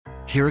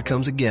Here it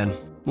comes again.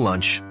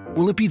 Lunch.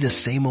 Will it be the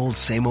same old,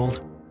 same old?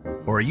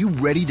 Or are you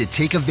ready to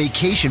take a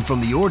vacation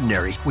from the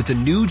ordinary with the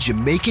new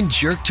Jamaican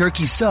Jerk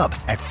Turkey Sub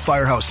at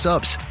Firehouse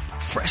Subs?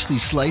 Freshly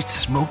sliced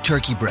smoked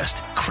turkey breast,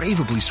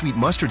 craveably sweet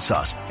mustard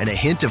sauce, and a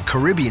hint of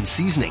Caribbean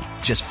seasoning.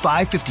 Just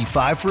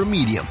 $5.55 for a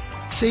medium.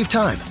 Save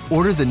time.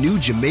 Order the new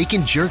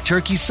Jamaican Jerk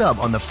Turkey Sub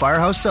on the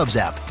Firehouse Subs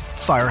app.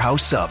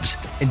 Firehouse Subs.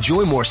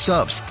 Enjoy more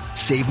subs.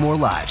 Save more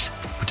lives.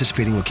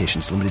 Participating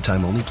locations. Limited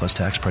time only, plus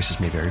tax. Prices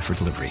may vary for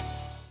delivery.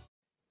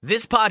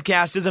 This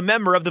podcast is a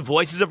member of the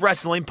Voices of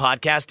Wrestling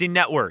Podcasting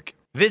Network.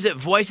 Visit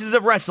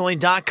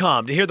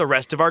voicesofwrestling.com to hear the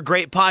rest of our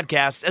great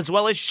podcasts, as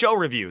well as show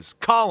reviews,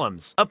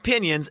 columns,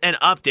 opinions, and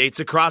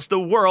updates across the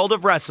world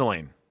of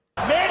wrestling.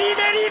 Very,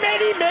 very,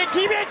 very,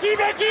 Mickey, Mickey,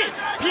 Mickey,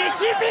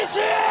 Pishy,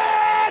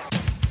 Pishy!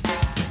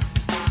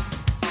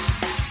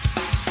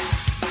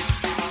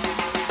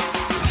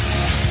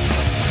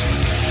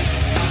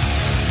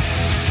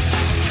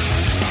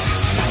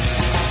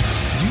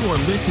 You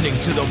are listening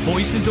to the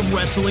Voices of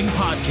Wrestling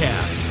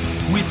podcast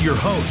with your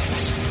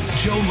hosts,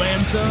 Joe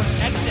Lanza.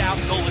 X out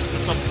and go listen to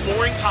some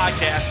boring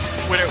podcast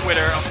where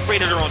they're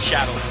afraid of their own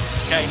shadow.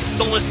 Okay?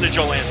 Don't listen to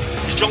Joe Lanza,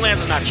 because Joe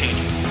Lanza's not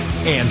changing.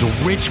 And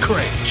Rich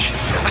Craich.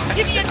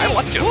 Give me a name.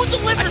 Like who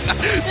delivers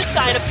this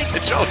guy in a big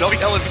spot? Joe, don't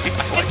yell at me.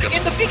 I like him.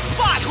 In the big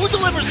spot, who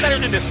delivers better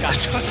than this guy?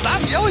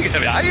 Stop yelling at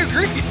me. I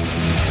agree.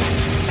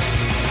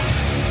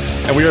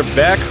 And we are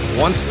back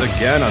once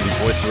again on the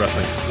Voice of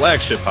Wrestling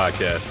Flagship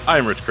podcast. I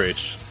am Rich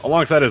Craich.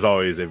 Alongside, as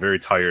always, a very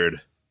tired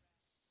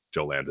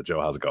Joe Lanza.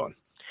 Joe, how's it going?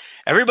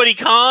 Everybody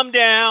calm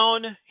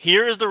down.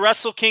 Here is the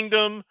Wrestle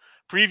Kingdom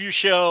preview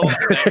show. Is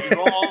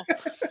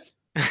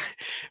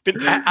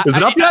it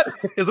up yet?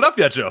 Is it up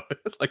yet, Joe?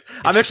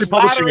 I'm actually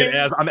publishing it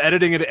as I'm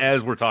editing it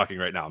as we're talking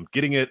right now. I'm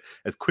getting it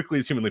as quickly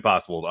as humanly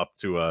possible up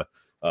to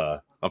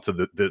the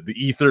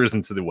ethers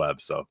and to the web.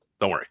 So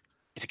don't worry.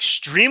 It's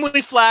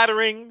extremely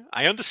flattering.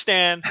 I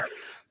understand,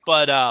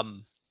 but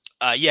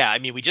yeah, I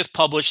mean, we just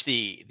published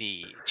the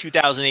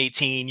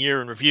 2018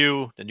 year in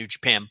review, the New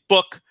Japan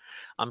book.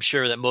 I'm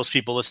sure that most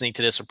people listening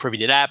to this are privy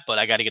to that, but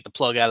I got to get the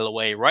plug out of the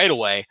way right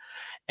away.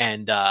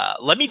 And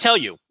let me tell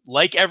you,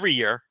 like every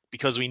year,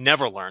 because we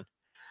never learn,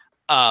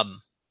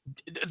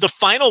 the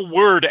final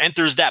word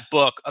enters that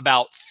book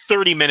about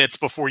 30 minutes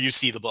before you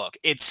see the book.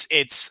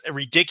 It's a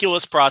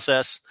ridiculous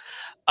process.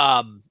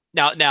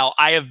 Now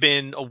I have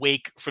been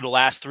awake for the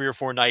last 3 or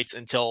 4 nights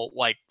until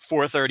like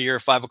 4:30 or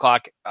 5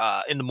 o'clock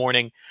in the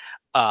morning.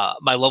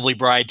 My lovely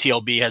bride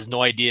TLB has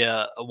no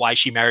idea why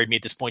she married me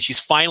at this point. She's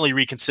finally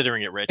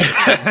reconsidering it, Rich.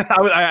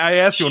 I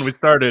asked you when we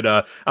started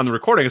on the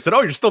recording. I said,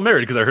 "Oh, you're still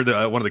married?" Because I heard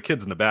one of the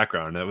kids in the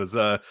background. It was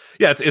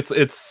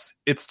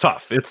it's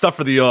tough. It's tough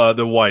for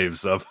the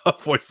wives of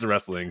Voices of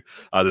Wrestling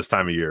this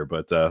time of year,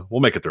 but we'll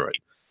make it through it.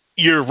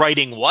 You're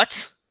writing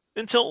what?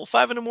 Until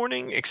 5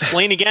 a.m.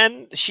 Explain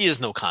again. She has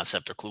no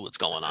concept or clue what's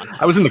going on.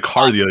 I was in the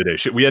car the other day.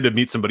 We had to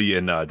meet somebody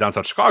in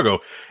downtown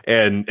Chicago,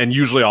 and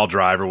usually I'll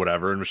drive or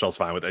whatever, and Michelle's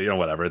fine with it,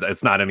 whatever.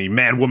 It's not any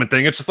man-woman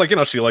thing. It's just like,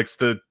 she likes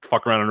to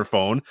fuck around on her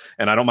phone,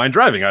 and I don't mind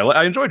driving.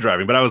 I enjoy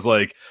driving, but I was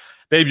like,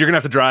 babe, you're gonna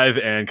have to drive,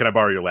 and can I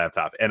borrow your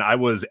laptop? And I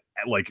was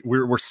like,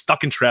 we're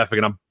stuck in traffic,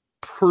 and I'm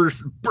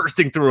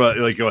bursting through a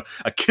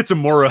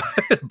Kitamura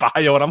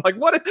bio, and I'm like,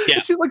 what? Yeah.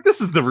 She's like, this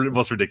is the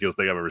most ridiculous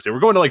thing I've ever seen. We're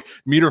going to like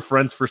meet her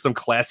friends for some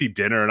classy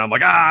dinner, and I'm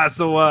like,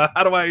 so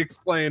how do I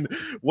explain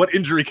what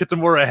injury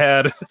Kitamura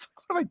had? What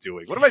am I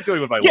doing? What am I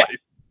doing with my life?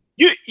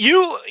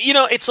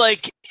 It's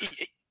like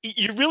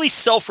you really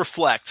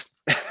self-reflect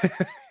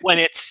when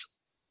it's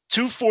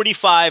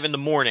 2:45 in the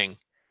morning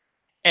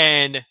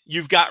and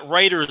you've got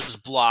writer's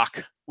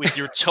block with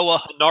your Toa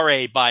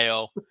Hanare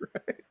bio.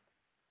 Right.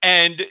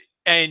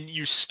 And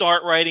you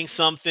start writing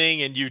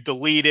something and you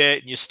delete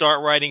it and you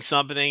start writing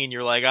something and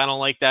you're like, I don't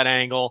like that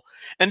angle.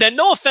 And then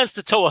no offense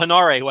to Toa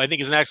Hanare, who I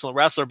think is an excellent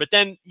wrestler, but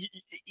then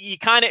you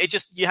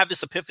have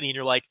this epiphany and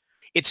you're like,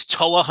 it's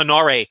Toa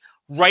Hanare,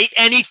 write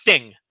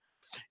anything.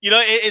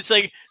 It's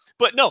like,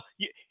 but no,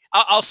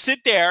 I'll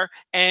sit there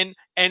and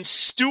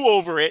stew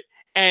over it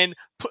and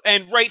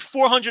write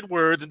 400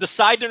 words and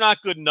decide they're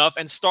not good enough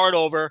and start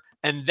over.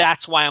 And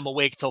that's why I'm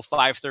awake till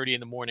 5:30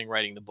 in the morning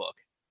writing the book.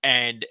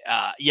 And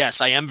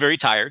yes, I am very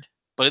tired,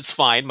 but it's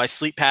fine. My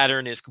sleep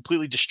pattern is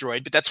completely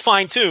destroyed, but that's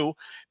fine too,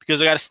 because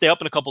I got to stay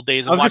up in a couple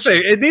days and watch.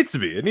 It needs to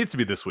be. It needs to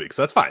be this week,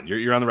 so that's fine.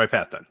 You're on the right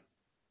path then.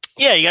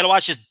 Yeah, you got to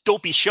watch this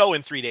dopey show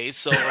in 3 days.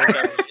 So,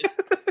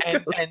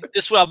 and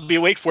this way I'll be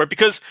awake for it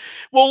because,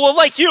 well,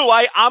 like you,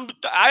 I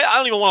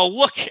don't even want to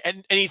look at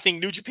anything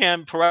New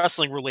Japan Pro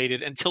Wrestling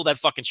related until that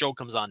fucking show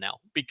comes on now,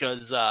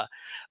 because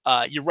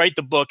you write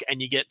the book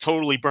and you get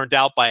totally burnt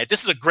out by it.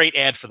 This is a great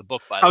ad for the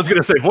book, by the way. I was going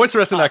to say,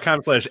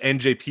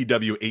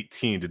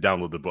 voicewrestling.com/NJPW18 to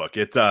download the book.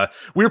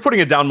 We were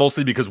putting it down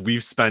mostly because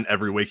we've spent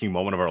every waking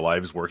moment of our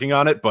lives working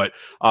on it. But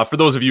for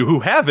those of you who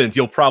haven't,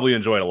 you'll probably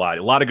enjoy it a lot.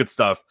 A lot of good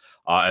stuff.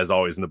 as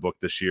always in the book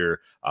this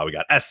year. We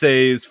got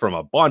essays from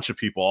a bunch of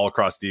people all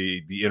across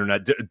the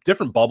internet,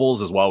 different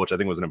bubbles as well, which I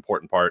think was an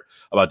important part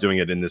about doing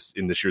it in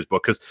this year's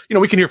book, because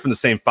we can hear from the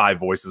same 5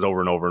 voices over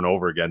and over and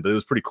over again, but it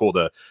was pretty cool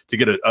to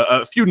get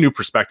a few new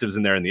perspectives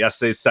in there. In the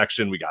essays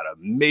section, we got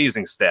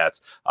amazing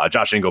stats.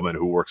 Josh Engelman,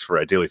 who works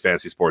for Daily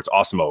Fantasy Sports,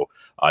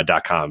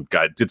 Awesemo.com,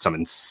 did some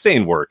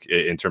insane work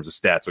in terms of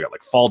stats. We got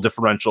like fall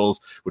differentials,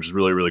 which is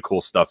really, really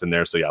cool stuff in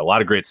there. So yeah, a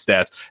lot of great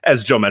stats.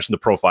 As Joe mentioned, the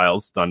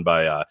profiles done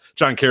by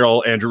John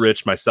Carroll, Andrew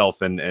Rich,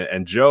 myself,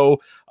 and Joe.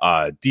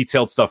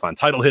 Detailed stuff on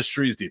title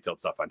histories, detailed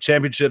stuff on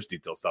championships,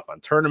 detailed stuff on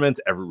tournaments,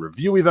 every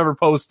review we've ever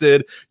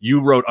posted.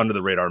 You wrote under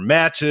the radar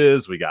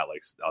matches. We got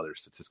like other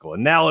statistical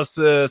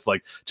analysis,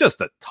 like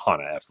just a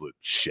ton of absolute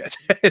shit.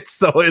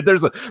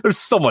 There's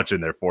so much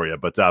in there for you.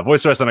 But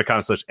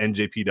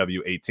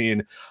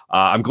voicewrestling.com/NJPW18.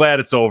 I'm glad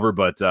it's over,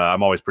 but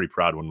I'm always pretty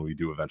proud when we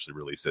do eventually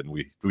release it, and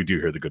we do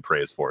hear the good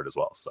praise for it as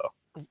well. So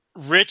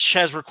Rich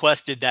has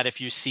requested that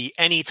if you see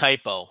any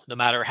typo, no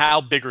matter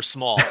how big or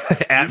small,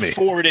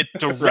 forward it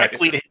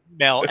directly to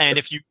email. And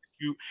if you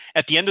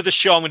at the end of the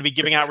show, I'm going to be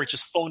giving out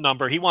Rich's phone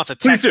number. He wants a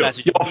text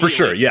message. Oh, for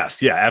sure.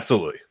 Yes. Yeah,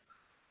 absolutely.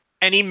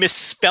 Any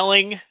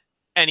misspelling,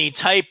 any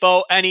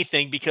typo,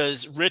 anything,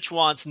 because Rich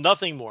wants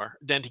nothing more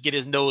than to get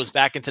his nose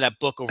back into that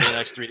book over the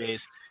next 3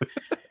 days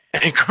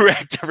and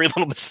correct every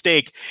little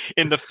mistake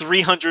in the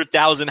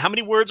 300,000. How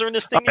many words are in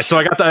this thing? Right, so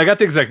I got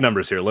the exact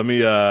numbers here. Let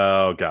me.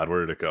 Oh God,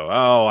 where did it go?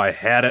 Oh, I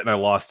had it and I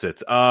lost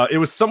it. It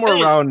was somewhere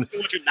around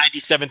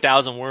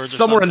 297,000 words.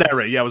 Somewhere in that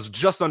rate. Yeah, it was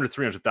just under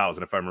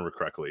 300,000 if I remember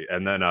correctly,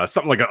 and then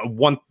something like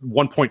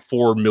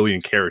 1.4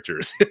 million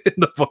characters in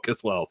the book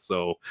as well.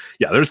 So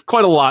yeah, there's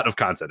quite a lot of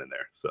content in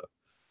there. So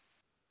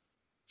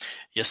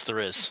yes, there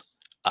is.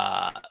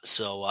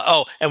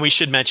 And we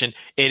should mention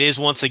it is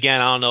once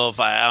again. I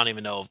don't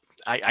even know.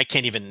 I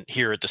can't even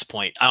hear at this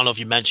point. I don't know if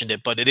you mentioned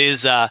it, but it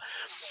is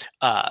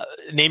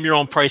name your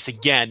own price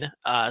again.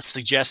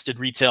 Suggested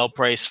retail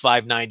price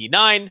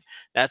 $5.99.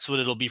 That's what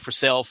it'll be for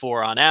sale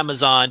for on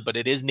Amazon. But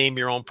it is name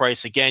your own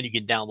price again. You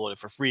can download it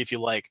for free if you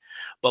like.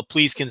 But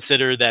please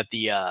consider that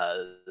the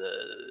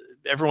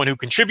everyone who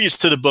contributes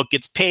to the book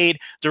gets paid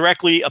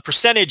directly, a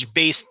percentage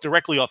based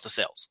directly off the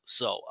sales.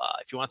 So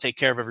if you want to take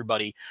care of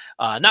everybody,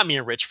 not me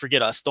and Rich,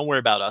 forget us. Don't worry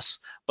about us.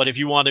 But if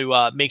you want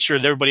to make sure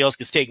that everybody else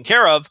gets taken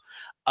care of,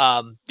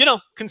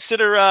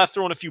 consider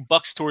throwing a few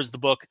bucks towards the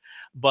book.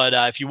 But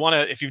if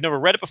you've never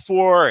read it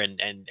before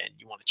and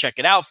you want to check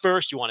it out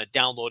first, you want to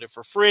download it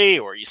for free,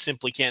 or you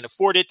simply can't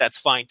afford it, that's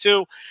fine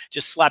too.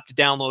 Just slap the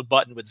download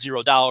button with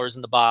 $0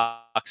 in the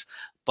box.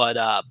 But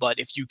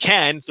if you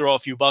can throw a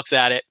few bucks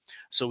at it,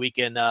 so we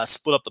can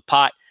split up the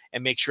pot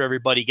and make sure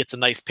everybody gets a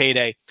nice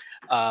payday,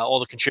 all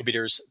the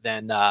contributors,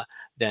 then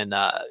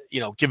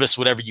give us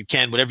whatever you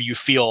can, whatever you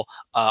feel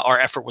our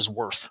effort was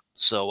worth.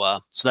 So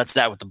that's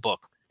that with the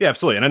book. Yeah,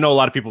 absolutely. And I know a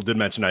lot of people did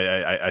mention,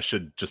 I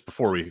should, just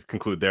before we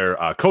conclude there,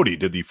 Cody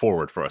did the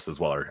foreword for us as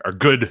well, our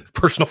good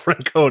personal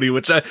friend Cody,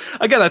 which I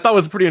thought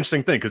was a pretty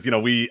interesting thing, because,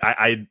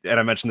 I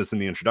mentioned this in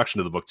the introduction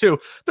to the book too,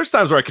 there's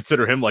times where I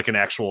consider him like an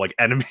actual like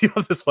enemy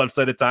of this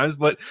website at times,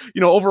 but,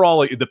 overall,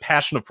 like, the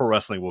passion of pro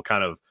wrestling will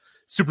kind of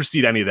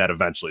supersede any of that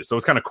eventually. So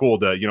it's kind of cool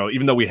to,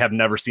 even though we have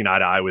never seen eye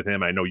to eye with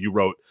him, I know you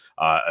wrote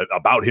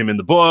about him in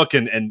the book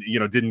and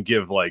didn't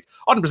give like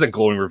 100%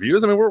 glowing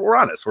reviews. I mean, we're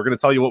honest. We're going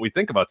to tell you what we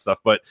think about stuff,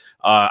 but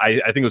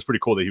I think it was pretty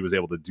cool that he was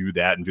able to do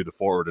that and do the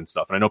forward and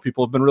stuff. And I know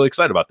people have been really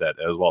excited about that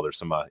as well. There's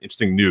some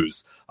interesting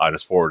news on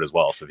his forward as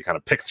well. So if you kind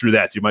of pick through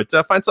that, you might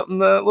find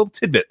something, a little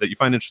tidbit that you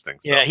find interesting.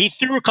 So. Yeah, he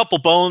threw a couple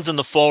bones in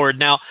the forward.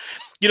 Now,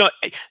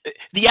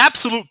 the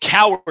absolute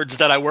cowards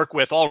that I work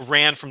with all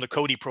ran from the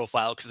Cody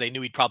profile because they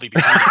knew he'd probably be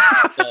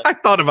I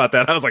thought about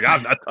that. I was like,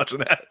 I'm not touching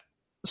that.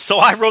 So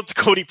I wrote the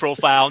Cody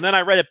profile, and then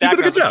I read it back.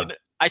 And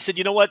I said,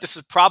 you know what? This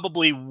is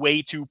probably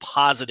way too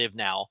positive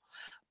now.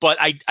 But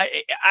I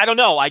don't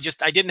know. I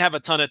didn't have a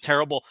ton of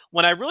terrible.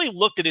 When I really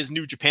looked at his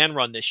New Japan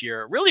run this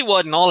year, it really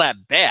wasn't all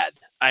that bad.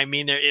 I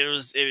mean,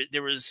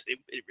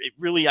 it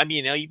really. I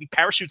mean, he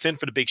parachutes in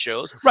for the big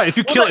shows, right? If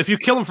you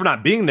kill him for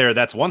not being there,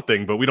 that's one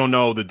thing. But we don't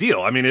know the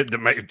deal. I mean,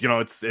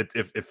 that's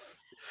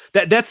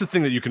the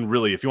thing that you can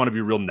really, if you want to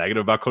be real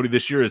negative about Cody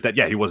this year, is that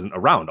he wasn't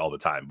around all the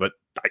time. But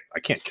I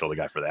can't kill the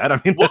guy for that.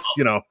 I mean, that's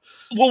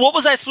Well, what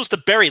was I supposed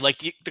to bury? Like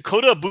the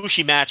Kota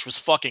Ibushi match was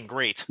fucking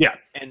great. Yeah,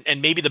 and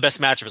maybe the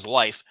best match of his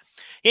life.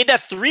 He had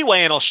that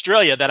 3-way in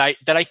Australia that I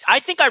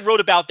think I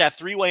wrote about that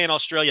 3-way in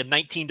Australia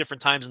 19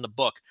 different times in the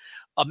book.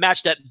 A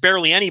match that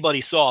barely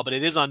anybody saw, but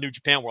it is on New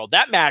Japan World.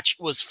 That match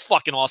was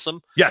fucking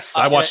awesome. Yes,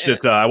 I watched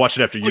it. I watched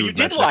it after you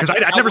did watch it,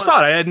 because I never saw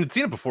it. I hadn't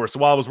seen it before. So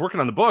while I was working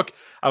on the book,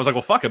 I was like,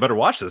 "Well, fuck, I better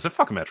watch this." That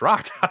fucking match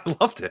rocked. I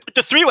loved it.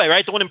 The 3-way,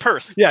 right? The one in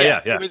Perth.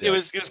 Yeah. It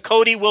was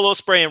Cody, Will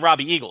Ospreay, and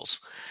Robbie Eagles,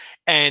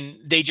 and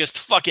they just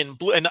fucking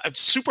blew. And a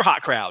super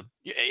hot crowd.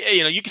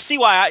 You can see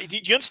why. Do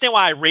you understand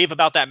why I rave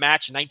about that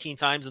match 19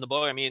 times in the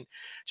book? I mean,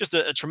 just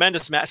a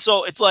tremendous match.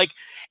 So it's like,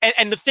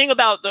 and the thing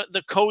about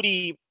the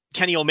Cody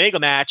Kenny Omega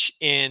match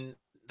in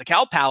the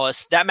Cow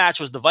Palace, that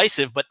match was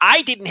divisive, but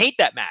I didn't hate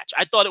that match.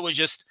 I thought it was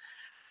just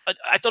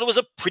I thought it was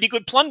a pretty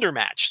good plunder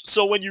match.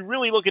 So when you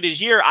really look at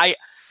his year,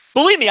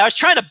 believe me, I was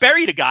trying to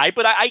bury the guy,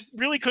 but I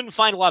really couldn't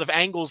find a lot of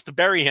angles to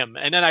bury him.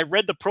 And then I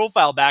read the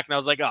profile back and I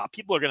was like, oh,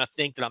 people are going to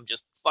think that I'm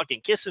just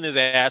fucking kissing his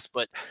ass,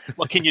 but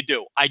what can you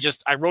do? I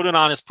wrote an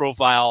honest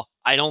profile.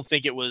 I don't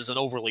think it was an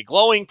overly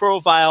glowing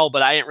profile,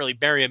 but I didn't really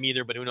bury him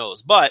either, but who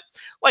knows? But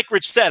like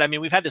Rich said, I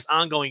mean, we've had this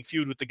ongoing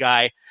feud with the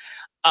guy.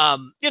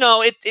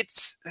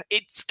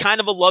 It's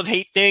kind of a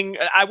love-hate thing.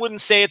 I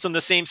wouldn't say it's on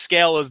the same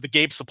scale as the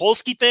Gabe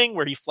Sapolsky thing,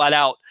 where he flat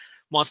out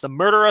wants to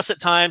murder us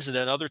at times, and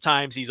then other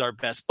times he's our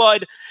best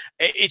bud.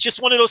 It's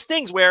just one of those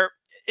things where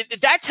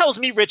that tells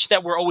me, Rich,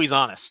 that we're always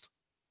honest.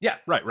 Yeah,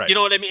 right. You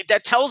know what I mean?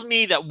 That tells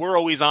me that we're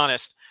always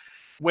honest,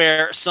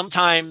 where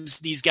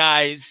sometimes these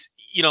guys,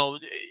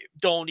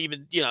 don't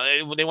even,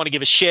 they want to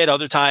give a shit.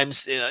 Other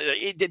times,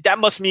 that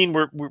must mean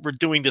we're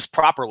doing this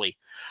properly.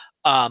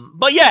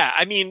 But yeah,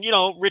 I mean,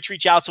 Rich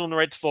reached out to him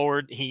right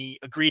forward. He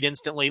agreed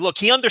instantly. Look,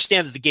 he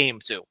understands the game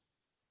too.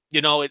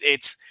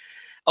 It's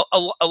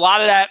a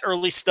lot of that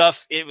early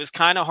stuff. It was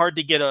kind of hard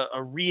to get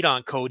a read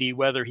on Cody,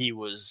 whether he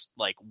was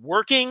like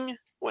working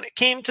when it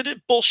came to the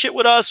bullshit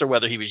with us or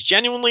whether he was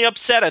genuinely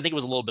upset. I think it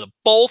was a little bit of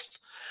both.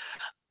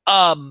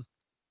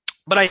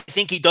 But I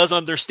think he does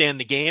understand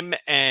the game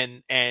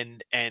and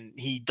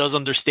he does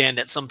understand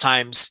that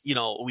sometimes,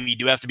 we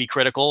do have to be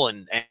critical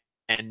and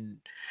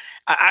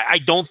I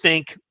don't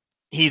think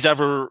he's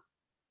ever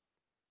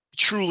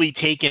truly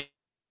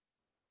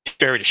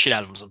buried the shit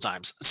out of him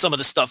sometimes. Some of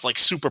the stuff, like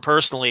super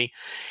personally,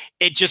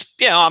 it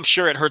just, I'm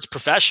sure it hurts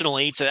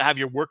professionally to have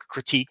your work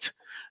critiqued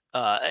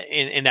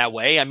in that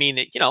way. I mean,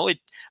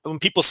 when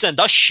people send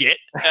us shit,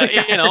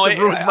 it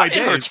ruins my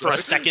day. It hurts for a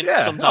second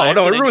sometimes.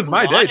 No, it ruins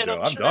my day,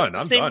 Joe. I'm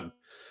done.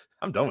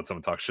 I'm done when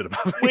someone talks shit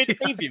about me. Way that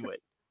they view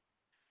it.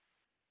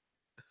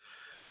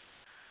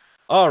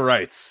 All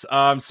right.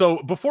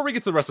 So before we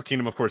get to the Wrestle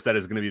Kingdom, of course, that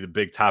is going to be the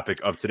big topic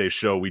of today's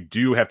show. We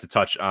do have to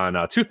touch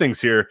on two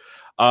things here.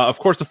 Of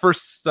course, the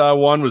first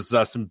one was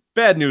some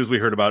bad news we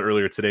heard about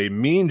earlier today.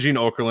 Mean Gene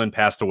Okerlund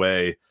passed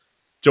away.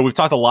 Joe, we've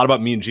talked a lot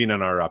about Mean Gene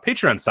on our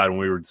Patreon side when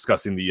we were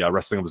discussing the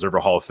Wrestling Observer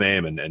Hall of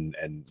Fame and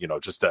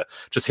just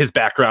his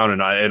background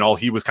and all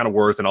he was kind of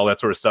worth and all that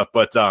sort of stuff.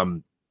 But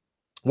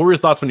what were your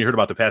thoughts when you heard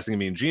about the passing of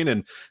Mean Gene?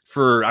 And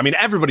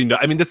everybody knows.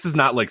 I mean, this is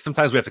not like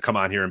sometimes we have to come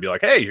on here and be like,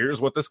 hey, here's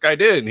what this guy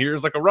did, and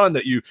here's like a run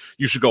that you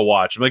should go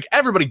watch. I'm like,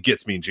 everybody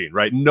gets Mean Gene,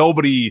 right?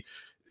 Nobody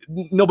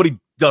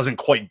doesn't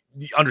quite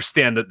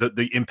understand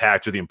the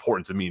impact or the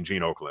importance of Mean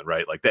Gene Okerlund,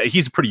 right? Like that,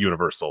 he's pretty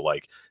universal.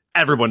 Like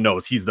everyone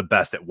knows he's the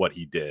best at what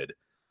he did,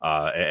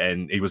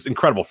 and he was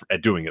incredible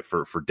at doing it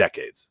for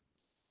decades.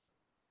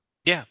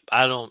 Yeah,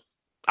 I don't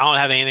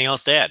have anything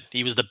else to add.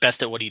 He was the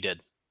best at what he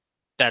did.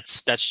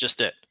 That's just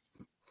it.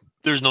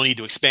 There's no need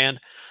to expand.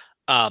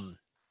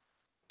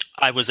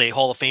 I was a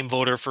Hall of Fame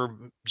voter for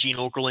Gene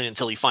Okerlund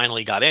until he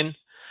finally got in.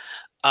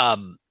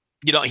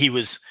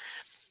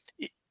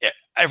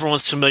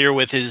 Everyone's familiar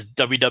with his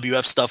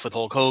WWF stuff with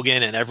Hulk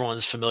Hogan, and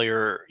everyone's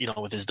familiar,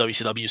 with his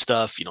WCW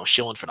stuff,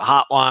 shilling for the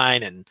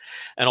hotline and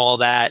all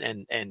that.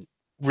 And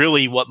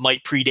really what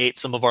might predate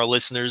some of our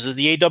listeners is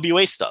the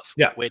AWA stuff,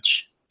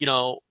 which,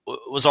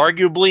 was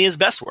arguably his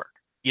best work.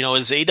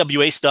 His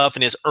AWA stuff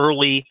and his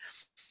early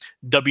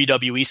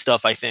WWE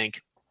stuff, I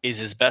think, is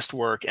his best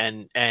work.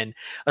 And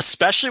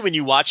especially when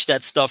you watch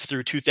that stuff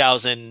through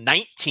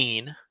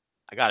 2019,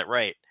 I got it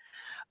right,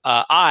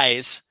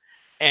 eyes,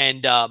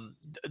 and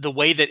the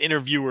way that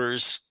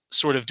interviewers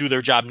sort of do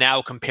their job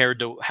now compared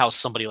to how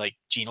somebody like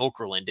Gene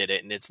Okerlund did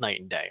it, and it's night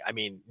and day. I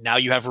mean, now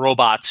you have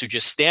robots who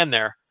just stand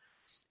there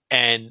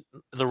and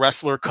the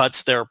wrestler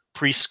cuts their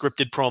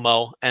pre-scripted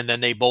promo, and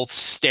then they both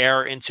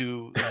stare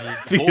into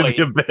the void.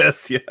 The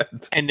abyss,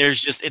 and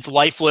it's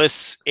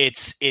lifeless.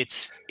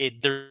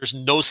 There's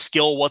no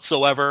skill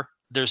whatsoever.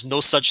 There's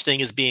no such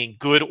thing as being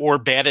good or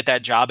bad at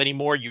that job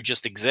anymore. You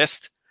just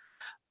exist.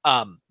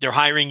 They're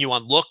hiring you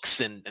on looks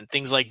and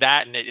things like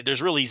that, and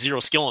there's really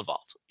zero skill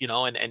involved.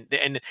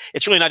 And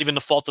it's really not even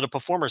the fault of the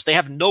performers. They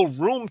have no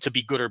room to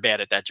be good or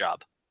bad at that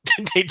job.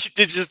 You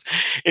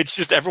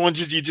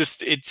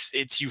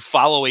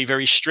follow a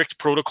very strict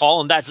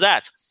protocol, and that's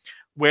that.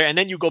 And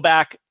then you go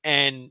back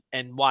and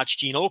watch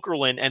Gene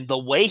Okerlund and the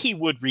way he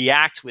would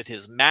react with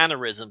his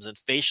mannerisms and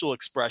facial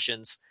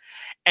expressions,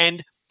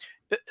 and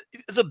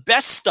the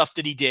best stuff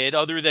that he did,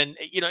 other than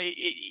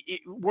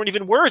it weren't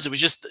even words. It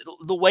was just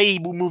the way he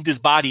moved his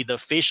body, the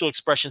facial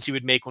expressions he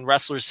would make when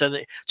wrestlers said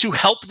that, to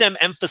help them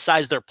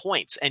emphasize their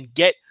points and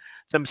get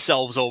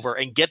themselves over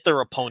and get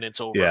their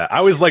opponents over. Yeah, I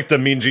always like the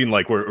Mean Gene,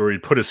 like where he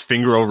put his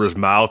finger over his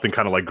mouth and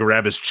kind of like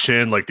grab his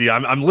chin, like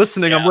I'm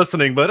listening, I'm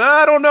listening, but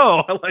I don't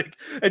know.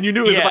 And you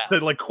knew he was about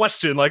to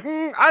question,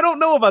 I don't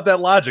know about that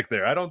logic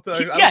there. I don't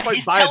quite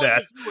buy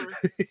that.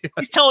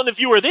 He's telling the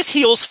viewer, this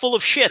heel's full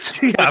of shit.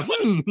 Yeah,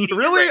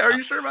 really? Are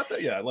you sure about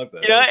that? Yeah, I love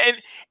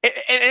that.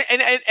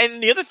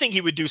 And the other thing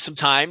he would do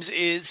sometimes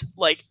is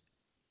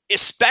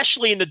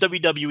especially in the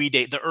WWE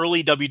day, the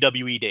early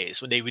WWE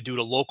days when they would do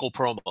the local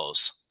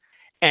promos.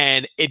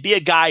 And it'd be a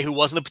guy who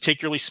wasn't a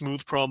particularly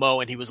smooth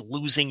promo and he was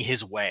losing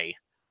his way.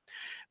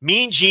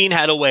 Mean Gene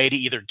had a way to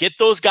either get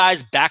those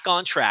guys back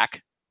on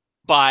track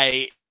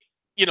by,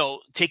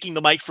 taking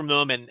the mic from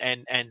them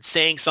and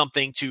saying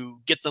something to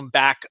get them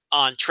back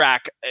on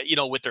track,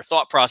 with their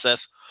thought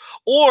process.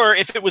 Or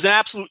if it was an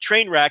absolute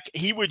train wreck,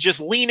 he would just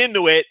lean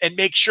into it and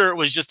make sure it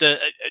was just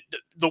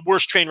the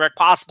worst train wreck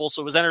possible.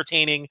 So it was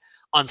entertaining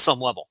on some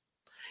level.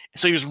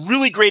 So he was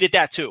really great at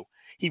that too.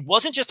 He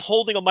wasn't just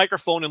holding a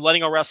microphone and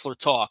letting a wrestler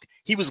talk.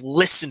 He was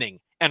listening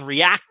and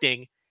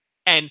reacting,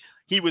 and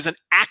he was an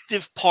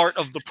active part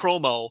of the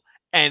promo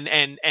and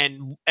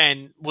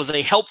was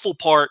a helpful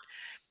part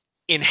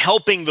in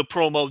helping the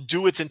promo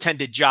do its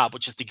intended job,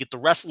 which is to get the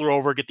wrestler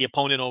over, get the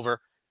opponent over,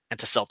 and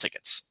to sell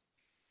tickets.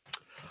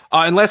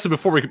 And lastly,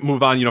 before we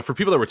move on, for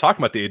people that were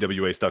talking about the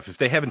AWA stuff, if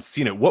they haven't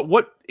seen it,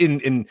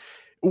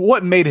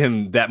 what made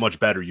him that much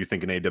better, you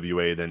think, in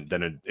AWA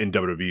than in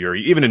WWE or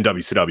even in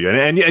WCW?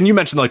 And you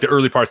mentioned like the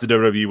early parts of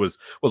WWE was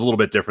a little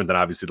bit different than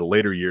obviously the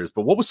later years,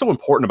 but what was so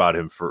important about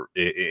him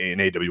in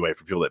AWA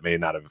for people that may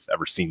not have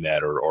ever seen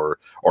that or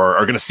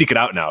are going to seek it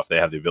out now if they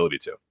have the ability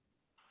to?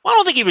 Well, I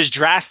don't think he was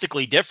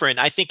drastically different.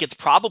 I think it's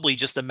probably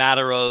just a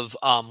matter of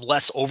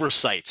less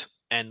oversight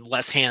and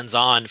less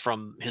hands-on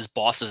from his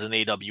bosses in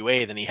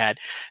AWA than he had.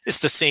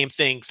 It's the same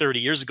thing 30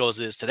 years ago as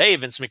it is today.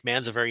 Vince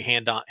McMahon's a very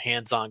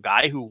hands-on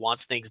guy who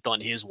wants things done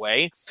his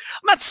way.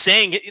 I'm not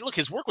saying – look,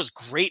 his work was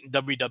great in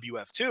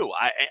WWF too,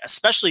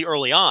 especially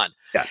early on.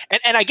 Yeah.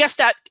 And I guess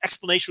that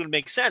explanation would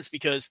make sense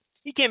because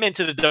he came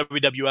into the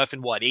WWF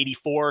in what,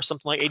 84 or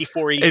something like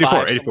 84,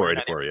 85?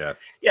 84, yeah.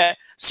 Yeah,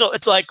 so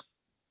it's like,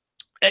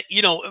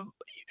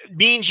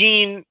 Mean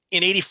Gene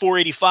in 84,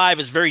 85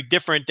 is very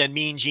different than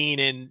Mean Gene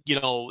in,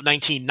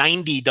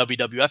 1990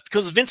 WWF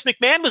because Vince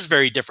McMahon was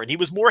very different. He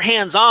was more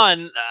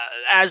hands-on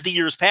as the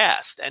years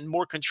passed and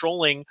more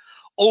controlling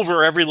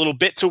over every little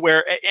bit to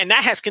where, and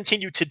that has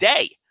continued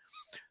today.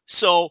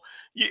 So,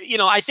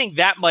 I think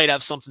that might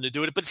have something to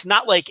do with it, but it's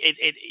not like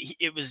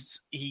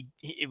he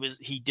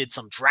did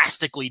some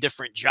drastically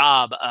different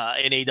job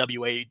in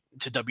AWA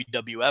to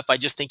WWF. I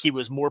just think he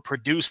was more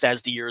produced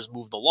as the years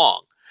moved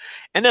along.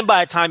 And then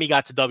by the time he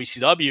got to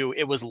WCW,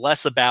 it was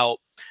less about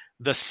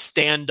the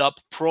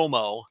stand-up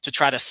promo to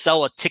try to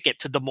sell a ticket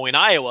to Des Moines,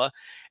 Iowa,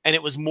 and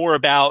it was more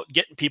about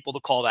getting people to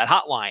call that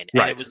hotline.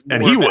 Right. And it was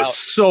and he was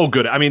so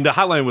good. I mean, the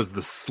hotline was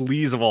the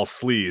sleaze of all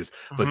sleaze,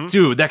 but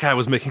dude, that guy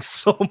was making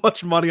so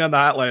much money on the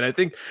hotline. I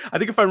think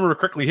if I remember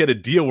correctly, he had a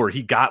deal where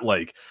he got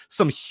like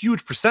some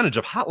huge percentage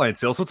of hotline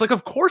sales. So it's like,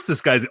 of course,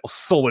 this guy's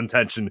sole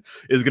intention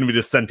is going to be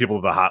to send people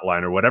to the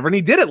hotline or whatever. And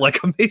he did it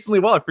like amazingly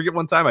well. I forget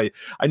one time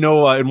I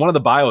know in one of the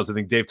bios, I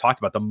think Dave talked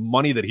about the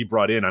money that he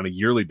brought in on a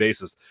yearly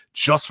basis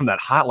just from that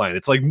hotline.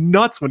 It's like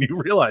nuts when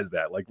you realize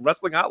that like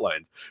wrestling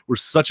hotlines were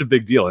such a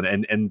big deal.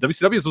 And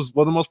WCW was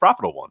one of the most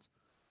profitable ones.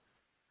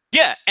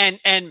 Yeah, and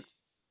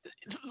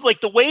like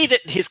the way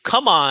that his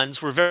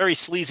come-ons were very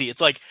sleazy.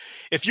 It's like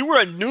if you were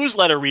a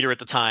newsletter reader at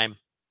the time,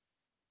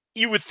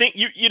 you would think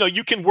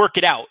you can work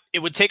it out. It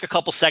would take a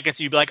couple seconds.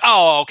 And you'd be like,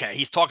 oh, okay,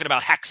 he's talking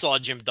about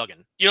Hacksaw Jim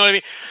Duggan. You know what I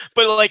mean?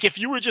 But like if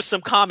you were just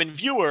some common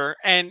viewer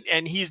and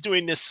he's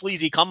doing this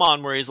sleazy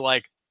come-on where he's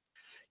like,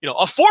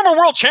 a former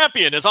world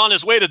champion is on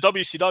his way to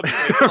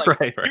WCW. Like,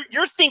 right.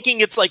 You're thinking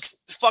it's like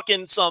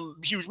fucking some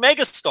huge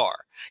megastar.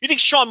 You think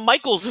Shawn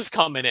Michaels is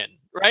coming in,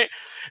 right?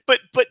 But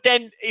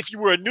then if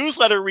you were a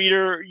newsletter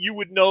reader, you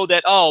would know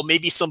that,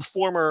 maybe some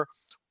former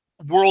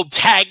world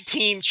tag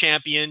team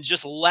champion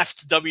just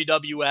left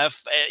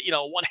WWF,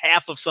 one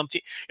half of some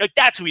team. Like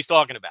that's who he's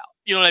talking about.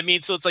 You know what I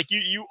mean? So it's like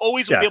you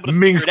always will be able to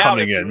Ming's figure it out.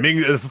 Coming in.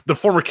 Ming, the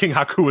former King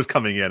Haku is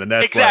coming in, and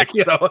that's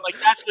exactly like, like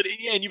that's what.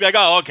 And you'd be like,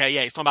 oh, okay,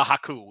 yeah, he's talking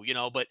about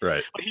Haku, but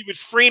right. But he would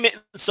frame it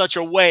in such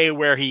a way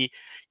where he,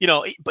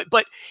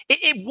 but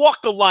it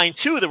walked the line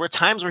too. There were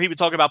times where he would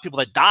talk about people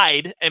that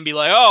died and be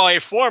like, oh, a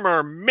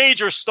former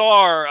major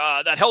star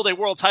that held a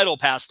world title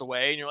passed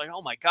away, and you're like,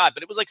 oh my god.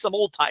 But it was like some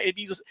old time. It'd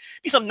be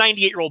some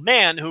 98-year-old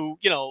man who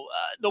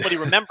nobody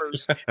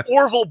remembers.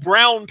 Orville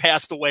Brown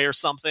passed away or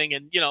something,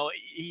 and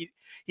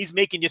he's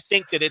making you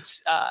think that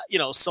it's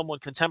someone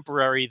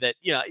contemporary that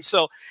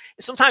so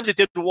sometimes it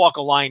did walk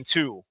a line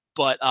too.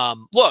 But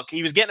look,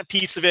 he was getting a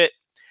piece of it.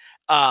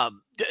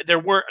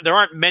 There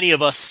aren't many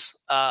of us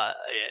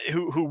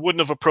who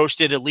wouldn't have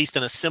approached it at least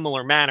in a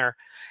similar manner.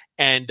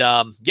 And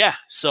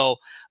so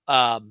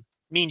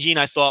Mean Gene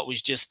I thought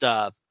was just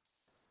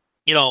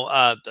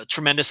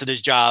tremendous at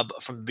his job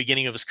from the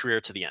beginning of his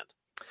career to the end.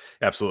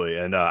 Absolutely.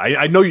 And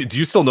I know do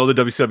you still know the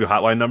WCW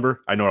hotline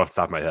number? I know it off the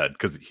top of my head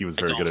because he was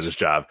very good at his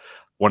job.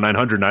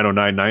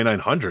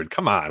 1-900-909-9900.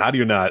 Come on. How do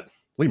you not?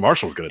 Lee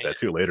Marshall's good at that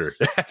too later.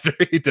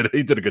 he did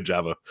a good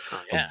job of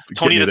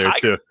Tony the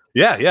Tiger. Too.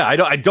 Yeah.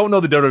 I don't know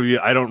the WWE.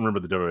 I don't remember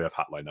the WWF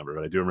hotline number,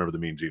 but I do remember the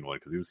Mean Gene one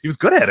because he was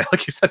good at it.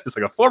 Like you said, it's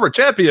like a former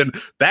champion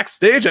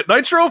backstage at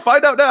Nitro.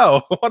 Find out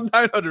now.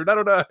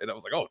 1-900-909. And I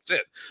was like, oh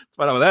shit. Let's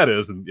find out what that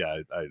is. And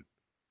yeah,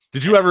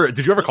 did you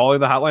ever call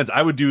in the hotlines?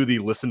 I would do the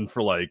listen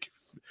for like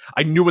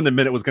I knew when the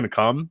minute was going to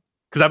come.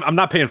 because I'm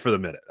not paying for the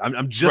minute.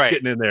 I'm just Right.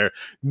 getting in there.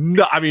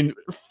 No, I mean,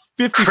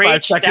 55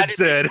 Craig, seconds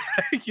in,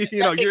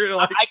 you're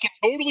like, I can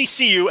totally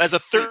see you as a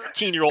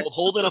 13-year-old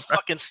holding a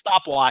fucking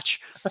stopwatch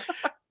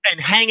and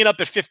hanging up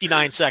at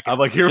 59 seconds. I'm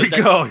like, here we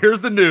go.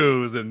 Here's the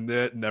news, and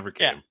it never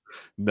came. Yeah.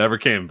 Never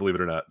came, believe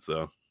it or not.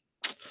 So,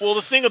 well,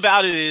 the thing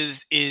about it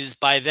is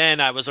by then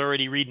I was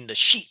already reading the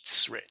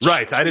sheets, Rich.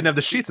 Right, I didn't have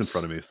the sheets in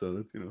front of me, so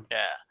that's,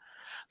 Yeah.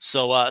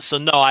 So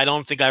no, I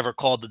don't think I ever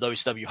called the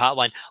WCW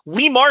hotline.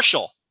 Lee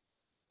Marshall,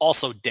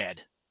 also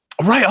dead.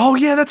 Right. Oh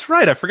yeah, that's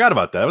right. I forgot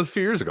about that. That was a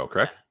few years ago,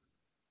 correct?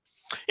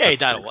 Yeah, he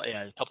died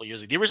a couple of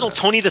years ago. The original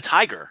Tony the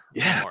Tiger,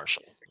 Lee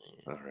Marshall.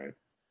 All right.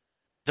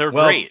 They're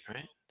great,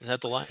 right? Is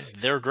that the line?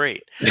 They're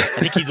great. I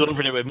think he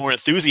delivered it with more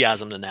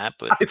enthusiasm than that,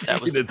 but that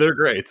was they're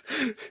great.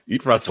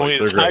 Eat Frost Tony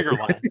the Tiger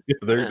line.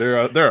 They're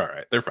all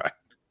right. They're fine.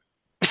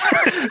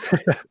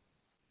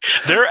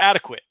 They're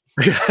adequate.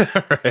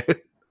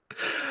 Right.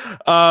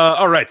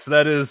 All right, so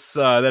that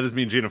is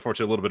me and Gene.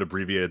 Unfortunately, a little bit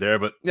abbreviated there,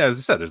 but yeah, as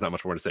I said, there's not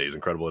much more to say. He's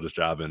incredible at his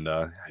job, and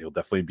he'll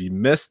definitely be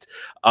missed.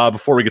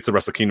 Before we get to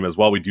Wrestle Kingdom as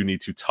well, we do need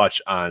to touch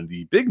on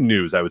the big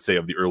news, I would say,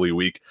 of the early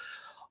week.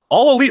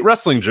 All Elite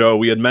Wrestling, Joe.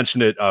 We had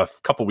mentioned it a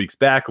couple weeks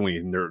back when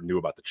we knew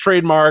about the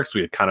trademarks.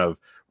 We had kind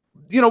of,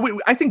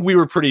 I think we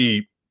were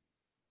pretty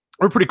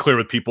clear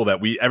with people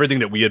that everything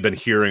that we had been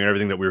hearing and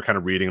everything that we were kind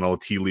of reading and all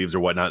the tea leaves or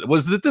whatnot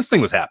was that this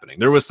thing was happening.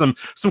 There was some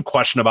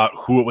question about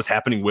who it was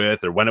happening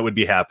with or when it would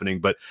be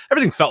happening, but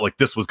everything felt like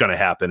this was going to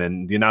happen.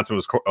 And the announcement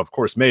was, of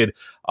course, made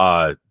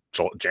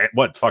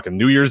fucking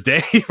New Year's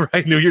Day,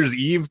 right? New Year's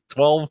Eve,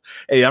 12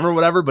 a.m. or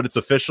whatever, but it's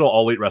official.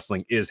 All Elite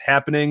Wrestling is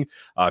happening.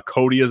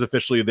 Cody is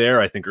officially there.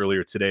 I think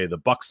earlier today, the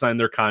Bucks signed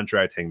their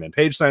contract. Hangman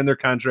Page signed their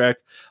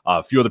contract.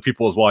 A few other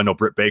people as well. I know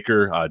Britt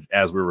Baker,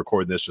 as we were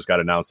recording this, just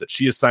got announced that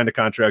she has signed a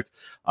contract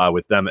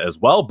with them as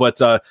well. But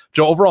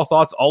Joe, overall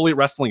thoughts, All Elite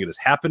Wrestling, it is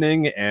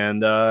happening,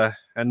 and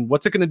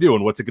what's it going to do,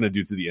 and what's it going to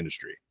do to the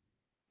industry?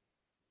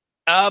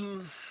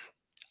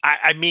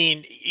 I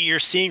mean, you're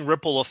seeing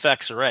ripple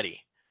effects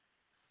already.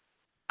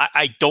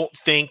 I don't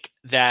think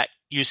that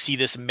you see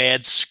this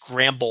mad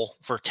scramble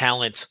for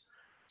talent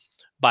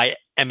by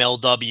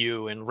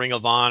MLW and Ring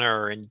of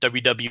Honor and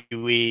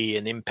WWE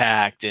and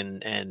Impact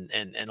and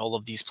all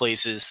of these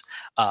places,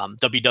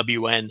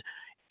 WWN,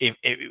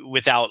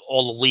 without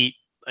All Elite,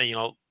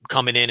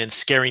 coming in and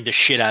scaring the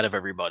shit out of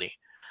everybody.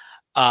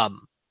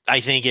 I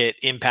think it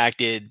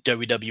impacted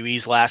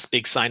WWE's last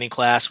big signing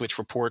class, which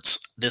reports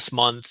this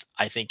month.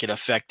 I think it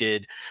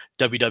affected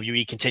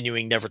WWE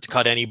continuing never to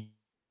cut any.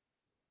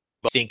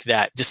 I think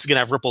that this is going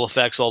to have ripple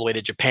effects all the way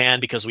to Japan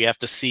because we have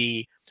to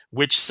see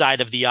which side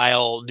of the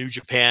aisle New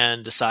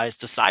Japan decides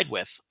to side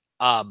with.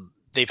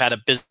 They've had a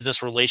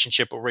business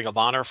relationship with Ring of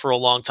Honor for a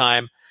long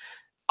time.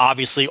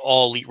 Obviously,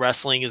 All Elite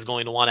Wrestling is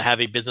going to want to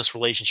have a business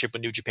relationship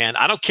with New Japan.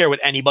 I don't care what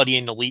anybody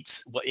in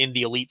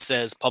the elite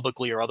says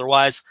publicly or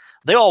otherwise.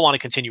 They all want to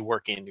continue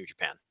working in New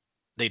Japan.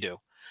 They do.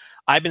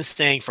 I've been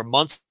saying for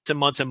months and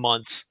months and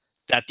months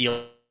that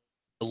the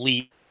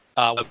elite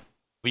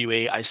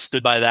WWE, I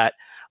stood by that.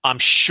 I'm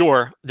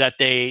sure that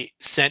they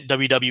sent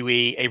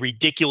WWE a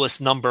ridiculous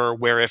number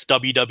where if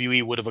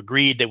WWE would have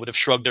agreed, they would have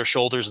shrugged their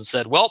shoulders and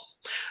said, well,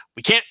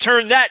 we can't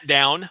turn that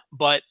down.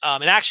 But,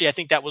 and actually, I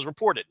think that was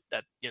reported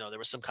that, there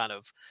was some kind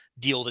of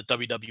deal that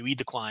WWE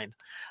declined.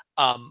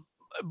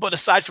 But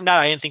aside from that,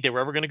 I didn't think they were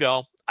ever going to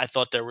go. I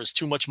thought there was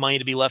too much money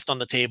to be left on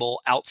the table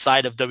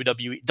outside of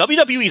WWE.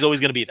 WWE is always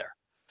going to be there.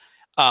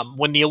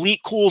 When the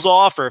elite cools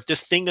off or if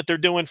this thing that they're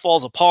doing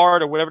falls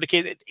apart or whatever the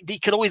case, they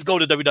could always go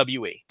to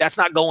WWE. That's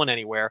not going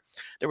anywhere.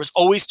 There was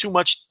always too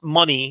much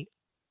money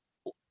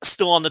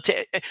still on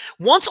the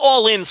once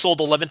All In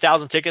sold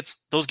 11,000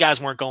 tickets, those guys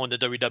weren't going to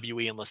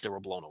WWE unless they were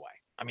blown away.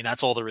 I mean,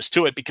 that's all there is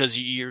to it because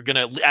you're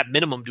going to, at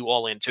minimum, do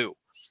All In too,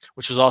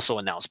 which was also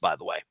announced, by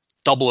the way.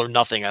 Double or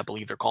Nothing, I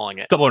believe they're calling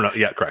it. Double or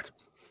Nothing, yeah, correct.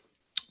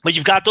 But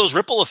you've got those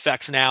ripple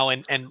effects now,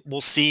 and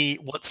we'll see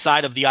what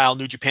side of the aisle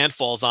New Japan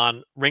falls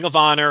on. Ring of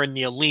Honor and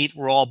the Elite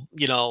were all,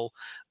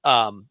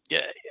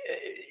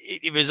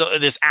 it was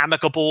this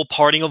amicable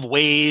parting of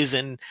ways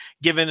and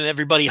giving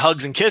everybody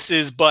hugs and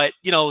kisses, but,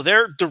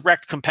 they're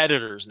direct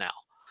competitors now.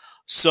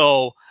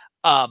 So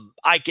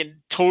I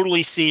can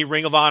totally see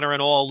Ring of Honor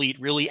and All Elite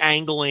really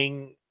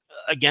angling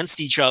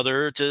against each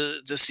other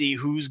to see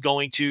who's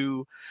going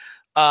to,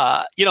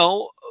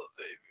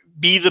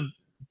 be the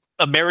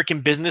American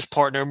business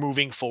partner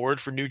moving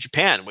forward for New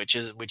Japan, which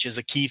is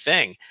a key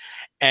thing.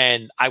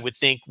 And I would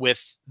think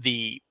with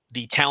the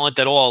talent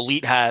that All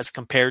Elite has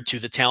compared to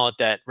the talent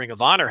that Ring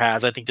of Honor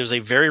has, I think there's a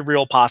very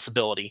real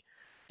possibility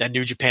that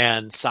New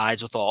Japan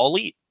sides with All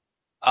Elite.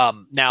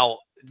 Now,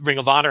 Ring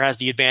of Honor has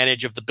the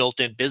advantage of the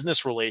built-in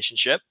business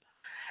relationship,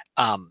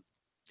 and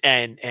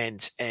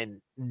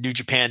New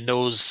Japan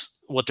knows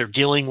what they're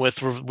dealing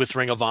with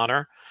Ring of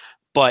Honor.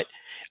 But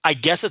I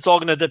guess it's all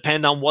going to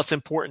depend on what's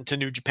important to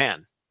New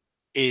Japan.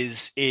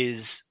 Is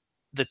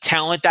the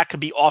talent that could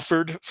be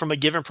offered from a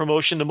given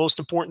promotion the most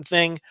important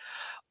thing,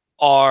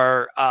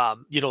 Are,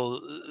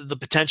 the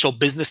potential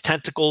business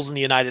tentacles in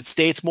the United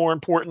States more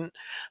important?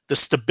 The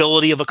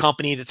stability of a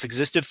company that's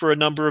existed for a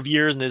number of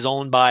years and is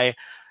owned by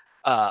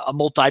a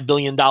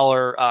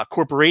multi-billion-dollar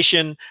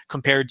corporation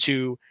compared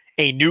to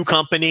a new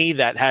company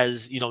that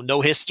has,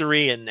 no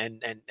history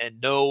and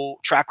no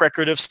track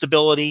record of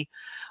stability.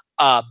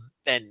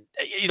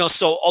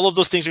 So all of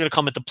those things are going to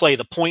come into play.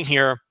 The point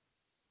here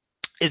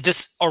is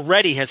this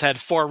already has had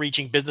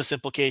far-reaching business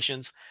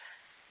implications,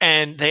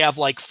 and they have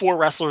like 4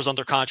 wrestlers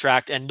under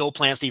contract and no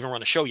plans to even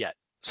run a show yet.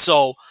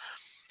 So,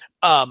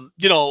 and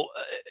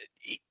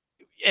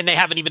they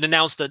haven't even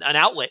announced an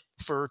outlet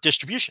for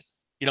distribution.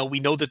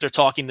 We know that they're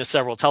talking to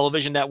several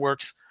television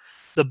networks.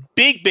 The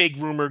big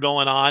rumor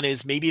going on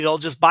is maybe they'll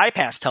just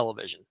bypass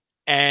television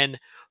and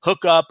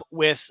hook up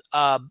with,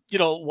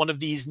 one of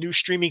these new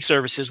streaming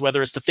services,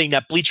 whether it's the thing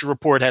that Bleacher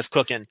Report has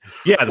cooking.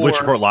 Yeah, the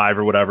Bleacher Report Live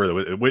or whatever.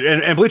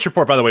 And Bleacher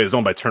Report, by the way, is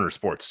owned by Turner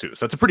Sports too.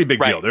 So that's a pretty big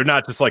deal. They're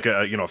not just like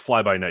a,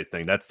 fly-by-night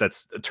thing.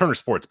 That's Turner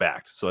Sports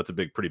backed. So that's a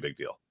pretty big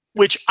deal.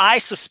 Which I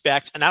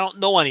suspect, and I don't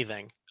know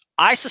anything,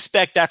 I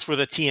suspect that's where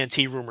the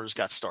TNT rumors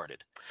got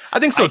started. I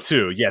think so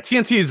too. Yeah,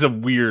 TNT is a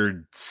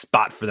weird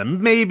spot for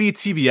them. Maybe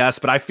TBS,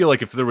 but I feel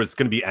like if there was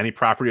going to be any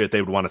property that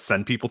they would want to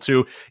send people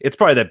to, it's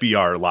probably that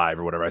BR Live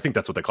or whatever. I think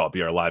that's what they call it,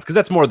 BR Live, because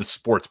that's more of the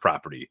sports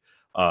property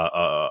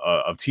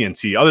of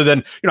TNT. Other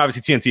than,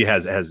 obviously TNT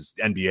has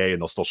NBA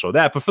and they'll still show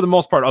that, but for the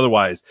most part,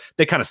 otherwise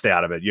they kind of stay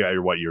out of it. Yeah,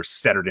 your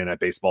Saturday night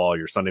baseball,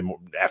 your Sunday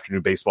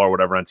afternoon baseball or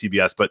whatever on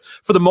TBS. But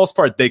for the most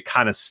part, they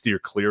kind of steer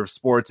clear of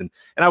sports. And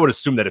I would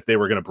assume that if they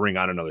were going to bring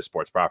on another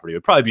sports property, it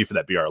would probably be for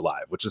that BR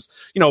Live, which is,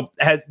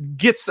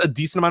 gets a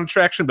decent amount of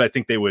traction. But I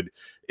think they would,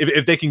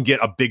 if they can get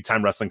a big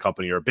time wrestling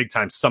company or a big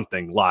time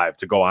something live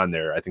to go on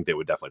there, I think they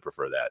would definitely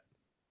prefer that.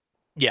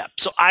 Yeah.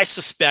 So I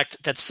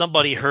suspect that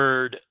somebody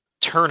heard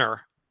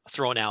Turner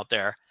thrown out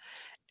there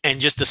and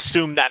just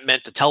assumed that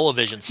meant the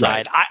television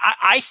side. Right.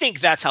 I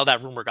think that's how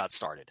that rumor got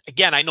started.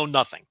 Again, I know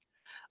nothing.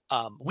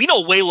 We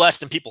know way less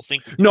than people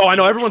think. No, I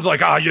know. Everyone's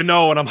like, and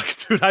I'm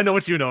like, dude, I know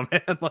what you know,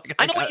 man. Like,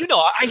 I know what you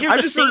know. I hear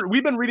the same.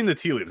 We've been reading the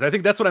tea leaves. I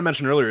think that's what I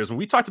mentioned earlier is when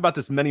we talked about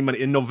this many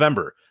in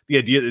November, the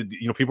idea that,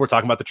 people were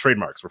talking about the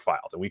trademarks were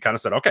filed. And we kind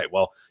of said, okay,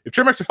 well, if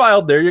trademarks are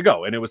filed, there you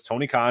go. And it was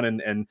Tony Khan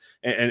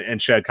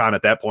and Shad Khan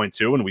at that point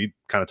too. And we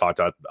kind of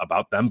talked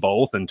about them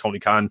both. And Tony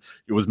Khan,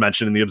 it was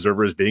mentioned in the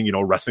Observer as being,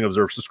 Wrestling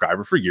Observer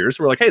subscriber for years.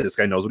 So we're like, hey, this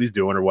guy knows what he's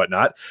doing or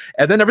whatnot.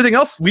 And then everything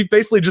else, we've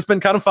basically just been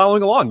kind of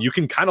following along. You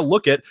can kind of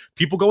look at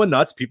people going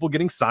nuts, people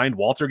getting signed,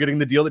 Walter getting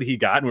the deal that he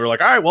got, and we were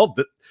like, all right, well,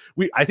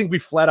 I think we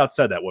flat out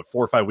said that 4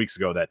 or 5 weeks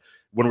ago, that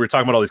when we were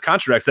talking about all these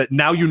contracts, that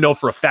now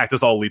for a fact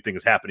this all elite thing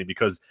is happening,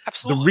 because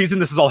Absolutely. The reason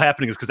this is all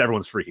happening is because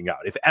everyone's freaking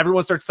out. If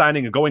everyone starts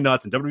signing and going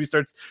nuts and WWE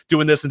starts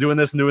doing this and doing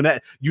this and doing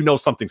that,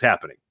 something's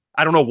happening.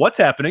 I don't know what's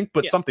happening,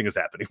 but something is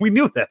happening. We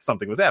knew that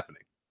something was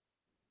happening.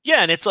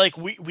 Yeah, and it's like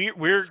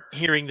we're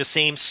hearing the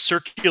same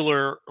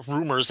circular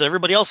rumors that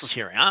everybody else is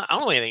hearing. I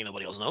don't know anything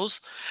nobody else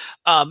knows.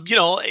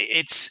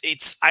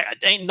 It's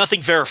ain't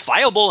nothing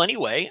verifiable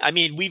anyway. I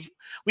mean,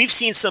 we've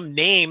seen some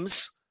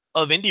names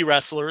of indie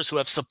wrestlers who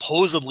have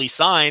supposedly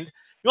signed.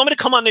 You want me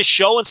to come on this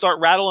show and start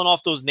rattling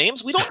off those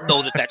names? We don't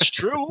know that that's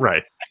true.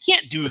 Right? I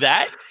can't do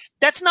that.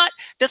 That's not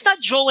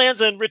Joe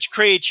Lanza and Rich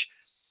Craich,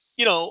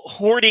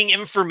 hoarding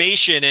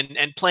information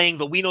and playing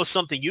the we know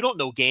something you don't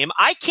know game.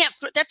 I can't.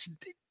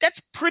 That's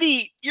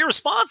pretty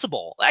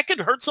irresponsible. That could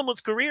hurt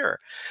someone's career.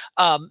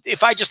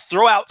 If I just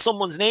throw out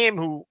someone's name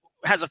who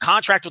has a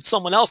contract with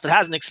someone else that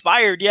hasn't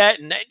expired yet,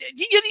 and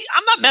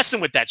I'm not messing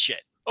with that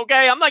shit.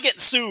 Okay, I'm not getting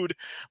sued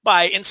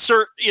by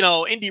insert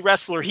indie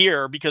wrestler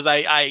here because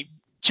I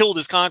killed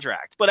his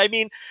contract. But I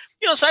mean,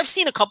 so I've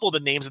seen a couple of the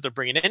names that they're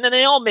bringing in, and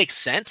they all make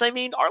sense. I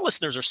mean, our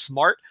listeners are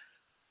smart.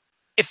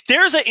 If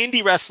there's an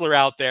indie wrestler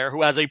out there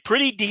who has a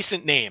pretty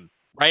decent name,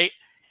 right,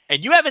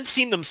 and you haven't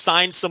seen them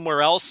signed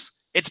somewhere else,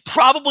 it's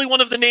probably one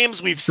of the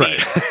names we've seen.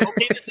 Right.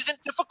 Okay, this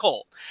isn't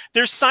difficult.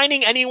 They're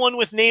signing anyone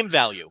with name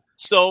value.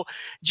 So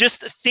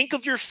just think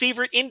of your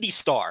favorite indie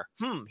star.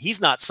 He's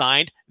not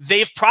signed.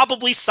 They've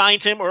probably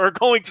signed him or are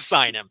going to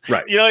sign him.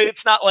 Right.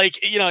 It's not like,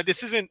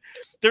 this isn't,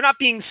 they're not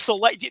being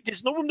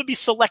there's no room to be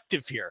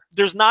selective here.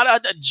 There's not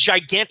a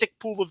gigantic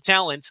pool of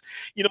talent.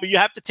 You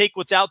have to take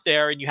what's out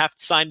there and you have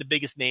to sign the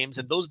biggest names.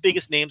 And those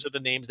biggest names are the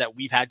names that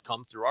we've had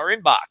come through our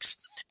inbox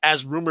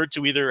as rumored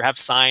to either have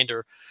signed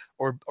or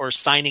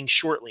signing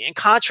shortly. And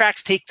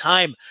contracts take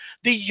time.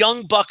 The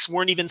Young Bucks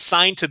weren't even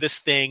signed to this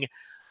thing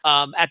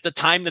at the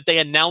time that they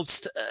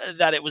announced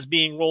that it was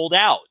being rolled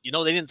out. They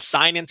didn't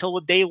sign until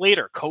a day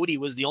later. Cody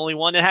was the only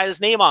one that had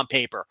his name on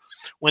paper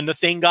when the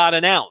thing got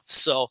announced.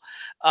 So,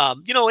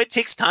 it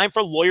takes time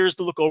for lawyers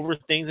to look over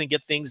things and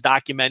get things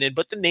documented,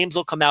 but the names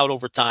will come out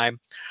over time.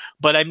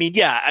 But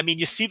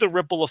you see the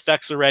ripple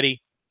effects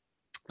already.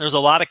 There's a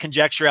lot of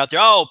conjecture out there.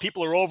 Oh,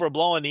 people are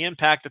overblowing the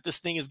impact that this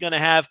thing is going to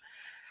have.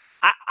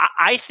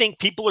 I think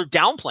people are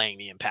downplaying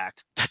the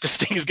impact that this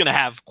thing is going to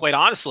have, quite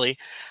honestly.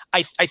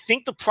 I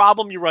think the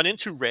problem you run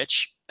into,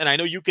 Rich, and I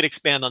know you could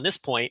expand on this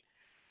point,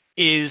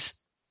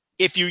 is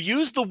if you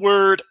use the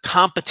word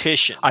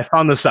competition, I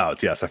found this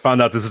out. Yes, I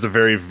found out this is a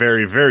very,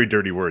 very, very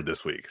dirty word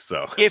this week.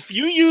 So if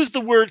you use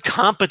the word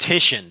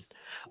competition,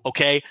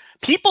 okay,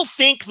 people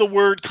think the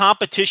word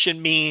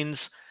competition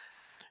means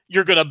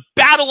you're going to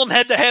battle them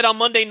head to head on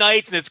Monday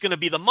nights, and it's going to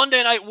be the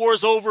Monday Night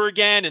Wars over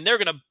again, and they're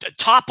going to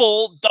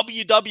topple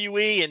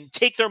WWE and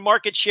take their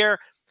market share.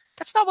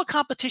 That's not what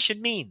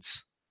competition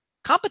means.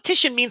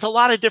 Competition means a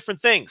lot of different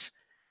things.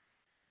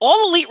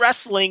 All Elite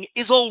Wrestling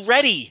is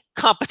already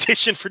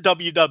competition for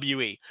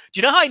WWE. Do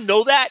you know how I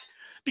know that?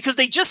 Because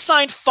they just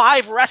signed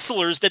 5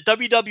 wrestlers that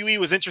WWE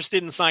was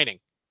interested in signing.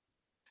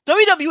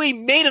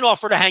 WWE made an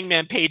offer to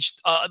Hangman Page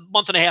a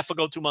month and a half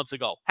ago, 2 months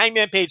ago.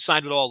 Hangman Page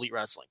signed with All Elite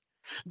Wrestling.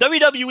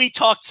 WWE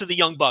talked to the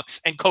Young Bucks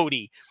and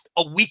Cody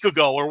a week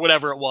ago or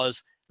whatever it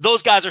was.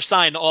 Those guys are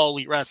signed to All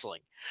Elite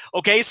Wrestling.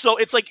 Okay, so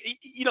it's like,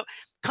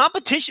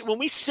 competition, when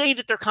we say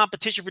that they're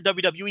competition for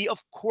WWE,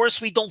 of course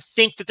we don't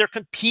think that they're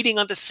competing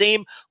on the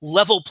same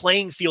level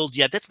playing field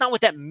yet. That's not what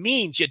that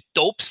means, you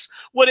dopes.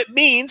 What it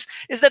means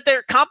is that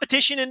they're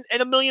competition in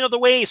a million other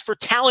ways, for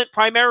talent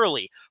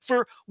primarily,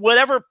 for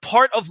whatever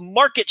part of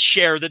market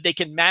share that they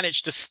can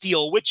manage to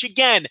steal, which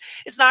again,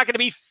 it's not going to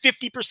be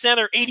 50%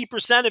 or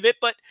 80% of it,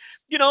 but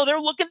they're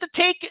looking to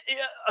take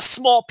a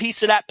small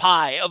piece of that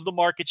pie of the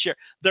market share.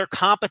 They're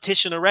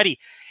competition already.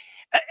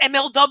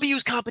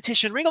 MLW's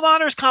competition, Ring of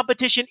Honor's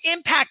competition,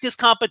 Impact is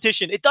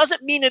competition. It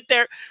doesn't mean that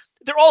they're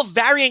all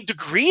varying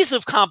degrees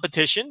of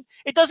competition.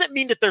 It doesn't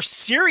mean that they're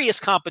serious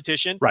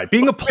competition. Right.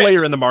 Being a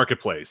player in the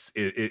marketplace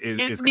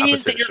is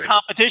means that you're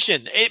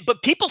competition.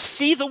 But people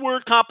see the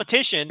word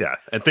competition. Yeah,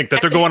 and think that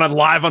they're going on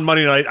live on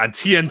Monday night on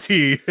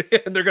TNT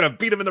and they're going to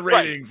beat them in the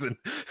ratings. Right.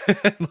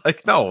 And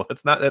like, no,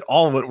 that's not at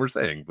all what we're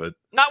saying. But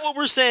not what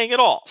we're saying at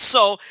all.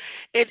 So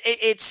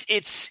it's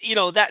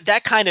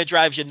that kind of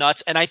drives you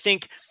nuts. And I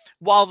think,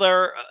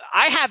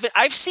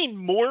 I've seen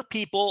more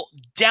people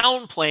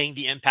downplaying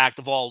the impact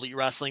of All Elite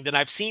Wrestling than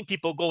I've seen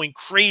people going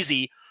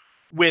crazy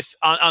with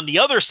on the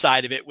other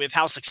side of it, with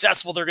how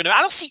successful they're going to. I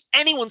don't see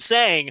anyone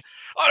saying,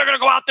 "Oh, they're going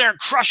to go out there and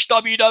crush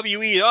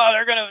WWE." Oh,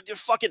 they're going to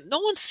fucking.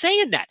 No one's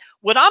saying that.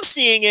 What I'm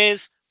seeing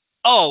is,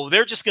 oh,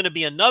 they're just going to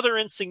be another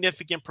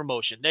insignificant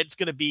promotion. It's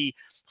going to be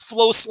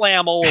Flow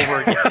Slam all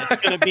over again. It's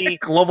going to be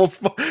global.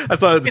 I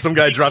saw some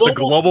guy drop the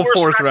Global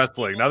Force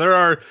Wrestling. Now there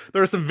are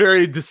some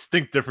very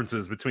distinct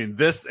differences between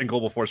this and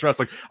Global Force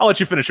Wrestling. I'll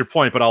let you finish your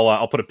point, but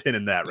I'll put a pin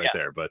in that right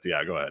there. But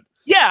yeah, go ahead.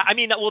 Yeah, I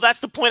mean, well,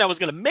 that's the point I was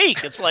going to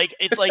make. It's like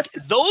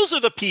those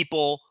are the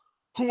people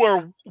who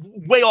are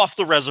way off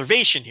the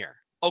reservation here.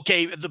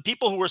 Okay, the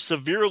people who are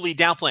severely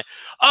downplaying.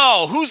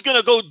 Oh, who's going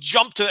to go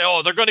jump to?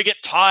 Oh, they're going to get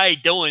Ty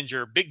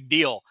Dillinger. Big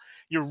deal.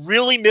 You're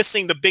really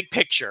missing the big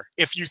picture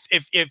if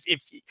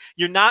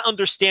you're not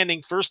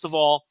understanding, first of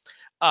all,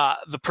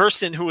 the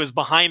person who is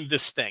behind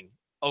this thing.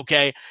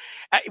 Okay,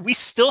 we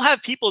still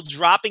have people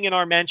dropping in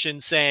our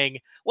mentions saying,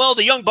 "Well,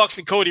 the Young Bucks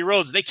and Cody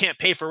Rhodes, they can't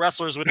pay for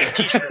wrestlers with their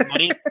T-shirt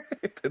money."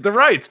 They're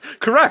right.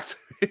 Correct.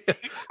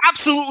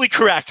 Absolutely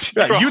correct.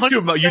 Yeah,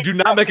 YouTube, you do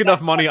not make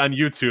enough money on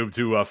YouTube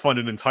to fund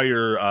an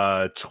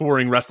entire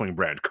touring wrestling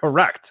brand.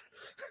 Correct.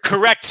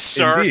 Correct,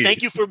 sir. Indeed.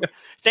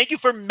 Thank you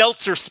for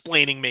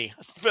Meltzer-splaining me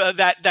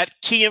that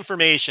key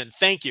information.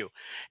 Thank you.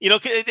 They're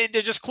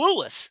just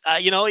clueless.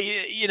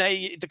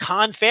 The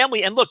Khan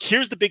family. And look,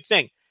 here's the big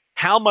thing.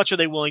 How much are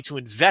they willing to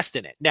invest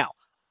in it? Now,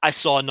 I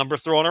saw a number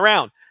thrown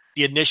around.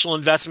 The initial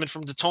investment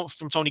from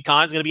Tony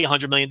Khan is going to be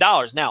 $100 million.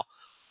 Now,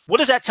 what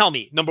does that tell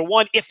me? Number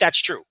one, if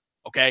that's true.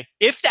 Okay.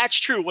 If that's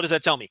true, what does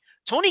that tell me?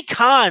 Tony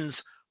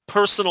Khan's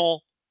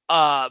personal,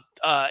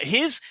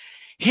 he's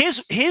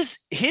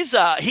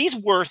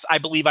worth, I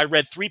believe I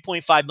read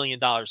 $3.5 million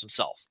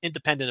himself,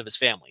 independent of his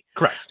family.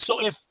 Correct.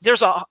 So if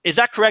there's is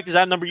that correct? Is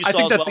that a number you saw?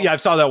 I think that's, yeah, I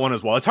saw that one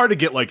as well. It's hard to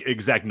get like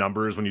exact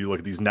numbers when you look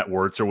at these net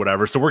worths or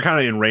whatever. So we're kind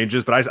of in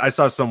ranges, but I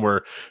saw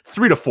somewhere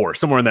 3 to 4,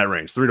 somewhere in that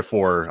range, 3 to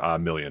 4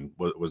 million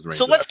was the range.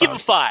 So let's give him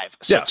 5.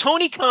 So yeah.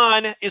 Tony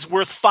Khan is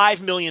worth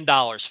 $5 million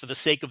for the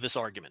sake of this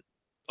argument.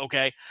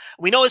 Okay,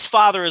 we know his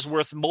father is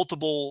worth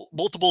multiples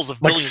of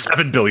billions, like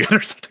 $7 billion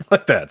or something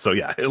like that. So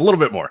yeah, a little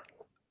bit more.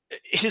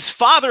 His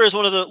father is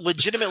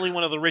legitimately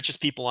one of the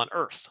richest people on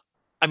earth.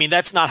 I mean,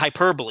 that's not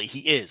hyperbole. He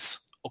is.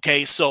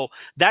 Okay, so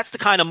that's the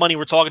kind of money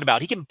we're talking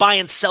about. He can buy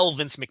and sell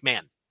Vince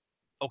McMahon.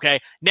 Okay,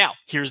 now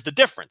here's the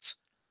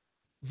difference.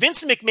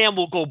 Vince McMahon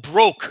will go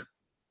broke.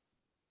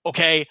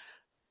 Okay,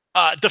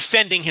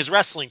 defending his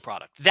wrestling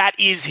product. That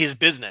is his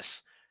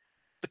business.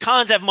 The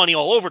Khans have money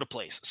all over the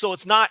place, so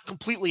it's not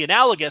completely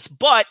analogous.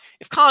 But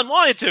if Khan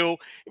wanted to,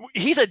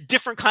 he's a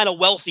different kind of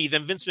wealthy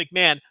than Vince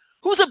McMahon,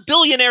 who's a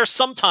billionaire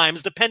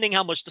sometimes, depending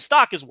how much the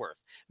stock is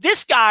worth.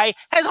 This guy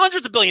has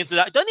hundreds of billions of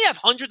dollars. Doesn't he have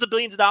hundreds of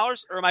billions of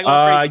dollars? Or am I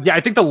going crazy? Yeah, I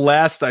think the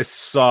last I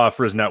saw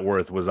for his net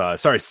worth was,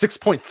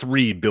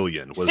 $6.3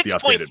 billion was the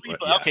updated.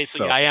 Yeah, okay,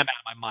 so yeah, I am out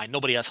of my mind.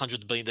 Nobody has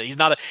hundreds of billions. He's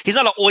not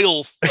an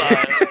oil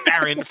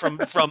baron from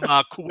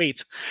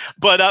Kuwait,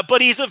 but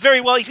he's he's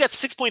got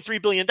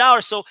 $6.3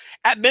 billion. So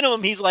at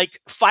minimum, he's like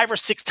 5 or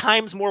 6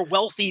 times more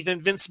wealthy than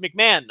Vince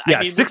McMahon.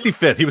 Yeah,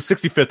 65th. He was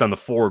 65th on the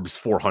Forbes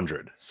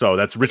 400. So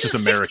that's richest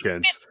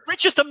Americans.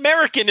 richest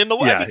American in the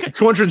world. Yeah,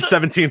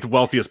 217th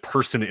wealthiest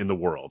person in the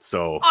world.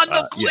 So in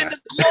the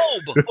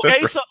globe. Okay,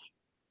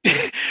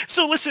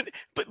 so listen,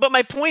 but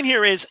my point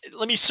here is,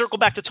 let me circle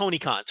back to Tony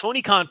Khan.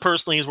 Tony Khan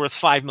personally is worth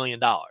 $5 million.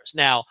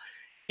 Now,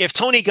 if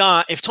Tony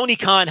Khan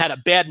had a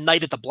bad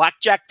night at the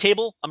blackjack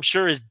table, I'm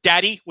sure his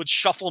daddy would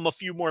shuffle him a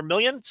few more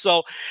million.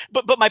 So,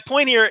 but my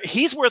point here,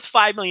 he's worth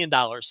 $5 million.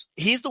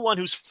 He's the one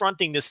who's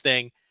fronting this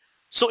thing.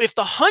 So if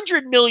the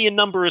 100 million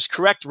number is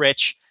correct,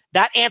 Rich,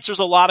 that answers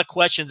a lot of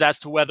questions as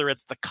to whether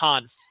it's the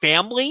Khan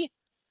family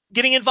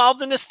getting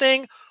involved in this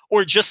thing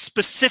or just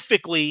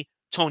specifically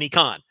Tony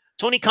Khan.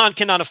 Tony Khan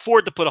cannot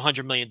afford to put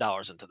 $100 million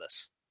into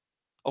this.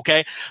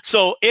 Okay.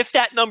 So if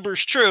that number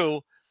is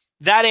true,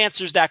 that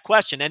answers that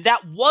question. And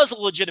that was a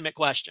legitimate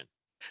question,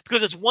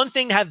 because it's one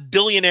thing to have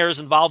billionaires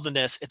involved in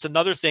this. It's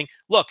another thing.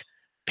 Look,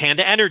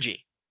 Panda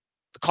Energy,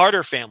 the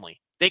Carter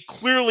family, they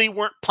clearly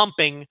weren't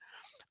pumping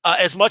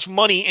as much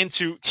money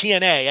into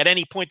TNA at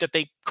any point that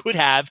they could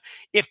have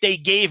if they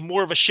gave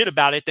more of a shit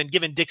about it than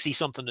giving Dixie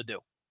something to do.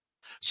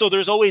 So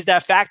there's always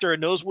that factor,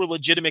 and those were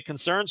legitimate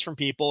concerns from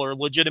people or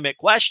legitimate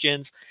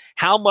questions.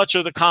 How much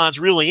are the Khans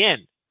really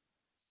in?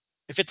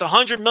 If it's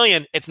 100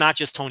 million, it's not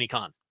just Tony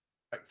Khan.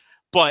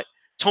 But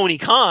Tony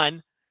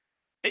Khan,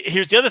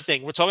 here's the other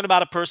thing. We're talking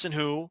about a person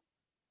who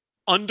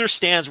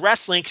understands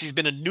wrestling because he's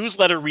been a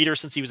newsletter reader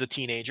since he was a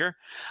teenager.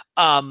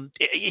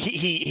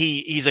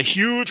 He's a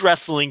huge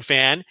wrestling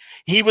fan.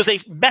 He was a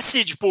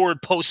message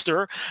board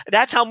poster.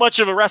 That's how much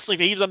of a wrestling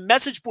fan. He was a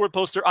message board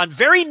poster on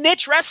very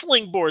niche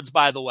wrestling boards,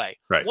 by the way.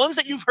 Right. Ones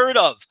that you've heard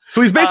of.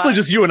 So he's basically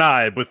just you and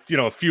I with,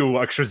 a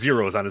few extra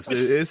zeros on his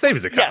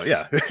savings account.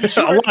 Yes.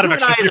 Yeah. A lot of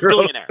extra zeros.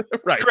 Billionaire.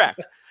 Right. Correct.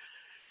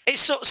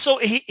 So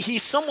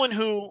he's someone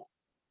who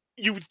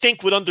you would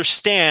think would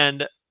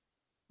understand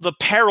the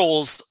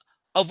perils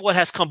of what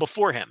has come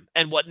before him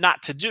and what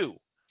not to do.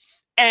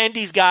 And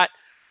he's got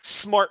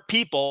smart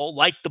people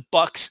like the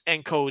Bucks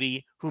and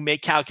Cody who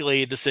make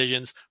calculated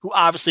decisions, who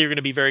obviously are going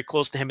to be very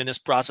close to him in this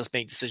process,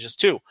 making decisions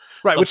too.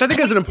 Right, which I think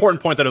is an important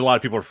point that a lot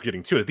of people are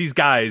forgetting too. That these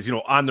guys,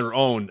 on their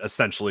own,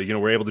 essentially,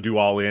 were able to do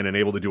all in and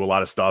able to do a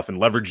lot of stuff and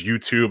leverage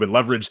YouTube and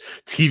leverage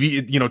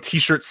TV,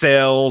 T-shirt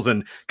sales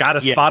and got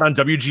a spot on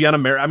WGN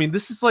America. I mean,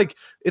 this is like,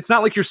 it's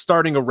not like you're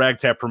starting a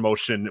ragtag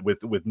promotion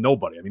with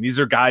nobody. I mean, these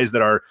are guys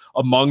that are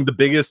among the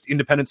biggest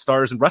independent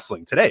stars in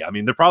wrestling today. I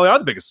mean, they probably are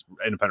the biggest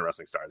independent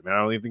wrestling stars. I mean, I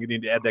don't even think you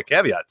need to add that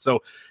caveat.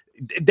 So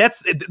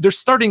they're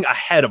starting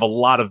ahead of a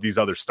lot of these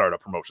other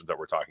startup promotions that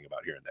we're talking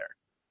about here and there.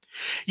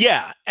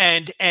 Yeah,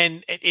 and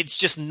it's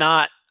just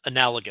not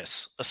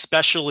analogous,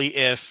 especially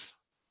if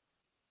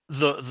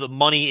the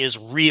money is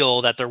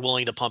real that they're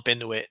willing to pump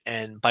into it,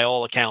 and by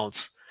all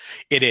accounts,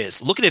 it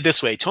is. Look at it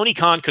this way: Tony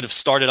Khan could have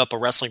started up a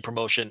wrestling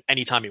promotion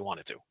anytime he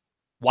wanted to.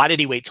 Why did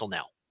he wait till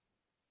now?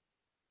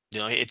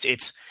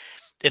 It's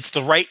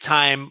the right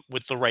time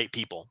with the right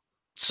people.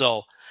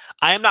 So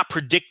I am not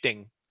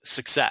predicting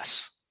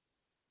success.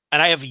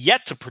 And I have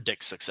yet to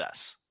predict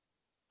success.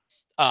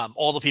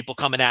 All the people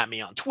coming at me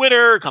on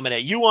Twitter, coming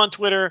at you on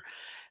Twitter.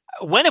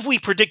 When have we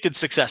predicted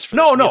success for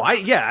this? I don't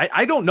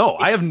know.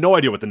 I have no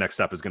idea what the next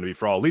step is going to be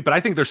for All Elite, but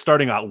I think they're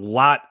starting a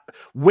lot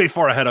way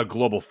far ahead of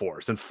Global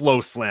Force and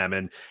Flow Slam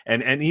and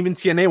even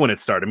TNA when it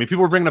started. I mean,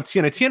 people were bringing up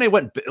TNA. TNA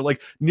went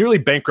like nearly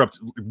bankrupt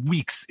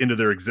weeks into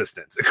their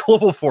existence.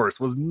 Global Force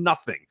was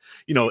nothing,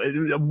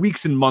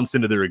 weeks and months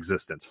into their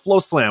existence. Flow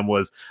Slam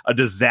was a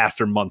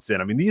disaster months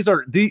in. I mean, these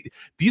are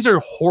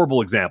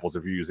horrible examples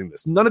if you're using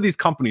this. None of these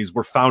companies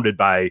were founded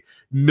by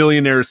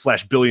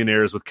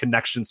millionaires/billionaires with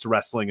connections to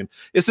wrestling, and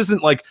this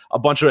isn't like a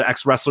bunch of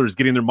ex-wrestlers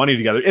getting their money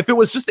together. If it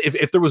was just,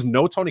 if there was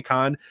no Tony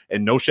Khan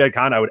and no Shad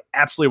Khan, I would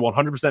absolutely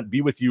 100%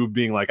 be with you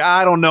being like,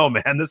 I don't know,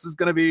 man, this is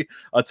going to be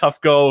a tough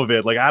go of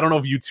it. Like, I don't know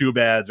if YouTube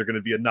ads are going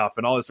to be enough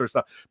and all this sort of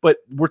stuff. But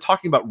we're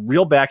talking about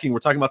real backing. We're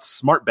talking about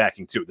smart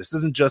backing too. This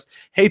isn't just,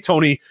 hey,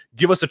 Tony,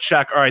 give us a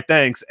check. All right,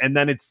 thanks. And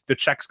then it's the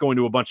check's going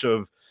to a bunch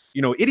of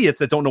idiots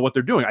that don't know what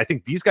they're doing. I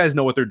think these guys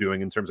know what they're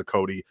doing in terms of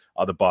Cody,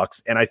 the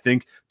Bucks, and I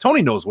think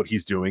Tony knows what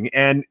he's doing.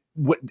 And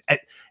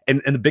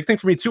the big thing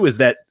for me too is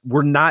that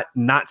we're not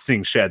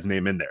seeing Shad's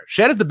name in there.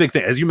 Shad is the big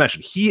thing, as you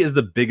mentioned. He is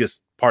the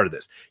biggest part of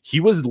this. He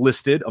was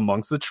listed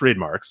amongst the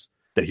trademarks.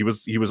 That he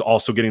was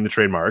also getting the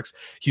trademarks.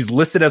 He's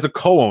listed as a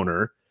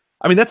co-owner.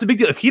 I mean, that's a big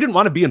deal. If he didn't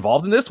want to be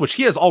involved in this, which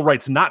he has all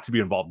rights not to be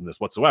involved in this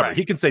whatsoever, right.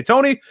 He can say,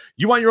 Tony,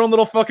 you want your own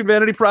little fucking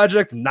vanity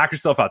project? Knock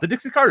yourself out. The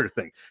Dixie Carter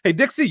thing. Hey,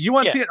 Dixie, you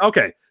want to?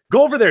 Okay,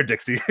 go over there,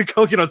 Dixie.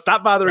 Go,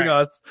 stop bothering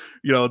us.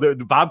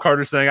 The Bob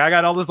Carter saying, I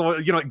got all this.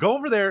 Go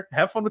over there,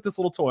 have fun with this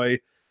little toy.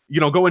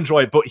 Go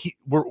enjoy it. But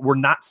we're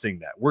not seeing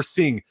that. We're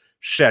seeing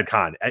Shad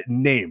Khan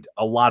named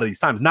a lot of these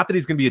times. Not that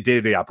he's going to be a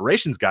day-to-day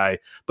operations guy,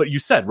 but you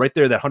said right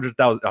there that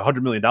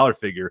 $100 million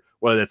figure,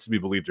 whether that's to be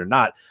believed or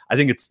not. I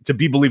think it's to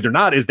be believed or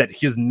not is that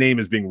his name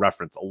is being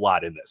referenced a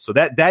lot in this. So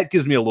that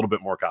gives me a little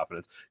bit more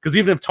confidence, because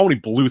even if Tony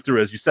blew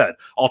through, as you said,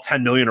 all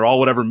 10 million or all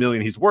whatever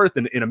million he's worth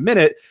in a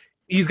minute,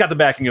 he's got the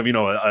backing of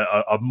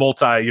a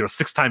multi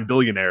 6-time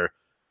billionaire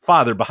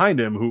father behind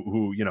him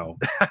who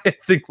I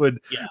think would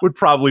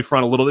probably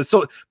front a little bit.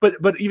 So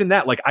but even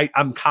that, like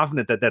I'm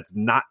confident that that's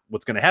not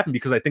what's going to happen,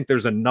 because I think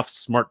there's enough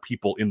smart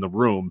people in the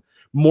room,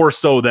 more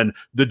so than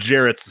the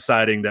Jarretts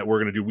deciding that we're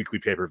going to do weekly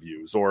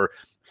pay-per-views, or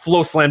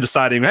Flow Slam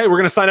deciding, hey, we're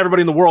going to sign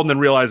everybody in the world, and then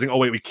realizing, oh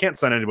wait, we can't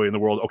sign anybody in the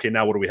world. Okay,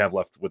 now what do we have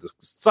left with this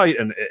site?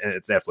 And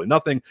it's absolutely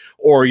nothing.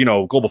 Or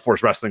Global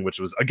Force Wrestling, which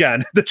was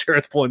again the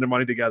Jarretts pulling their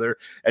money together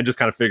and just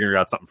kind of figuring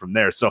out something from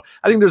there. So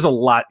I think there's a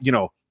lot,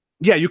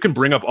 yeah, you can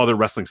bring up other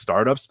wrestling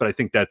startups, but I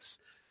think it's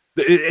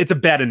a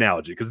bad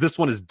analogy, because this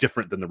one is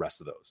different than the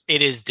rest of those.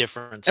 It is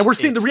different. And we're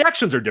seeing the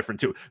reactions are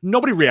different too.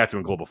 Nobody reacted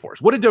when Global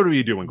Force. What did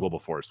WWE do when Global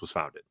Force was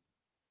founded?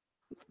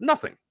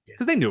 Nothing,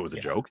 because they knew it was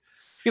a joke.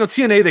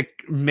 TNA, they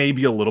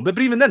maybe a little bit,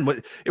 but even then,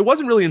 it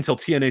wasn't really until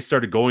TNA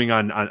started going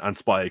on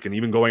Spike and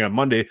even going on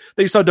Monday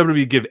that you saw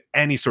WWE give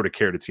any sort of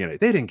care to TNA.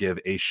 They didn't give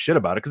a shit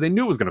about it, because they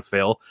knew it was going to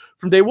fail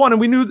from day one, and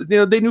we knew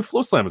they knew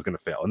Flow Slam was going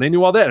to fail, and they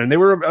knew all that, and they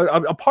were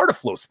a part of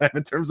Flow Slam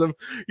in terms of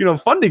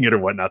funding it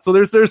and whatnot. So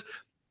there's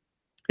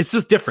it's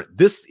just different.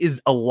 This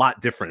is a lot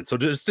different. So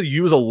just to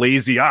use a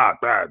lazy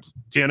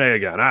TNA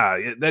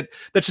again,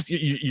 that's just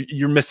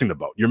you're missing the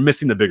boat. You're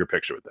missing the bigger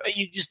picture with that.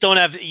 You just don't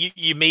have.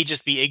 You may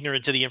just be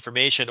ignorant to the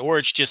information, or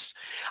it's just.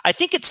 I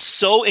think it's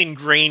so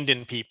ingrained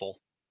in people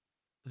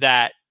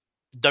that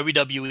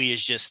WWE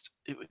is just,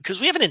 because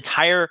we have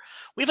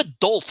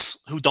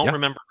adults who don't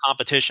remember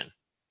competition.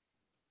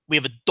 We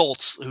have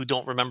adults who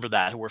don't remember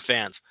that, who are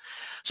fans.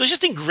 So it's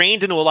just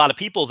ingrained into a lot of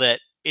people that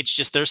it's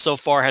just they're so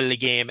far ahead of the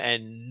game,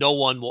 and no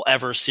one will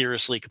ever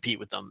seriously compete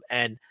with them.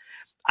 And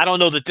I don't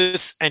know that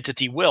this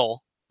entity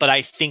will, but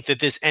I think that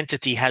this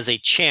entity has a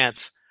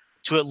chance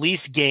to at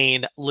least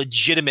gain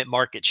legitimate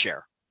market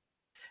share.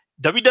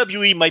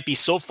 WWE might be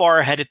so far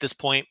ahead at this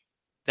point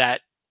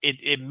that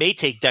it may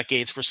take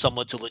decades for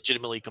someone to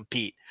legitimately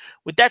compete.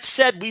 With that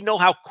said, we know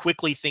how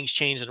quickly things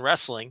change in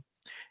wrestling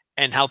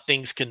and how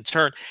things can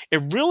turn.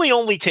 It really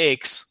only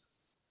takes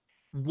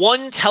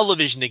one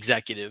television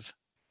executive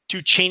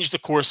to change the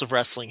course of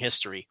wrestling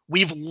history.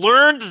 We've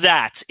learned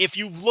that. If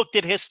you've looked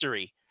at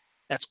history,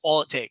 that's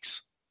all it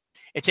takes.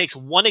 It takes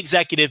one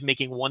executive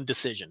making one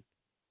decision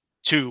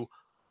to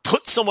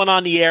put someone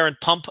on the air and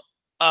pump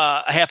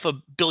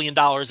 $500 million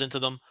into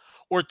them,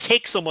 or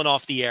take someone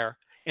off the air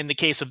in the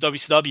case of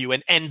WCW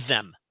and end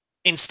them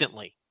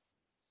instantly.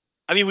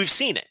 I mean, we've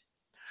seen it.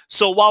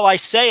 So while I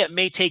say it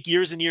may take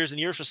years and years and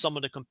years for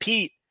someone to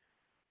compete,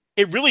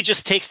 it really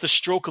just takes the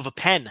stroke of a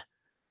pen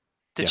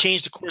to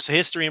change the course of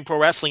history in pro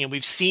wrestling. And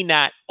we've seen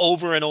that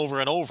over and over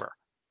and over.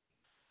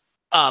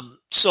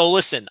 So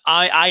listen,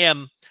 I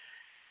am,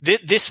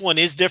 this one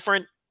is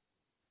different.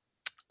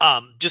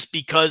 Just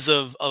because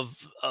of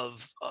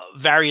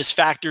various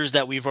factors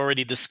that we've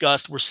already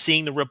discussed. We're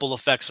seeing the ripple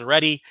effects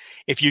already.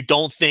 If you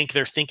don't think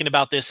they're thinking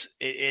about this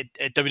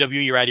at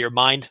WWE, you're out of your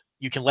mind.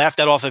 You can laugh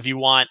that off if you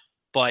want,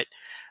 but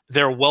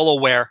they're well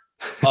aware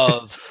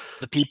of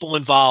the people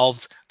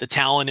involved, the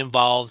talent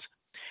involved.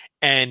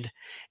 And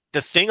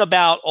the thing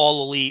about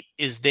All Elite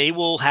is they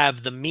will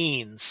have the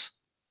means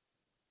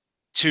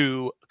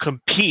to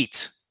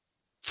compete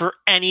for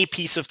any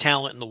piece of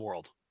talent in the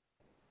world.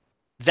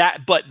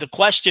 But the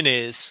question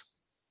is,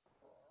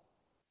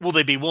 will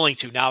they be willing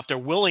to? Now, if they're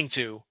willing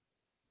to,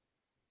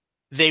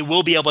 they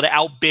will be able to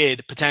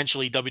outbid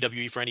potentially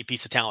WWE for any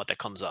piece of talent that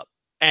comes up.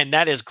 And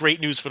that is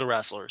great news for the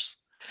wrestlers.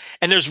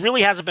 And there's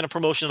really hasn't been a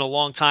promotion in a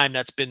long time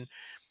that's been,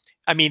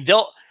 I mean,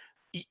 there's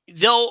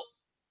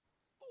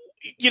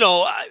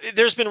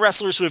been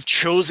wrestlers who have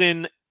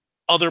chosen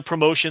other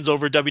promotions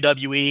over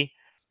WWE.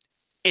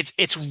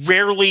 It's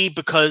rarely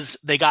because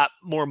they got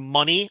more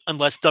money,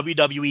 unless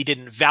WWE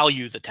didn't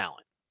value the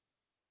talent.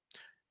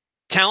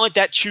 Talent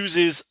that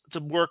chooses to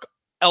work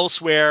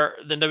elsewhere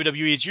than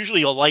WWE is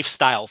usually a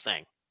lifestyle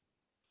thing,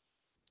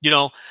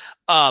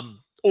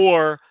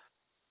 or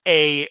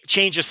a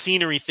change of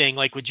scenery thing,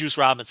 like with Juice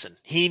Robinson.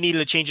 He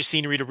needed a change of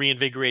scenery to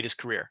reinvigorate his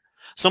career.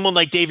 Someone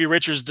like Davey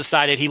Richards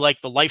decided he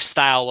liked the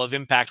lifestyle of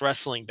Impact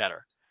Wrestling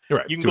better.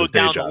 Right. You can go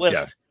down the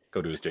list.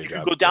 Go do his day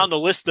job. Go down the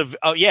list of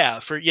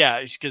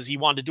because he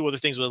wanted to do other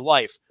things with his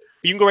life.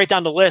 But you can go right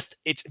down the list.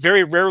 It's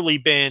very rarely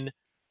been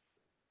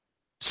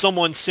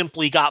someone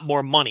simply got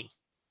more money.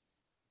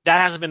 That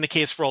hasn't been the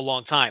case for a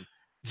long time.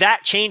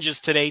 That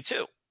changes today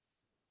too.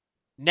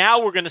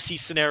 Now we're going to see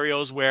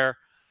scenarios where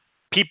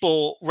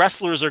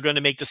wrestlers are going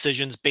to make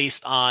decisions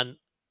based on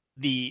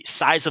the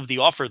size of the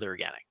offer they're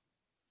getting.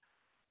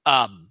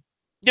 And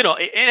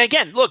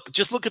again,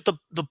 just look at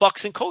the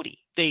Bucks and Cody.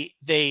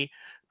 They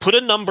put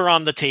a number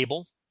on the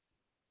table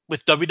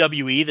with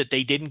WWE that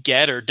they didn't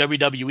get, or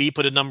WWE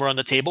put a number on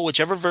the table,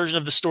 whichever version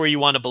of the story you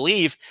want to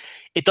believe.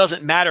 It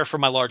doesn't matter for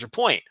my larger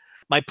point.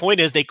 My point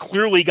is they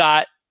clearly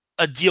got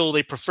a deal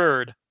they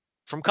preferred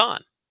from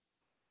Khan.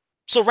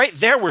 So right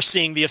there, we're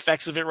seeing the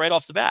effects of it right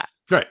off the bat.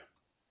 Right.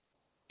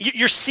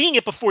 You're seeing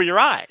it before your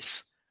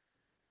eyes.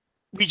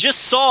 We just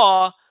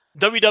saw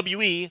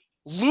WWE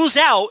lose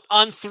out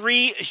on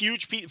 5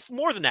 huge pieces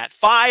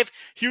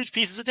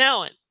of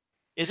talent.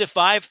 Is it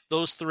 5?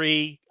 Those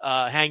 3,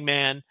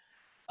 Hangman,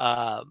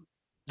 that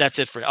That's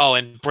it for. Oh,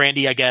 and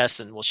Brandy, I guess,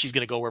 and well, she's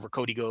going to go wherever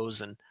Cody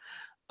goes, and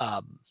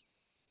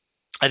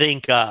I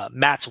think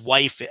Matt's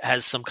wife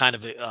has some kind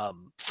of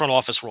front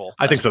office role.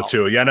 I think so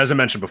too. Yeah, and as I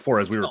mentioned before,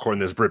 as we were recording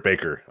this, Britt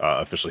Baker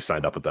officially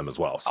signed up with them as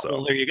well. So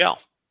well, there you go.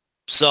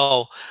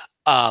 So,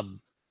 and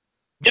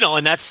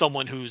that's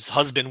someone whose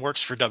husband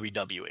works for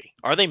WWE.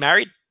 Are they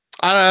married?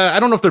 I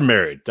don't know if they're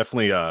married.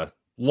 Definitely a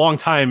long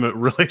time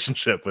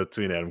relationship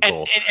between Adam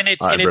Cole and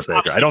it's Britt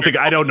Baker.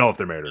 I don't know if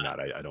they're married or not.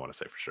 I don't want to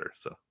say for sure.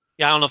 So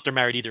yeah, I don't know if they're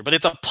married either, but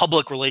it's a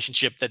public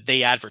relationship that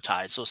they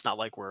advertise. So it's not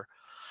like we're,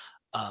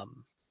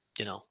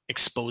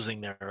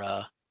 exposing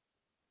their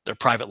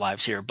private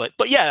lives here. But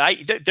yeah,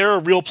 they're a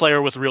real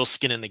player with real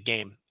skin in the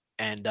game.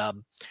 And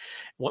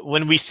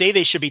when we say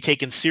they should be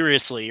taken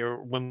seriously,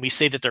 or when we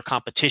say that they're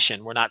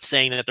competition, we're not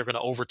saying that they're going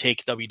to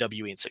overtake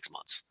WWE in 6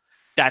 months.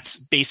 That's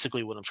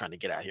basically what I'm trying to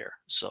get at here.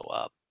 So,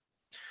 I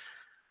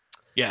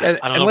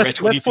don't know.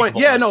 Rich, last point.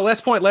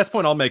 Last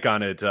point I'll make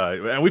on it.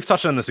 And we've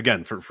touched on this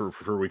again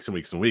for weeks and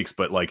weeks and weeks,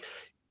 but like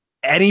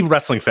any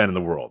wrestling fan in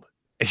the world,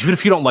 even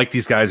if you don't like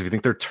these guys, if you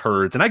think they're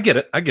turds, and I get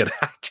it. I get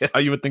how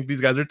you would think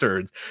these guys are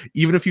turds.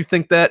 Even if you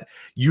think that,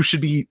 you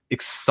should be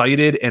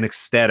excited and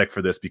ecstatic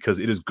for this because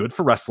it is good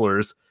for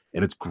wrestlers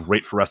and it's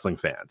great for wrestling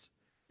fans.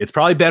 It's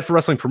probably bad for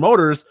wrestling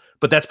promoters,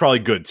 but that's probably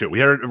good too.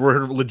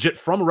 We're legit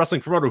from a wrestling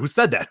promoter who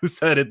said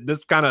this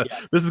is going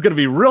to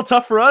be real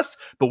tough for us,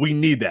 but we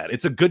need that.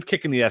 It's a good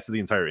kick in the ass to the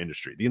entire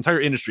industry. The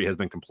entire industry has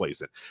been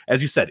complacent. As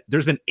you said,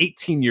 there's been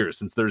 18 years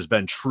since there's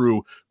been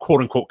true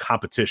quote unquote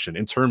competition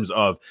in terms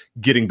of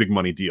getting big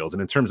money deals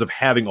and in terms of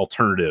having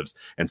alternatives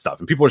and stuff.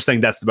 And people are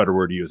saying that's the better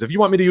word to use. If you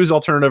want me to use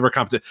alternative or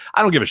competition,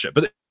 I don't give a shit,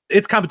 but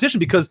it's competition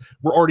because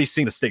we're already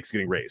seeing the stakes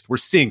getting raised. We're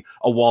seeing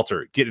a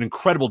Walter get an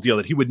incredible deal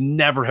that he would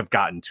never have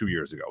gotten 2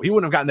 years ago. He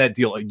wouldn't have gotten that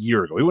deal a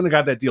year ago. He wouldn't have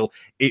got that deal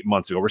 8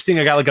 months ago. We're seeing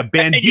a guy like a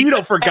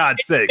Bandito, for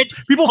God's sakes.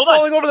 People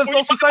falling over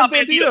themselves to sign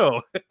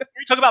Bandito.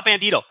 You talk about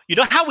Bandito. You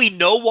know how we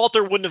know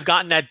Walter wouldn't have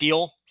gotten that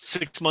deal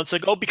 6 months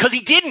ago? Because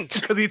he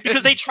didn't.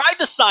 Because they tried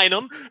to sign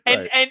him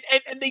and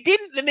they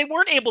didn't, and they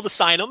weren't able to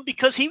sign him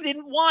because he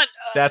didn't want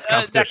that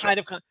kind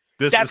of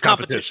That's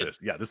competition.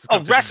 Yeah, this is a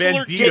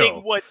wrestler Bandito. getting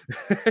what?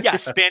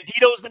 Yes,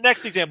 Bandito is the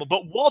next example.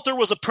 But Walter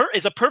is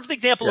a perfect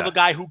example of a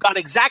guy who got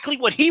exactly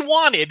what he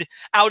wanted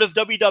out of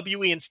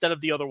WWE instead of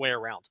the other way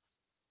around,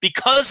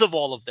 because of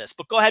all of this.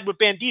 But go ahead with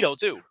Bandito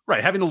too.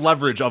 Right, having the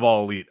leverage of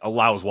All Elite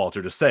allows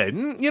Walter to say,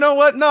 you know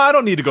what? No, I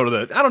don't need to go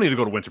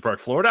to Winter Park,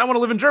 Florida. I want to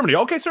live in Germany.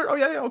 Okay, sir. Oh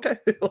yeah, okay.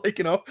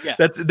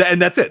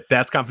 That's it.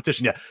 That's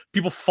competition. Yeah,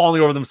 people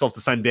falling over themselves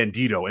to sign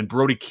Bandito and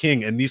Brody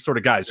King and these sort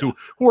of guys who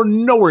are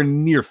nowhere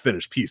near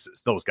finished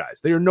pieces. Those guys,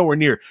 they are nowhere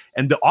near.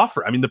 And the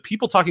offer, I mean, the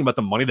people talking about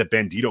the money that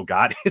Bandito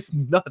got is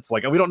nuts.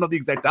 Like, we don't know the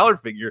exact dollar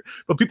figure,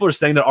 but people are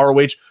saying that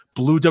ROH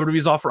blew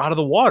WWE's offer out of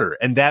the water,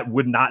 and that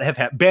would not have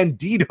happened.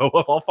 Bandito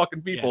of all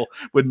fucking people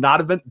would not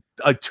have been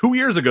 2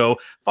 years ago,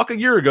 a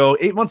year ago,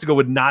 8 months ago,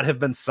 would not have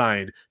been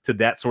signed to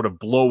that sort of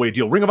blowaway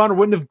deal. Ring of Honor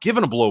wouldn't have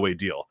given a blowaway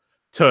deal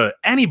to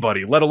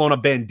anybody, let alone a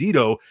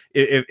Bandito,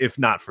 if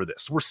not for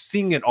this. We're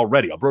seeing it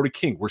already. A Brody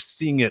King, we're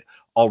seeing it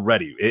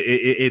already.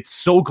 It's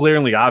so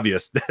glaringly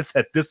obvious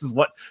that this is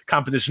what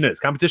competition is.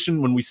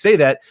 Competition, when we say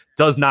that,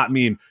 does not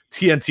mean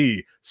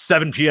TNT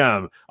 7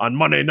 p.m. on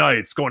Monday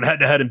nights going head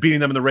to head and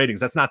beating them in the ratings.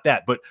 That's not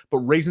that, but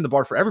raising the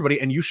bar for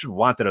everybody, and you should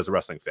want that as a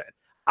wrestling fan.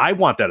 I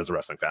want that as a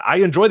wrestling fan. I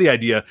enjoy the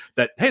idea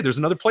that, hey, there's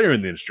another player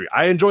in the industry.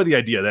 I enjoy the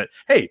idea that,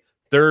 hey,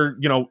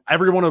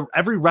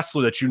 every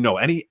wrestler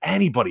that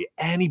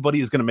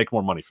anybody is going to make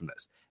more money from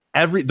this.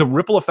 The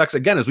ripple effects,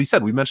 again, as we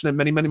said, we mentioned it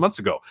many, many months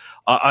ago.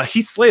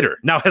 Heath Slater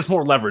now has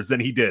more leverage than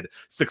he did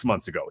 6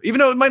 months ago, even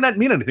though it might not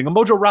mean anything. A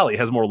Mojo Rawley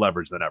has more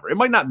leverage than ever. It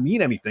might not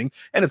mean anything,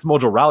 and it's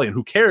Mojo Rawley, and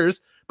who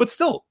cares? But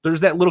still, there's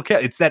that little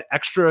it's that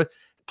extra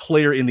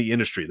player in the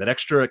industry, that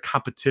extra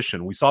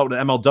competition. We saw it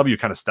when MLW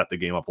kind of stepped the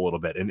game up a little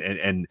bit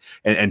and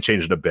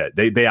changed it a bit.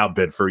 They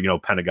outbid for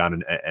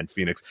Pentagon and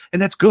Phoenix,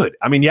 and that's good.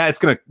 I mean, yeah, it's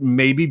going to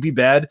maybe be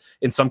bad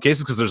in some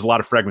cases because there's a lot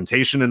of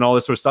fragmentation and all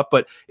this sort of stuff,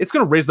 but it's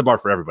going to raise the bar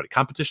for everybody.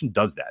 Competition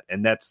does that,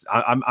 and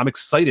I'm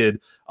excited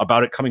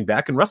about it coming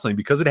back in wrestling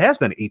because it has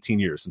been 18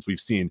 years since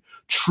we've seen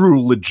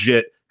true,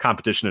 legit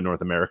competition in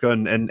North America,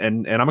 and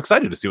I'm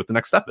excited to see what the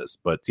next step is.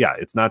 But yeah,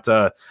 it's not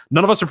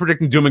none of us are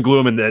predicting doom and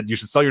gloom and that you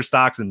should sell your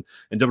stocks and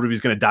WWE is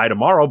going to die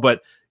tomorrow,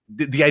 but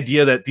the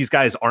idea that these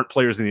guys aren't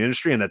players in the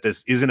industry and that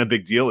this isn't a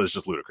big deal is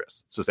just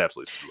ludicrous. It's just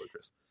absolutely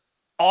ludicrous.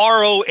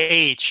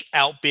 ROH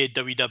outbid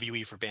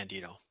WWE for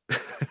Bandito.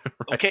 Right.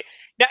 Okay,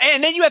 now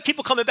and then you have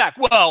people coming back,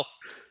 well,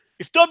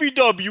 if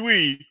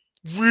WWE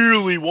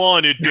really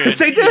wanted Bandito,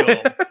 they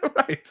did.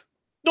 Right.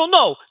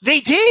 No, they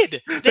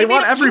did. They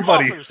want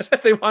everybody.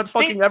 They want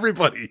fucking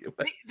everybody.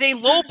 They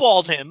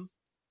lowballed him.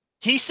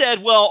 He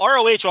said, well,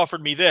 ROH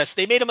offered me this.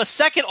 They made him a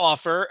second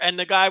offer, and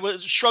the guy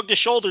shrugged his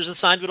shoulders and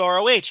signed with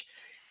ROH.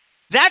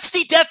 That's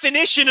the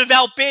definition of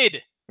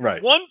outbid.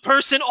 Right. One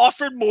person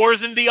offered more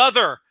than the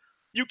other.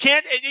 You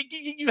can't.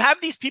 You have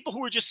these people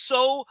who are just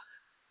so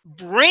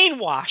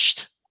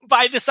brainwashed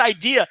by this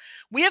idea.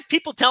 We have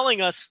people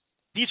telling us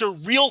these are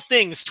real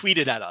things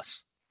tweeted at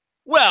us.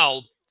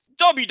 Well,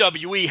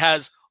 WWE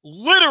has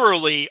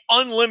literally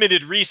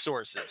unlimited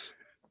resources.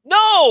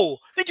 No,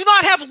 they do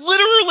not have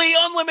literally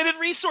unlimited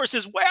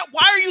resources. Why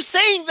are you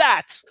saying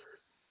that?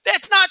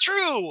 That's not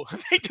true.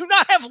 They do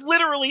not have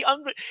literally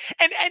and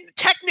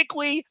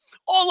technically,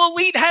 All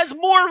Elite has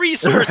more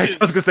resources.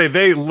 Right. I was gonna say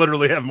they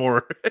literally have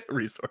more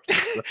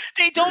resources.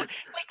 They don't,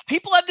 like,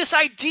 people have this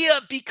idea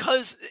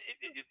because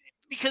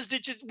we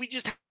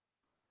just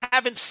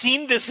haven't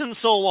seen this in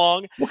so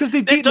long. Well, because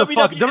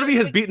WWE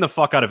has beaten the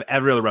fuck out of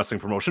every other wrestling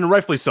promotion, and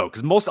rightfully so,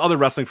 because most other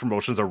wrestling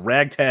promotions are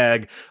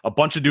ragtag. A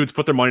bunch of dudes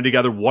put their money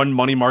together. One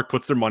money mark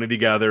puts their money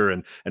together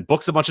and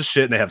books a bunch of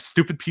shit, and they have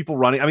stupid people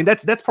running. I mean,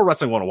 that's pro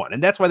wrestling 101,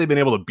 and that's why they've been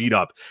able to beat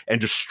up and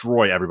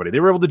destroy everybody. They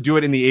were able to do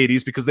it in the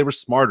 80s because they were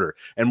smarter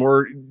and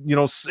more,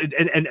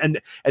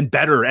 and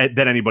better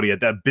than anybody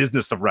at that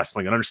business of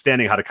wrestling and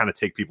understanding how to kind of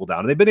take people down.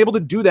 And they've been able to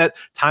do that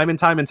time and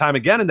time and time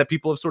again, and that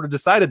people have sort of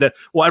decided that,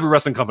 well, every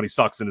wrestling company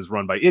sucks and is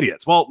run by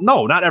idiots. Well,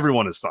 no, not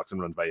everyone sucks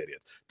and runs by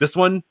idiots. This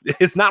one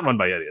is not run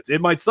by idiots.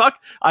 It might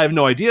suck. I have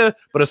no idea.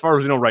 But as far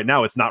as we know right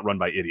now, it's not run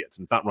by idiots.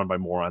 And it's not run by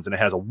morons. And it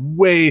has a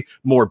way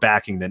more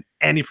backing than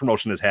any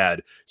promotion has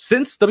had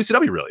since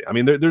WCW, really. I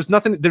mean, there's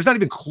not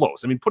even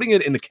close. I mean, putting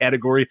it in the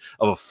category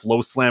of a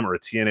Flow Slam or a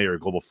TNA or a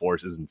Global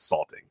Force is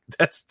insulting.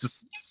 That's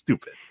just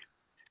stupid.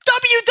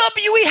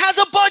 WWE has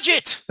a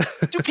budget.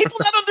 Do people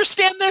not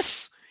understand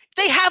this?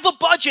 They have a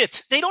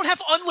budget. They don't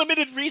have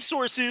unlimited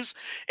resources.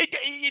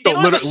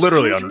 It's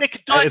literally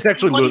unlimited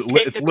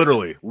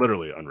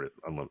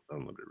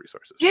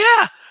resources.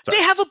 Yeah, Sorry.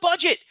 They have a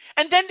budget.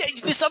 And then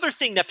this other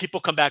thing that people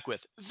come back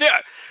with,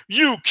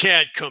 you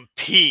can't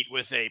compete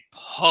with a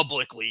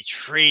publicly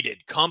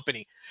traded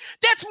company.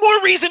 That's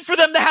more reason for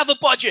them to have a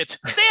budget.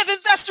 They have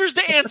investors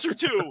to answer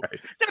to. Right.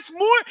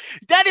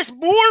 That is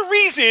more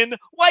reason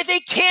why they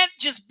can't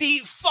just be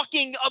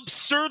fucking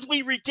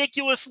absurdly,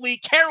 ridiculously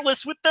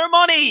careless with their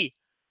money.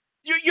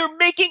 You're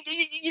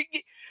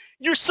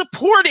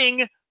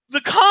supporting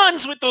the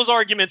cons with those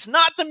arguments,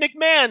 not the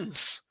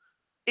McMahons.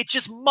 It's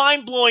just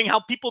mind-blowing how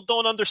people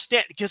don't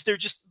understand because they're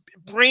just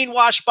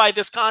brainwashed by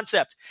this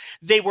concept.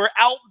 They were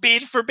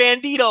outbid for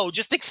Bandito.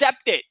 Just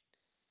accept it.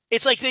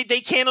 It's like they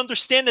can't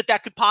understand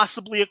that could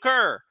possibly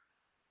occur.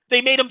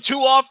 They made him 2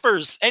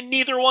 offers, and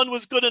neither one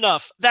was good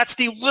enough. That's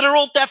the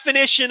literal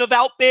definition of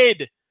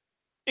outbid.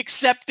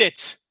 Accept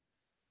it.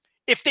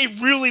 If they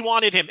really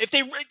wanted him, if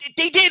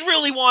they did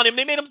really want him,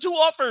 they made him 2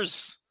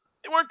 offers.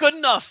 They weren't good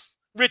enough.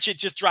 Rich, it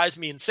just drives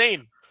me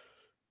insane.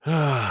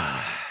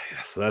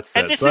 Yes, that's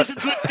and it. this is a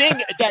good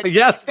thing.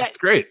 Yes, that's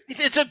great.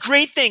 It's a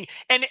great thing,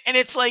 and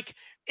it's like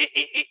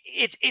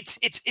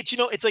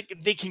it's like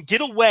they can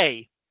get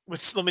away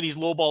with some of these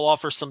lowball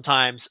offers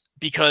sometimes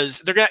because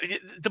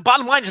the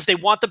bottom line is if they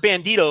want the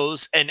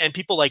Banditos and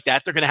people like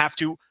that, they're gonna have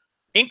to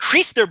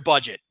increase their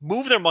budget,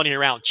 move their money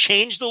around,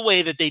 change the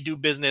way that they do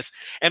business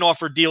and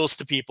offer deals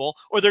to people,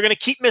 or they're gonna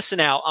keep missing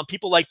out on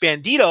people like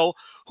Bandito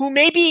who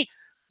maybe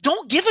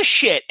don't give a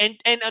shit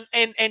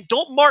and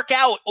don't mark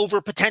out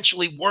over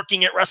potentially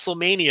working at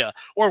WrestleMania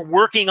or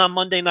working on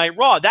Monday Night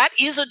Raw. That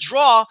is a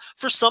draw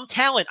for some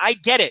talent. I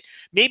get it.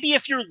 Maybe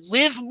if you're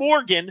Liv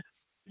Morgan,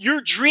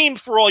 your dream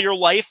for all your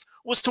life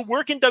was to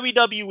work in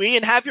WWE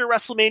and have your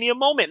WrestleMania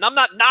moment. And I'm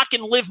not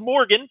knocking Liv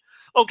Morgan,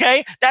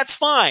 okay? That's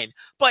fine.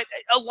 But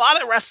a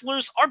lot of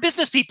wrestlers are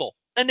business people,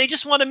 and they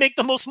just want to make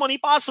the most money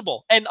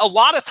possible. And a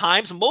lot of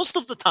times, most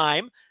of the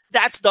time,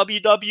 that's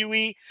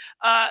WWE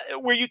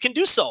where you can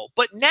do so.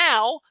 But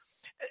now,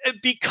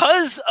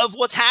 because of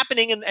what's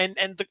happening and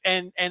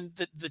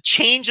the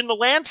change in the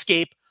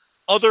landscape,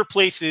 other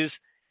places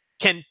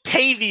can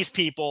pay these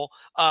people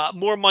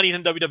more money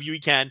than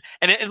WWE can.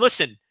 And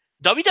listen,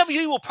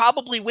 WWE will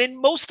probably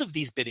win most of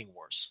these bidding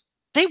wars.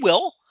 They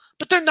will,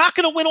 but they're not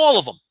going to win all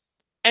of them.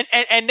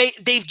 And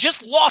they've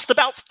just lost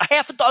about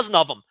half a dozen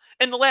of them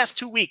in the last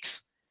 2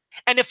 weeks.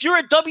 And if you're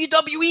a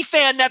WWE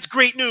fan, that's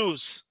great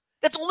news.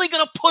 That's only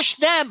going to push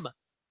them.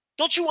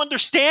 Don't you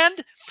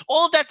understand?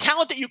 All of that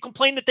talent that you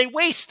complain that they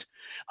waste,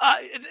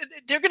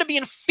 they're going to be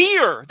in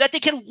fear that they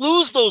can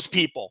lose those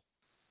people.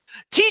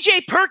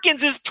 TJ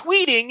Perkins is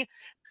tweeting,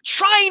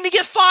 trying to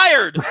get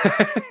fired.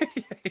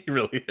 He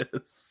really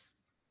is.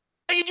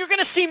 And you're going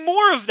to see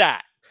more of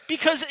that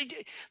because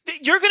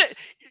you're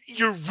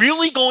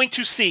really going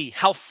to see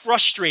how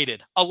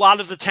frustrated a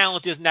lot of the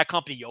talent is in that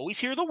company. You always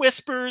hear the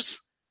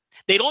whispers.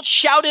 They don't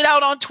shout it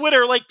out on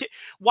Twitter.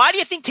 Why do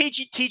you think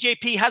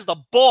TJP has the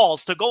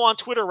balls to go on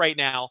Twitter right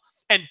now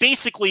and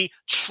basically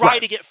try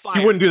to get fired?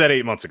 He wouldn't do that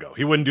 8 months ago.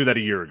 He wouldn't do that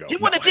a year ago. He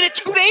wouldn't have did it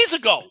 2 days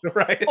ago.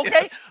 Right.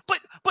 Okay.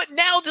 But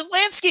now the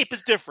landscape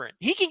is different.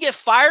 He can get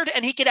fired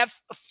and he could have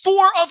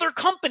 4 other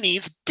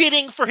companies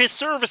bidding for his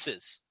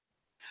services.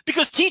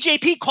 Because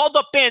TJP called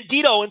up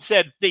Bandito and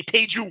said, they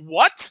paid you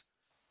what?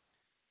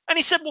 And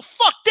he said, well,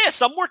 fuck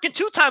this. I'm working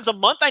 2 times a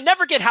month. I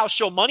never get house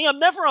show money. I'm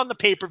never on the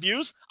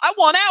pay-per-views. I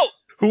want out.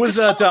 Who was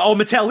that?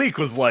 Metalik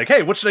was like,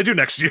 hey, what should I do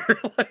next year?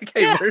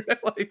 Yeah.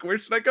 Where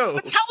should I go?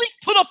 Metalik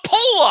put a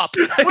poll up.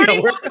 Where do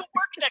you want to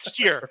work next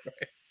year?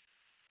 Right.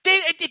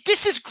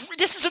 This is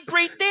a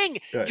great thing.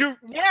 Right. You're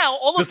now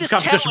all of this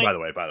competition,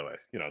 talent, by the way.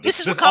 This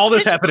is all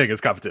this happening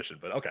is competition.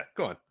 But okay,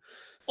 go on.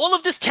 All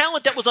of this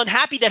talent that was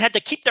unhappy, that had to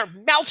keep their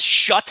mouth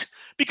shut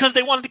because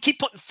they wanted to keep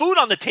putting food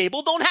on the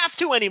table, don't have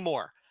to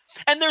anymore.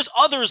 And there's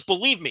others,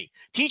 believe me.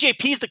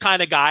 TJP's the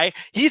kind of guy,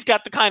 he's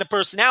got the kind of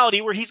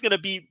personality where he's going to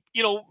be,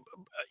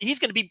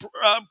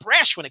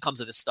 brash when it comes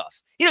to this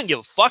stuff. He doesn't give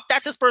a fuck.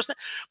 That's his person.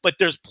 But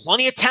there's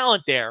plenty of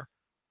talent there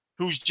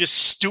who's just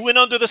stewing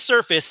under the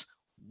surface,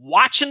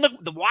 watching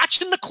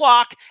the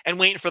clock and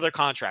waiting for their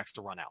contracts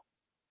to run out.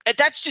 And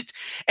that's just,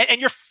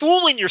 and you're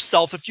fooling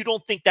yourself if you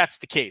don't think that's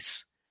the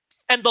case.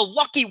 And the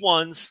lucky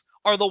ones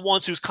are the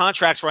ones whose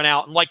contracts run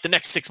out in like the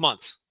next 6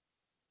 months.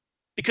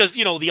 Because,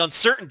 the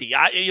uncertainty,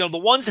 the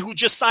ones who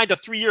just signed a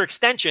 3-year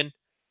extension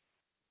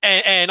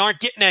and aren't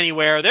getting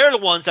anywhere, they're the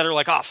ones that are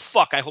like, oh,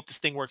 fuck, I hope this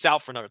thing works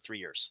out for another 3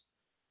 years.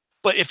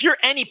 But if you're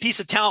any piece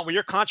of talent where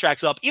your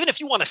contract's up, even if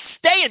you want to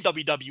stay in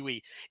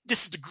WWE,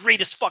 this is the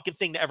greatest fucking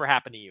thing to ever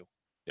happen to you.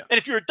 Yeah. And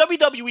if you're a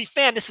WWE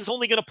fan, this is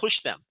only going to push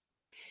them.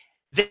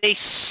 They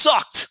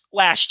sucked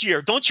last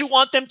year. Don't you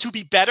want them to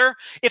be better?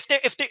 If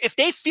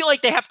they feel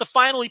like they have to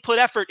finally put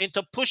effort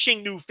into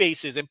pushing new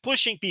faces and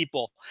pushing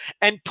people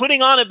and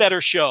putting on a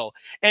better show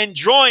and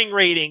drawing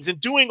ratings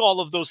and doing all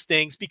of those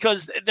things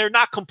because they're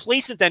not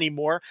complacent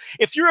anymore,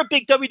 if you're a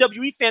big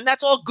WWE fan,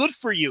 that's all good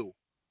for you.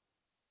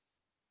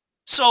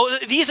 So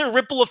these are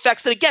ripple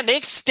effects that, again, they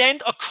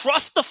extend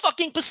across the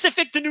fucking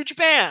Pacific to New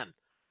Japan.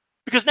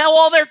 Because now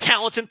all their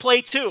talent's in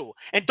play too.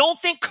 And don't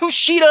think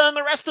Kushida and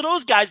the rest of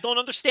those guys don't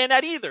understand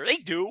that either. They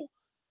do.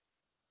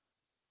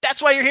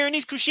 That's why you're hearing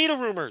these Kushida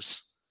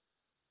rumors.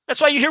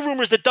 That's why you hear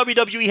rumors that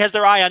WWE has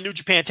their eye on New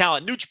Japan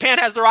talent. New Japan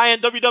has their eye on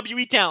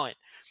WWE talent.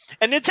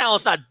 And their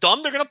talent's not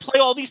dumb. They're going to play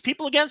all these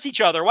people against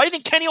each other. Why do you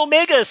think Kenny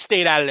Omega has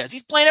stayed out of this?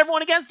 He's playing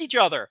everyone against each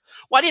other.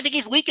 Why do you think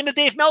he's leaking to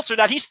Dave Meltzer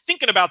that he's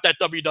thinking about that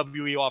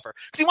WWE offer?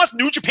 Because he wants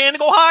New Japan to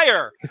go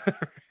higher.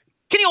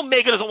 Kenny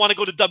Omega doesn't want to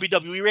go to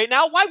WWE right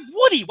now. Why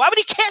would he? Why would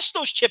he cash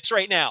those chips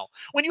right now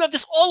when you have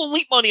this all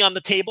elite money on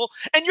the table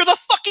and you're the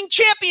fucking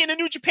champion in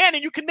New Japan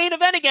and you can main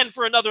event again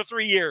for another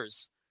 3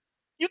 years?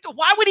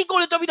 Why would he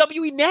go to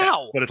WWE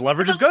now? But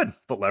leverage is good.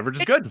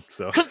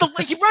 So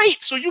you're right.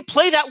 So you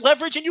play that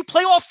leverage and you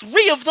play all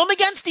three of them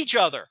against each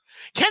other.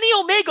 Kenny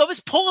Omega is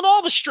pulling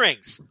all the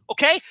strings,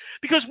 okay?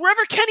 Because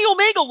wherever Kenny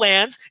Omega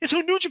lands is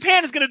who New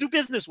Japan is going to do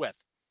business with.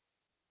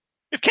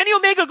 If Kenny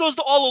Omega goes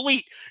to All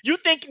Elite, you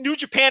think New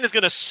Japan is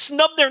going to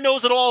snub their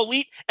nose at All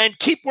Elite and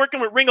keep working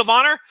with Ring of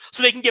Honor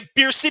so they can get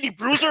Beer City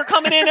Bruiser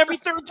coming in every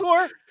third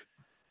tour?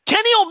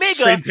 Kenny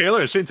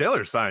Omega... Shane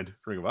Taylor signed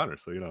Ring of Honor,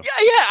 so,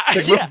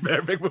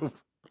 Yeah. Big move.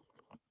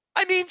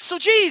 I mean, so,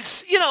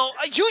 geez,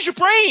 use your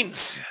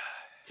brains.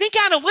 Think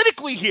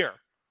analytically here.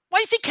 Why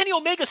do you think Kenny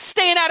Omega's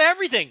staying out of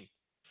everything?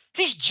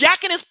 He's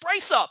jacking his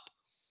price up.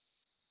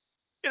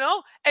 And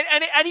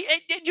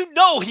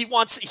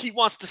he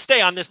wants to stay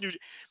on this new...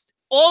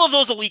 All of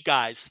those elite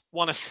guys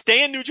want to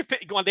stay in New Japan.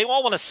 They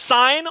all want to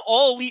sign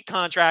all elite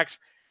contracts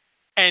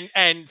and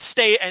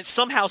stay and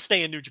somehow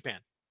stay in New Japan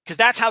because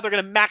that's how they're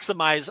going to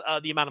maximize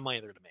the amount of money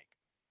they're going to make.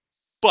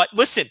 But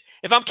listen,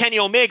 if I'm Kenny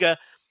Omega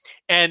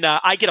and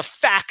I get a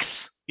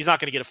fax, he's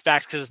not going to get a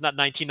fax because it's not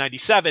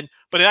 1997.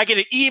 But if I get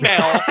an email,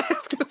 I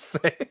was going to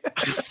say,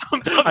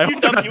 from I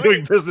hope they're not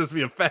doing business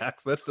via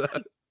fax. That's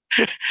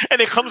and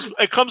it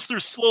comes through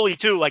slowly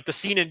too, like the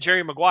scene in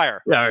Jerry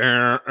Maguire.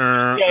 Yeah,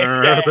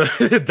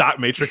 the dot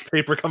matrix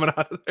paper coming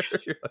out of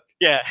there.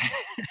 Yeah,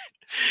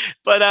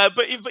 but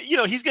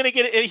he's gonna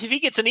get if he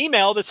gets an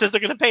email that says they're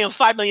gonna pay him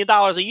 $5 million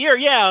a year.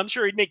 Yeah, I'm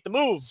sure he'd make the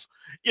move.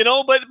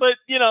 But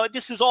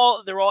this is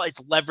all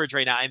it's leverage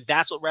right now, and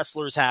that's what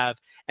wrestlers have,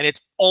 and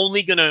it's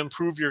only gonna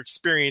improve your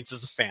experience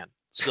as a fan.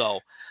 So.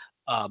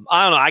 I don't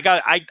know.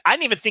 I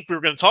didn't even think we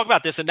were going to talk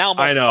about this, and now I'm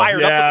all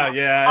fired up.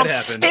 Yeah, I'm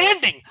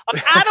standing. I'm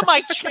out of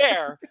my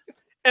chair,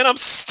 and I'm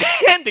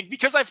standing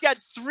because I've got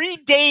 3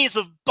 days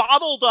of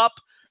bottled up.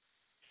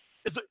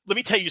 Let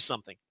me tell you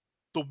something.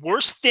 The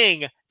worst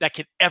thing that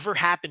could ever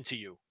happen to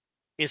you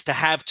is to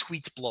have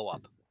tweets blow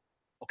up.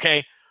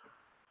 Okay?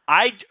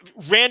 I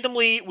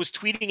randomly was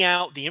tweeting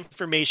out the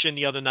information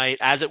the other night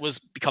as it was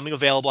becoming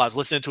available. I was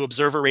listening to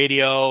Observer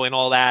Radio and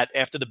all that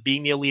after the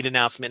Being the Elite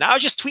announcement. I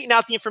was just tweeting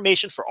out the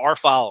information for our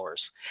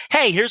followers.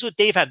 Hey, here's what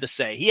Dave had to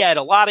say. He had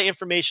a lot of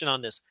information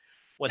on this.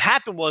 What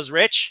happened was,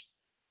 Rich,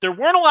 there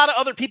weren't a lot of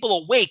other people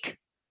awake.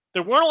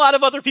 There weren't a lot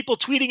of other people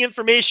tweeting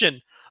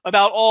information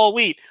about All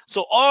Elite.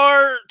 So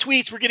our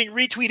tweets were getting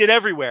retweeted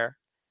everywhere.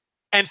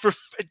 And for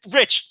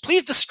Rich,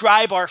 please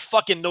describe our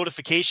fucking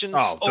notifications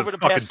over the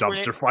past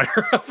dumpster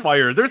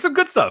fire. There's some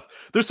good stuff.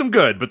 There's some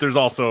good, but there's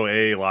also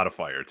a lot of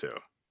fire too.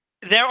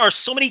 There are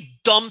so many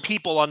dumb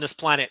people on this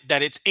planet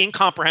that it's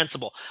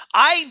incomprehensible.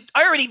 I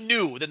already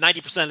knew that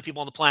 90% of the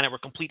people on the planet were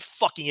complete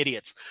fucking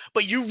idiots,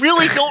 but you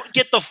really don't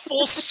get the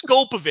full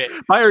scope of it.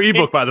 Buy our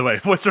ebook, by the way,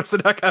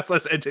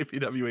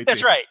 voicewrestling.com/NJPWA.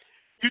 That's right.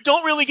 you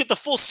don't really get the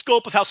full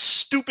scope of how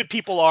stupid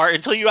people are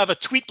until you have a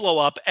tweet blow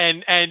up,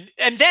 and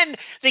then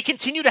they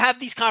continue to have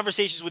these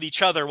conversations with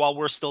each other while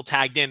we're still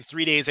tagged in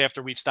 3 days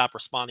after we've stopped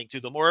responding to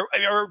them or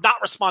not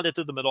responded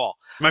to them at all.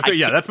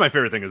 That's my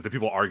favorite thing is the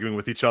people arguing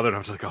with each other, and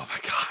I'm just like, oh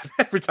my god!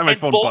 Every time my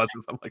phone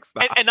buzzes, I'm like,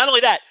 stop. And not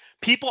only that,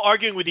 people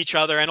arguing with each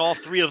other, and all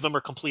three of them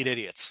are complete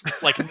idiots.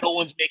 Like no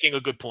one's making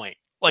a good point.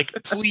 Like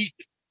please.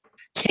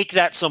 Take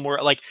that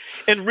somewhere. Like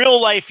in real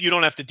life, you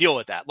don't have to deal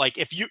with that. Like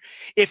if you're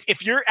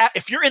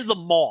in the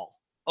mall,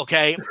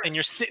 okay, and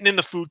you're sitting in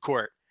the food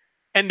court,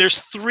 and there's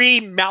three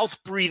mouth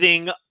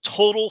breathing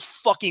total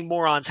fucking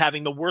morons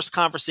having the worst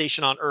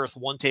conversation on earth,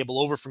 one table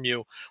over from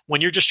you, when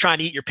you're just trying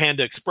to eat your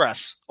Panda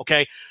Express,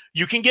 okay,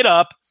 you can get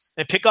up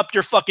and pick up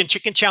your fucking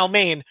chicken chow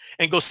mein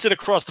and go sit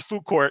across the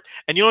food court,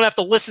 and you don't have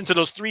to listen to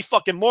those three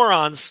fucking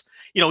morons.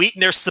 Eating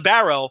their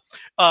Sbarro,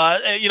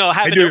 having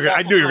I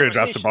knew you were going to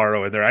drop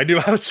Sbarro in there. I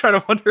was trying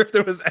to wonder if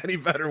there was any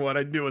better one.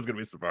 I knew it was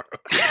going to be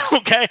Sbarro.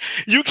 Okay,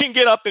 you can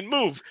get up and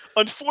move.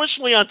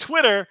 Unfortunately, on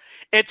Twitter,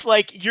 it's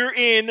like you're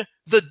in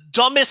the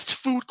dumbest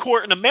food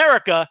court in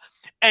America,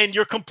 and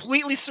you're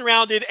completely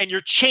surrounded, and you're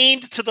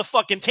chained to the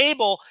fucking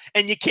table,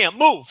 and you can't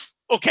move.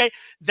 Okay,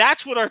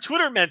 that's what our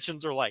Twitter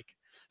mentions are like.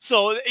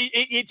 So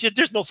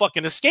there's no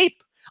fucking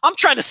escape. I'm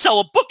trying to sell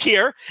a book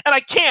here, and I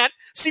can't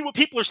see what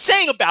people are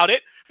saying about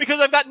it. Because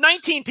I've got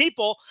 19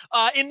 people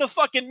in the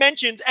fucking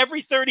mentions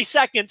every 30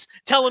 seconds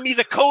telling me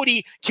that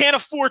Cody can't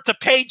afford to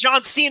pay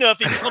John Cena if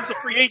he becomes a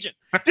free agent.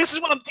 This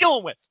is what I'm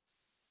dealing with.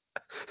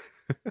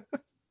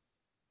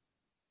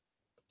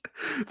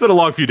 It's been a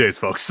long few days,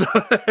 folks.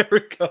 There we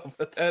go.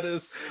 But that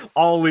is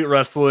All Elite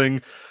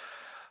Wrestling.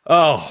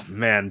 Oh,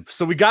 man.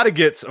 So we got to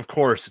get, of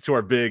course, to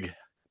our big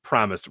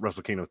promised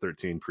Wrestle Kingdom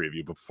 13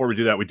 preview. But before we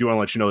do that, we do want to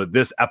let you know that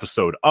this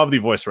episode of the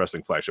Voice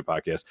Wrestling Flagship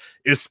Podcast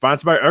is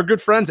sponsored by our good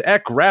friends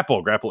at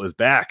Grapple. Grapple is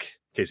back,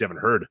 in case you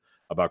haven't heard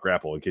about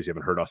Grapple, in case you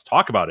haven't heard us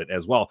talk about it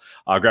as well.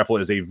 Grapple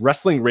is a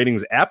wrestling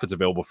ratings app. It's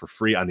available for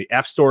free on the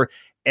App Store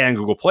and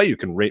Google Play. You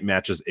can rate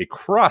matches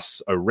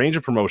across a range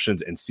of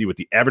promotions and see what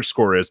the average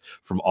score is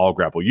from all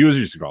Grapple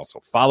users. You can also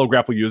follow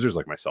Grapple users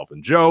like myself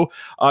and Joe.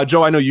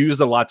 Joe, I know you used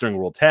it a lot during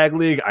World Tag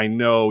League. I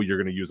know you're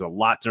going to use it a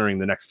lot during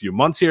the next few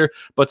months here,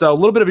 but a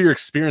little bit of your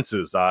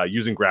experiences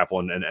using Grapple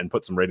and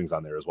put some ratings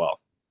on there as well.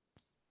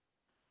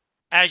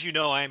 As you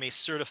know, I am a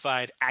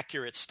certified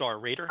accurate star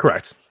rater.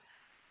 Correct.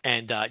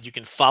 And you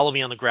can follow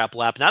me on the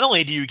Grapple app. Not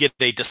only do you get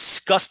a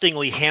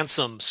disgustingly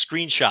handsome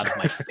screenshot of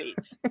my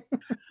face,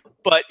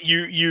 but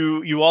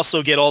you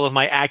also get all of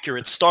my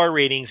accurate star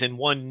ratings in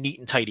one neat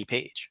and tidy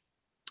page.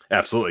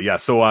 Absolutely, yeah.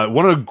 So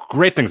one of the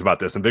great things about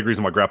this, and big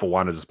reason why Grapple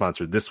wanted to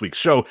sponsor this week's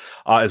show,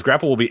 is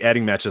Grapple will be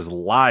adding matches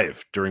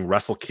live during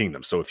Wrestle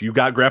Kingdom. So if you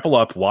got Grapple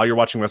up while you're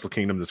watching Wrestle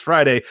Kingdom this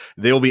Friday,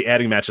 they will be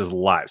adding matches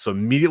live. So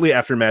immediately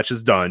after match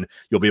is done,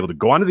 you'll be able to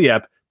go onto the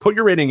app, put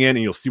your rating in,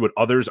 and you'll see what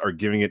others are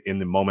giving it in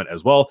the moment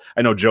as well.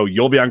 I know, Joe,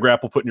 you'll be on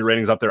Grapple putting your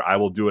ratings up there. I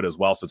will do it as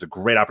well. So it's a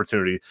great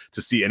opportunity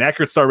to see an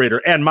accurate star rater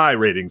and my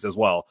ratings as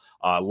well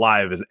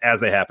live as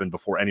they happen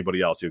before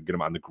anybody else. You'll get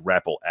them on the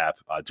Grapple app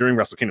during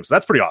Wrestle Kingdom. So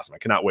that's pretty awesome. I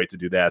cannot wait to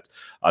do that,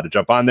 to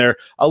jump on there.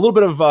 A little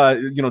bit of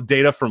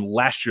data from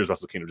last year's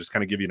Wrestle Kingdom, just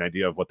kind of give you an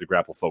idea of what the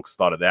Grapple folks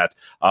thought of that.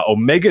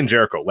 Omega and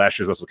Jericho, last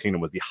year's Wrestle Kingdom,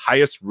 was the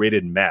highest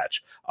rated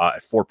match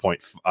at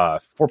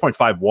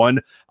 4.51,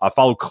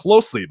 followed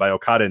closely by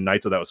Okada and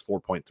Naito. That was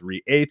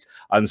 4.38,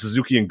 and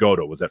Suzuki and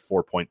Goto was at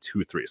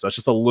 4.23. So that's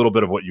just a little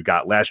bit of what you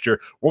got last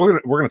year. We're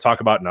gonna talk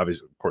about, and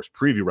obviously, of course,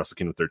 preview Wrestle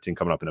Kingdom 13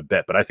 coming up in a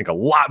bit. But I think a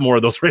lot more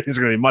of those ratings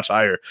are going to be much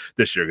higher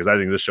this year because I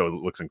think this show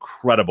looks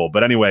incredible.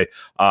 But anyway,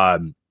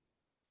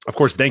 of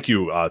course, thank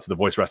you to the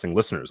Voice Wrestling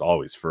listeners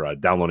always for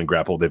downloading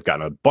Grapple. They've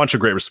gotten a bunch of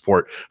great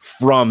support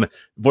from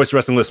Voice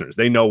Wrestling listeners.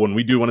 They know when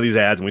we do one of these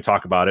ads and we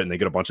talk about it and they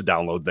get a bunch of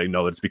downloads, they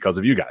know that it's because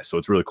of you guys. So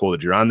it's really cool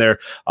that you're on there.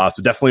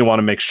 So definitely want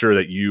to make sure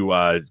that you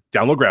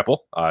download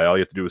Grapple. All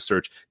you have to do is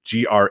search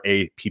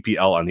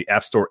GRAPPL on the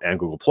App Store and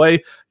Google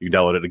Play. You can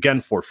download it again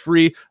for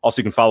free.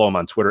 Also, you can follow them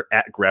on Twitter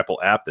at Grapple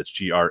App. That's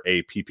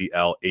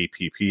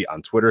GRAPPLAPP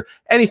on Twitter.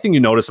 Anything you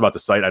notice about the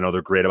site, I know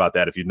they're great about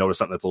that. If you notice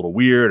something that's a little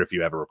weird, if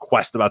you have a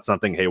request about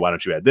something, hey, why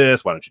don't you add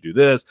this? Why don't you do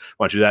this?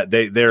 Why don't you do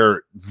that?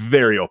 They're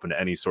very open to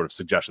any sort of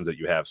suggestions that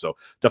you have. So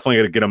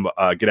definitely got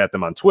to get at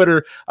them on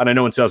Twitter. And I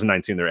know in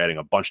 2019 they're adding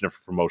a bunch of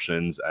different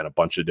promotions and a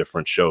bunch of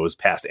different shows,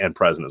 past and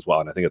present as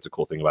well. And I think that's a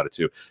cool thing about it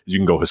too, is you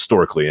can go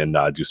historically and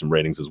do some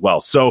ratings as well.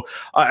 So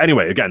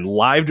anyway, again,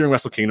 live during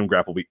Wrestle Kingdom,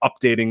 Grapple will be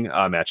updating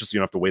matches, so you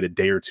don't have to wait a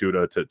day or two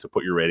to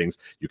put your ratings.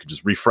 You can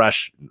just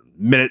refresh.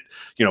 Minute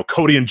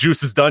Cody and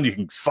Juice is done, you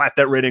can slap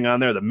that rating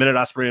on there. The minute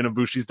Ospreay and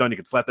Ibushi's done, you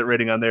can slap that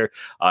rating on there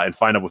and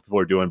find out what people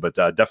are doing. But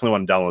definitely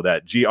want to download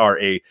that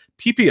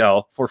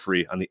GRAPPL for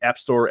free on the App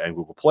Store and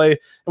Google Play. And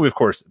we, of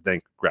course,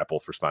 thank Grapple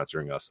for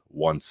sponsoring us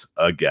once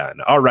again.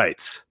 All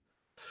right.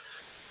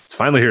 It's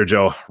finally here,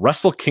 Joe.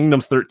 Wrestle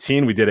Kingdom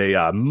 13. We did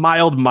a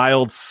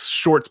mild,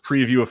 short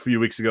preview a few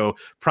weeks ago,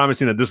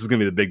 promising that this is going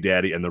to be the big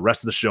daddy, and the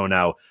rest of the show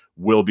now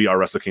will be our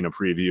Wrestle Kingdom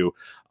preview.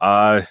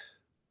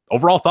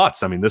 Overall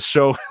thoughts. I mean, this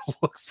show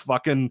looks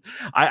fucking...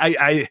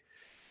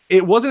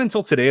 It wasn't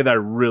until today that I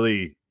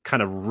really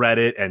kind of read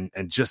it and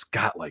just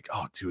got like,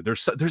 oh, dude,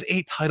 there's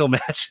 8 title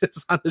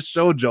matches on the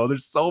show, Joe.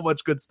 There's so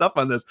much good stuff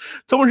on this.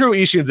 Tomohiro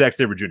Ishii and Zack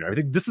Sabre Jr. I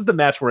think this is the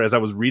match where, as I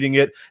was reading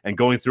it and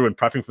going through and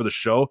prepping for the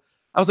show,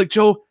 I was like,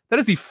 Joe, that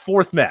is the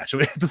 4th match,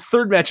 the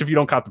 3rd match if you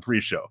don't count the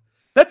pre-show.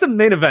 That's a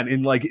main event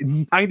in like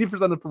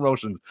 90% of the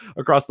promotions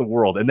across the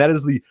world, and that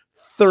is the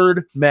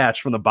 3rd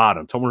match from the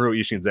bottom. Tomohiro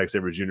Ishii and Zack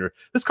Sabre Jr.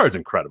 This card's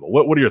incredible.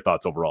 What are your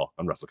thoughts overall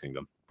on Wrestle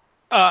Kingdom?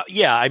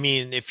 Yeah, I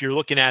mean, if you're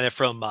looking at it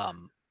from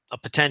a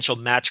potential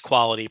match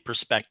quality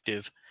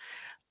perspective,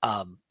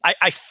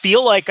 I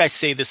feel like I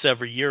say this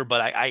every year, but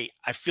I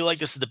feel like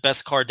this is the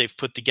best card they've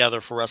put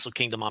together for Wrestle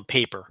Kingdom on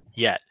paper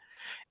yet.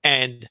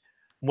 And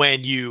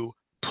when you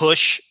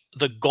push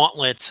the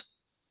gauntlet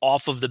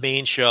off of the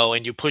main show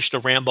and you push the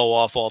Rambo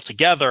off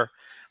altogether,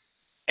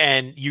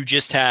 and you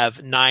just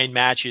have 9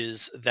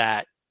 matches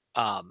that,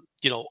 and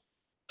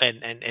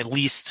at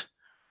least,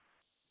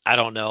 I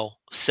don't know,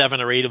 7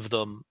 or 8 of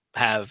them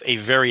have a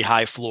very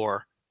high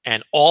floor,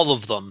 and all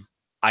of them,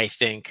 I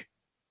think,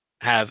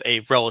 have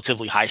a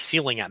relatively high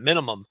ceiling at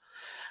minimum.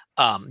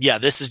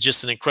 This is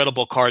just an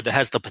incredible card that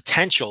has the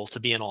potential to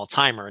be an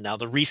all-timer. Now,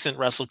 the recent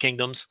Wrestle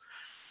Kingdoms,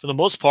 for the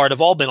most part,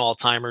 have all been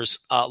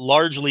all-timers,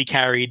 largely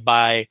carried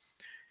by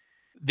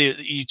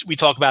we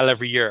talk about it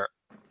every year.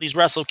 These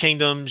Wrestle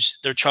Kingdoms,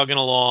 they're chugging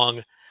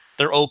along.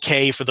 They're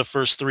okay for the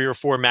first 3 or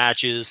 4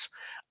 matches.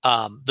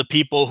 The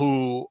people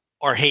who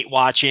are hate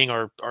watching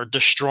are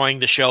destroying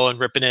the show and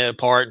ripping it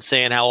apart and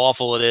saying how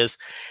awful it is.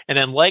 And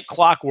then, like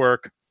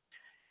clockwork,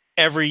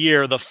 every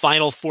year, the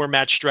final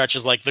 4-match stretch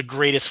is like the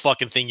greatest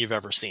fucking thing you've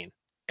ever seen.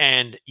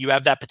 And you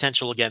have that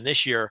potential again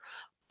this year.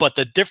 But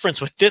the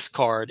difference with this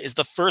card is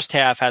the first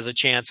half has a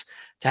chance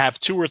to have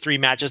 2 or 3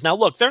 matches. Now,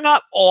 look, they're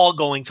not all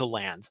going to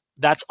land.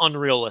 That's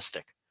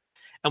unrealistic.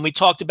 And we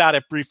talked about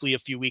it briefly a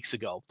few weeks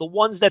ago. The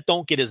ones that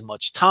don't get as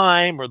much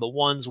time, or the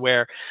ones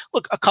where,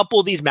 look, a couple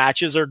of these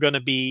matches are going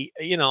to be,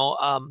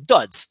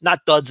 duds.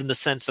 Not duds in the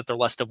sense that they're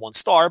less than 1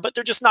 star, but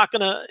they're just not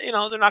going to,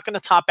 they're not going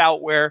to top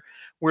out where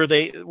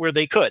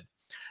they could.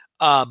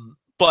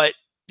 But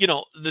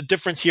the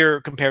difference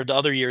here compared to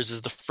other years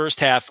is the first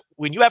half,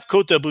 when you have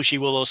Kota Ibushi,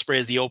 Will Ospreay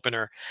as the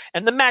opener,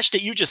 and the match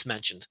that you just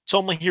mentioned,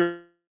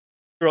 Tomohiro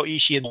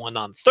Ishii and one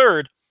on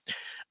 3rd,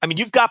 I mean,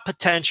 you've got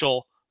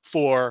potential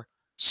for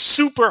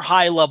super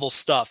high level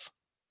stuff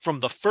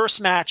from the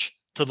first match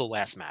to the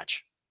last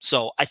match.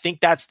 So I think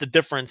that's the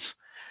difference,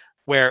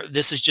 where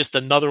this is just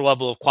another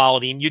level of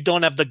quality, and you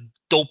don't have the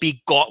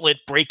dopey gauntlet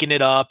breaking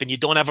it up, and you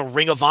don't have a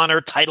Ring of Honor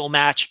title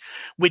match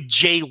with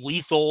Jay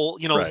Lethal,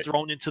 right,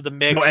 thrown into the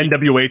mix. No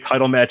NWA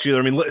title match either.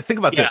 I mean, think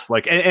about this.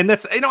 Like, and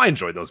that's, I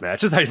enjoyed those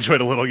matches. I enjoyed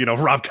a little,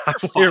 Rob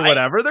Conway or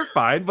whatever. They're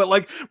fine. But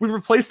like, we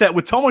replaced that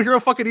with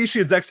Tomohiro fucking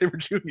Ishii and Zack Sabre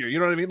Jr. You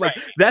know what I mean? Like,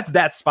 that's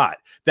that spot.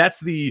 That's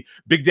the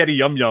Big Daddy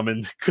Yum Yum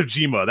and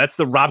Kojima. That's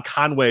the Rob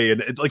Conway.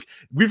 And like,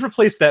 we've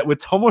replaced that with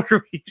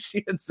Tomohiro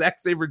Ishii and Zack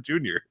Sabre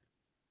Jr.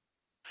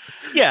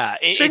 Yeah,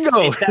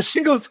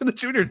 Shingo's in the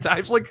junior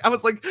types. Like, I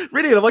was like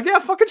reading it, I'm like, yeah,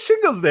 fucking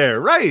Shingo's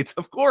there, right?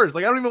 Of course.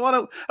 Like, I don't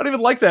even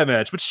like that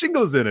match, but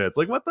Shingo's in it. It's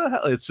like, what the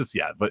hell? It's just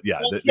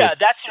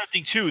that's the other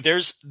thing too.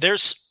 There's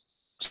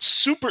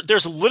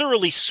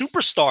literally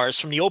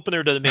superstars from the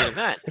opener to the main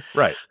event.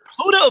 Right.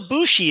 Kota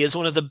Ibushi is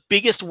one of the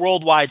biggest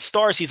worldwide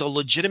stars. He's a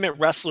legitimate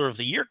Wrestler of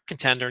the Year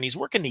contender, and he's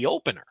working the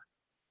opener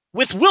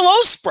with Will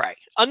Ospreay,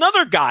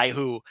 another guy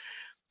who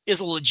is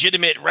a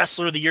legitimate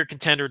Wrestler of the Year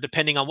contender,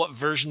 depending on what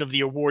version of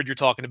the award you're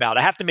talking about.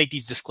 I have to make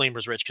these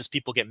disclaimers, Rich, because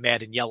people get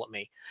mad and yell at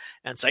me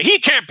and say, he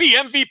can't be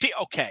MVP.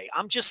 Okay,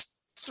 I'm just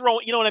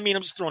throwing, you know what I mean?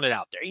 I'm just throwing it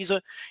out there. He's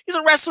a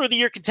Wrestler of the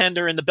Year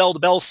contender in the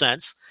bell-to-bell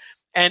sense,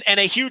 and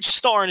a huge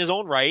star in his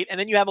own right. And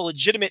then you have a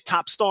legitimate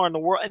top star in the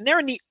world, and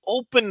they're in the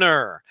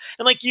opener.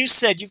 And like you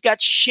said, you've got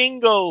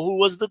Shingo, who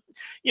was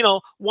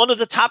one of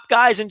the top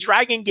guys in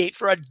Dragon Gate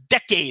for a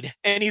decade,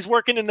 and he's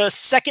working in the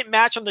second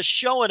match on the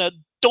show in a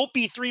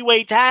dopey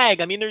 3-way tag.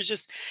 I mean, and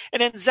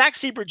then Zack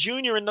Sabre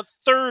Jr. in the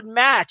 3rd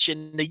match,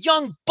 and the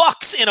Young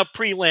Bucks in a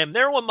prelim.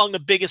 They're among the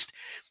biggest.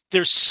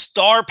 There's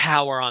star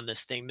power on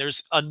this thing.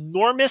 There's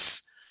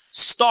enormous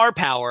star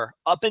power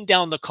up and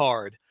down the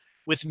card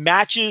with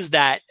matches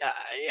that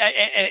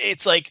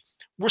it's like,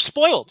 we're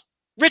spoiled.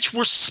 Rich,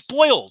 we're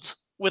spoiled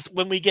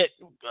when we get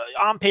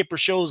on paper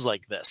shows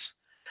like this.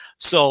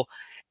 So,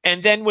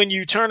 and then when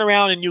you turn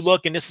around and you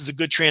look, and this is a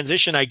good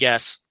transition, I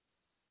guess,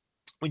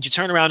 when you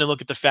turn around and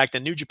look at the fact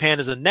that New Japan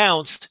has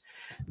announced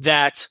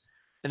that,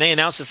 and they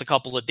announced this a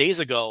couple of days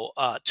ago,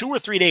 2 or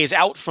 3 days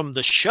out from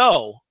the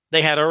show,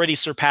 they had already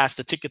surpassed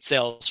the ticket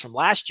sales from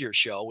last year's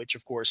show, which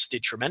of course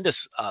did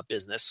tremendous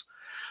business.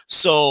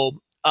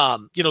 So,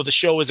 the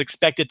show is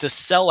expected to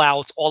sell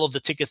out all of the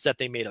tickets that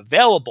they made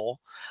available.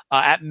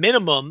 At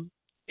minimum,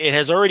 it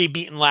has already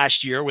beaten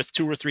last year with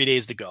 2 or 3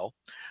 days to go.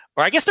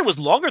 Or I guess there was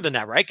longer than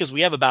that, right? Because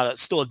we have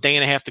still a day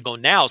and a half to go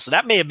now. So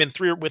that may have been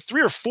 3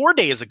 or 4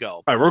 days ago.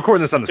 All right, we're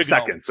recording this on the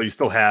 2nd. So you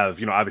still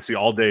have, obviously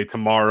all day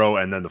tomorrow,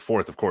 and then the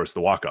 4th, of course, the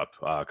walk-up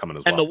coming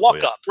as well. And the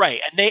walk-up, right.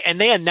 And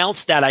they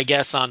announced that, I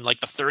guess, on like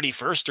the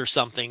 31st or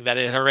something, that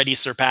it had already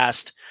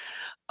surpassed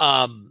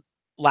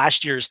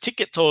last year's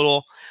ticket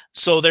total.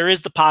 So there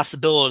is the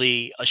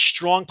possibility, a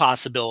strong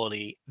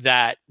possibility,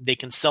 that they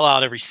can sell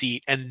out every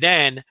seat and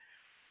then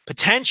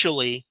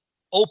potentially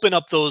open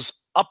up those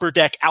upper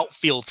deck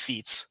outfield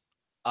seats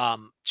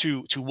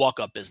to walk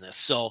up business.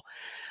 So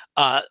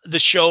the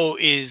show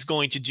is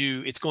going to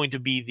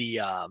be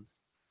the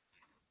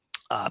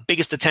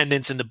biggest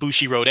attendance in the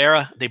Bushiroad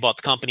era. They bought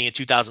the company in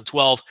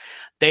 2012.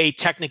 They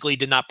technically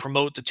did not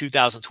promote the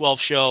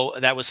 2012 show.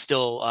 That was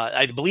still,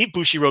 I believe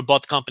Bushiroad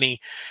bought the company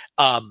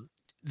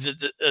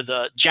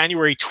the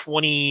January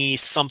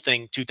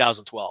 20-something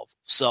 2012.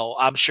 So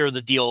I'm sure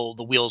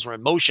the wheels were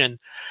in motion.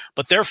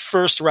 But their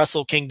first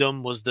Wrestle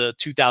Kingdom was the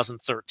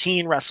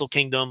 2013 Wrestle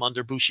Kingdom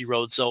under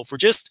Bushiroad. So if we're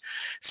just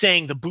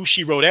saying the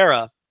Bushiroad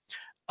era,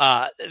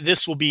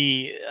 this will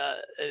be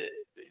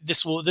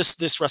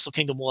this Wrestle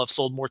Kingdom will have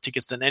sold more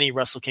tickets than any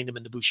Wrestle Kingdom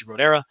in the Bushiroad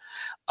era.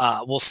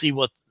 We'll see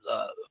what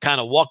kind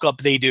of walk up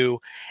they do.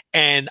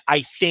 And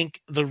I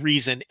think the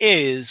reason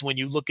is, when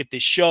you look at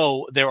this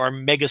show, there are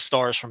mega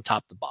stars from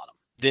top to bottom.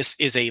 This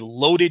is a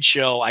loaded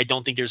show. I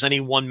don't think there's any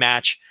one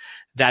match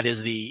that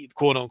is the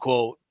quote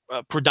unquote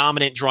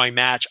predominant drawing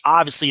match.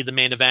 Obviously the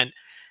main event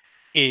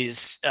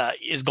is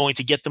going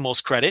to get the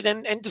most credit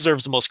and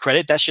deserves the most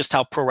credit. That's just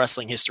how pro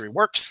wrestling history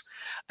works.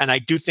 And I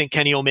do think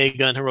Kenny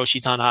Omega and Hiroshi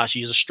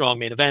Tanahashi is a strong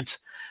main event,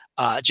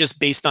 just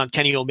based on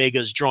Kenny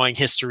Omega's drawing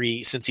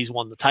history since he's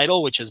won the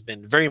title, which has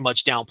been very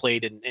much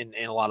downplayed in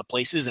a lot of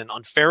places and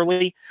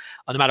unfairly.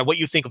 No matter what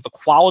you think of the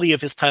quality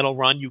of his title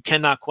run, you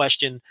cannot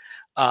question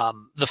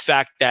the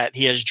fact that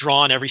he has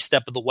drawn every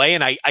step of the way.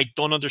 And I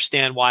don't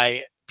understand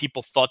why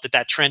people thought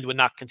that trend would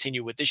not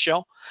continue with this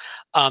show.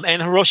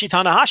 And Hiroshi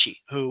Tanahashi,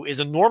 who is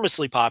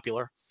enormously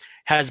popular,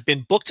 has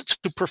been booked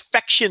to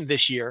perfection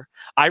this year.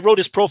 I wrote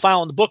his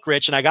profile in the book,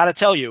 Rich, and I got to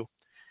tell you,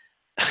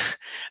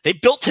 they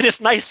built to this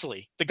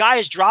nicely. The guy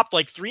has dropped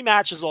like 3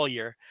 matches all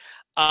year.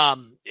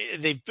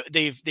 They've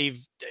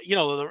you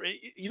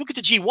look at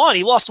the G1,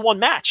 he lost 1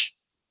 match.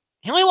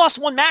 He only lost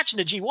 1 match in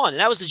the G1, and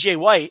that was the Jay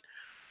White,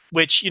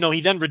 which,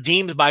 he then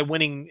redeemed by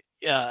winning,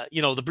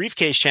 the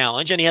briefcase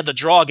challenge, and he had the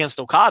draw against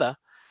Okada.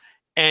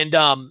 And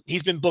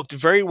he's been booked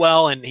very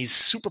well, and he's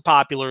super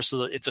popular.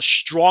 So it's a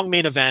strong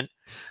main event.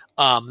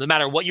 No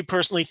matter what you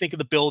personally think of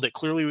the build, it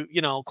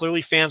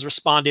clearly fans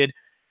responded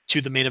to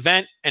the main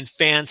event, and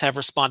fans have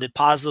responded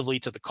positively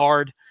to the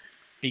card,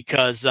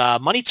 because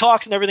money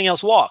talks and everything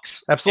else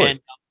walks. Absolutely.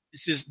 And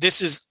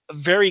this is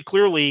very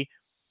clearly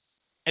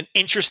an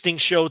interesting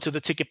show to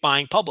the ticket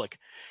buying public.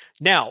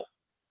 Now,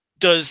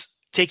 does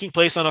taking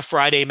place on a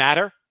Friday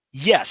matter?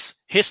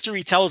 Yes.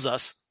 History tells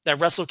us that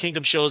Wrestle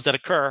Kingdom shows that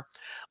occur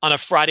on a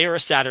Friday or a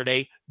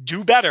Saturday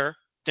do better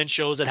than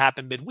shows that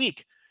happen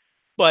midweek.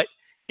 But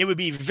it would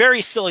be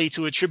very silly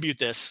to attribute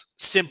this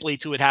simply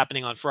to it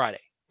happening on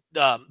Friday.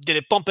 Did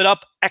it bump it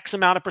up X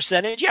amount of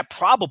percentage? Yeah,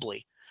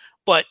 probably.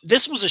 But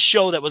this was a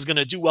show that was going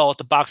to do well at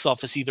the box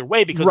office either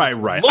way, because it's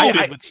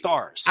loaded with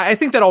stars. I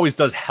think that always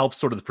does help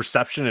sort of the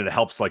perception, and it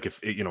helps, like,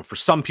 if for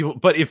some people.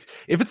 But if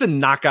it's a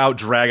knockout,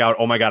 drag out,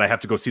 oh my god, I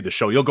have to go see the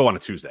show, you'll go on a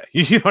Tuesday.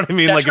 You know what I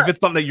mean? That's like right. If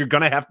it's something that you're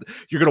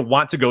gonna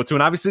want to go to,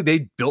 and obviously they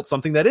built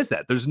something that is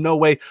that. There's no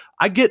way.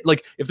 I get,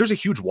 like, if there's a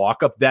huge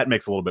walk up, that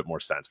makes a little bit more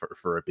sense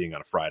for it being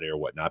on a Friday or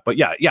whatnot. But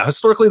yeah,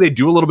 historically they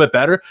do a little bit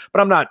better. But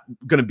I'm not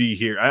gonna be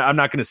here. I'm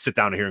not gonna sit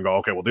down here and go,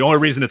 okay, well, the only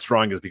reason it's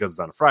drawing is because it's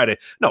on a Friday.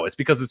 No, it's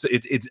because it's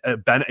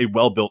been a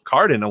well-built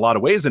card in a lot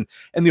of ways. And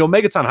the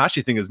Omega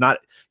Tanahashi thing is not,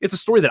 it's a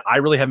story that I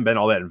really haven't been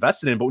all that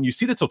invested in. But when you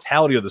see the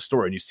totality of the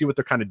story and you see what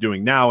they're kind of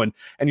doing now, and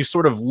you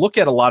sort of look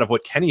at a lot of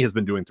what Kenny has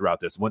been doing throughout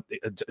this, what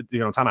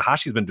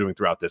Tanahashi's been doing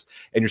throughout this,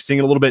 and you're seeing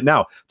it a little bit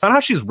now.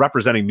 Tanahashi is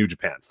representing New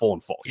Japan full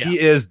and full. Yeah. He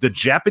is the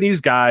Japanese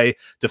guy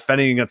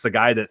defending against the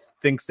guy that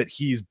thinks that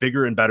he's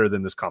bigger and better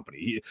than this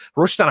company.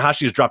 Hiroshi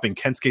Tanahashi is dropping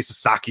Kensuke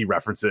Sasaki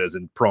references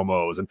and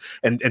promos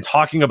and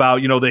talking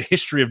about, the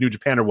history of New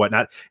Japan or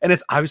whatnot. And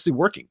it's obviously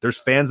working. There's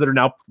fans that are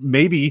now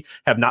maybe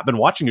have not been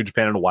watching New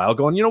Japan in a while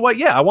going, you know what?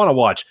 Yeah, I want to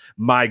watch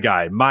my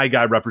guy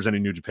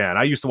representing New Japan.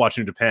 I used to watch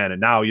New Japan,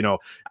 and now,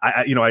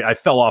 I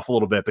fell off a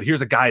little bit, but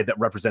here's a guy that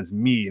represents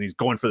me, and he's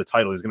going for the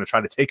title. He's going to try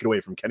to take it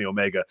away from Kenny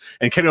Omega,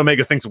 and Kenny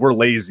Omega thinks we're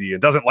lazy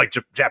and doesn't like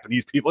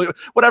Japanese people,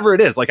 whatever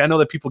it is. Like, I know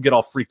that people get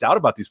all freaked out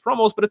about these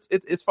promos, but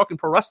it's fucking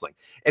pro wrestling.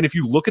 And if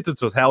you look at the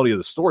totality of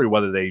the story,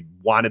 whether they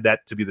wanted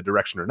that to be the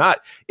direction or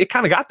not, it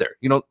kind of got there.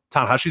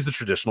 Tanahashi's the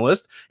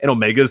traditionalist, and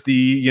Omega's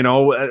the,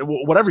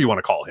 whatever you want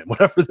to call him,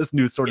 whatever this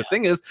new sort of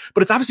thing is.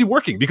 But it's obviously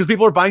working because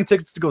people are buying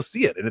tickets to go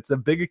see it, and it's a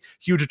big,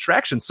 huge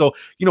attraction. So,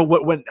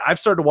 when I've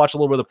started to watch a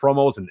little bit of the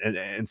promos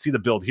and see the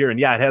build here, and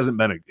yeah, it hasn't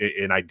been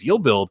an ideal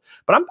build,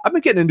 but I've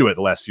been getting into it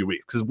the last few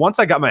weeks, because once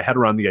I got my head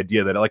around the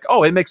idea that, like,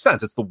 oh, it makes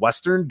sense. It's the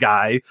Western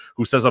guy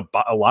who says a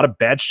lot of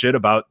bad shit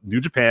about New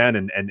Japan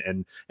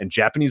and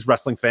Japanese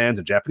wrestling fans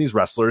and Japanese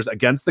wrestlers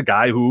against the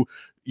guy who,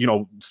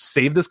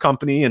 saved this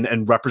company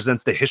and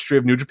represents the history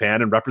of New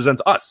Japan and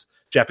represents us.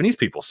 Japanese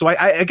people. So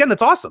I again,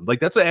 that's awesome. Like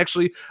that's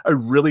actually a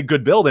really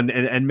good build,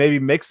 and maybe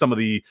make some of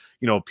the,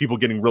 people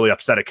getting really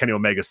upset at Kenny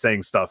Omega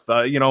saying stuff,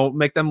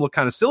 make them look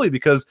kind of silly,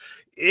 because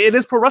it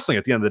is pro wrestling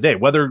at the end of the day.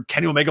 Whether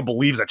Kenny Omega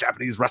believes that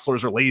Japanese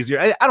wrestlers are lazy,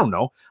 I don't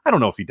know. I don't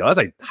know if he does.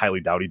 I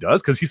highly doubt he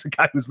does, because he's a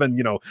guy who's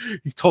been,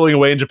 toiling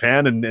away in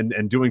Japan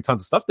and doing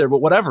tons of stuff there. But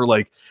whatever,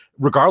 like,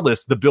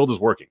 regardless, the build is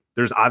working.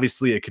 There's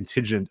obviously a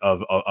contingent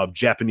of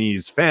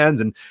Japanese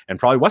fans and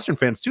probably Western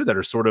fans too that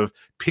are sort of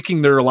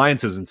picking their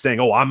alliances and saying,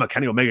 "Oh, I'm a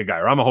Kenny Omega guy,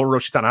 or I'm a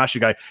Hiroshi Tanahashi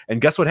guy."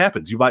 And guess what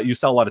happens? You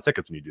sell a lot of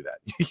tickets when you do that.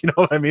 You know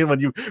what I mean? When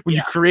you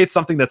create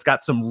something that's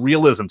got some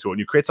realism to it, and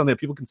you create something that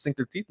people can sink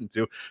their teeth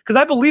into. Because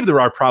I believe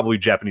there are probably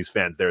Japanese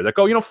fans there that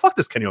go, fuck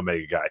this Kenny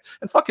Omega guy,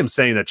 and fuck him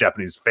saying that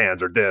Japanese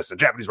fans are this and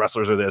Japanese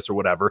wrestlers are this or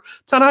whatever.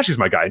 Tanahashi's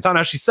my guy, and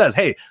Tanahashi says,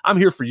 "Hey, I'm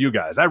here for you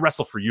guys. I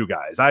wrestle for you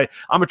guys. I'm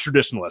a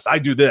traditionalist. I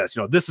do this.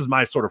 This is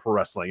my sort of pro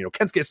wrestling.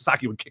 Kensuke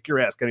Sasaki would kick your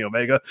ass, Kenny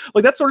Omega."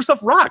 Like, that sort of stuff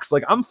rocks.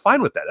 Like, I'm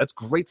fine with that. That's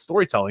great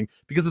storytelling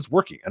because it's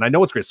working, and I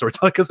know it's great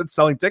storytelling because it's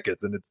selling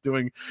tickets and it's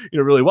doing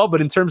really well.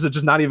 But in terms of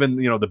just not even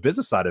the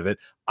business side of it,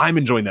 I'm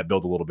enjoying that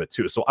build a little bit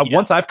too. So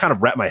once I've kind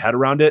of wrapped my head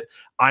around it,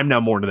 I'm now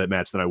more into that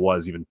match than I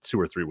was even 2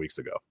 or 3 weeks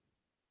ago.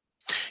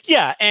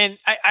 Yeah, and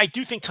I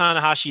do think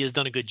Tanahashi has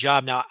done a good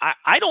job. Now,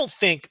 I don't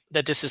think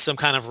that this is some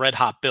kind of red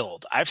hot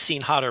build. I've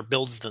seen hotter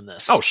builds than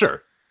this. Oh,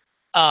 sure.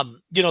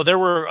 There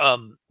were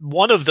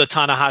one of the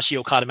Tanahashi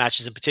Okada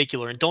matches in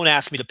particular, and don't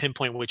ask me to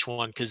pinpoint which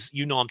one, because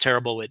I'm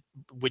terrible at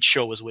which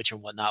show was which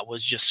and whatnot,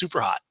 was just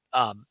super hot.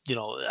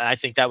 I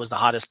think that was the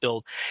hottest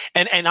build.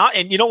 And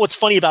what's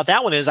funny about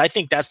that one is I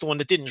think that's the one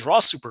that didn't draw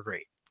super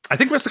great. I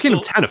think Wrestle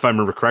Kingdom 10, if I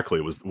remember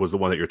correctly, was the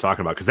one that you're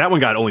talking about, because that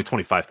one got only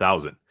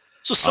 25,000.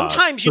 So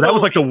sometimes that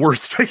was like the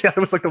worst. Yeah, it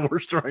was like the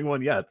worst drawing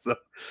one yet.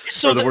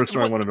 So the worst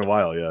drawing one in a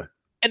while. Yeah.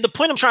 And the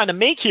point I'm trying to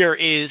make here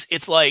is,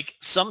 it's like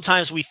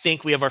sometimes we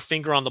think we have our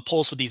finger on the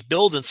pulse with these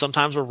builds, and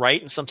sometimes we're right,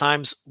 and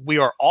sometimes we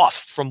are off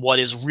from what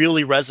is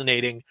really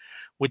resonating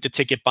with the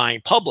ticket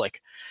buying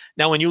public.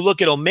 Now, when you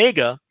look at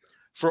Omega,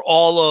 for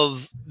all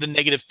of the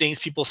negative things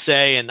people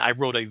say, and I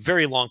wrote a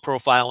very long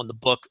profile in the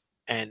book,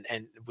 and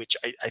which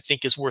I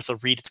think is worth a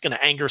read. It's going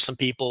to anger some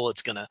people.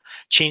 It's going to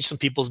change some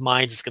people's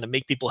minds. It's going to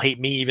make people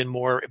hate me even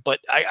more. But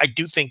I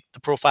do think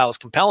the profile is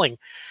compelling.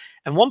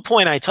 And one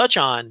point I touch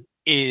on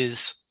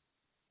is,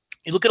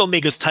 you look at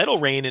Omega's title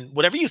reign, and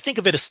whatever you think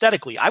of it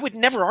aesthetically, I would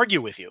never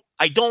argue with you.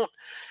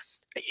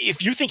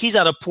 If you think he's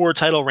had a poor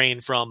title reign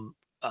from,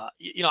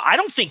 I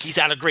don't think he's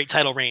had a great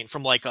title reign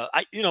from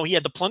he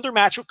had the plunder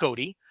match with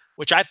Cody,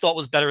 which I thought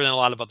was better than a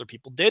lot of other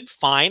people did.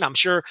 Fine. I'm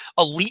sure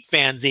elite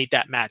fans ate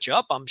that match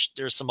up.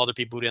 There's some other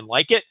people who didn't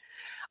like it.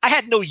 I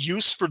had no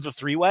use for the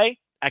three-way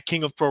at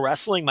King of Pro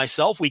Wrestling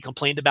myself. We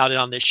complained about it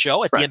on this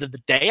show. At the end of the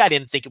day, I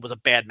didn't think it was a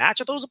bad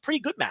match. I thought it was a pretty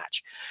good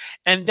match.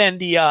 And then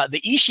the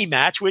Ishii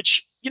match,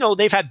 which,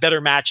 they've had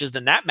better matches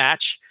than that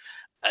match.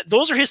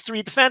 Those are his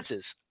three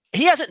defenses.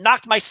 He hasn't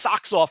knocked my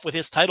socks off with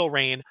his title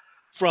reign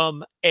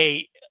from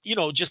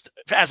just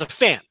as a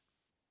fan.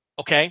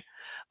 Okay.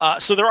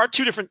 So there are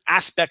two different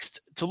aspects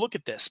to look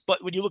at this.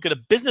 But when you look at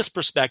a business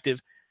perspective,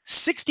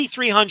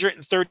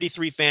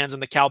 6,333 fans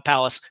in the Cow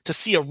Palace to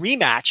see a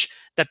rematch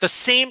that the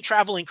same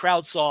traveling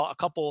crowd saw, a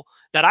couple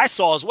that I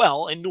saw as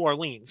well in New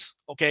Orleans,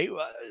 okay,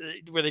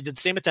 where they did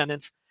same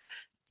attendance.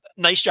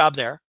 Nice job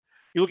there.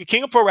 You look at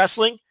King of Pro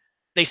Wrestling,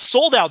 they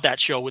sold out that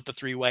show with the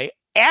three-way.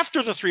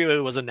 After the three-way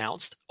was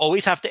announced,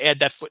 always have to add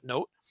that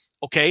footnote.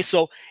 Okay,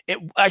 so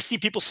I see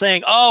people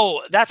saying,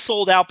 "Oh, that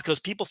sold out because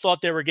people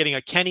thought they were getting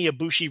a Kenny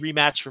Ibushi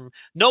rematch from."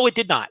 No, it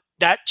did not.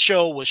 That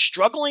show was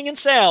struggling in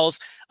sales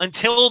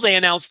until they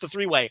announced the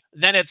three-way.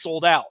 Then it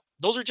sold out.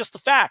 Those are just the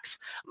facts.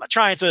 I'm not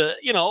trying to,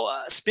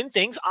 spin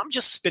things. I'm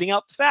just spitting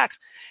out the facts.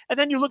 And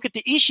then you look at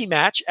the Ishii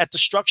match at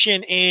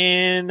Destruction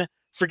in,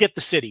 forget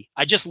the city.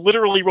 I just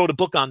literally wrote a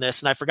book on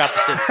this and I forgot the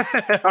city.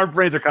 Our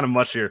brains are kind of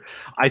mush here.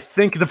 I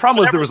think the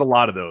problem was there was a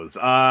lot of those.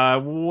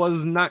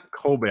 Was not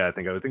Kobe, I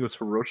think. I think it was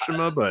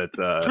Hiroshima, but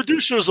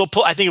producers will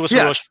put, I think it was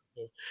Hiroshima.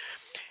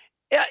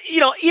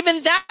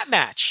 Even that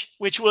match,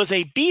 which was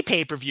a B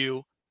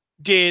pay-per-view,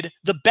 did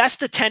the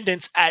best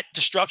attendance at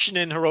Destruction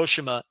in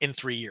Hiroshima in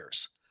 3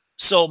 years.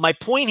 So my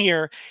point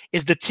here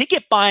is the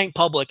ticket buying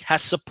public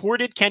has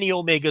supported Kenny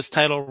Omega's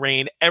title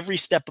reign every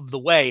step of the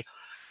way,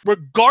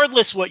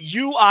 regardless what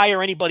you, I,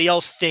 or anybody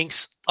else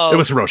thinks of. It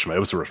was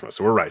Hiroshima.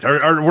 So we're right.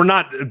 We're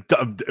not.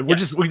 We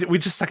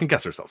just second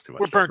guess ourselves too much.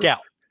 We're burnt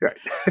out. Right.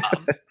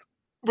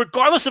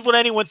 Regardless of what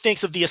anyone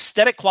thinks of the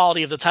aesthetic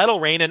quality of the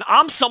title reign, and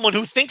I'm someone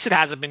who thinks it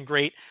hasn't been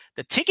great,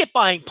 the ticket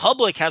buying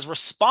public has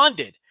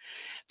responded.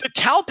 The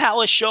Cow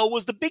Palace show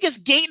was the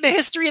biggest gate in the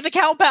history of the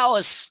Cow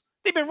Palace.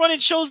 They've been running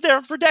shows there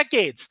for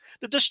decades.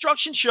 The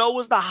Destruction show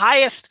was the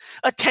highest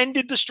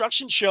attended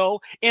Destruction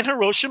show in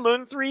Hiroshima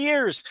in 3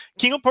 years.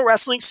 King of Pro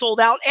Wrestling sold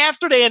out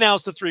after they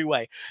announced the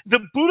three-way.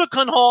 The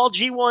Budokan Hall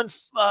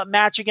G1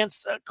 match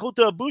against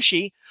Kota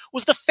Ibushi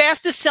was the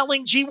fastest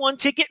selling G1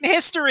 ticket in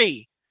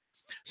history.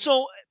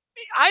 So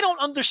I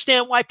don't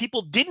understand why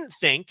people didn't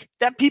think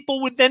that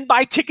people would then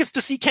buy tickets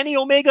to see Kenny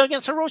Omega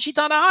against Hiroshi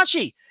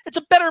Tanahashi. It's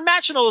a better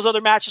match than all those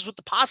other matches, with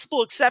the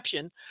possible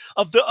exception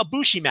of the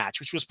Ibushi match,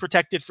 which was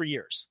protected for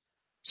years.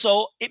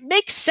 So it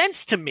makes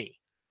sense to me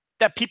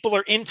that people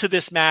are into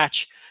this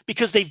match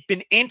because they've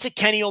been into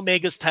Kenny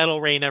Omega's title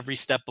reign every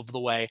step of the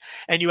way.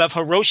 And you have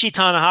Hiroshi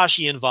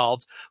Tanahashi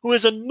involved, who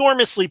is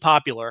enormously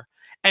popular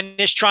and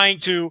is trying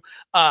to,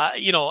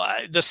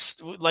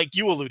 this, like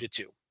you alluded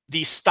to,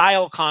 the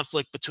style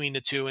conflict between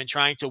the two and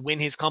trying to win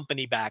his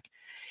company back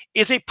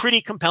is a pretty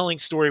compelling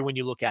story when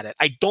you look at it.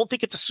 I don't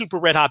think it's a super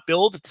red hot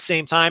build. At the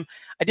same time,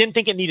 I didn't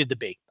think it needed to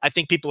be. I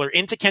think people are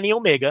into Kenny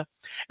Omega,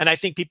 and I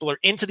think people are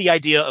into the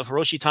idea of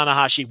Hiroshi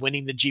Tanahashi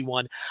winning the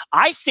G1.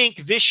 I think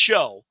this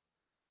show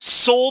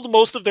sold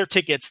most of their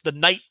tickets the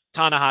night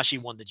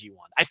Tanahashi won the G1.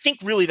 I think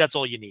really that's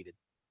all you needed.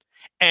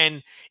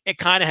 And it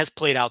kind of has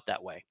played out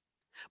that way.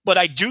 But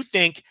I do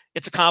think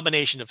it's a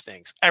combination of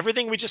things.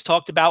 Everything we just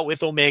talked about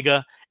with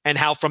Omega and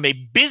how from a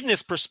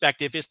business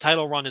perspective, his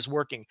title run is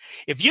working.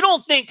 If you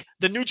don't think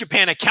the New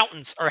Japan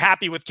accountants are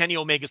happy with Kenny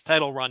Omega's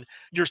title run,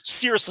 you're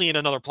seriously in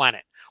another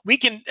planet. You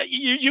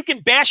can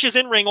bash his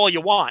in-ring all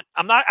you want.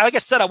 I'm not, like I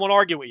said, I won't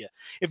argue with you.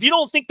 If you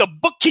don't think the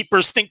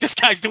bookkeepers think this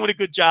guy's doing a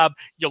good job,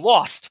 you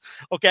lost.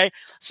 Okay.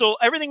 So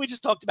everything we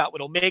just talked about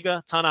with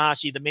Omega,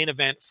 Tanahashi, the main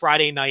event,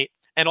 Friday night,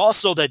 and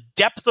also the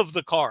depth of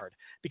the card.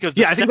 Because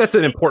I think that's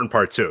an important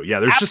part too. Yeah,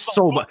 there's just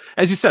so much.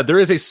 As you said, there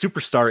is a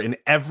superstar in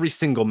every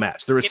single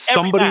match. There is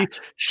somebody.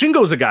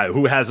 Shingo's a guy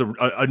who has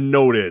a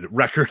noted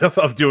record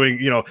of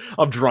doing,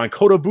 of drawing.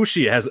 Kota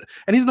Ibushi has,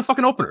 and he's in the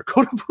fucking opener.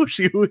 Kota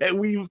Ibushi, who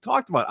we've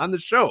talked about on the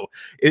show,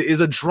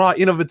 is a draw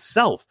in of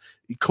itself.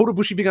 Kota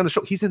Ibushi being on the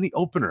show, he's in the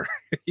opener.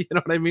 You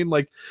know what I mean?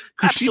 Like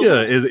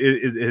Kushida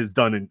is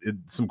done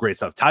in some great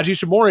stuff. Taji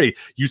Ishimori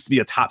used to be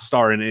a top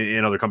star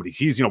in other companies.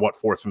 He's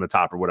fourth from the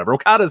top or whatever.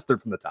 Okada's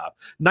third from the top.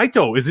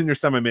 Naito is in your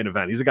semi-main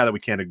event. He's a guy that we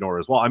can't ignore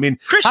as well. I mean,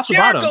 Chris top to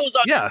bottom, Jericho's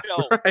on the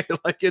show. Right.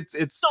 Like it's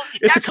a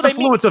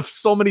confluence of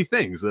so many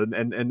things,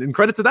 and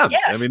credit to them.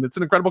 Yes. I mean, it's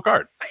an incredible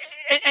card.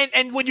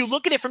 And when you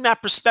look at it from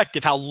that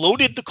perspective, how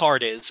loaded the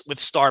card is with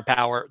star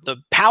power, the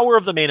power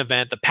of the main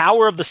event, the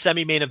power of the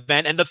semi-main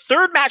event, and the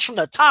third match from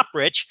the top,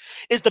 Rich,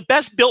 is the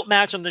best built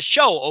match on the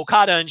show.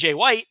 Okada and Jay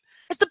White.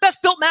 It's the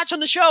best built match on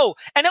the show,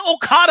 and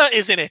Okada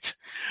is in it.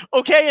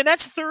 Okay, and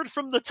that's third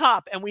from the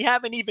top, and we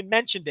haven't even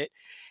mentioned it.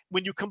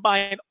 When you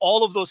combine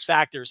all of those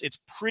factors, it's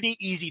pretty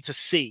easy to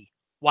see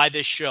why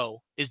this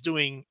show is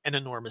doing an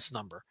enormous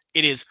number.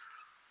 It is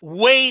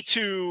way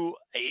too,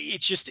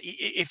 it's just,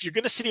 if you're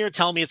going to sit here and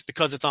tell me it's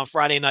because it's on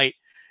Friday night,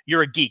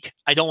 you're a geek.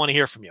 I don't want to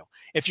hear from you.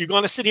 If you're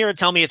going to sit here and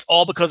tell me it's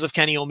all because of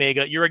Kenny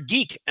Omega, you're a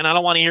geek, and I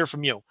don't want to hear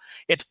from you.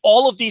 It's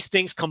all of these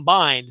things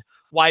combined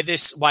why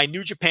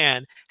New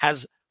Japan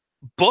has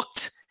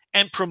booked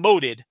and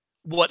promoted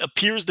what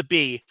appears to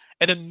be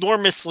an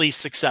enormously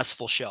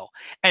successful show.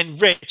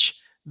 And Rich,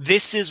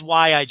 this is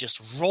why I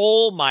just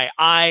roll my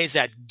eyes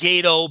at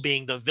Gato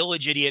being the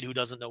village idiot who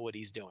doesn't know what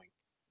he's doing.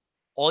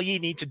 All you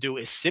need to do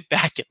is sit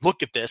back and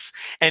look at this.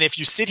 And if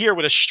you sit here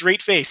with a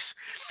straight face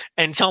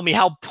and tell me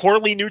how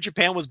poorly New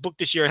Japan was booked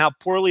this year and how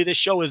poorly this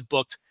show is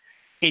booked,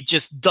 it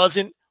just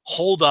doesn't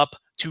hold up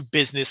to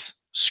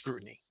business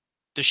scrutiny.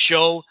 The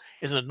show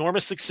is an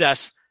enormous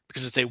success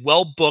because it's a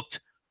well-booked,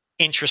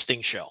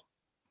 interesting show.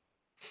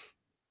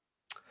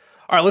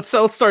 All right, let's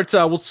start.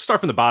 We'll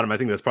start from the bottom. I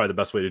think that's probably the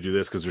best way to do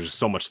this because there's just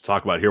so much to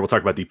talk about here. We'll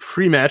talk about the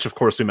pre-match. Of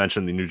course, we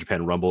mentioned the New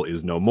Japan Rumble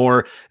is no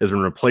more. Has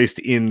been replaced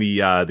in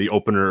the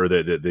opener or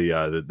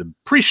the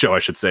pre-show, I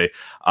should say,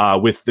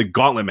 with the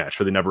Gauntlet match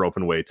for the Never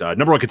Openweight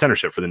number one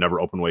contendership for the Never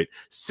Openweight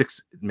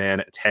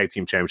 6-man tag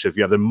team championship.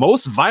 You have the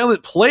most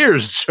violent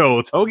players,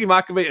 Joe, Togi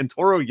Makabe and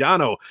Toru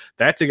Yano,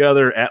 back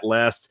together at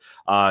last.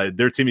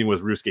 They're teaming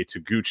with Ryusuke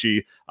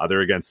Taguchi.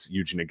 They're against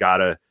Yuji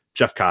Nagata,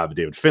 Jeff Cobb,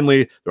 David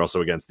Finlay. They're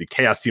also against the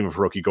Chaos team of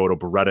Hiroki Goto,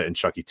 Beretta, and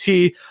Chucky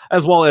T,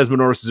 as well as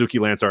Minoru Suzuki,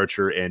 Lance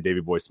Archer, and Davey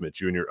Boy Smith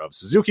Jr. of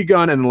Suzuki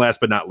Gun. And then last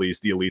but not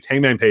least, the Elite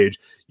Hangman Page,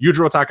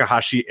 Yujiro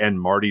Takahashi,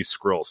 and Marty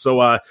Scurll.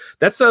 So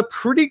that's a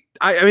pretty,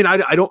 I'm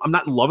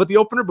not in love with the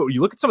opener, but when you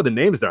look at some of the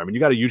names there, I mean,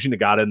 you got a Yuji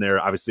Nagata in there,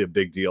 obviously a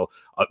big deal.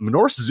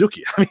 Minoru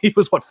Suzuki, I mean, he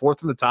was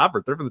fourth from the top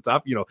or third from the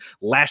top,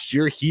 last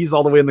year. He's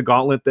all the way in the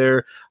gauntlet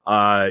there.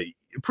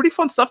 Pretty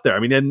fun stuff there. I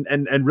mean,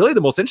 and really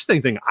the most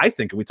interesting thing, I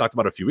think, and we talked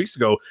about a few weeks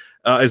ago,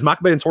 is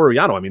Makabe and Toru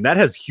Yano. I mean, that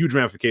has huge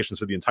ramifications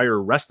for the entire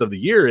rest of the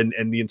year and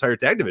the entire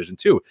tag division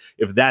too.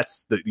 If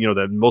that's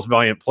the most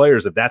valiant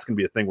players, if that's going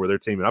to be a thing where they're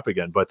teaming up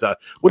again. But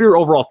what are your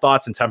overall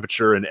thoughts and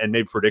temperature and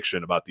maybe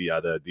prediction about the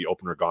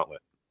opener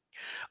gauntlet?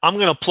 I'm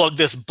going to plug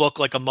this book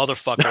like a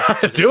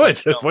motherfucker. Do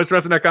it.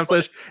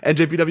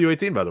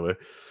 voicewrestling.com/NJPW18, by the way.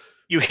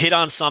 You hit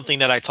on something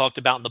that I talked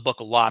about in the book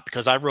a lot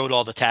because I wrote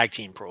all the tag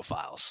team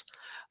profiles.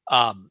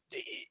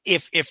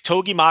 If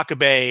Togi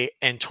Makabe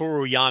and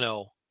Toru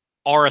Yano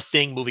are a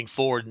thing moving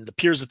forward, and it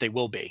appears that they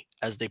will be,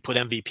 as they put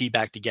MVP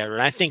back together.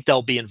 And I think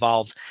they'll be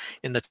involved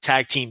in the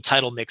tag team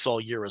title mix all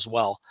year as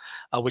well,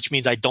 which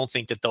means I don't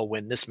think that they'll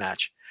win this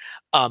match.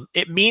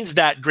 It means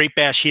that Great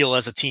Bash Heel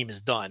as a team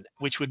is done,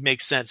 which would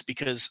make sense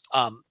because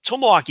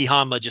Tomoaki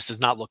Hanma just is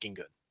not looking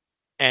good.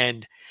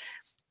 And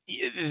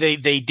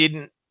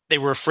they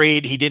were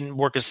afraid he didn't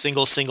work a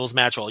singles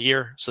match all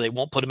year, so they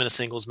won't put him in a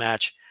singles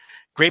match.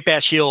 Great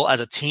Bash Heel as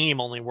a team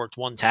only worked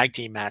one tag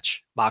team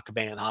match,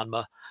 Makabe and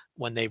Hanma,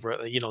 when they were,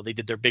 they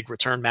did their big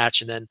return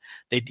match, and then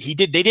they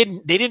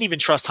didn't even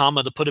trust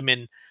Hanma to put him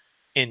in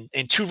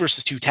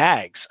 2-versus-2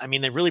 tags. I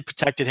mean, they really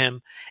protected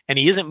him, and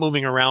he isn't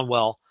moving around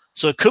well.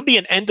 So it could be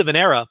an end of an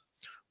era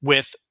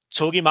with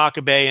Togi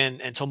Makabe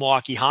and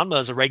Tomoaki Hanma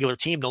as a regular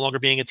team, no longer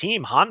being a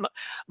team.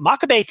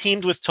 Makabe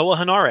teamed with Toa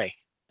Hanare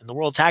in the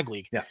World Tag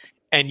League. Yeah.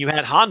 And you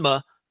had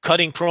Hanma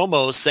cutting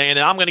promos saying,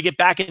 I'm going to get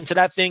back into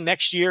that thing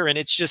next year. And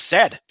it's just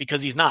sad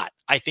because he's not.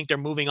 I think they're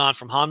moving on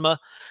from Hanma.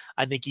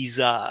 I think he's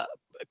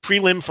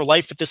prelim for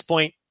life at this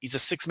point. He's a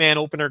 6-man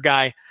opener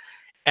guy.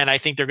 And I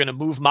think they're going to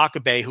move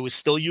Makabe, who is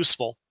still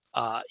useful.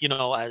 He's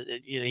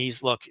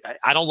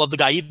I don't love the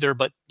guy either,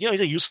 but he's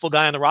a useful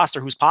guy on the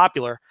roster who's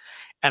popular.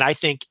 And I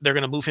think they're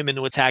going to move him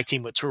into a tag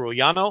team with Toru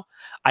Yano.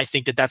 I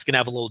think that's going to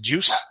have a little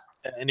juice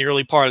in the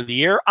early part of the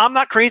year. I'm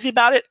not crazy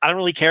about it. I don't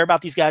really care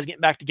about these guys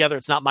getting back together.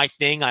 It's not my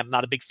thing. I'm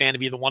not a big fan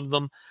of either one of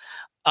them.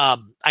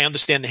 I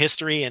understand the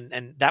history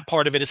and that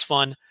part of it is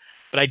fun,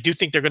 but I do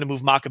think they're going to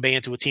move Makabe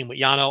into a team with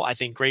Yano. I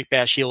think Great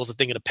Bash Heel is a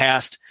thing of the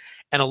past.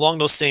 And along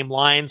those same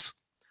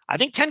lines, I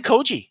think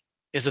Tenkoji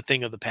is a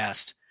thing of the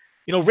past.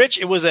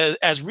 Rich, it was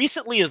as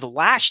recently as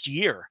last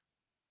year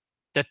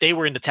that they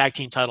were in the tag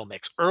team title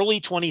mix. Early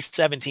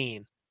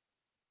 2017,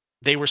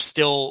 they were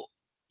still,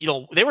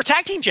 they were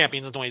tag team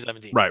champions in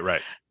 2017.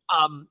 Right.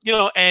 And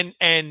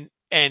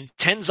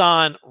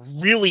Tenzan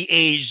really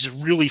aged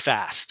really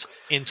fast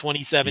in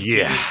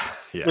 2017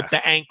 with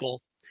the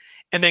ankle.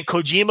 And then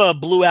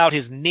Kojima blew out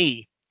his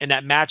knee in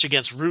that match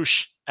against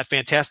Rush at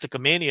Fantastica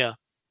Mania.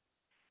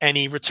 And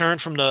he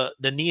returned from the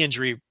knee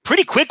injury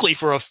pretty quickly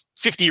for a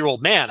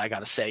 50-year-old man, I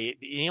got to say.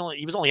 He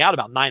was only out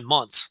about 9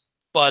 months.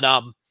 But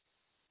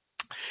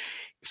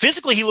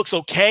physically, he looks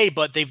okay,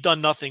 but they've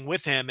done nothing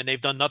with him, and they've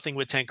done nothing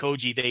with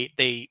Tenkoji.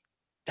 They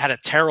had a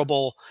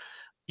terrible,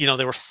 they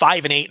were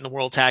 5-8 in the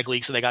World Tag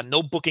League, so they got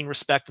no booking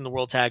respect in the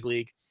World Tag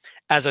League.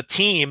 As a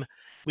team,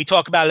 we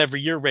talk about it every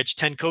year, Rich,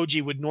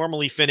 Tenkoji would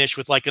normally finish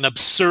with like an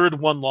absurd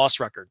 1-loss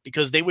record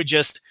because they were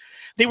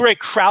a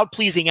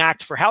crowd-pleasing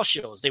act for house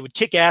shows. They would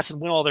kick ass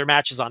and win all their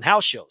matches on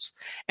house shows.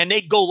 And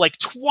they'd go like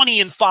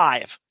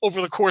 20-5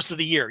 over the course of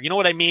the year. You know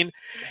what I mean?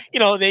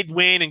 They'd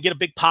win and get a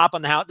big pop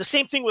on the house. The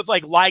same thing with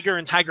like Liger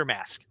and Tiger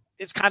Mask.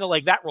 It's kind of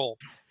like that role.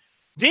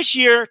 This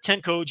year,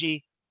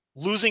 Tenkoji,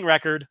 losing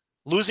record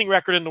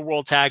in the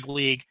World Tag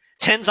League.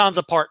 Tenzan's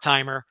a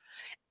part-timer.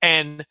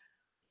 And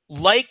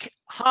like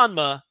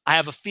Hanma, I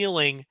have a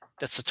feeling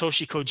that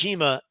Satoshi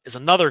Kojima is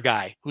another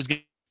guy who's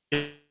going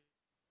to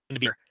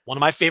be one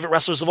of my favorite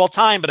wrestlers of all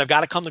time, but I've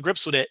got to come to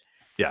grips with it.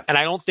 Yeah. And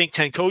I don't think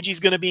Tenkoji's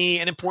going to be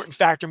an important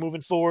factor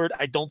moving forward.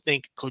 I don't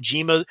think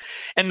Kojima.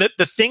 And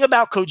the thing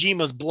about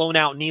Kojima's blown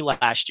out knee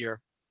last year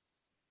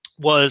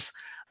was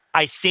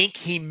I think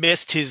he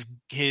missed his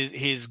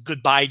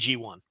goodbye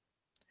G1.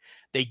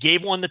 They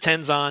gave one to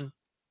Tenzan.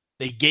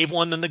 They gave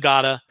one to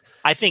Nagata.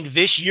 I think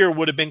this year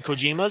would have been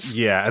Kojima's.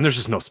 Yeah, and there's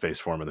just no space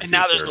for him in the future.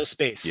 Now there's no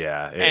space.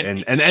 Yeah,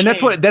 and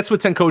that's what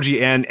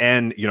Tenkoji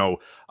and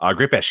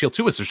Great Bash Shield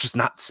too is there's just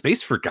not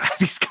space for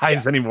these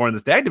guys anymore in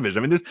this tag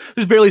division. I mean,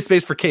 there's barely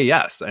space for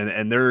KS,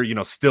 and they're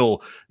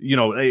still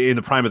in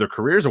the prime of their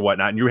careers or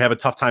whatnot, and you have a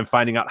tough time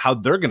finding out how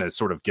they're going to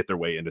sort of get their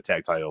way into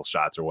tag title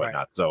shots or whatnot.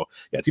 Right. So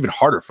yeah, it's even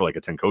harder for like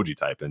a Tenkoji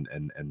type and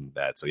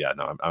that. So yeah,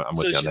 no, I'm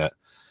with you on that.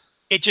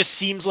 It just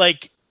seems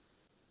like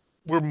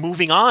we're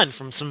moving on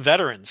from some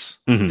veterans.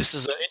 Mm-hmm. This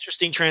is an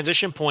interesting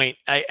transition point.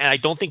 I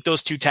don't think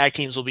those two tag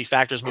teams will be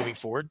factors moving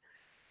forward.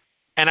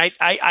 And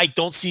I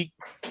don't see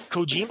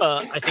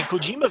Kojima. I think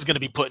Kojima is going to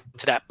be put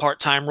into that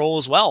part-time role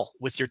as well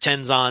with your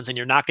Tenzans and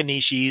your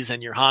Nakanishis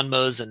and your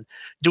Hanmas and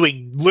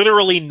doing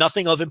literally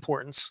nothing of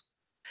importance.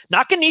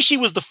 Nakanishi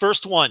was the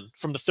first one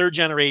from the third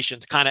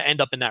generation to kind of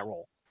end up in that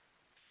role.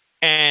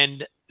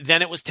 And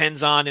then it was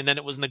Tenzan and then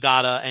it was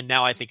Nagata. And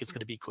now I think it's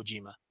going to be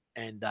Kojima.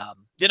 And,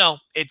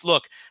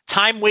 look,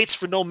 time waits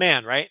for no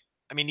man, right?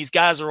 I mean, these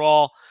guys are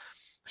all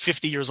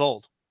 50 years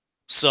old.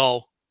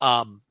 So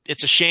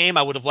it's a shame.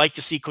 I would have liked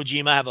to see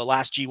Kojima have a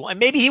last G1. And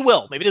maybe he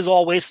will. Maybe it is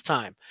all a waste of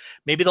time.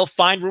 Maybe they'll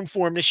find room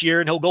for him this year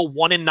and he'll go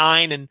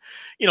 1-9 and,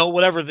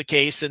 whatever the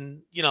case.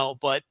 And,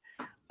 but,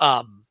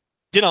 I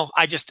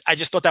just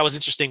thought that was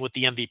interesting with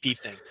the MVP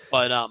thing.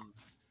 But,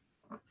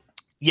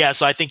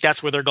 so I think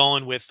that's where they're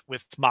going with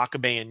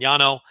Makabe and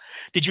Yano.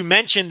 Did you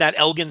mention that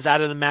Elgin's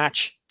out of the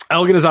match?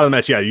 Elgin is out of the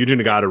match. Yeah, Yuji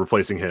Nagata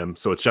replacing him.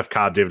 So it's Jeff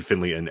Cobb, David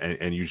Finlay, and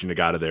Yuji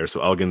Nagata there.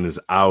 So Elgin is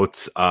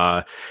out.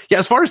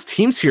 As far as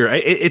teams here,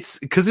 it's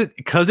because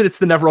it's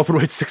the never open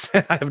weight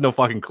 6-man. I have no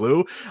fucking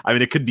clue. I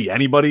mean, it could be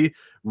anybody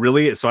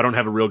really. So I don't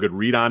have a real good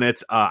read on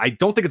it. I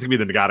don't think it's gonna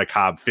be the Nagata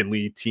Cobb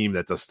Finlay team.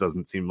 That just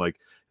doesn't seem like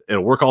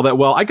it'll work all that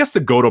well. I guess the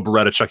Goto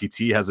Beretta Chucky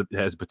T has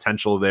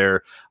potential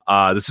there.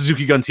 The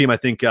Suzuki Gun team, I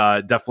think,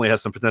 definitely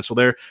has some potential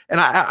there. And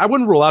I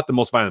wouldn't rule out the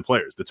Most Violent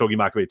Players, the Togi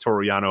Makabe,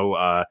 Toru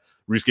Yano,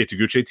 Ryusuke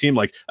Taguchi team.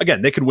 Like,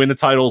 again, they could win the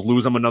titles,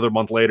 lose them another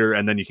month later,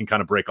 and then you can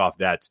kind of break off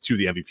that to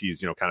the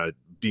MVPs, kind of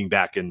being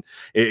back in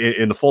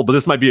the fold. But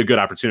this might be a good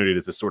opportunity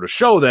to sort of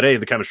show that, hey,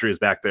 the chemistry is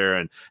back there,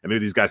 and maybe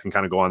these guys can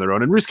kind of go on their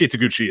own. And Ryusuke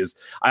Taguchi is,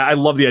 I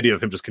love the idea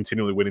of him just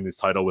continually winning this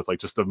title with like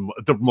just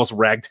the most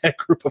ragtag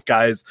group of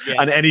guys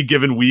on any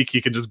given week. He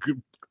can just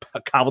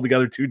cobble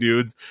together two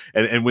dudes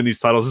and win these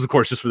titles. This is, of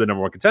course, just for the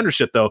number one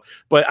contendership, though.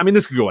 But I mean,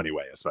 this could go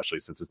anyway,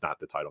 especially since it's not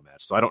the title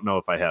match. So I don't know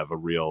if I have a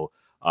real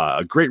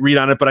a great read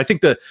on it, but I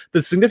think the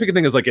significant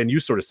thing is, like, and you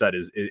sort of said,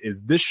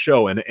 is this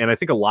show, and I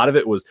think a lot of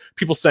it was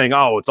people saying,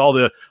 oh, it's all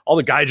the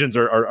gaijins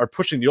are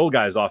pushing the old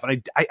guys off,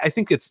 and I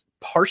think it's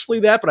partially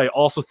that, but I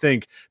also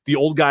think the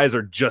old guys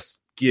are just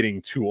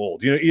getting too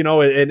old,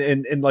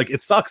 and like,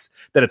 it sucks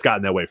that it's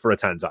gotten that way for a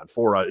Tenzan,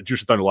 for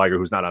Jushin Thunder Liger,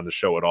 who's not on the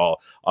show at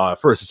all,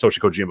 for Satoshi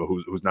Kojima,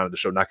 who's not on the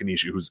show,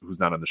 Nakanishi, who's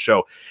not on the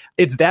show.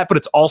 It's that, but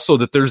it's also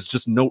that there's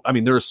just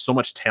there is so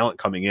much talent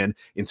coming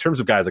in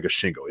terms of guys like a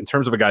Shingo, in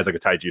terms of a guys like a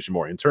Taiji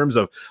Ishimori, in terms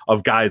of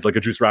guys like a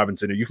Juice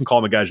Robinson. You can call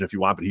him a gaijin if you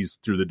want, but he's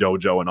through the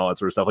dojo and all that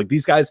sort of stuff. Like,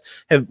 these guys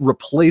have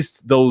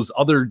replaced those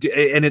other,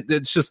 and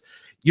it's just,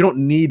 you don't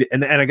need,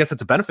 and I guess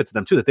it's a benefit to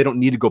them too, that they don't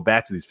need to go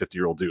back to these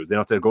 50-year-old dudes. They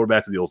don't have to go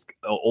back to the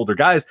older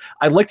guys.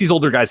 I like these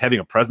older guys having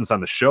a presence on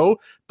the show,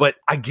 but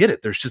I get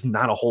it. There's just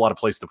not a whole lot of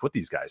place to put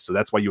these guys. So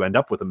that's why you end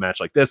up with a match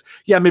like this.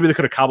 Yeah, maybe they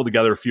could have cobbled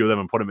together a few of them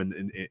and put them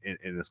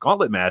in this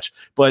gauntlet match.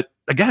 But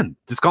again,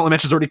 this gauntlet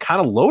match is already kind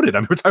of loaded.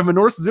 I mean, we're talking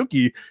Minoru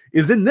Suzuki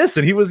is in this,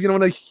 and he was,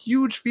 in a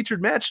huge featured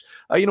match,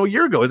 a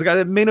year ago. He's a guy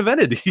that main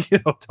evented,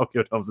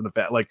 Tokyo Dome's in the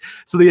fat. Like,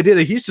 so the idea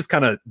that he's just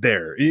kind of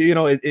there,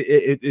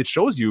 it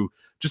shows you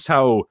just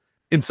how,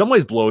 in some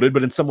ways bloated,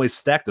 but in some ways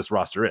stacked this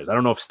roster is. I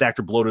don't know if stacked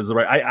or bloated is the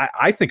right.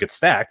 I think it's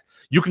stacked.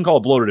 You can call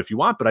it bloated if you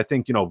want, but I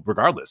think,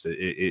 regardless,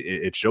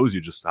 it shows you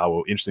just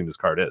how interesting this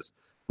card is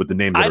with the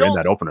names that are in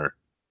that opener.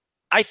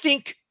 I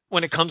think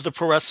when it comes to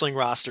pro wrestling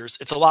rosters,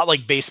 it's a lot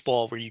like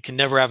baseball, where you can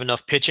never have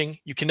enough pitching,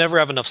 you can never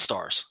have enough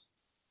stars.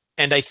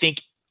 And I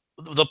think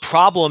the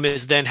problem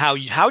is then how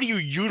do you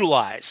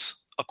utilize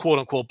a quote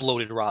unquote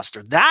bloated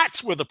roster?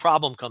 That's where the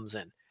problem comes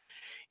in.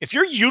 If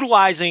you're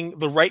utilizing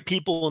the right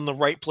people in the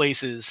right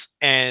places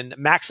and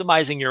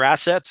maximizing your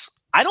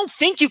assets, I don't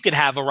think you could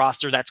have a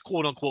roster that's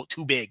quote unquote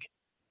too big.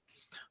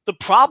 The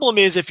problem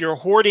is if you're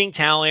hoarding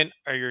talent,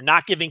 or you're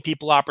not giving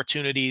people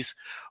opportunities,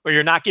 or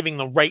you're not giving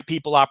the right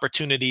people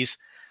opportunities,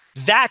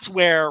 that's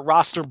where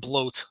roster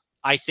bloat,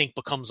 I think,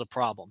 becomes a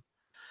problem.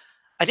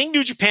 I think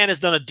New Japan has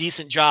done a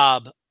decent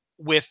job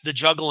with the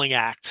juggling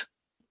act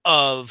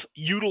of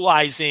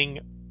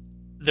utilizing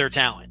their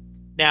talent.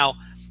 Now,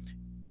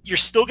 you're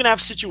still going to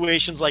have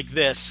situations like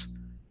this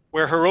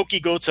where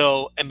Hiroki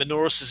Goto and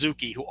Minoru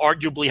Suzuki, who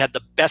arguably had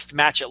the best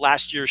match at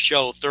last year's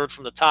show, third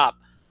from the top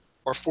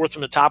or fourth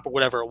from the top or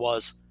whatever it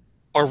was,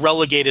 are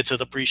relegated to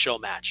the pre-show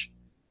match.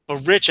 But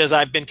Rich, as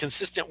I've been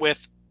consistent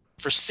with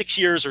for 6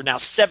 years, or now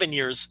 7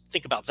 years,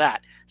 think about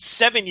that,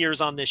 7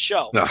 years on this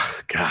show. Oh,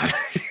 God.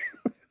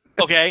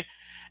 Okay?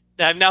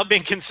 That I've now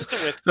been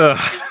consistent with. Look,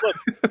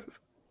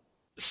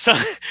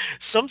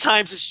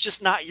 sometimes it's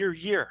just not your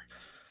year.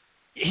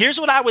 Here's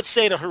what I would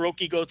say to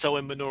Hiroki Goto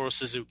and Minoru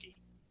Suzuki.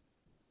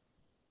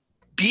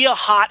 Be a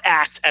hot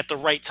act at the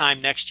right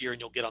time next year and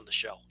you'll get on the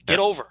show. Get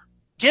over.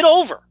 Get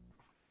over.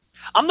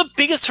 I'm the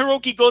biggest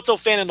Hiroki Goto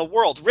fan in the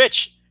world.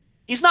 Rich,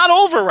 he's not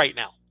over right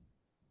now.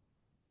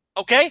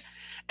 Okay?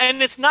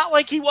 And it's not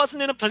like he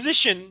wasn't in a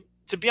position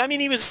to be. I mean,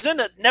 he was in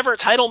a never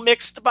title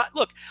mix. But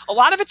look, a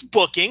lot of it's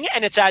booking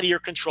and it's out of your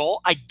control.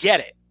 I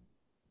get it.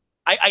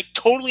 I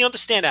totally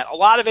understand that. A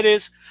lot of it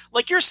is,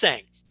 like you're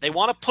saying, they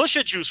want to push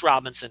a Juice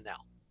Robinson now.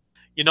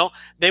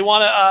 They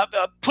want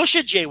to push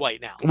a Jay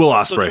White now. Will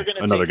Ospreay,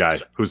 so another guy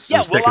who's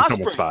taking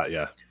someone's spot.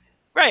 Yeah.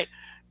 Right.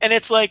 And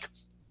it's like,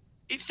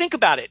 think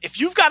about it. If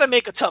you've got to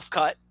make a tough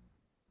cut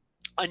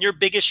on your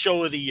biggest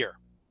show of the year,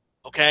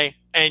 okay,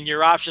 and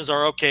your options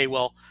are, okay,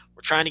 well,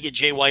 we're trying to get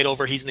Jay White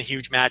over. He's in a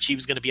huge match. He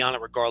was going to be on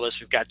it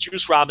regardless. We've got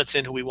Juice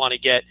Robinson, who we want to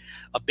get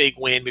a big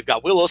win. We've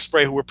got Will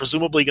Ospreay, who we're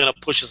presumably going to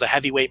push as a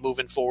heavyweight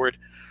moving forward.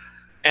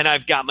 And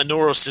I've got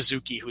Minoru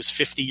Suzuki, who's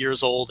 50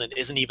 years old and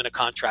isn't even a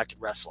contracted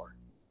wrestler.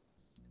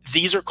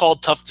 These are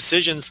called tough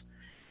decisions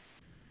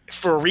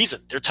for a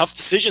reason. They're tough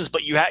decisions,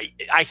 but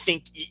I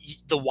think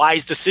the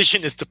wise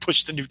decision is to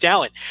push the new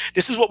talent.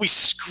 This is what we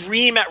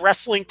scream at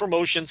wrestling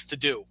promotions to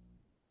do.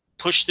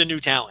 Push the new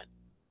talent.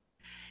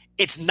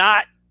 It's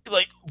not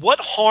like, what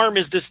harm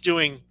is this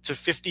doing to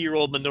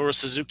 50-year-old Minoru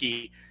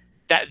Suzuki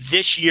that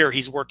this year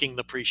he's working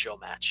the pre-show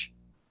match?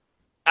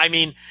 I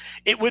mean,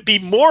 it would be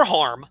more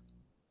harm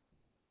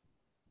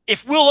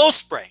if Will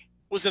Ospreay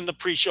was in the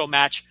pre-show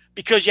match,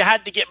 because you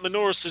had to get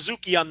Minoru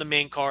Suzuki on the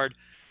main card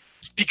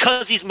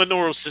because he's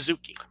Minoru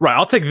Suzuki. Right.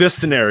 I'll take this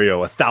scenario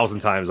 1,000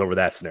 times over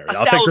that scenario.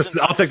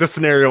 I'll take the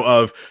scenario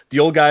of the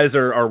old guys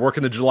are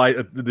working the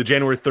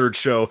January 3rd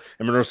show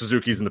and Minoru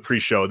Suzuki's in the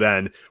pre-show.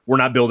 Then we're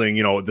not building,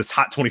 this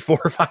hot 24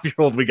 or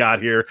 5-year-old we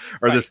got here,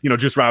 or this,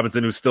 Juice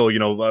Robinson who's still,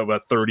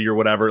 about 30 or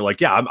whatever.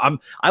 Like, yeah,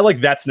 I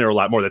like that scenario a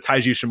lot more. The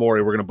Taiji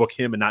Ishimori, we're going to book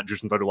him and not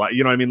Jushin Thunder Liger.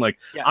 You know what I mean? Like,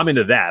 yes. I'm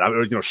into that.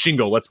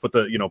 Shingo, let's put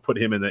put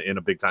him in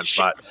a big time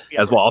spot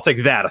as well. I'll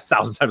take that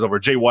 1,000 times over.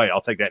 Jay White,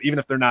 I'll take that, even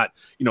if they're not,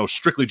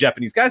 strictly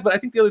Japanese guys. But I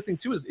think the other thing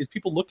too is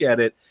people look at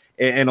it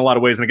in a lot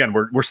of ways. And again,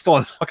 we're still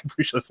on this fucking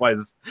pre-show. That's why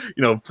this,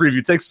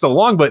 preview takes so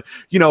long. But,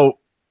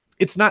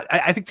 it's not,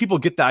 I think people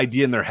get the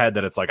idea in their head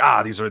that it's like,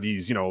 these are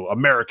these,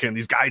 American,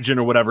 these gaijin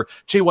or whatever.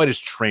 Jay White is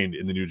trained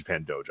in the New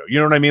Japan dojo. You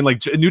know what I mean?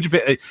 Like New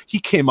Japan, he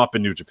came up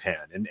in New Japan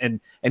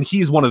and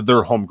he's one of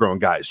their homegrown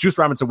guys. Juice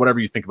Robinson, whatever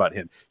you think about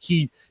him,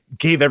 he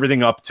gave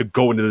everything up to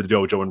go into the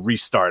dojo and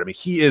restart. I mean,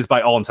 he is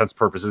by all intents and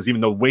purposes, even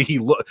though the way he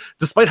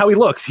despite how he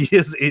looks, he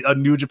is a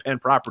New Japan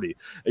property,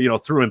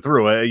 through and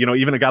through.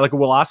 Even a guy like a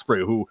Will Ospreay,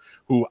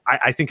 who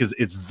I think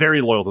is very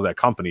loyal to that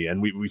company,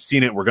 and we've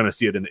seen it. We're going to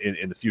see it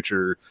in the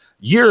future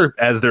year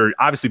as they're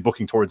obviously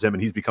booking towards him,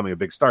 and he's becoming a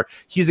big star.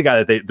 He's a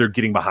guy that they're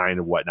getting behind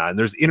and whatnot. And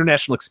there's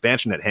international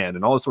expansion at hand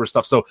and all this sort of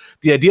stuff. So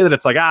the idea that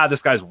it's like,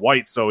 this guy's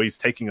white, so he's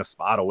taking a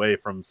spot away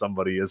from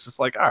somebody is just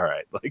like, all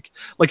right,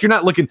 like you're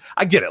not looking.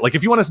 I get it. Like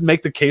if you want to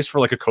make the case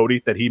for like a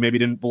Cody that he maybe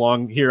didn't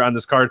belong here on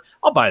this card,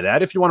 I'll buy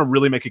that. If you want to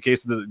really make a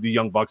case that the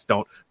Young Bucks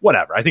don't,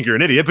 whatever. I think you're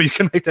an idiot, but you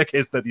can make that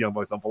case that the Young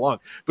Bucks don't belong.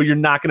 But you're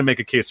not going to make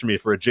a case for me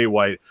for a Jay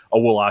White, a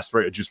Will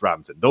Ospreay, a Juice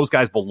Robinson. Those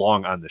guys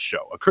belong on the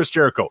show. A Chris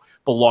Jericho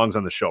belongs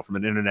on the show from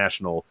an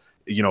international,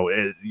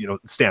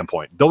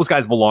 standpoint. Those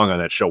guys belong on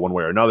that show one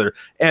way or another.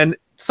 And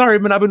sorry,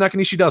 Manabu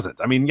Nakanishi doesn't.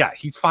 I mean, yeah,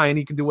 he's fine.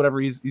 He can do whatever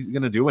he's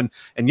going to do. And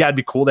yeah, it'd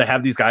be cool to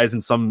have these guys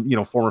in some,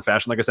 form or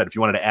fashion. Like I said, if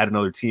you wanted to add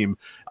another team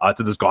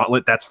to this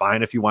gauntlet, that's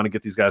fine if you want to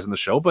get these guys in the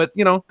show. But,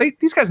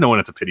 these guys know when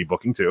it's a pity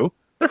booking too.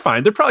 They're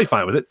fine. They're probably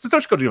fine with it.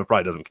 Satoshi Kojima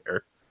probably doesn't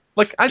care.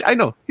 Like, I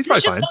know. He's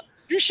probably fine.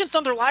 Jushin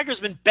Thunder Liger's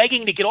been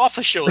begging to get off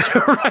the shows.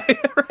 right.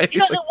 He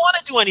doesn't want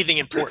to do anything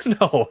important.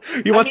 No,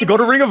 he wants to go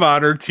to Ring of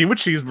Honor, team with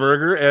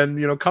Cheeseburger,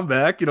 and come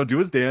back, do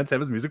his dance, have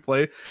his music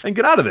play, and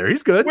get out of there.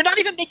 He's good. We're not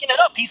even making it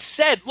up. He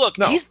said, "Look,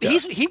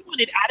 he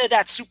wanted out of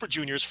that Super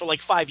Juniors for like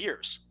 5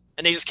 years,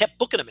 and they just kept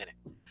booking him in it.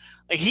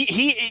 Like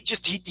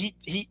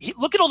he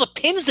look at all the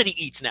pins that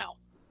he eats now.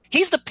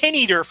 He's the pin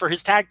eater for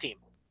his tag team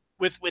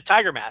with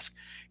Tiger Mask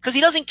because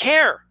he doesn't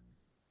care.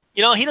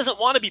 He doesn't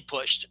want to be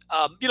pushed.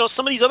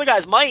 Some of these other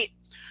guys might."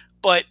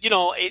 But,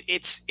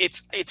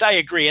 it's I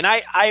agree. And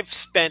I've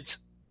spent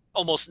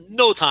almost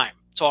no time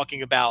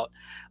talking about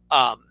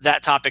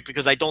that topic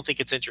because I don't think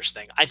it's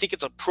interesting. I think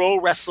it's a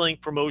pro wrestling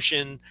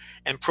promotion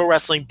and pro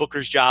wrestling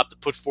booker's job to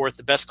put forth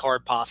the best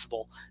card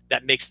possible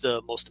that makes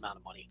the most amount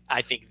of money.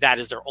 I think that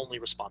is their only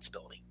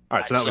responsibility. All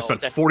right. So now we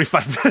spent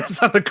 45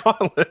 minutes on the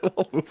gauntlet.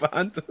 We'll move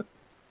on to.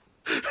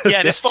 Yeah.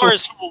 And as far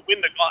as who will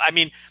win the gauntlet, I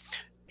mean,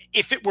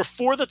 if it were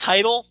for the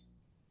title,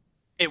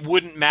 it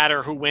wouldn't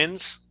matter who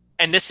wins.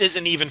 And this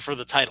isn't even for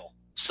the title.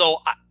 So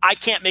I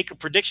can't make a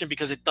prediction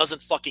because it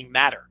doesn't fucking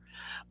matter.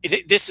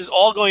 This is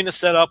all going to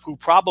set up who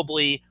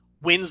probably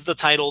wins the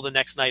title the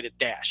next night at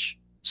Dash.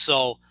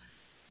 So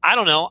I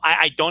don't know.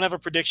 I don't have a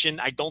prediction.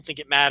 I don't think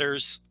it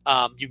matters.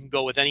 You can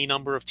go with any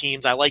number of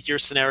teams. I like your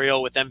scenario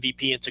with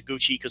MVP and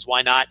Taguchi because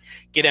why not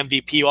get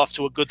MVP off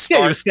to a good start?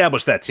 Yeah, you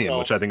establish that team,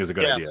 which I think is a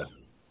good idea.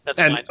 That's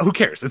and fine. Who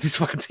cares? It's these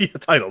fucking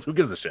titles. Who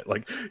gives a shit?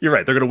 Like, you're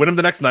right. They're going to win them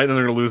the next night, and then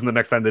they're going to lose them the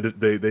next time they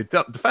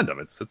defend them.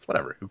 It's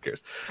whatever. Who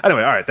cares?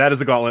 Anyway, all right. That is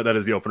the gauntlet. That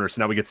is the opener.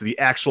 So now we get to the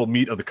actual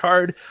meat of the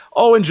card.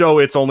 Oh, and Joe,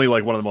 it's only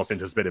like one of the most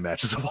anticipated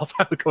matches of all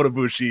time. Kota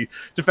Ibushi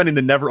defending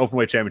the Never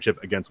Openweight Championship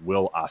against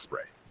Will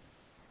Ospreay.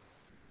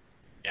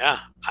 Yeah.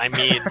 I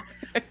mean,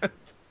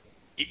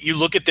 you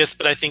look at this,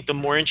 but I think the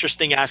more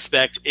interesting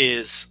aspect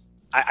is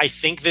I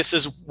think this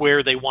is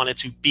where they wanted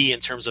to be in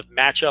terms of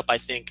matchup. I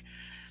think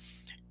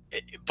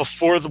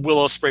before the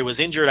Will Ospreay was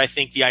injured, I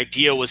think the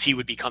idea was he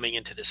would be coming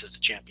into this as the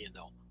champion,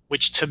 though,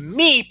 which to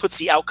me puts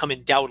the outcome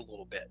in doubt a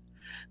little bit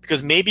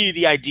because maybe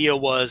the idea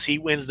was he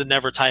wins the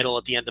Never title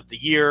at the end of the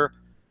year,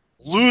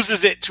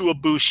 loses it to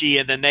Ibushi,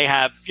 and then they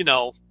have,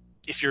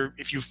 if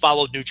you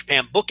followed New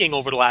Japan booking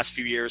over the last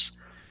few years,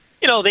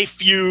 they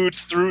feud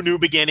through New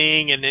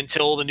Beginning and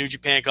until the New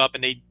Japan Cup,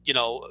 and they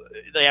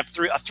have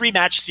a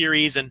 3-match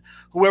series, and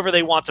whoever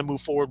they want to move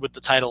forward with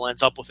the title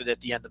ends up with it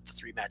at the end of the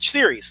 3-match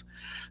series.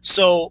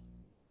 So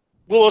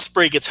Will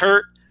Ospreay gets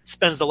hurt,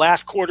 spends the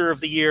last quarter of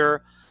the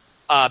year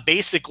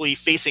basically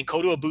facing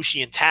Kota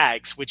Ibushi in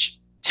tags, which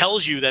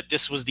tells you that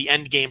this was the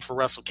end game for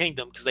Wrestle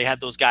Kingdom because they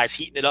had those guys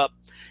heating it up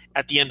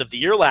at the end of the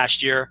year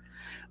last year.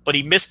 But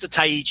he missed the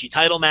Taichi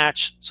title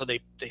match, so they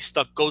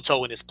stuck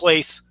Goto in his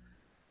place.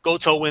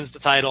 Goto wins the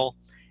title,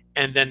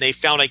 and then they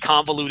found a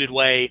convoluted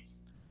way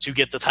to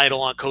get the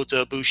title on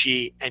Kota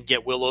Ibushi and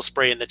get Will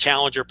Ospreay in the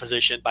challenger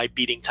position by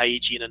beating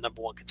Taichi in a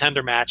number 1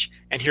 contender match,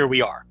 and here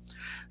we are.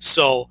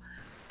 So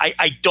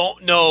I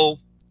don't know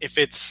if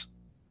it's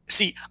 –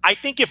 see, I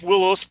think if Will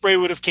Ospreay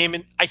would have came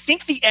in – I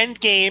think the end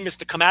game is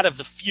to come out of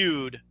the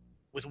feud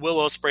with Will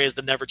Ospreay as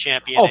the never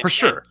champion. Oh, for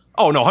sure.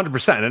 Oh, no,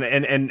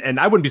 100%. And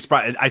I wouldn't be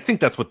surprised. I think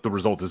that's what the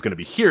result is going to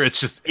be here. It's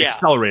just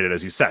accelerated,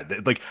 as you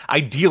said. Like,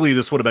 ideally,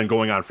 this would have been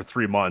going on for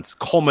 3 months,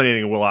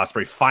 culminating in Will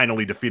Ospreay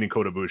finally defeating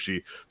Kota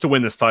Ibushi to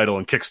win this title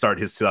and kickstart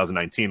his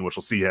 2019, which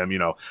will see him,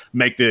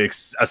 make the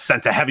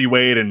ascent to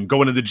heavyweight and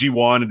go into the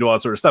G1 and do all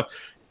that sort of stuff.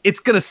 It's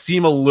going to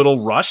seem a little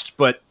rushed,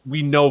 but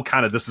we know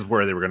kind of this is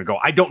where they were going to go.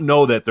 I don't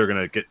know that they're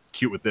going to get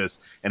cute with this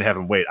and have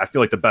him wait. I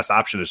feel like the best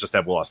option is just to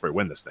have Will Ospreay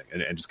win this thing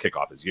and just kick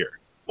off his year.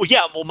 Well,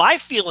 yeah. Well, my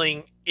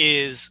feeling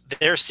is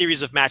their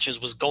series of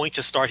matches was going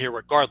to start here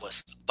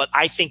regardless. But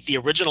I think the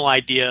original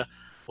idea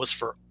was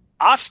for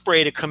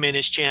Ospreay to come in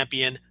as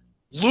champion,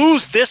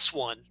 lose this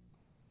one,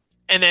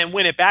 and then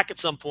win it back at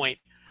some point.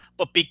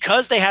 But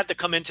because they had to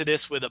come into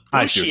this with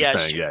Ibushi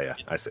as champion, yeah,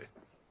 I see.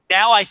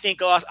 Now I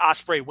think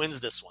Ospreay wins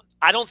this one.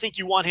 I don't think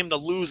you want him to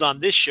lose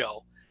on this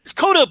show. Because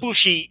Kota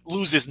Ibushi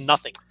loses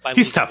nothing by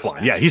he's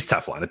Teflon. Yeah, he's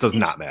Teflon. It does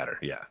not matter.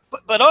 Yeah.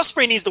 But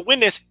Ospreay needs to win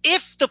this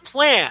if the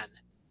plan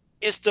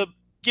is to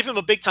give him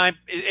a big time.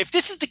 If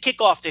this is the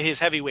kickoff to his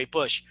heavyweight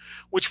push,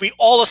 which we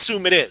all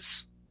assume it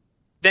is,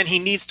 then he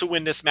needs to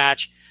win this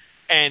match.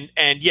 And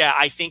yeah,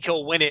 I think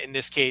he'll win it in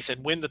this case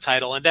and win the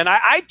title. And then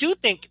I do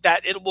think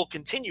that it will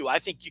continue. I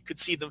think you could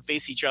see them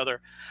face each other.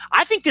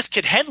 I think this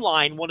could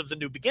headline one of the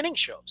New Beginning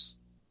shows.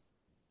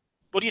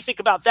 What do you think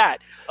about that?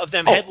 Of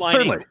them headlining?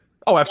 Certainly.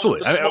 Oh,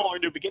 absolutely. The smaller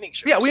New Beginning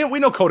shows. Yeah, we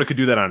know Kota could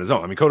do that on his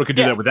own. I mean, Kota could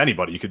do that with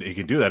anybody. He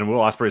could do that, and Will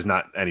Ospreay is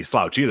not any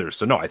slouch either.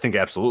 So no, I think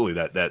absolutely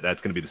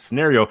that's going to be the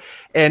scenario.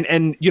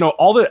 And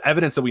all the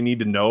evidence that we need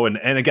to know. And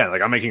again,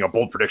 like, I'm making a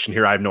bold prediction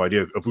here. I have no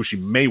idea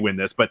Ibushi may win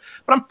this, but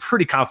I'm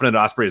pretty confident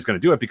Ospreay is going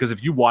to do it, because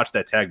if you watch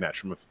that tag match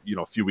from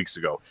a few weeks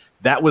ago,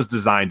 that was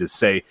designed to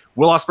say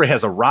Will Ospreay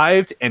has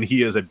arrived and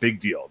he is a big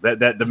deal.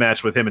 That the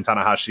match with him and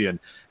Tanahashi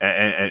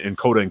and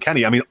Kota and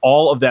Kenny. I mean,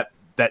 all of that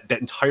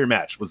entire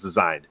match was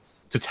designed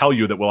to tell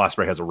you that Will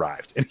Ospreay has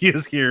arrived and he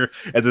is here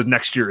and the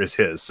next year is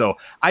his. So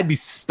I'd be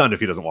stunned if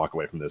he doesn't walk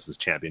away from this as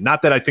champion.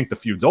 Not that I think the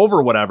feud's over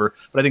or whatever,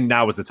 but I think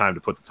now is the time to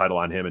put the title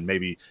on him, and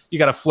maybe you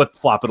got to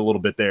flip-flop it a little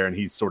bit there, and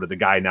he's sort of the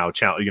guy now,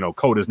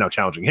 Coda's now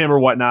challenging him or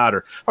whatnot,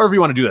 or however you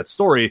want to do that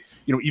story.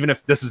 Even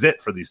if this is it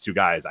for these two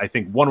guys, I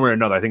think one way or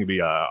another, I think it'd be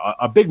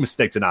a big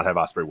mistake to not have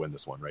Ospreay win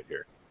this one right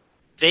here.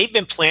 They've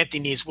been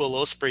planting these Will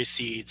Ospreay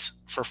seeds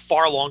for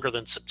far longer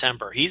than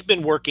September. He's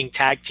been working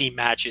tag team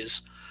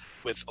matches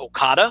with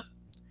Okada.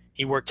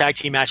 He worked tag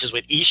team matches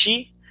with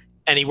Ishii,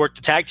 and he worked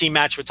the tag team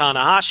match with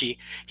Tanahashi.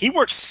 He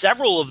worked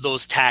several of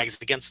those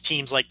tags against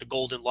teams like the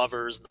Golden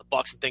Lovers and the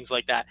Bucks and things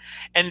like that.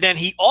 And then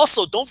he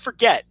also, don't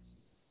forget,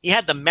 he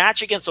had the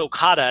match against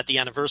Okada at the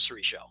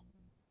anniversary show.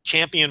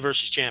 Champion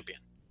versus champion.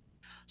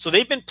 So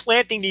they've been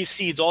planting these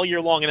seeds all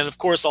year long. And then, of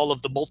course, all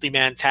of the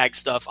multi-man tag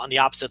stuff on the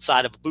opposite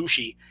side of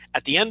Ibushi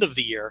at the end of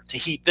the year to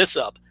heat this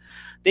up.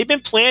 They've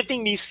been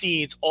planting these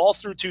seeds all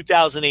through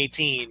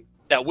 2018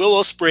 that Will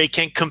Ospreay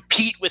can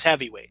compete with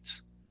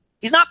heavyweights.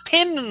 He's not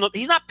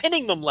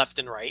pinning them left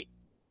and right.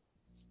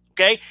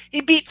 Okay? He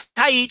beats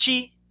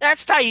Taichi.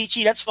 That's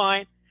Taichi. That's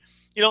fine.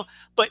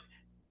 But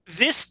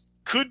this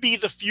could be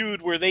the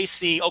feud where they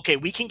see, okay,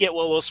 we can get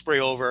Will Ospreay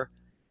over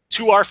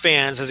to our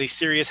fans as a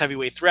serious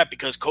heavyweight threat,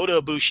 because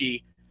Kota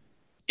Ibushi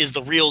is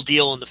the real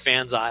deal in the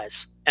fans'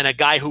 eyes, and a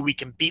guy who we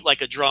can beat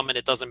like a drum and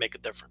it doesn't make a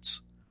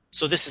difference.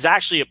 So this is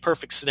actually a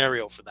perfect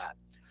scenario for that.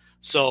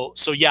 So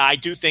yeah, I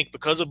do think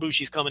because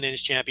Ibushi's coming in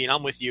as champion,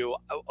 I'm with you.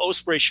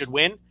 Ospreay should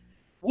win.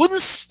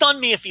 Wouldn't stun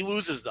me if he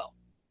loses, though.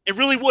 It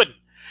really wouldn't.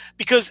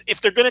 Because if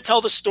they're going to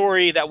tell the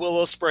story that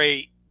Will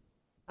Ospreay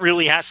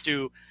really has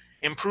to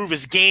improve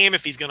his game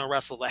if he's going to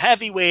wrestle the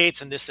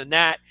heavyweights and this and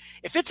that,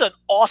 if it's an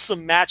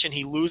awesome match and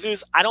he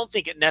loses, I don't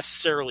think it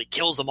necessarily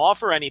kills him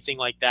off or anything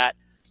like that.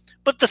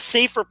 But the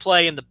safer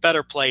play and the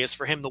better play is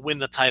for him to win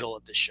the title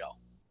at this show.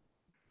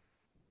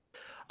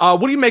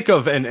 What do you make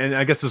of, and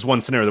I guess this is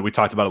one scenario that we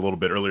talked about a little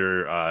bit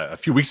earlier, a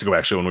few weeks ago,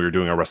 actually, when we were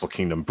doing our Wrestle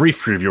Kingdom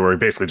brief preview, where we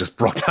basically just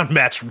broke down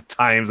match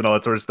times and all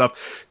that sort of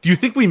stuff. Do you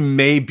think we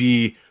may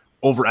be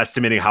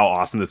overestimating how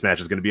awesome this match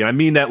is going to be? And I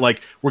mean that,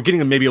 like, we're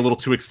getting maybe a little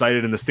too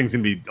excited and this thing's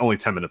going to be only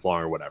 10 minutes long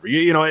or whatever.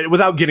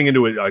 Without getting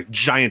into a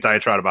giant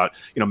diatribe about,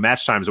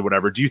 match times or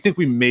whatever, do you think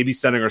we may be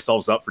setting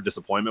ourselves up for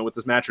disappointment with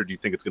this match, or do you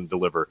think it's going to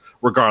deliver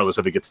regardless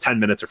if it gets 10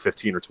 minutes or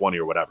 15 or 20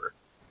 or whatever?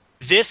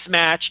 This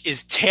match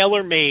is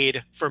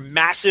tailor-made for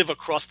massive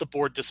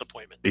across-the-board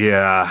disappointment.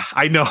 Yeah,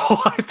 I know.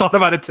 I thought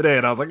about it today,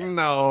 and I was like,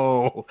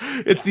 no,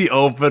 it's the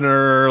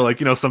opener.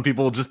 Like, some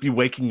people will just be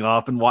waking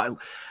up and why.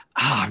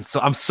 I'm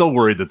so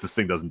worried that this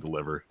thing doesn't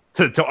deliver.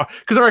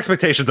 Because our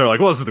expectations are like,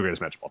 well, this is the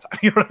greatest match of all time.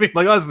 You know what I mean?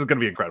 Like, oh, this is going to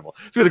be incredible.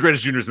 It's going to be the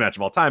greatest juniors match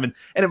of all time, and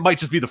it might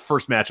just be the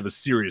first match of a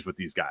series with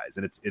these guys.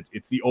 And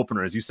it's the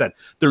opener, as you said.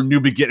 Their new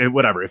beginning,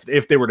 whatever.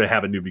 If they were to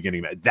have a new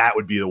beginning match, that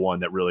would be the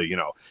one that really,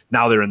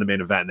 now they're in the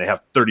main event and they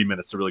have 30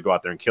 minutes to really go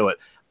out there and kill it.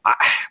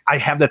 I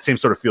have that same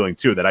sort of feeling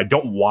too, that I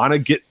don't want to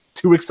get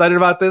too excited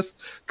about this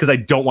because I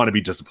don't want to be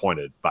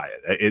disappointed by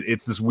it.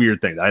 It's this weird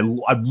thing that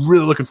I'm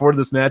really looking forward to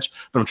this match,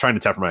 but I'm trying to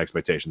temper my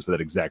expectations for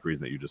that exact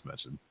reason that you just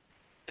mentioned.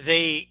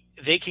 they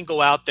can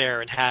go out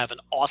there and have an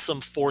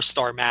awesome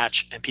 4-star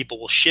match and people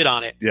will shit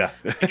on it. Yeah.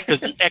 Because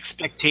the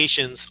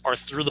expectations are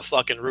through the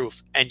fucking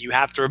roof, and you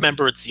have to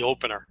remember it's the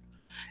opener.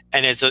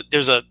 And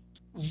there's a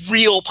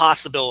real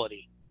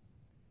possibility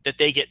that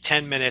they get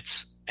 10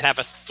 minutes and have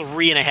a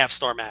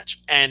 3.5-star match.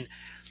 And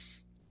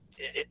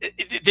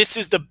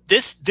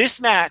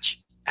this match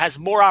has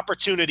more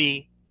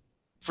opportunity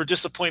for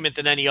disappointment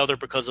than any other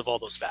because of all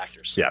those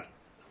factors. Yeah.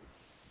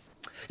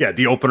 Yeah,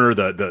 the opener,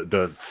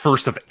 the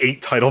first of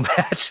 8 title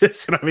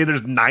matches. You know what I mean?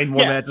 There's 9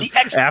 more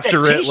matches after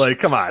it. Like,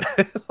 come on.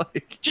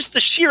 Like, just the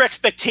sheer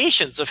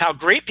expectations of how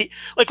great people...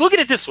 Like, look at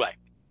it this way.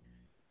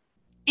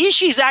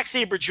 Ishii Zack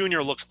Sabre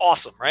Jr. looks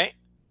awesome, right?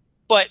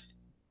 But,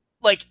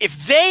 like,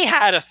 if they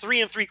had a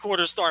 3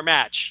 3/4-star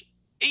match,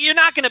 you're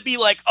not going to be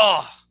like,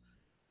 oh...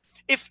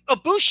 If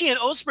Ibushi and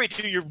Ospreay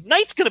do, your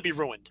night's going to be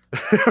ruined.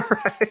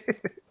 right.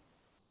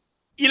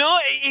 You know,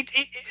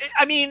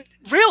 I mean,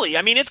 really,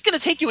 I mean, it's going to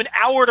take you an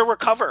hour to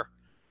recover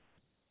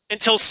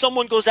until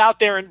someone goes out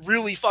there and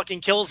really fucking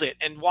kills it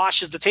and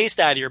washes the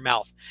taste out of your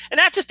mouth. And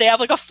that's if they have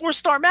like a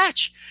 4-star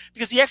match,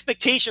 because the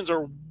expectations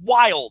are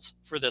wild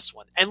for this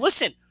one. And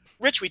listen,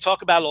 Rich, we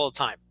talk about it all the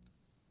time.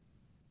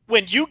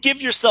 When you give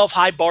yourself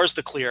high bars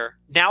to clear,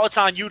 now it's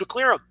on you to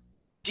clear them.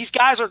 These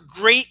guys are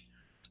great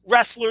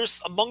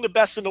wrestlers, among the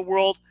best in the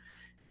world.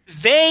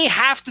 They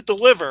have to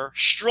deliver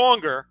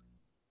stronger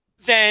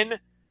than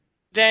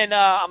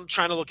I'm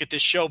trying to look at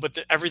this show, but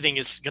everything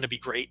is going to be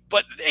great.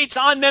 But it's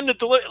on them to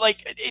deliver.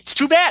 Like, it's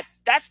too bad.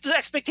 That's the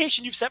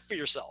expectation you've set for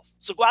yourself.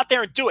 So go out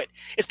there and do it.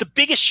 It's the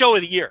biggest show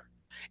of the year.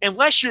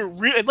 Unless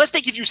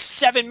they give you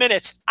 7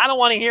 minutes, I don't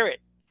want to hear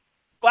it.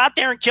 Go out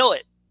there and kill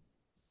it.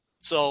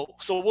 So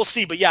we'll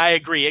see. But yeah, I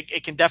agree.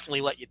 It can definitely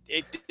let you.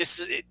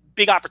 It's a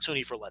big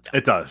opportunity for letdown.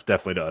 It does,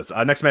 definitely does.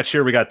 Next match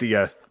here, we got the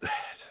God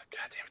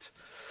damn it,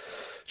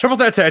 triple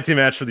threat tag team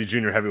match for the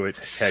junior heavyweight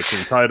tag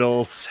team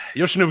titles.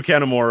 Yoshinobu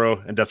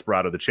Kanemaru and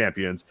Desperado, the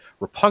champions.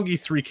 Roppongi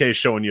 3K,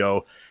 Sho and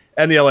Yo,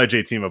 and the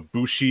LIJ team of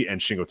Bushi and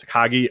Shingo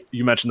Takagi.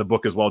 You mentioned the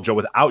book as well, Joe.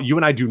 Without you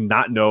and I do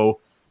not know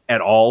at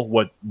all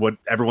what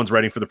everyone's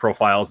writing for the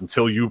profiles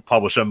until you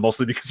publish them,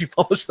 mostly because you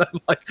publish them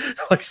like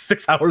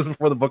 6 hours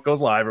before the book goes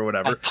live or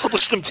whatever. I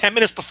published them 10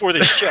 minutes before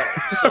the show.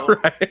 So.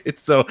 Right.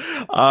 So,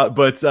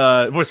 but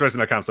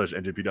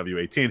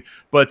voicewrestling.com/NJPW18.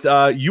 But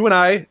you and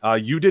I,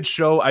 you did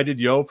Show, I did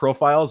Yo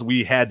profiles.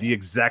 We had the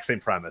exact same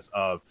premise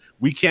of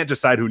we can't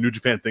decide who New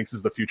Japan thinks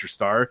is the future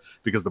star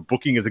because the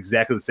booking is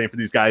exactly the same for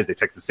these guys. They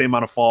take the same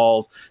amount of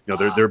falls. You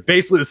know, they're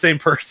basically the same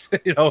person,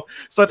 you know?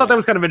 So I thought that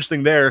was kind of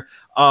interesting there.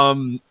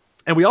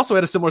 And we also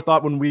had a similar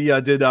thought when we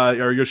did our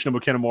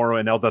Yoshinobu Kanemaru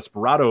and El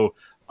Desperado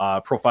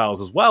profiles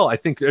as well. I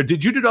think,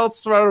 did you do El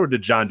Desperado or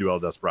did John do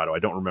El Desperado? I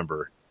don't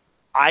remember.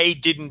 I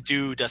didn't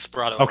do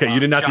Desperado. Okay,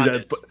 you did not John do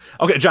that. But,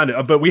 okay, John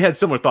did. But we had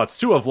similar thoughts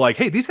too of like,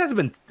 hey, these guys have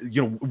been,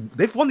 you know,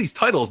 they've won these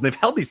titles and they've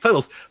held these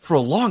titles for a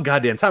long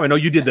goddamn time. I know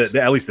you did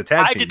at least the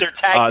tag team. I did their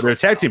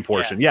tag team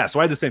portion. Yeah. So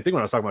I had the same thing when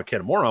I was talking about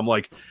Kanemaru. I'm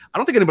like, I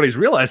don't think anybody's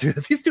realizing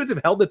that these dudes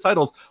have held the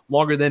titles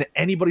longer than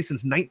anybody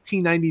since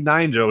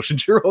 1999, Joe.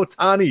 Shinjiro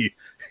Otani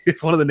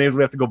is one of the names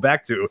we have to go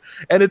back to.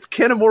 And it's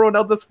Kanemaru and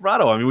El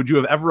Desperado. I mean, would you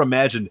have ever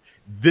imagined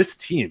this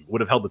team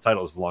would have held the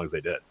titles as long as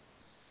they did?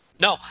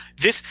 No,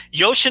 this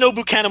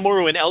Yoshinobu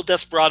Kanemaru and El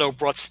Desperado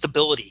brought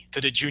stability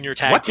to the junior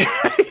tag team.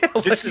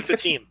 This is the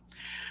team,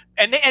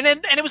 and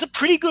it was a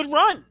pretty good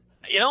run,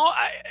 you know.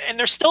 And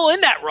they're still in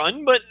that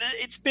run, but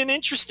it's been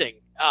interesting.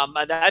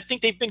 I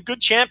think they've been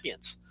good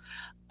champions.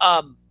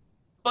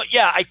 But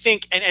yeah, I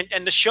think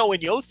and the Sho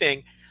and Yo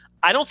thing,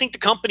 I don't think the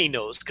company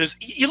knows because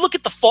you look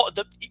at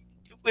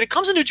when it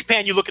comes to New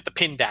Japan, you look at the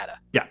pin data.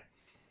 Yeah,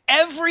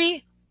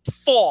 every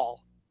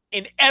fall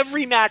in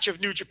every match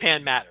of New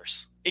Japan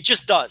matters. It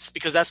just does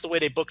because that's the way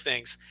they book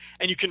things,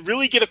 and you can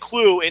really get a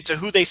clue into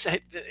who they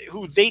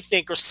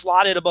think are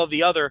slotted above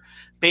the other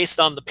based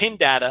on the pin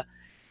data.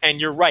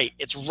 And you're right;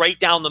 it's right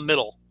down the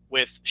middle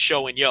with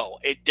Sho and Yo.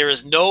 There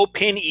is no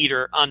pin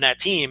eater on that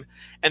team,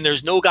 and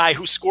there's no guy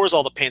who scores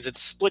all the pins.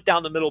 It's split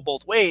down the middle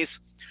both ways,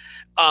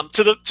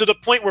 to the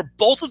point where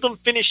both of them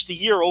finished the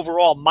year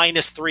overall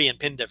 -3 in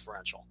pin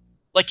differential.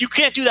 Like, you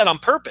can't do that on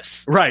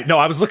purpose. Right. No,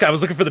 I was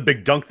looking for the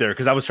big dunk there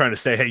because I was trying to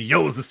say, hey,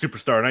 Yo's the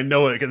superstar, and I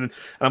know it. And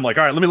I'm like,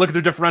 all right, let me look at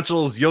their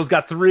differentials. Yo's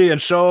got 3,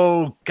 and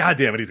Sho, God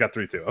damn it, he's got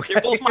 3 too. Okay.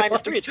 They're both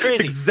 -3. It's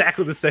crazy.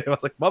 Exactly the same. I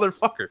was like,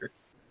 motherfucker.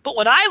 But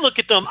when I look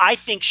at them, I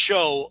think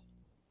Sho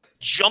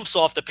jumps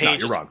off the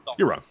page. No, you're wrong.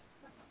 You're wrong.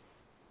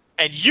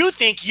 And you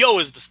think Yo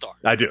is the star.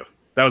 I do.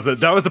 That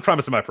was the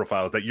premise of my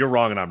profile, is that you're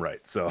wrong and I'm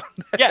right. So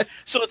yeah.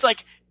 So it's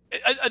like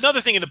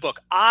another thing in the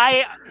book.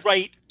 I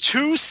write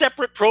 2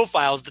 separate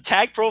profiles: the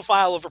tag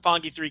profile of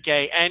Roppongi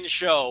 3K and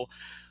Sho,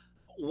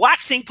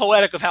 waxing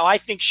poetic of how I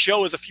think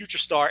Sho is a future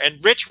star,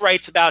 and Rich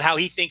writes about how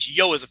he thinks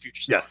Yo is a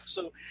future star. Yes.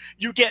 So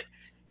you get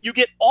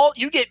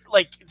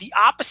like the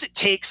opposite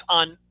takes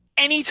on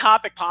any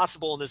topic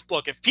possible in this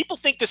book. If people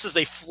think this is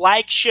a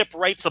Flagship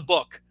writes a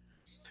book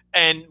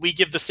and we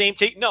give the same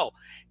take, no.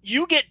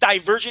 You get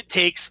divergent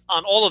takes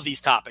on all of these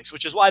topics,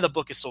 which is why the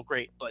book is so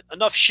great. But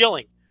enough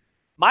shilling.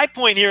 My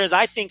point here is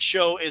I think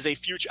Sho is a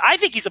future. I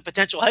think he's a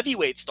potential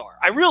heavyweight star.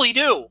 I really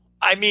do.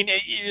 I mean,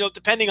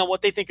 depending on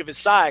what they think of his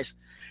size.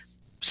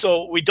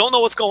 So we don't know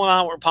what's going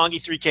on with Roppongi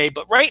 3K,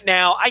 but right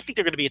now I think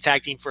they're going to be a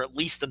tag team for at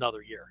least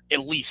another year, at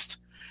least,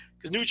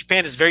 because New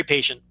Japan is very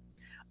patient.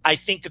 I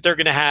think that they're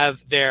going to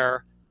have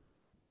their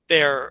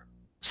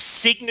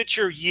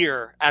signature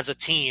year as a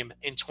team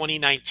in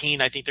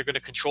 2019. I think they're going to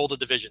control the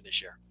division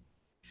this year.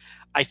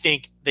 I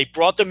think they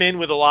brought them in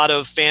with a lot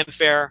of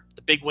fanfare,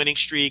 the big winning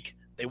streak.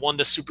 They won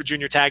the Super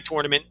Junior Tag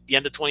Tournament the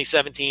end of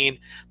 2017.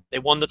 They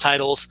won the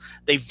titles.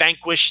 They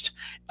vanquished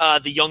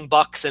the Young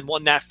Bucks and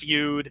won that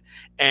feud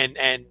and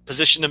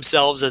positioned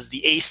themselves as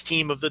the ace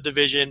team of the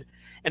division.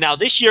 And now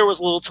this year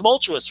was a little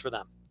tumultuous for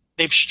them.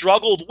 They've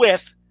struggled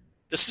with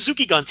the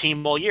Suzuki Gun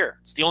team all year.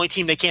 It's the only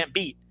team they can't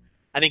beat.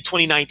 I think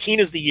 2019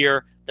 is the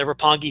year that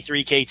Roppongi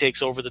 3K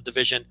takes over the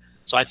division.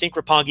 So I think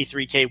Roppongi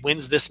 3K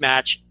wins this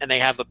match and they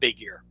have a big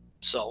year.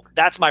 So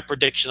that's my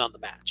prediction on the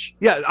match.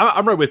 Yeah,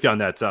 I'm right with you on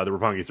that. The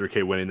Roppongi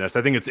 3K winning this.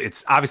 I think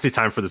it's obviously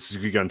time for the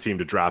Suzuki Gun team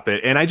to drop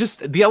it, and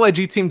the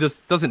LIG team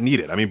just doesn't need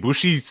it. I mean,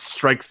 Bushi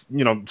strikes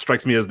me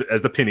as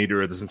the pin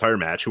eater of this entire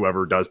match.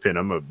 Whoever does pin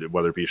him,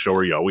 whether it be Sho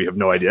or Yo, we have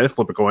no idea.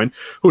 Flip a coin,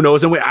 who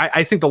knows? And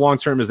I think the long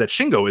term is that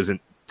Shingo isn't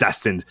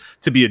destined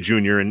to be a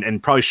junior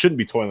and probably shouldn't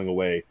be toiling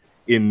away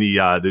in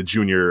the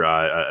junior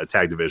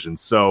tag division.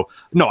 So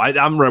no,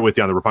 I'm right with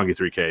you on the Roppongi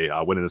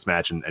 3K winning this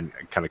match and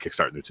kind of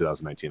kickstarting their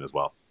 2019 as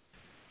well.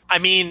 I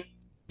mean,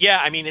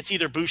 it's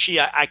either Bushi.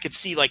 I could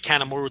see like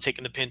Kanemaru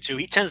taking the pin too.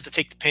 He tends to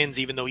take the pins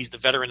even though he's the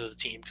veteran of the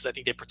team because I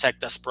think they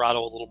protect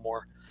Desperado a little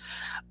more.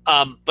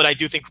 But I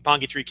do think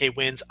Roppongi 3K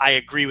wins. I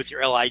agree with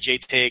your LIJ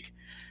take.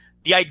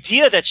 The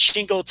idea that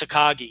Shingo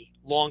Takagi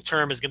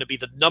long-term is going to be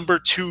the number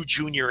 2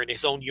 junior in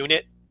his own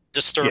unit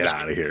disturbs me. Get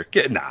out of here.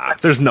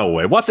 There's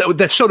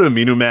that Shota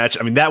Umino match.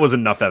 I mean, that was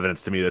enough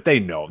evidence to me that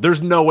they know.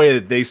 There's no way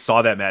that they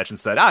saw that match and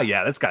said,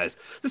 this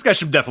guy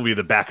should definitely be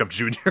the backup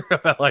junior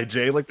of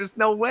LIJ. Like, there's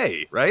no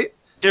way, right?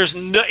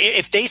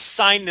 If they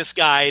sign this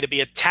guy to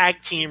be a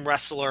tag team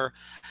wrestler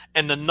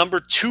and the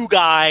number 2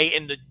 guy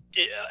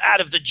out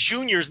of the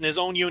juniors in his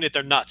own unit,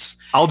 they're nuts.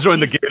 I'll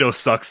join the Gato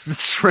sucks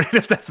straight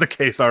if that's the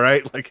case. All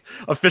right. Like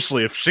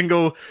officially, if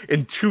Shingo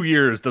in 2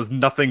 years does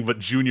nothing but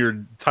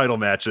junior title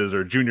matches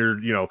or junior,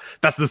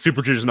 best of the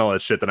Super Juniors and all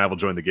that shit, then I will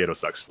join the Gato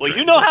sucks. Well,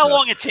 you know how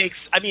long it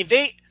takes. I mean,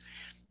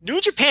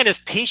 New Japan is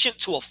patient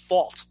to a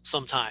fault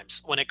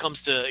sometimes when it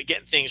comes to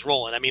getting things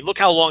rolling. I mean, look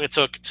how long it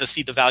took to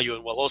see the value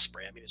in Will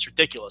Ospreay. I mean, it's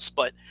ridiculous.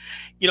 But,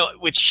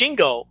 with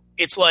Shingo,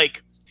 it's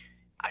like,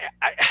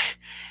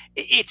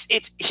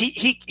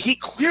 he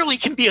clearly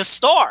can be a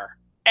star.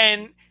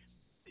 And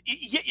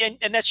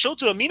that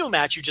Shota Umino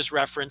match you just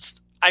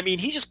referenced, I mean,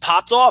 he just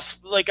popped off,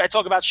 like I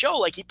talk about Sho,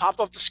 like he popped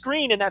off the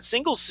screen in that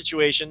singles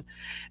situation.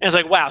 And it's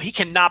like, wow, he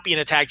cannot be in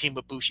a tag team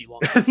with Bushi long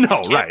term.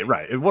 No,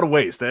 right. What a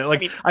waste.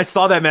 I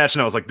saw that match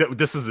and I was like,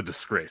 this is a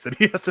disgrace that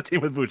he has to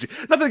team with Bushi.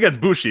 Nothing against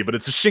Bushi, but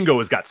Shingo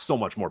has got so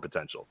much more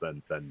potential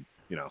than.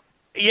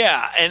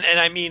 Yeah, and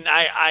I mean,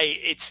 I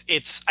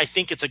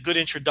think it's a good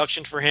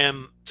introduction for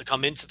him to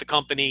come into the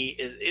company.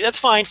 That's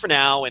fine for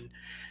now, and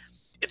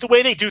the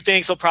way they do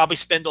things, he'll probably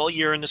spend all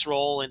year in this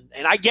role, and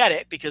I get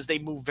it because they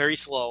move very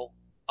slow.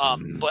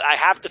 But I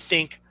have to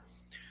think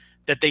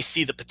that they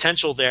see the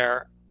potential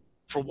there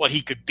for what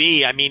he could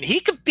be. I mean, he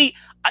could be.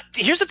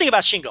 Here's the thing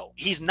about Shingo: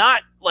 he's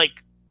not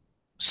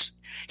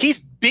he's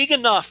big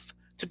enough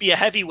to be a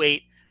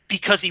heavyweight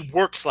because he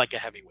works like a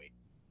heavyweight.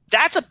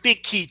 That's a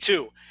big key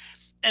too.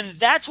 And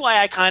that's why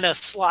I kind of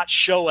slot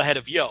Sho ahead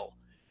of Yo.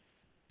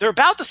 They're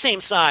about the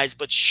same size,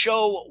 but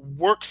Sho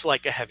works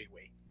like a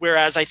heavyweight,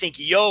 whereas I think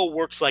Yo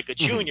works like a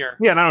junior.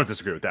 Yeah, and I don't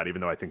disagree with that,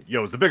 even though I think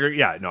Yo's the bigger.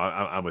 Yeah, no,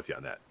 I'm with you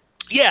on that.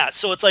 Yeah,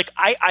 so it's like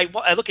I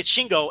look at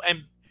Shingo,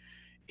 and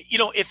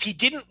if he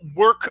didn't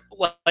work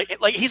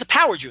like he's a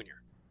power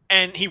junior,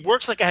 and he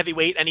works like a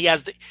heavyweight, and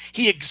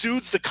he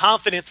exudes the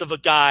confidence of a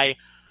guy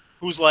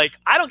who's like,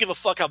 I don't give a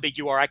fuck how big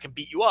you are, I can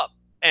beat you up.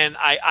 And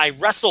I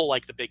wrestle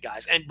like the big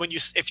guys. And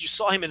if you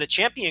saw him in the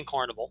Champion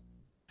Carnival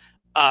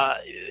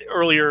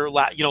earlier,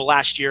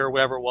 last year or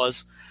whatever it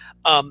was,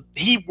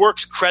 he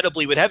works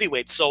credibly with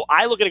heavyweights. So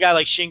I look at a guy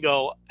like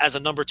Shingo as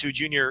a number 2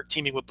 junior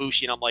teaming with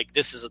Bushi, and I'm like,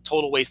 this is a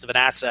total waste of an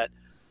asset.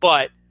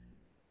 But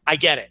I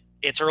get it.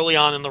 It's early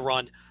on in the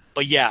run.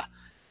 But yeah,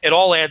 it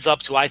all adds up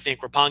to, I think,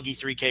 Roppongi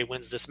 3K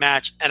wins this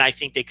match, and I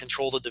think they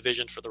control the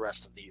division for the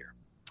rest of the year.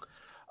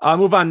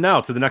 Move on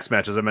now to the next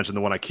match. As I mentioned,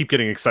 the one I keep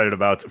getting excited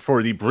about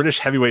for the British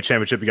Heavyweight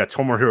Championship. You got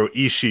Tomohiro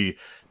Ishii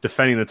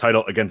defending the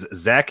title against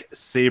Zack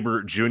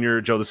Sabre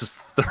Jr. Joe, this is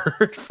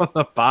 3rd from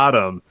the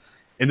bottom.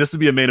 And this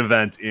would be a main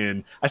event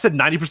I said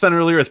 90%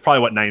 earlier. It's probably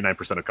what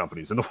 99% of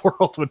companies in the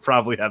world would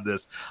probably have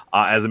this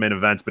as a main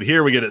event. But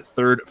here we get it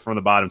 3rd from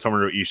the bottom.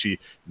 Tomohiro Ishii,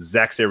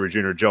 Zack Sabre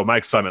Jr. Joe, my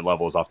excitement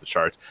level is off the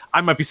charts.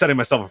 I might be setting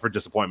myself up for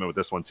disappointment with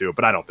this one too,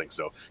 but I don't think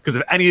so. Because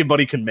if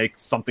anybody can make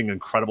something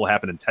incredible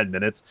happen in 10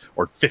 minutes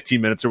or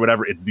 15 minutes or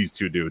whatever, it's these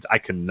two dudes. I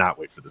cannot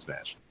wait for this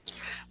match.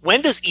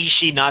 When does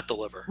Ishii not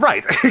deliver?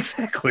 Right,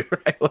 exactly.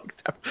 Right. Like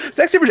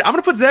Zack Sabre, I'm going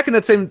to put Zack in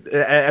that same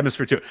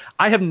atmosphere too.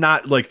 I have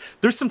not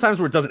there's some times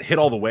where it doesn't hit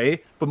all the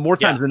way, but more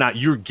times than not,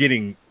 you're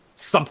getting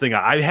something.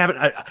 I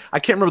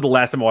can't remember the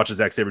last time I watched a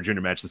Zack Sabre Jr.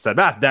 match and said,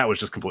 that was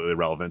just completely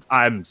irrelevant.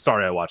 I'm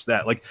sorry I watched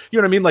that. Like, you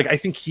know what I mean? Like, I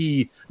think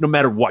he, no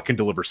matter what, can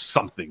deliver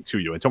something to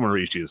you. And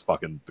Tomohiro Ishii is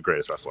fucking the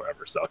greatest wrestler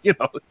ever. So, you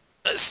know.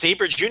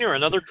 Sabre Jr.,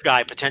 another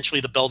guy,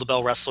 potentially the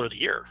bell-to-bell wrestler of the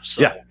year.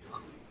 So,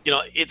 you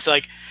know, it's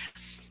like,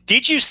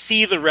 did you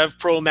see the Rev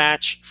Pro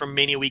match from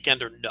Mania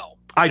Weekend or no?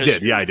 I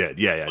did. Yeah, I did.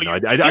 Yeah. Well,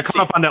 no, I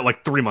come up on that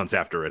like 3 months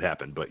after it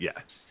happened, but yeah.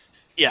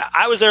 Yeah,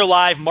 I was there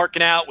live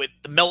marking out with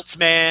the Meltz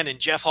Man and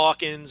Jeff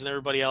Hawkins and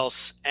everybody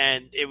else,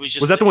 and it was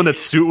just... Was that the one that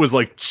Suit was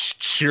like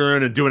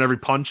cheering and doing every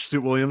punch,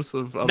 Suit Williams?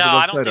 Of no,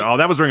 I don't think... Oh,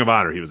 that was Ring of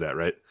Honor he was at,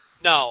 right?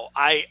 No,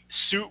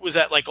 Suit was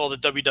at like all the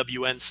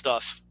WWN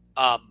stuff,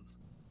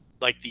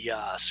 like the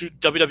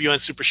WWN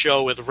Super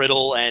Show with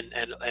Riddle and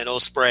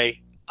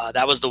Ospreay.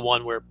 That was the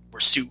one where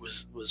Suit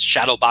was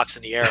shadow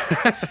boxing the air.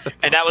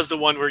 And that was the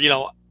one where, you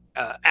know,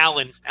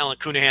 Alan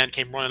Cunahan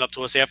came running up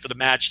to us after the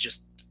match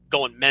just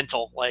going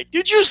mental. Like,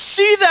 did you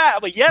see that?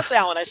 I'm like, yes,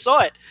 Alan, I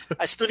saw it.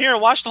 I stood here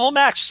and watched the whole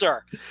match,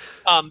 sir.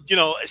 You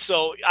know,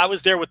 so I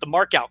was there with the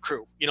markout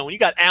crew. You know, when you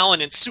got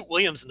Alan and Suit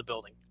Williams in the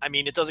building, I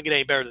mean, it doesn't get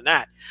any better than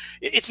that.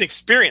 It's an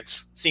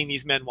experience seeing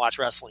these men watch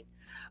wrestling.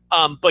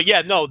 But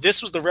yeah, no,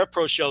 this was the Rev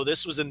Pro show.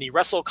 This was in the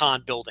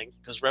WrestleCon building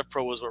because Rev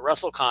Pro was with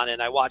WrestleCon,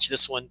 and I watched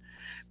this one.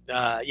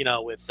 You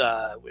know, with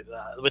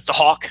the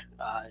Hawk,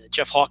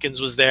 Jeff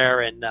Hawkins was there,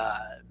 and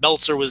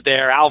Meltzer was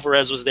there,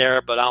 Alvarez was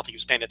there, but I don't think he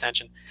was paying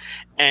attention.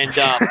 And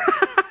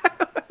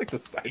like the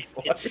side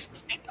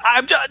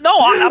I'm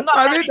not.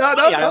 I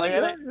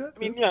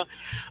mean,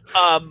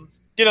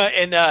 you know,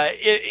 and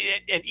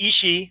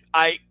Ishii,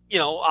 you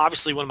know,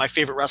 obviously one of my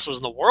favorite wrestlers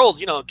in the world,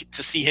 you know,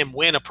 to see him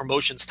win a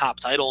promotion's top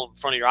title in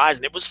front of your eyes.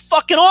 And it was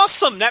fucking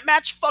awesome. That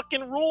match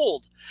fucking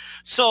ruled.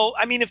 So,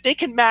 I mean, if they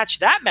can match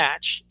that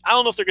match, I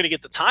don't know if they're going to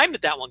get the time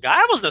that one guy.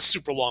 That wasn't a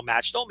super long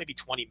match, though, maybe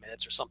 20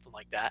 minutes or something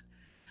like that.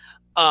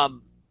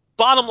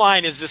 Bottom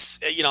line is this,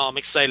 you know, I'm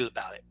excited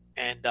about it.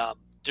 And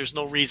there's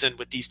no reason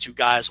with these two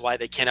guys why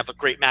they can't have a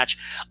great match.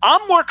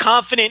 I'm more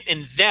confident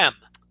in them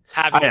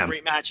having a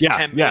great match in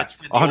 10 minutes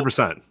than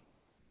 100%.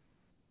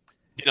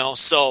 You know,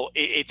 so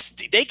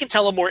they can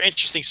tell a more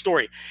interesting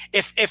story.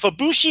 If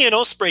Ibushi and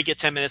Ospreay get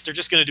 10 minutes, they're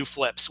just going to do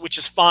flips, which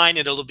is fine,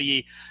 and it'll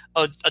be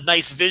a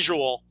nice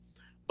visual.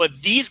 But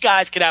these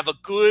guys could have a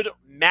good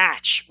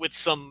match with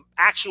some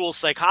actual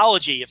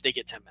psychology if they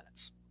get 10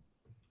 minutes.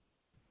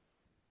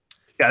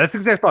 Yeah, that's the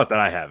exact thought that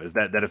I have, is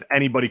that if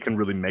anybody can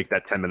really make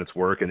that 10 minutes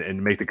work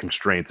and make the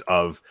constraints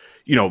of,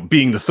 you know,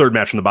 being the third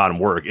match from the bottom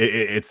work,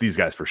 it's these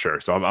guys for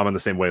sure. So I'm on the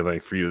same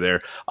wavelength for you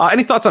there.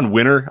 Any thoughts on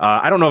winner?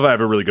 I don't know if I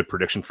have a really good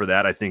prediction for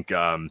that. I think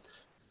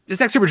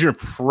Zack Sabre Jr.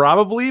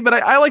 probably, but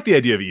I like the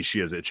idea of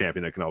Ishii as a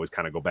champion that can always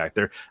kind of go back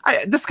there.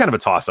 This is kind of a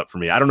toss-up for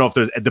me. I don't know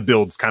if the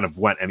builds kind of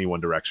went any one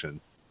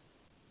direction.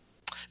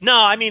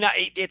 No, I mean,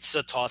 it's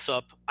a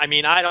toss-up. I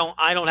mean, I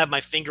don't have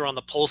my finger on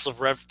the pulse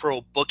of Rev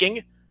Pro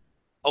booking.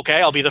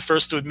 Okay, I'll be the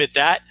first to admit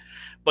that.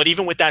 But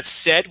even with that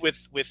said,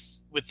 with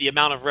the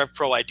amount of Rev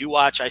Pro I do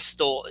watch,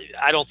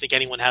 I don't think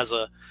anyone has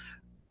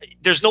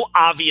there's no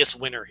obvious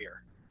winner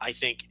here, I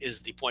think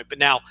is the point. But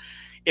now,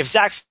 if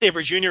Zack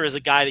Sabre Jr. is a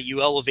guy that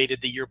you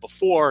elevated the year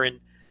before and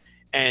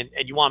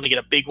you want him to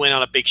get a big win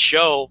on a big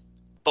show,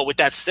 but with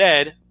that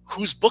said,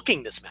 who's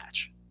booking this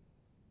match?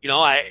 You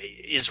know,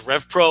 is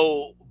Rev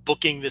Pro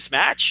booking this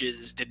match?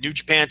 Did New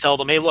Japan tell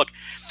them, hey, look,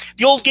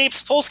 the old Gabe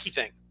Sapolsky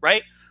thing,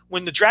 right?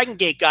 When the Dragon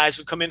Gate guys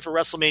would come in for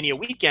WrestleMania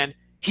weekend,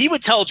 he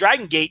would tell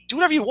Dragon Gate, do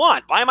whatever you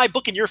want. Why am I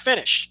booking your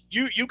finish?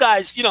 You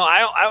guys, you know,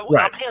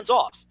 I'm hands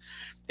off.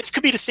 This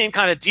could be the same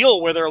kind of deal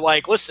where they're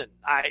like, listen,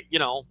 you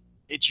know,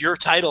 it's your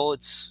title.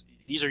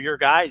 These are your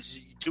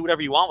guys. Do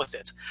whatever you want with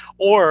it.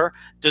 Or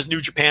does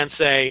New Japan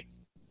say,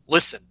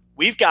 listen,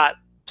 we've got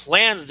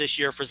plans this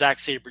year for Zack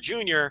Sabre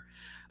Jr.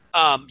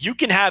 You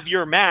can have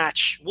your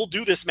match. We'll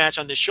do this match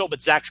on this show,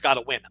 but Zack's got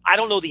to win. I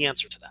don't know the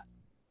answer to that.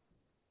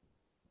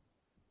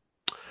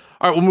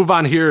 All right, we'll move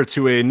on here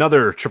to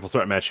another triple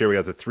threat match here. We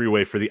got the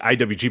three-way for the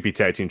IWGP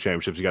Tag Team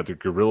Championships. You got the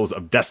Guerrillas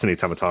of Destiny,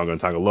 Tama Tonga and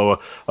Tangaloa,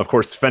 of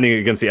course, defending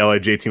against the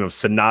LIJ team of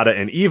Sonata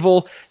and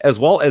Evil, as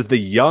well as the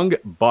Young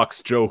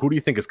Bucks. Joe, who do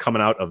you think is coming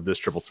out of this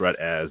triple threat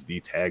as the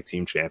tag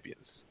team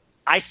champions?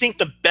 I think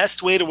the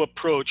best way to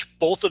approach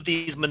both of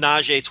these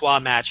menage a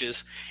trois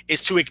matches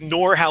is to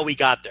ignore how we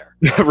got there.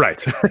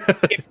 Right.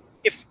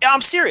 If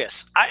I'm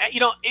serious,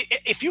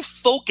 if you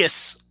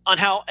focus on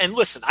how, and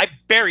listen, I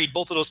buried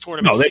both of those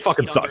tournaments. No, they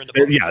fucking sucked.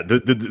 Yeah,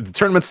 the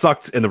tournament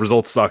sucked, and the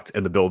results sucked,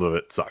 and the build of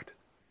it sucked.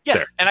 Yeah,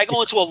 there. And I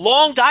go into a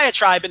long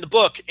diatribe in the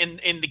book, in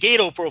the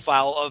Gato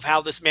profile, of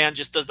how this man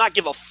just does not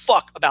give a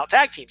fuck about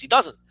tag teams. He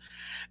doesn't.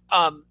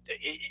 And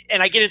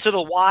I get into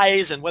the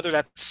whys and whether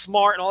that's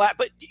smart and all that.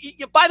 But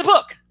you buy the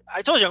book.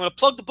 I told you I'm going to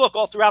plug the book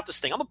all throughout this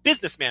thing. I'm a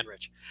businessman,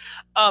 Rich.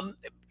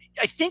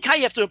 I think how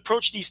you have to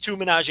approach these two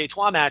menage a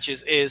trois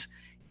matches is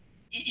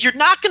you're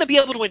not going to be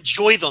able to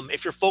enjoy them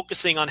if you're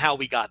focusing on how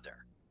we got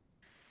there.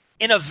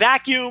 In a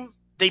vacuum,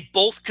 they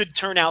both could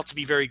turn out to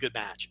be very good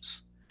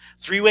matches.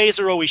 3-ways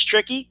are always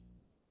tricky.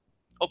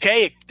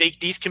 Okay,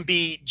 these can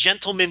be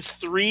gentlemen's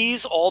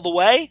threes all the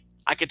way.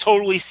 I could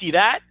totally see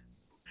that.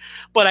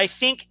 But I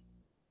think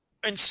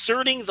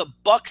inserting the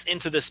Bucks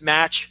into this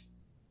match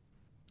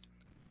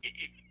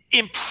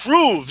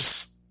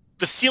improves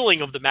the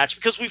ceiling of the match,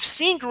 because we've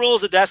seen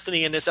Guerrillas of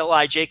Destiny in this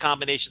LIJ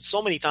combination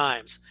so many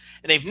times,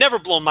 and they've never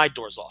blown my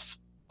doors off.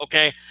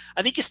 Okay,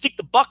 I think you stick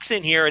the Bucks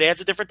in here, it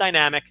adds a different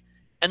dynamic.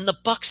 And the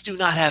Bucks do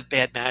not have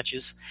bad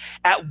matches.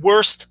 At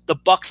worst, the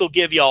Bucks will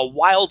give you a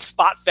wild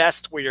spot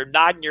fest where you're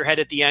nodding your head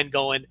at the end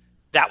going,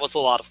 that was a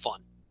lot of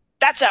fun.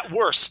 That's at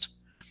worst.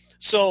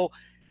 So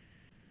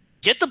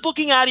get the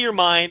booking out of your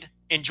mind,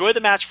 enjoy the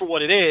match for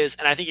what it is,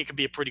 and I think it could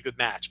be a pretty good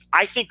match.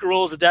 I think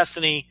Guerrillas of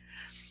Destiny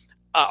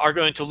are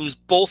going to lose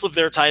both of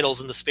their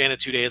titles in the span of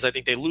 2 days. I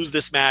think they lose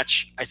this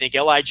match. I think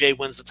LIJ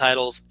wins the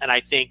titles, and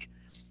I think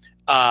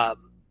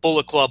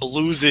Bullet Club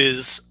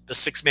loses the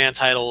 6-man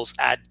titles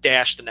at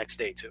Dash the next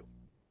day too.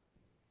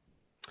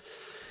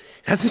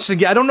 That's interesting.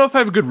 Yeah, I don't know if I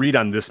have a good read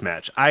on this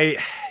match.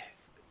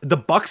 The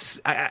Bucks,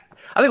 I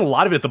think a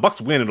lot of it, the Bucks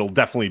win, it'll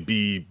definitely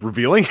be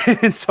revealing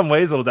in some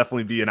ways. It'll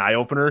definitely be an eye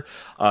opener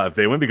if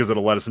they win, because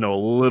it'll let us know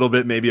a little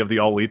bit maybe of the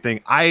All Elite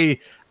thing. I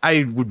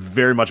would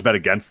very much bet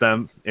against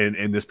them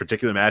in this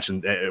particular match,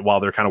 and while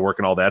they're kind of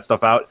working all that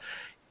stuff out.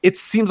 It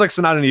seems like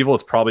Sonata and Evil,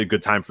 it's probably a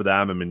good time for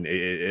them. I mean,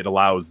 it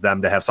allows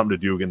them to have something to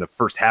do in the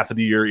first half of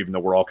the year, even though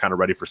we're all kind of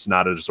ready for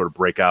Sonata to sort of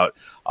break out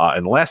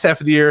in the last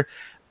half of the year.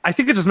 I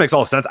think it just makes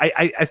all sense.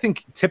 I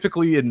think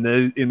typically in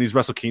these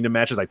Wrestle Kingdom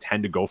matches, I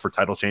tend to go for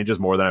title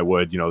changes more than I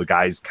would, the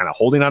guys kind of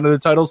holding onto the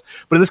titles.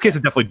 But in this case,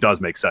 it definitely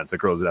does make sense that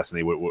Girls of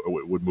Destiny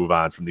would move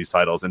on from these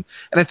titles. And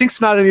I think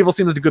Sonata and Evil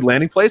seemed like a good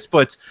landing place.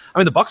 But I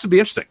mean, the Bucks would be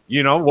interesting.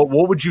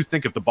 What would you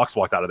think if the Bucks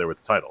walked out of there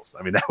with the titles?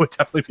 I mean, that would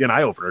definitely be an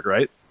eye opener,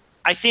 right?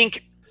 I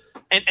think.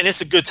 And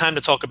it's a good time to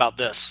talk about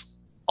this.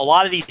 A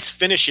lot of these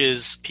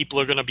finishes, people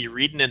are going to be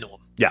reading into them.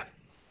 Yeah.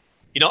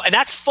 And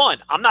that's fun.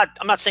 I'm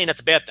not saying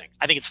that's a bad thing.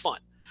 I think it's fun.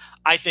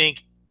 I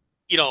think,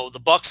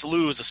 the Bucks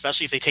lose,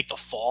 especially if they take the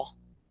fall.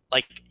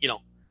 Like,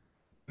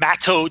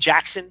 Matto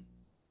Jackson,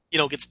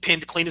 gets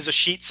pinned clean as a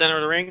sheet, center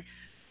of the ring.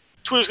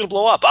 Twitter's going to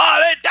blow up.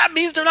 Oh, that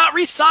means they're not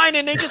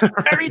re-signing. They just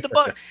buried the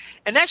Bucks.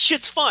 And that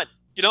shit's fun.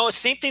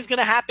 Same thing's going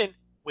to happen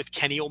with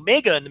Kenny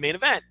Omega in the main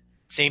event.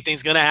 Same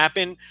thing's going to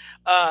happen,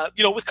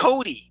 with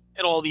Cody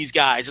and all these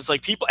guys. It's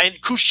like people – and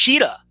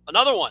Kushida,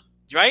 another one,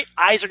 right?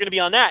 Eyes are going to be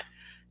on that.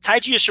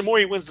 Taiji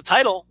Ishimori wins the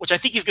title, which I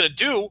think he's going to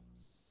do.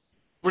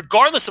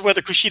 Regardless of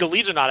whether Kushida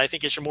leaves or not, I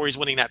think Ishimori's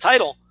winning that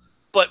title.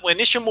 But when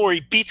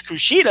Ishimori beats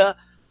Kushida,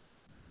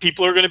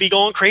 people are going to be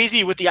going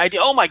crazy with the idea,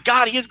 oh, my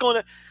God, he is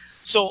going to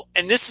 – So,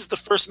 and this is the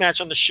first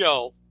match on the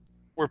show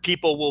where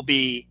people will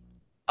be,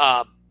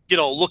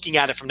 looking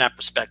at it from that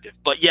perspective.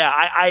 But, yeah,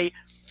 I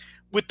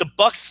with the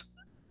Bucks –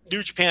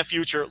 New Japan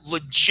future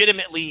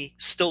legitimately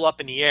still up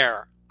in the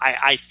air,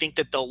 I think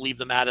that they'll leave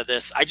them out of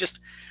this. I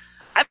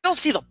don't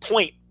see the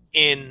point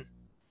in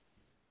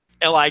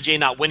LIJ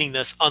not winning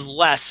this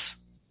unless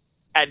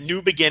at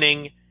New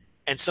Beginning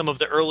and some of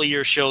the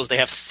earlier shows they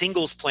have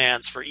singles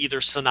plans for either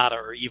Sonata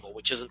or Evil,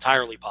 which is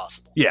entirely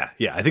possible. Yeah,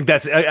 I think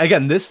that's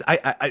again this.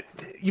 I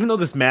even though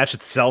this match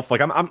itself, like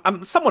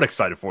I'm somewhat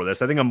excited for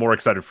this. I think I'm more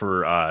excited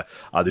for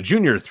the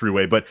junior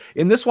 3-way, but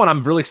in this one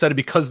I'm really excited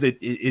because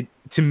it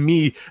to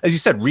me, as you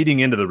said,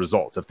 reading into the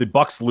results. If the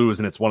Bucks lose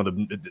and it's one of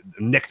the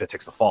Nick that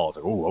takes the fall, it's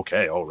like, oh,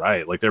 okay, all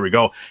right, like there we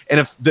go. And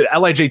if the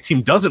LIJ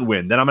team doesn't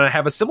win, then I'm going to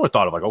have a similar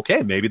thought of like,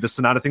 okay, maybe the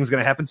Sonata thing's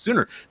going to happen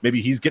sooner.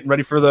 Maybe he's getting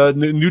ready for the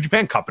New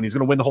Japan Cup and he's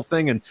going to win the whole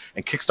thing and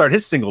kickstart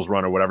his singles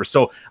run or whatever.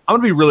 So I'm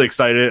going to be really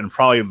excited and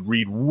probably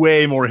read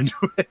way more into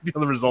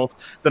the results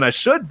than I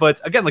should. But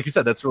again, like you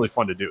said, that's really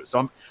fun to do.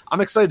 So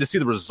I'm excited to see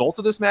the result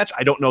of this match.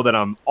 I don't know that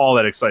I'm all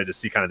that excited to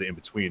see kind of the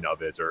in-between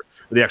of it or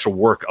the actual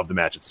work of the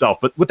match itself.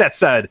 But with that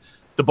said,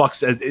 the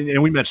Bucks,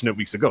 and we mentioned it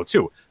weeks ago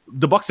too,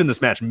 the Bucks in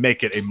this match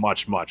make it a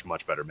much, much,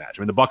 much better match.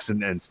 I mean, the Bucks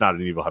and Sonata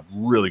and Evil have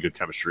really good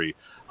chemistry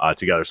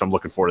together, so I'm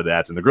looking forward to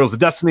that. And the Girls of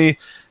Destiny,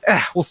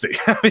 we'll see.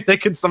 I mean, they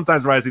can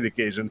sometimes rise to the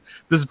occasion.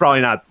 This is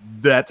probably not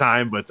that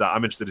time, but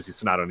I'm interested to see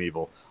Sonata and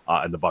Evil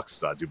and the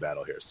Bucks do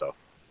battle here. So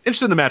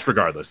interested in the match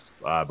regardless,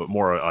 but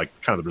more like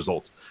kind of the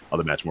result of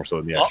the match more so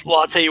than the action. Well,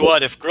 I'll tell you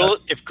what, if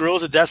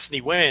Girls of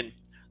Destiny win,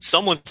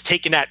 someone's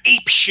taking that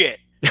ape shit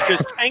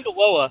because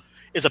Tangaloa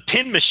is a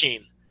pin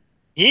machine.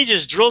 He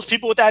just drills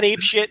people with that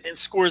ape shit and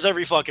scores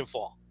every fucking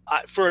fall.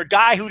 For a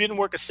guy who didn't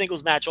work a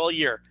singles match all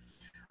year,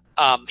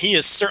 he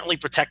is certainly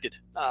protected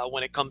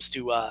when it comes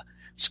to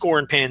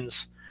scoring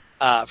pins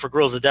for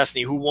Girls of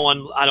Destiny, who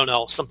won, I don't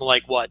know, something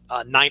like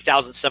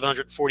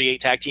 9,748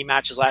 tag team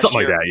matches last year.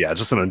 Something like that, yeah.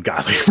 Just an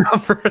ungodly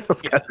number.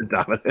 Those guys are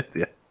dominant,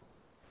 yeah.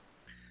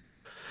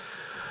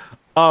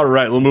 All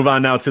right, we'll move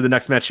on now to the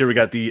next match here. We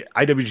got the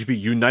IWGP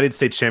United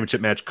States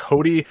Championship match,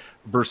 Cody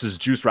versus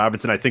Juice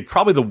Robinson. I think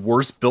probably the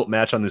worst built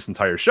match on this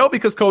entire show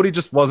because Cody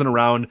just wasn't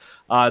around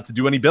to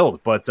do any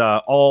build. But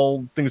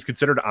all things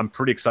considered, I'm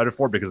pretty excited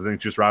for it because I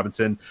think Juice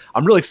Robinson,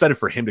 I'm really excited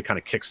for him to kind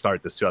of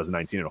kickstart this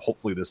 2019. And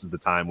hopefully this is the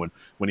time when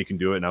he can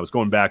do it. And I was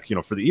going back,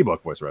 for the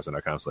ebook,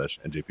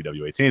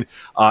 voiceofwrestling.com/NJPW18,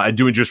 and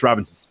doing Juice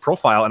Robinson's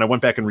profile. And I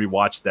went back and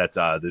rewatched that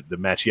the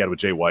match he had with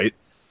Jay White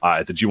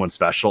at the G1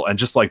 special, and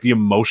just like the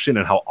emotion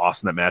and how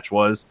awesome that match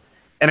was.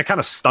 And it kind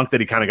of stunk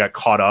that he kind of got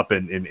caught up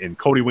in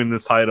Cody winning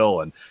this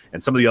title and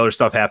some of the other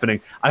stuff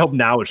happening. I hope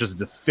now it's just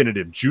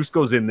definitive. Juice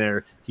goes in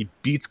there, he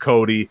beats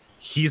Cody,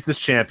 he's this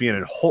champion,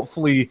 and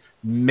hopefully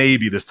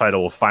maybe this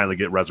title will finally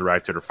get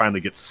resurrected or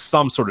finally get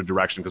some sort of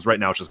direction, because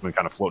right now it's just been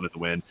kind of floating at the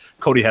wind.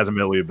 Cody hasn't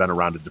really been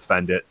around to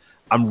defend it.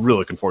 I'm really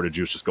looking forward to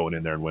Juice just going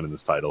in there and winning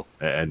this title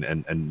and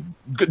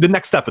the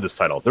next step of this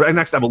title, the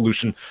next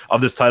evolution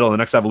of this title, and the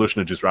next evolution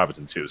of Juice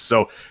Robinson too.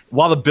 So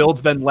while the build's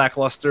been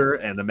lackluster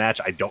and the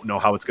match, I don't know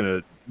how it's going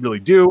to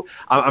really do.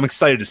 I'm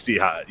excited to see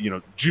how,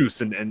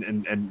 Juice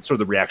and sort of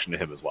the reaction to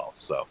him as well.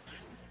 So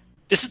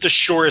this is the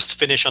surest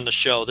finish on the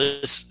show.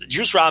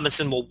 Juice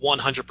Robinson will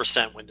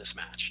 100% win this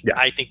match. Yeah.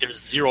 I think there's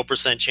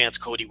 0% chance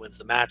Cody wins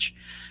the match.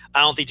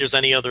 I don't think there's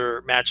any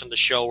other match on the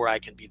show where I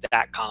can be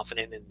that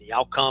confident in the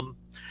outcome.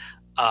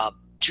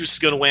 Juice is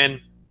going to win,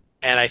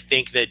 and I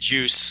think that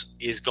Juice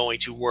is going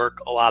to work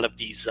a lot of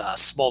these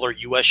smaller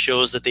U.S.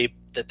 shows that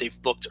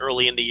they've booked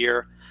early in the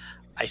year.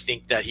 I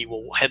think that he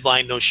will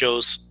headline those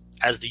shows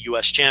as the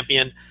U.S.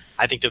 champion.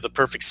 I think they're the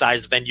perfect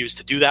sized venues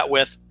to do that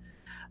with.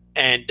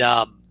 And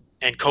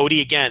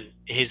Cody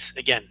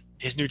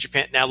his New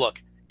Japan. Now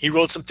look, he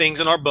wrote some things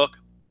in our book.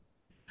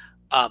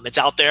 It's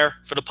out there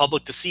for the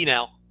public to see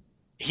now.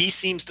 He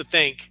seems to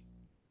think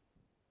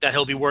that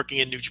he'll be working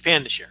in New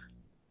Japan this year.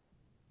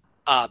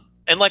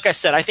 And like I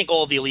said, I think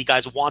all of the elite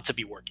guys want to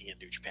be working in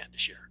New Japan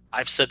this year.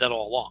 I've said that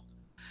all along.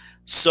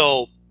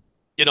 So,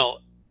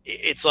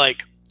 it's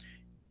like,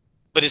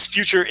 but his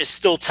future is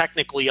still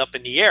technically up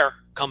in the air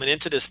coming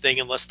into this thing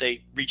unless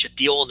they reach a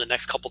deal in the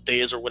next couple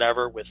days or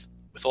whatever with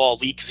All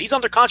Elite, because he's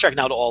under contract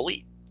now to All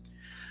Elite.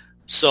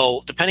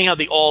 So depending how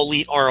the All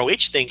Elite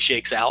ROH thing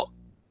shakes out,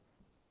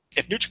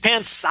 if New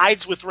Japan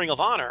sides with Ring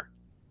of Honor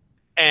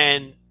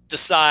and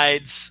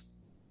decides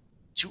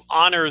to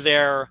honor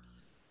their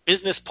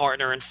business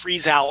partner and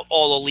freeze out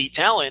All Elite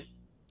talent,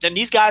 then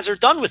these guys are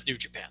done with New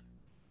Japan.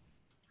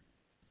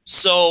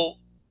 So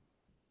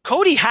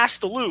Cody has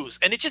to lose,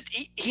 and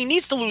he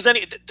needs to lose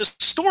any. The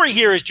story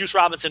here is Juice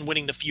Robinson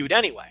winning the feud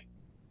anyway.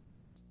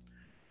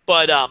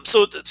 But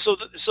so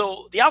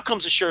the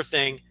outcome's a sure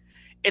thing.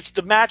 It's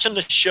the match on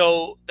the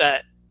show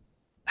that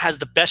has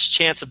the best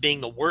chance of being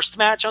the worst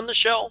match on the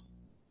show,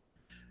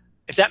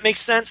 if that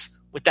makes sense.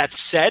 With that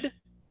said,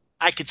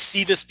 I could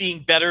see this being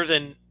better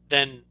than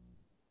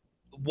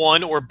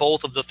one or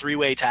both of the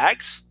three-way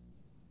tags,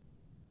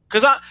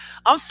 because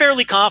I'm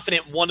fairly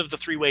confident one of the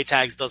three-way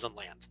tags doesn't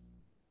land.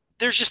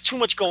 There's just too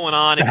much going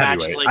on in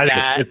matches like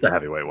that. It's the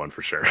heavyweight one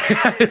for sure.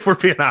 If we're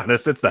being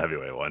honest, it's the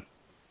heavyweight one.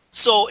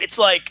 So it's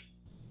like,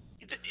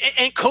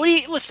 and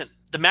Cody, listen,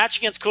 the match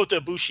against Kota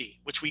Ibushi,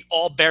 which we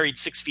all buried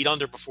 6 feet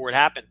under before it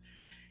happened,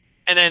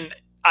 and then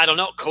I don't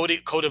know, Kota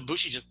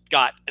Ibushi just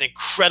got an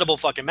incredible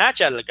fucking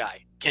match out of the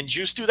guy. Can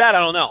Juice do that? I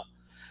don't know.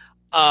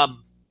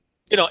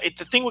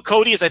 The thing with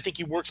Cody is I think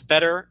he works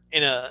better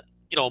in a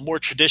more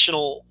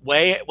traditional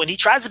way. When he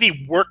tries to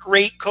be work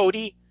rate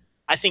Cody,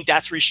 I think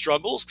that's where he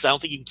struggles, because I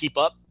don't think he can keep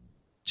up.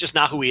 It's just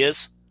not who he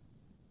is.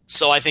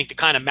 So I think the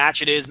kind of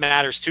match it is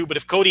matters too. But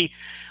if Cody,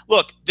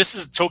 look, this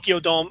is Tokyo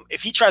Dome.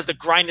 If he tries to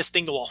grind this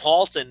thing to a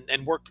halt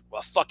and work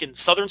a fucking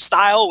Southern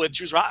style with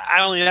Juice, I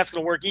don't think that's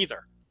going to work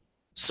either.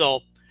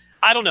 So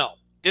I don't know.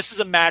 This is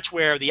a match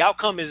where the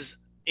outcome is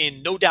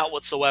in no doubt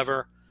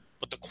whatsoever,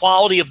 but the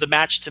quality of the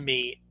match to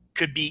me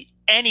could be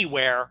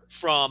anywhere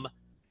from,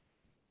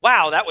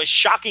 wow, that was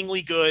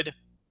shockingly good,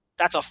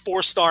 that's a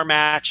 4-star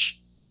match,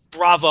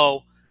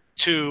 bravo,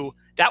 to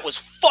that was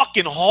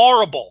fucking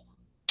horrible,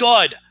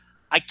 dud,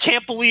 I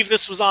can't believe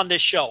this was on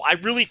this show. I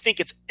really think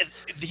it's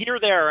here,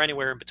 there, or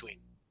anywhere in between.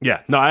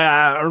 Yeah, no,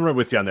 I remember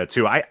with you on that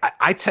too.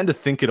 I tend to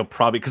think it'll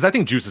probably, because I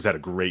think Juice has had a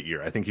great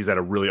year. I think he's had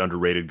a really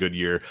underrated good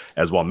year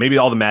as well. Maybe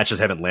all the matches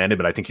haven't landed,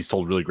 but I think he's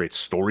told really great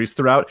stories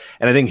throughout.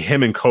 And I think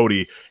him and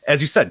Cody, as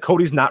you said,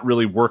 Cody's not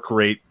really work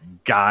rate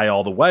guy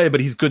all the way, but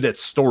he's good at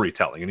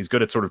storytelling, and he's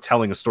good at sort of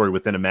telling a story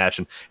within a match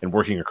and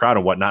working a crowd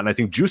and whatnot. And I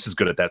think Juice is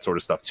good at that sort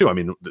of stuff too. I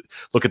mean,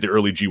 look at the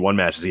early G1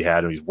 matches he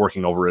had, and he's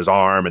working over his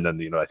arm, and then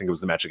I think it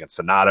was the match against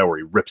Sonata where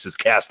he rips his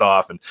cast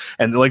off and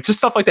like just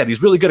stuff like that.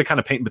 He's really good at kind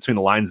of painting between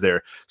the lines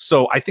there.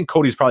 So I think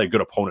Cody's probably a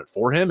good opponent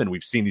for him, and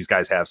we've seen these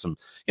guys have some,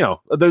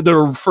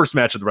 their first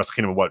match at the Wrestle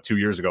Kingdom 2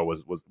 years ago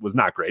was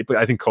not great, but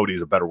I think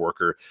Cody's a better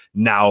worker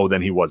now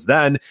than he was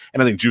then,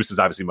 and I think Juice is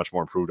obviously much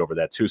more improved over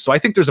that too. So I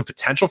think there's a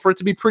potential for it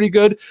to be pretty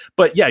good.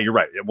 But yeah, you're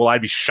right. Well,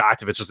 I'd be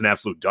shocked if it's just an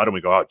absolute dud and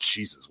we go, oh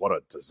Jesus, what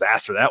a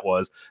disaster that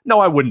was. No,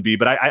 I wouldn't be,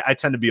 but I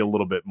tend to be a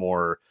little bit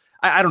more,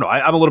 I don't know.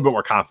 I'm a little bit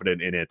more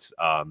confident in it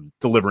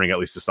delivering at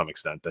least to some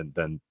extent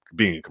than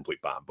being a complete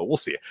bomb. But we'll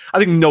see. I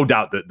think no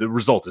doubt that the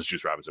result is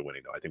Juice Robinson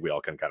winning, though. I think we all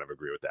can kind of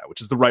agree with that,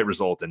 which is the right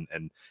result,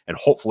 and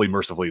hopefully,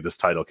 mercifully, this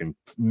title can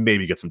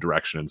maybe get some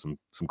direction and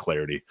some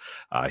clarity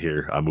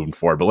here moving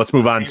forward. But let's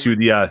move on to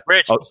the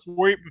Rich.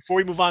 Before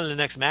we move on to the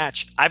next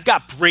match, I've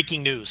got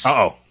breaking news.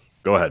 Oh,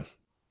 go ahead.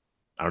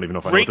 I don't even know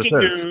if I know what this is.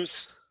 Breaking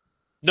news.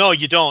 No,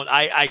 you don't.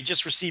 I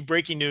just received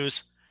breaking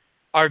news.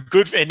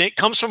 And it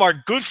comes from our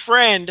good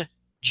friend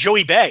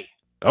Joey Bay.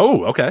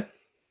 Oh, okay.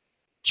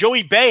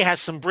 Joey Bay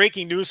has some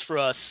breaking news for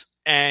us,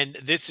 and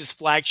this is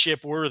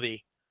flagship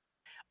worthy.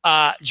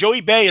 Joey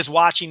Bay is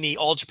watching the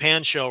All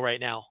Japan show right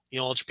now.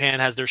 All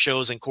Japan has their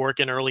shows in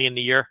Corkin early in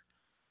the year.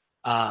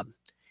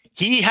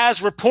 He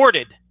has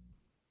reported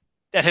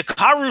that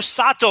Hikaru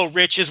Sato,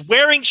 Rich, is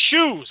wearing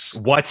shoes.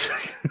 What?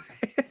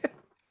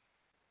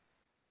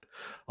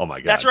 Oh my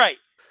God. That's right.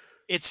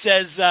 It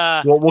says...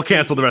 we'll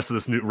cancel the rest of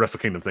this new Wrestle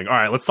Kingdom thing. All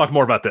right, let's talk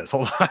more about this.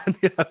 Hold on.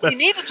 We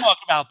need to talk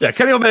about this.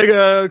 Yeah, Kenny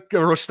Omega,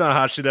 Hiroshi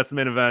Tanahashi, that's the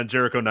main event.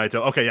 Jericho Naito.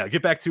 Okay, yeah,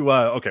 get back to...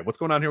 what's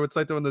going on here with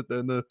Saito in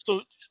the...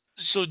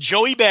 So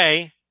Joey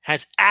Bay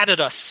has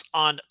added us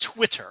on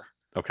Twitter.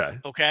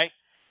 Okay?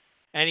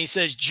 And he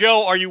says,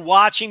 Joe, are you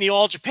watching the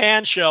All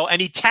Japan show?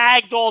 And he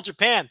tagged All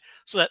Japan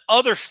so that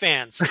other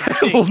fans can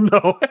see. Oh,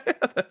 no.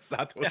 That's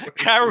Sato.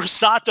 Hikaru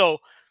Sato.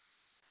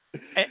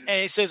 And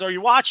he says, are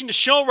you watching the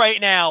show right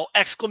now?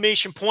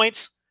 Exclamation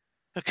points.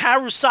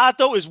 Hikaru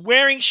Sato is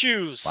wearing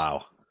shoes.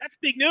 Wow. That's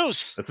big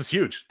news. That's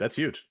huge. That's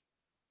huge.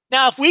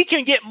 Now, if we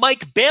can get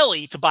Mike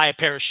Bailey to buy a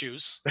pair of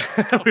shoes.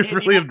 We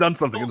really have done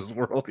something in this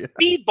world. Yeah.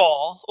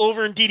 Speedball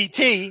over in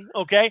DDT,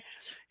 okay?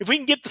 If we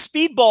can get the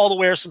Speedball to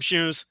wear some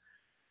shoes,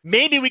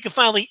 maybe we can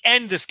finally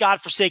end this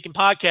godforsaken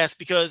podcast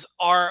because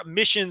our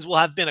missions will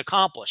have been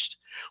accomplished.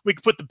 We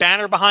can put the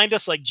banner behind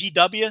us like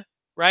GW,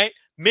 right?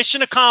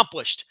 Mission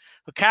accomplished.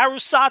 Hikaru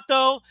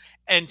Sato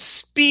and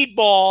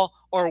Speedball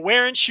are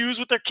wearing shoes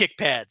with their kick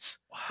pads.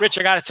 Wow. Rich,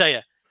 I got to tell you,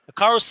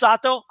 Hikaru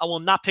Sato, I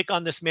will not pick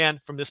on this man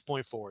from this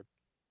point forward.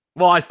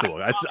 Well, I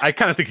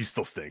kind of think he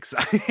still stinks.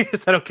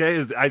 Is that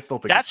okay? I still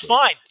think that's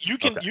fine. You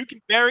can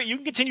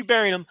continue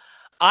burying him.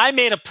 I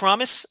made a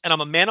promise, and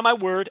I'm a man of my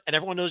word, and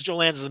everyone knows Joe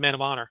Lanza is a man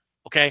of honor.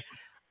 Okay,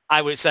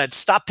 I said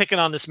stop picking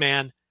on this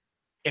man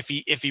if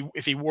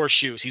he wore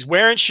shoes. He's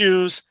wearing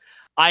shoes.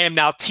 I am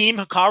now Team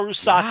Hikaru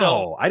Sato.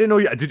 Wow. I didn't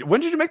know when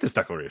did you make this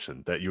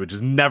declaration that you would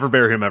just never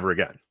bury him ever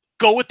again?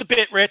 Go with the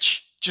bit,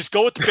 Rich. Just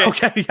go with the bit.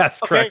 Okay,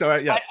 yes, okay. Correct. All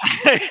right,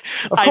 yes.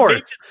 Of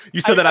course. You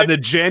said that on the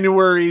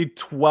January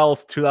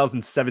 12th,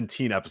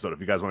 2017 episode, if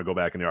you guys want to go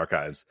back in the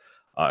archives.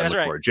 That's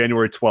right.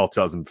 January 12th,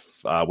 2000,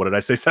 what did I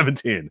say?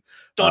 17.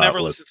 Don't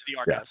ever listen to the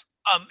archives.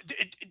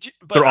 Yeah.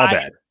 But they're all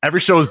bad. Every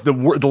show is the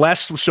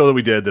last show that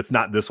we did that's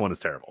not this one is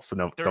terrible. So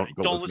don't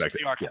listen to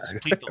the archives.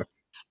 Please don't.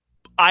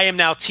 I am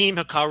now Team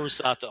Hikaru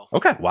Sato.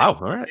 Okay, wow,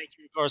 all right. Thank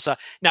you, Hikaru Sato.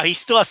 Now, he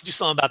still has to do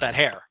something about that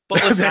hair.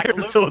 But listen,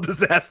 it's still a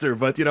disaster,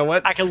 but you know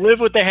what? I can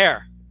live with the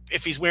hair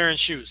if he's wearing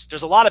shoes.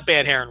 There's a lot of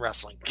bad hair in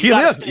wrestling. He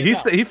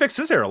fixed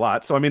his hair a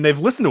lot, so I mean, they've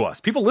listened to us.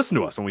 People listen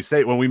to us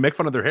when we make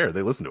fun of their hair.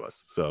 They listen to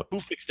us. So who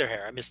fixed their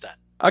hair? I missed that.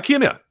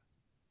 Kiyomiya.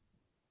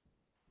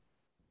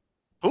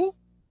 Who?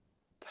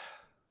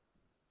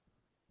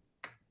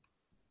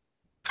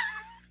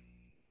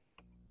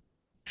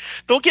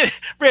 Don't get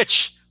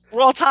Rich.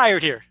 We're all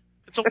tired here.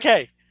 It's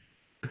okay.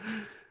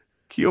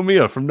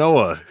 Kiyomiya from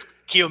Noah.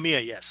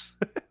 Kiyomiya, yes.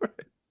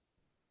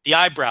 The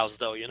eyebrows,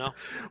 though,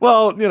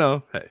 Well,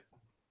 hey,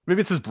 maybe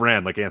it's his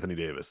brand, like Anthony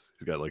Davis.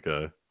 He's got like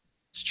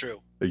It's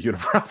true. A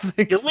unibrow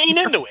thing. You lean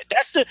into it.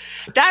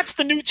 That's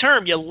the new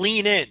term. You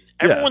lean in.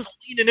 Everyone's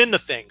leaning into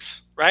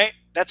things, right?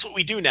 That's what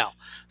we do now.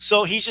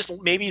 So he's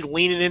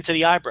leaning into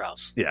the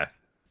eyebrows. Yeah,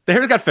 the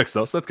hair got fixed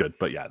though, so that's good.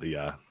 But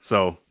yeah,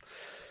 so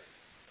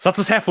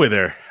Sato's halfway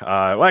there.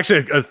 Well,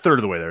 actually, a third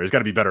of the way there. He's got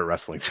to be better at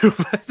wrestling too.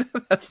 But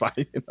that's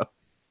fine.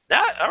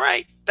 All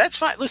right, that's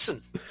fine.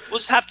 Listen, we'll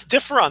just have to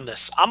differ on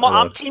this.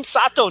 I'm Team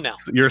Sato now.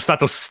 You're a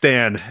Sato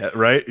stan,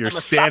 right? You're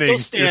standing. You're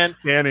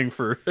standing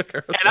for.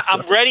 And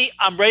I'm ready.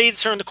 I'm ready to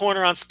turn the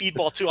corner on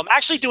Speedball too. I'm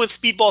actually doing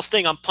Speedball's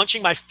thing. I'm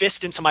punching my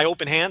fist into my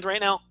open hand right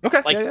now.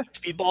 Okay, like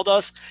Speedball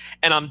does,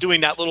 and I'm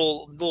doing that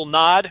little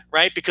nod,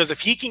 right? Because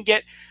if he can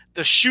get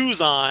the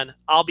shoes on,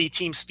 I'll be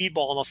Team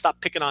Speedball, and I'll stop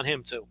picking on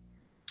him too.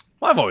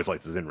 Well, I've always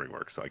liked his in-ring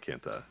work, so I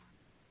can't.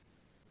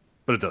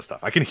 But it does stuff.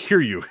 I can hear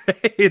you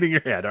hitting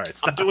your hand. All right,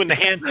 stop. I'm doing the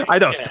hand thing. I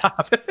know,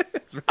 stop.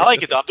 I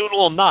like it, though. I'm doing a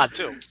little nod,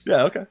 too.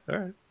 Yeah, okay. All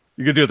right.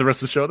 You gonna do it the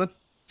rest of the show, then?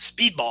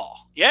 Speedball.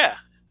 Yeah.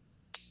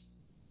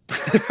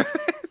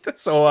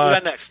 So, what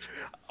about next?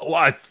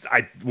 Well,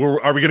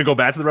 are we going to go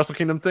back to the Wrestle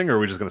Kingdom thing, or are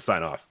we just going to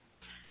sign off?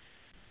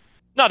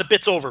 No, the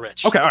bit's over,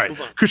 Rich. Okay, all right.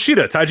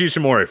 Kushida, Taiji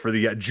Ishimori for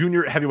the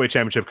Junior Heavyweight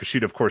Championship.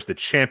 Kushida, of course, the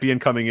champion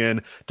coming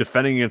in,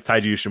 defending against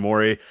Taiji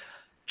Ishimori.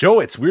 Joe,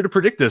 it's weird to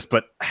predict this,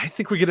 but I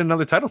think we get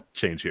another title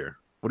change here.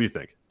 What do you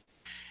think?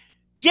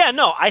 Yeah,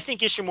 no, I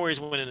think Ishimori's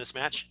winning this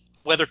match.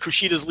 Whether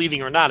Kushida's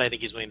leaving or not, I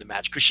think he's winning the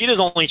match. Kushida's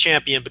only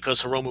champion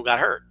because Hiromu got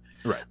hurt.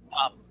 Right.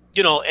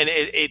 and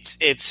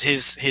it's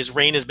his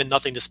reign has been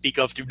nothing to speak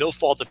of through no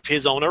fault of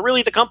his own or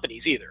really the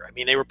company's either. I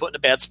mean, they were put in a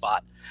bad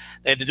spot.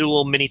 They had to do a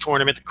little mini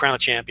tournament to crown a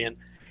champion.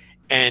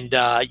 And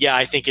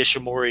I think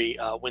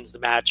Ishimori wins the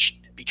match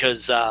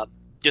because I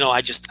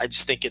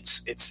just think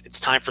it's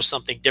time for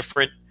something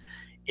different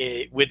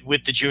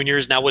with the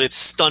juniors. Now, would it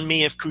stun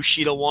me if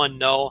Kushida won?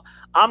 No.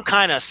 I'm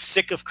kind of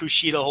sick of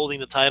Kushida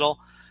holding the title.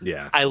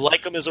 Yeah, I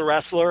like him as a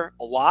wrestler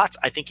a lot.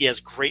 I think he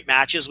has great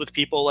matches with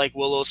people like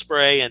Will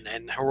Ospreay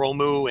and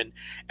Hiromu and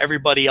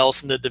everybody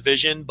else in the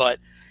division. But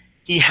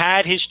he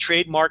had his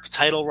trademark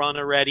title run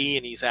already,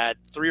 and he's had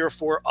 3 or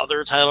 4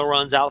 other title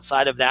runs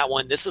outside of that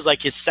one. This is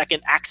like his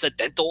second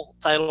accidental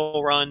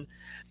title run.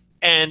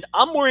 And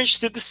I'm more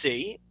interested to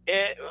see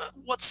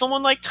what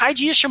someone like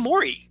Taiji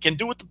Ishimori can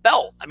do with the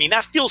belt. I mean,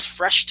 that feels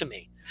fresh to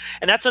me.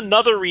 And that's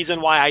another reason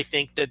why I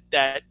think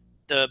that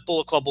the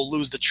Bullet Club will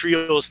lose the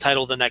Trios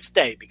title the next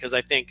day, because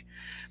I think,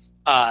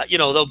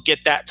 they'll get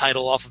that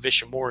title off of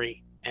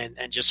Ishimori and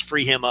just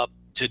free him up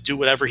to do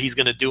whatever he's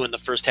going to do in the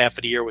first half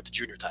of the year with the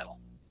junior title.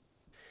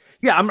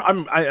 Yeah,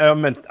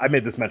 I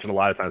made this mention a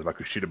lot of times about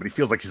Kushida, but he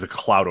feels like he's a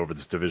cloud over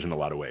this division in a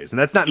lot of ways, and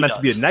that's not meant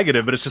to be a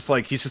negative, but it's just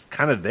like he's just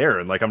kind of there.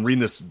 And like I'm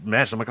reading this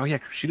match, I'm like, oh yeah,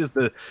 Kushida's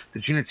the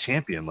junior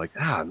champion. Like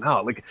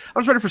no, like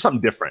I'm just ready for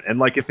something different. And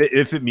like if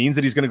it means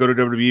that he's going to go to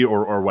WWE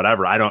or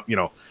whatever, I don't,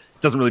 it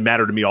doesn't really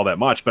matter to me all that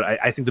much. But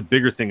I think the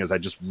bigger thing is I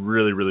just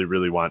really, really,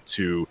 really want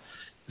to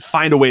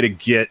find a way to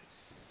get.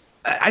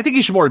 I think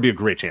Ishimori would be a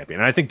great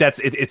champion, and I think that's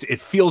it. It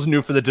feels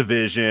new for the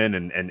division,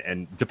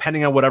 and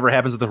depending on whatever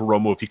happens with the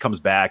Hiromu, if he comes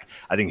back,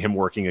 I think him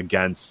working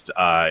against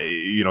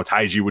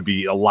Taiji would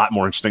be a lot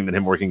more interesting than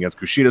him working against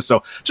Kushida.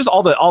 So just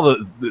all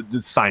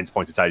the signs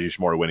point to Taiji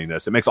Ishimori winning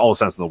this. It makes all the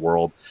sense in the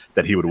world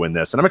that he would win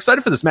this, and I'm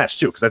excited for this match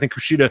too, because I think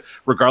Kushida,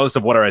 regardless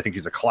of whatever, I think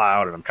he's a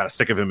cloud, and I'm kind of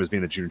sick of him as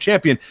being the junior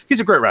champion. He's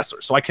a great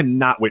wrestler, so I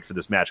cannot wait for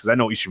this match because I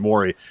know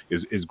Ishimori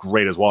is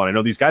great as well, and I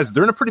know these guys,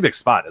 they're in a pretty big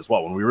spot as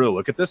well. When we really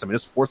look at this, I mean,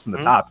 it's fourth from the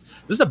top.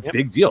 This is a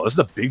big deal. This is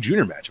a big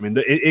junior match. I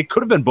mean, it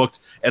could have been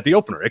booked at the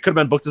opener. It could have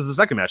been booked as the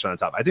second match on the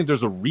top. I think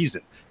there's a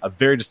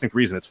very distinct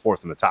reason it's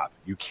fourth from the top.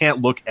 You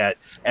can't look at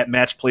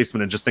match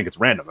placement and just think it's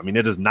random. I mean,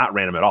 it is not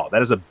random at all.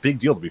 That is a big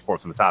deal to be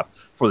fourth from the top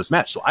for this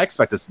match. So I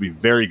expect this to be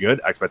very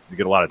good. I expect it to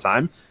get a lot of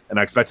time, and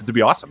I expect it to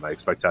be awesome. I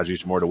expect Taiji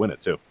Ishimori to win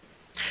it too.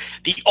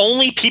 The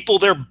only people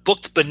they're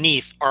booked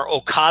beneath are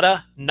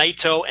Okada,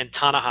 Naito, and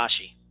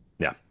Tanahashi.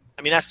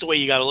 I mean, that's the way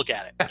you got to look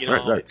at it.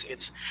 Right.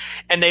 It's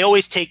and they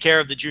always take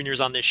care of the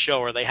juniors on this show,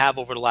 or they have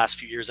over the last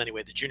few years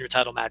anyway. The junior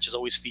title match is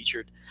always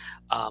featured.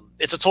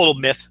 It's a total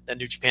myth that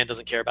New Japan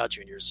doesn't care about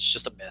juniors. It's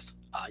just a myth.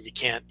 You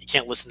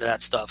can't listen to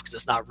that stuff because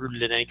it's not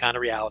rooted in any kind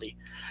of reality.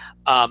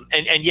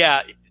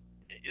 The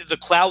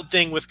cloud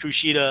thing with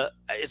Kushida,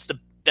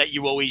 that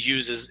you always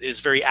use is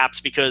very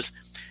apt, because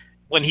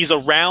when he's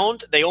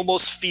around, they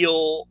almost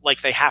feel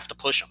like they have to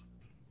push him,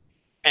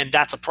 and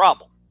that's a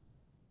problem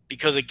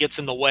because it gets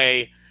in the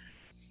way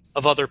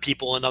of other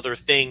people and other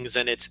things,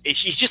 and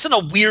he's just in a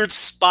weird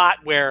spot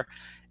where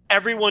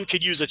everyone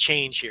could use a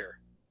change here.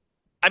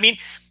 I mean,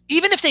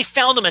 even if they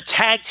found him a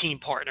tag team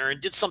partner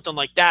and did something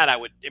like that, I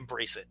would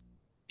embrace it.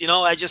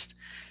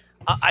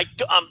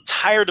 I'm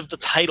tired of the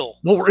title.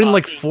 Well, we're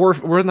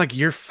in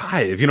year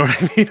 5. You know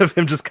what I mean? Of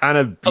him just kind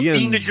of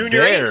being the junior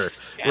there. ace.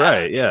 Yeah,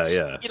 right? Yeah.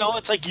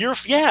 It's like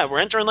we're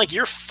entering like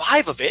year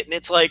 5 of it, and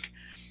it's like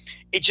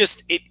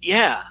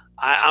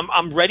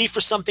I'm ready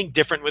for something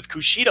different with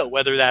Kushida,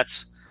 whether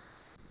that's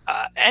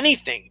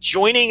anything,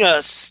 joining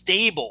a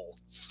stable,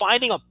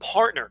 finding a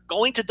partner,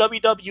 going to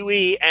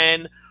WWE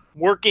and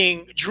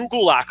working Drew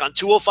Gulak on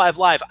 205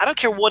 Live. I don't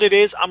care what it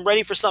is. I'm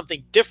ready for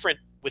something different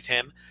with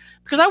him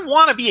because I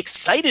want to be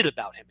excited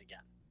about him again.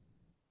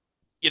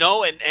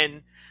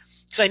 And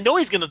because I know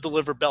he's going to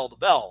deliver bell to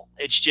bell.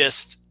 It's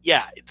just,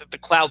 the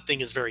cloud thing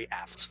is very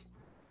apt.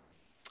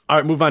 All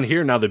right, move on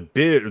here. Now the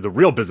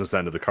real business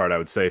end of the card, I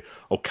would say,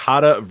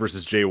 Okada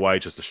versus Jay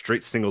White, just a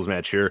straight singles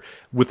match here.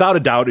 Without a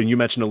doubt, and you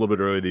mentioned a little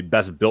bit earlier, the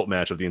best built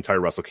match of the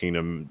entire Wrestle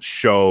Kingdom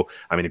show.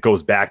 I mean, it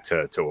goes back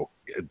to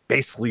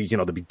basically,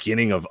 the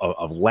beginning of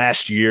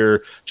last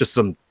year. Just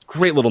some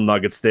great little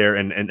nuggets there.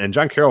 And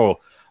John Carroll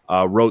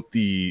wrote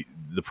the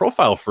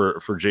profile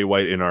for Jay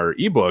White in our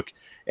ebook.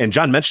 And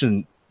John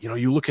mentioned,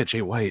 you look at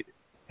Jay White,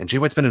 and Jay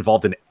White's been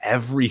involved in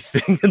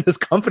everything in this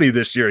company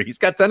this year. He's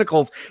got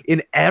tentacles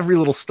in every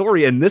little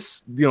story. And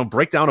this,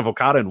 breakdown of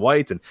Okada and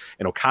White, and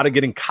Okada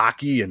getting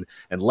cocky and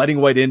letting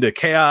White into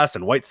chaos,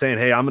 and White saying,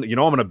 "Hey, I'm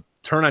gonna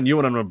turn on you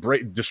and I'm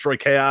gonna destroy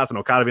chaos," and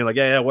Okada being like,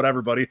 "Yeah,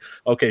 whatever, buddy.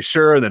 Okay,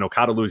 sure." And then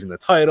Okada losing the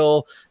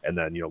title, and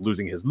then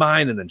losing his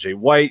mind, and then Jay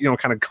White,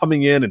 kind of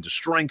coming in and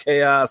destroying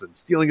chaos and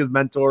stealing his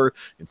mentor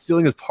and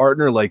stealing his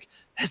partner. Like,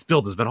 this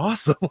build has been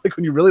awesome. Like,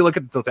 when you really look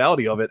at the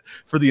totality of it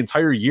for the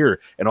entire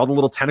year and all the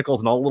little tentacles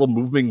and all the little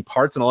moving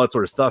parts and all that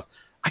sort of stuff,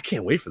 I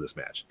can't wait for this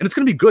match. And it's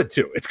going to be good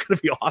too. It's going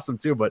to be awesome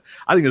too. But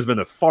I think it's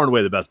been far and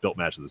away the best built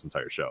match of this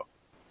entire show.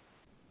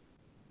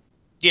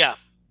 Yeah,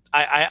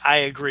 I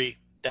agree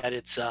that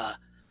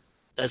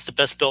that's the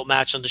best built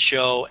match on the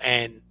show,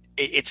 and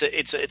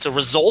it's a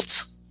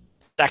result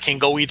that can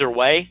go either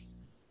way.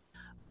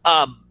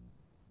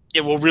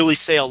 it will really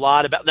say a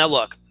lot about. Now,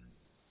 look,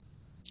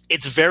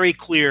 it's very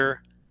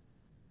clear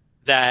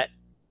that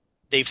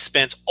they've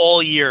spent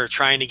all year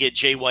trying to get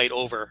Jay White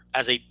over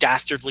as a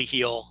dastardly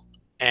heel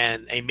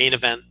and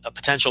a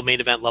potential main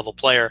event level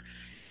player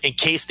in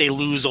case they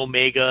lose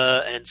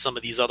Omega and some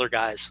of these other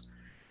guys.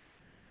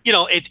 You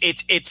know,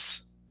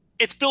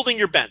 it's building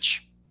your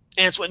bench.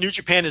 And it's what New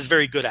Japan is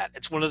very good at.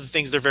 It's one of the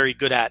things they're very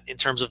good at in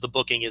terms of the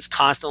booking is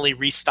constantly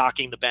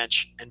restocking the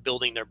bench and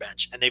building their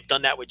bench. And they've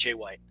done that with Jay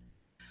White.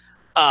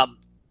 I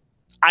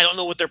don't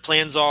know what their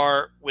plans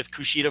are with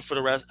Kushida for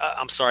the rest.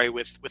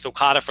 With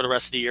Okada for the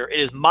rest of the year. It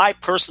is my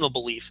personal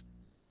belief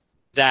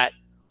that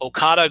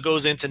Okada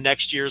goes into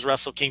next year's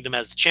Wrestle Kingdom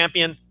as the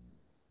champion.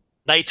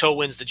 Naito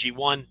wins the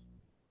G1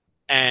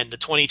 and the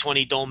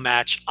 2020 Dome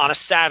match on a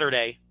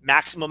Saturday.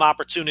 Maximum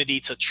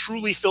opportunity to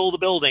truly fill the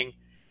building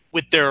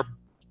with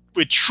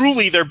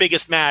truly their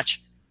biggest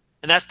match,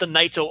 and that's the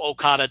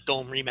Naito-Okada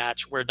Dome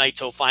rematch where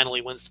Naito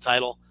finally wins the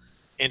title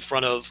in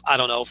front of,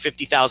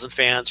 50,000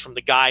 fans from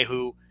the guy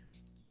who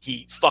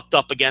he fucked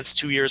up against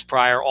 2 years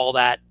prior, all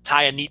that,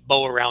 tie a neat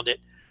bow around it.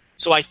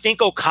 So I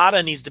think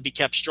Okada needs to be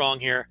kept strong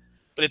here,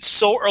 but it's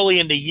so early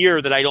in the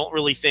year that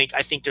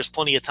I think there's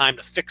plenty of time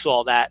to fix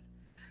all that.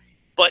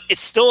 But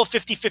it's still a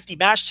 50-50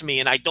 match to me,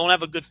 and I don't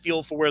have a good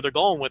feel for where they're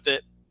going with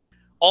it.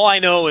 All I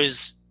know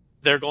is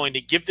they're going to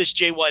give this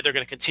Jay White, they're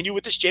going to continue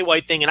with this Jay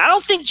White thing. And I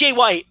don't think Jay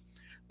White,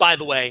 by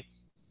the way,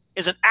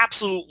 is an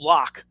absolute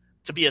lock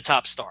to be a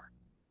top star.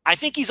 I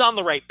think he's on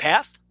the right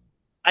path.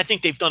 I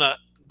think they've done a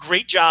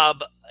great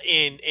job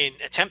in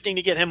attempting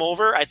to get him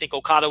over. I think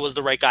Okada was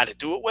the right guy to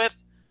do it with.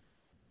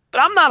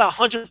 But I'm not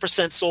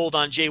 100% sold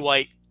on Jay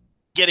White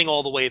getting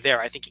all the way there.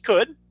 I think he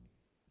could.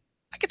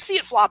 I could see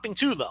it flopping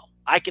too, though.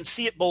 I can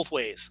see it both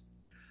ways.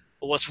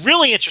 But what's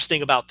really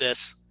interesting about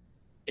this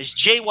is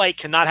Jay White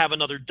cannot have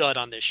another dud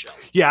on this show.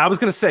 Yeah, I was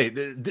going to say,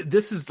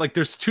 this is like,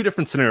 there's two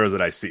different scenarios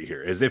that I see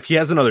here. Is if he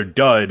has another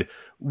dud,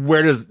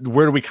 where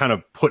do we kind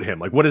of put him?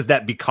 Like, what does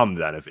that become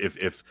then?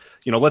 If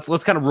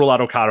let's kind of rule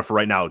out Okada for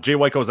right now. Jay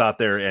White goes out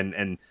there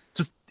and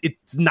just,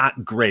 it's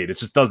not great. It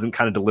just doesn't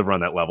kind of deliver on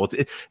that level.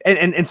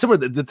 And some of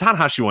the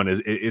Tanahashi one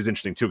is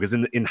interesting too, because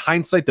in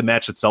hindsight, the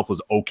match itself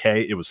was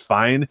okay. It was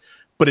fine,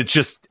 but it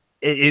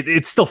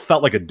still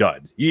felt like a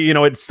dud.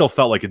 It still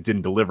felt like it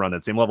didn't deliver on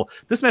that same level.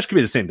 This match could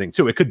be the same thing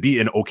too. It could be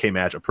an okay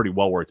match, a pretty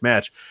well-worked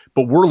match,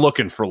 but we're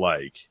looking for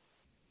like,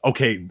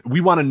 okay,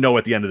 we want to know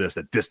at the end of this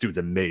that this dude's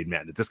a made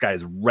man, that this guy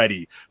is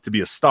ready to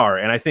be a star.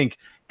 And I think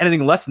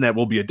anything less than that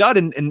will be a dud.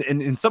 And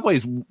in some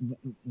ways,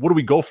 what do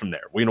we go from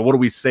there? What do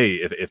we say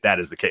if that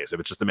is the case? If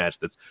it's just a match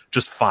that's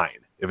just fine,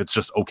 if it's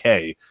just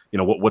okay,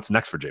 what's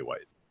next for Jay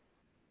White?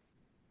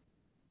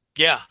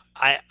 Yeah,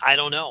 I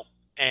don't know.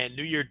 And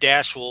New Year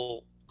Dash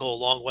will go a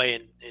long way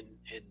in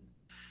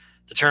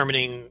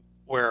determining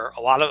where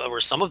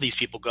some of these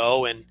people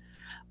go, and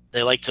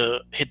they like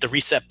to hit the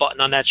reset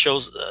button on that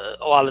shows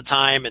a lot of the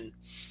time. And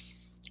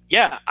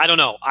yeah, I don't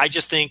know. I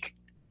just think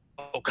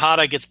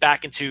Okada gets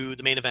back into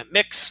the main event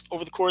mix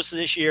over the course of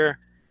this year,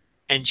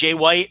 and Jay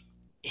White,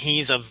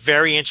 he's a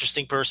very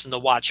interesting person to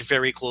watch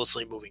very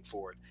closely moving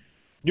forward.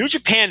 New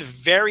Japan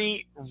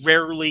very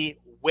rarely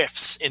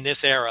whiffs in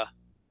this era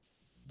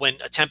when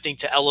attempting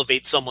to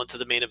elevate someone to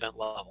the main event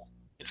level.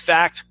 In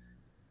fact,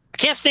 I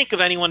can't think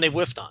of anyone they've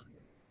whiffed on.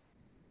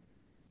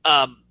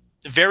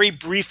 Very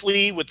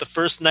briefly with the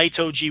first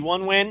Naito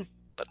G1 win,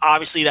 but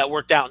obviously that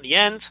worked out in the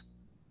end.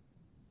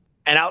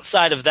 And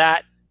outside of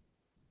that,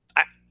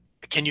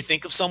 can you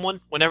think of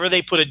someone? Whenever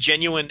they put a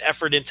genuine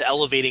effort into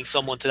elevating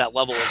someone to that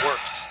level, it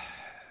works.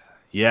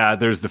 Yeah,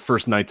 there's the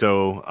first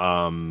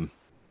Naito.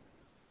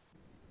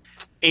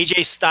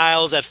 AJ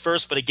Styles at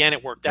first, but again,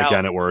 it worked out.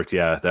 Again, it worked.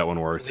 Yeah, that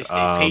one worked. They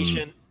stayed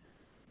patient.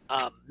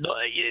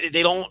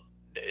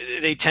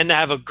 They tend to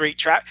have a great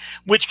track,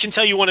 which can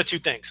tell you one of two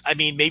things. I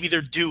mean, maybe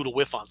they're due to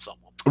whiff on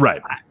someone.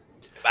 Right.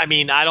 I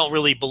mean, I don't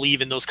really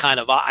believe in those kind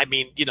of,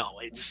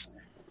 it's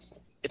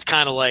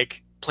kind of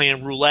like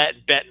playing roulette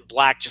and betting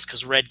black just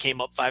because red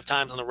came up 5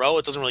 times in a row.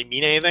 It doesn't really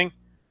mean anything.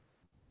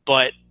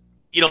 But,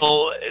 they're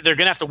going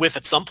to have to whiff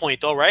at some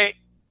point though, right?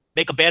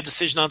 Make a bad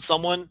decision on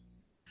someone.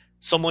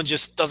 Someone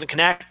just doesn't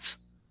connect.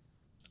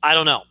 I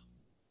don't know.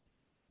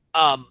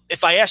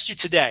 If I asked you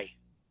today,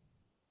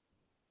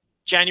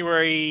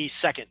 January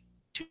 2nd,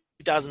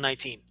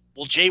 2019,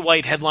 will Jay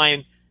White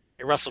headline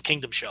a Wrestle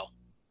Kingdom show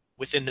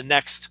within the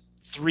next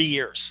 3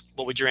 years?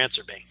 What would your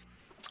answer be?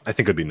 I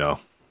think it'd be no.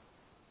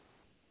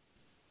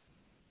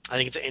 I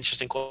think it's an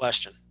interesting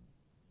question.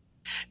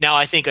 Now,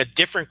 I think a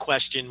different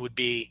question would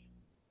be,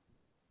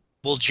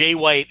 will Jay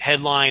White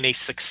headline a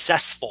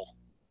successful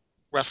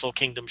Wrestle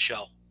Kingdom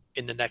show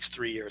in the next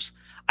 3 years?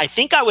 I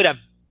think I would have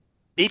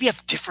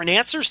different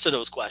answers to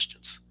those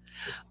questions.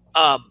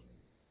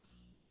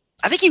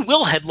 I think he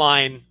will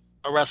headline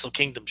a Wrestle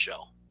Kingdom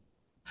show.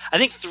 I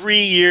think 3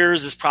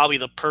 years is probably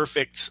the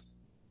perfect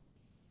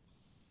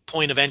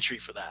point of entry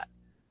for that.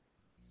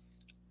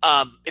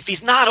 If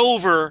he's not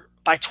over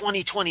by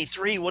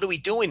 2023, what are we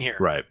doing here?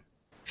 Right.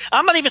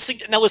 I'm not even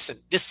saying. Now, listen.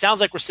 This sounds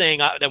like we're saying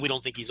that we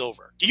don't think he's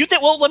over. Do you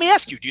think? Well, let me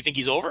ask you. Do you think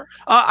he's over?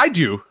 I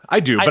do. I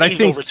but think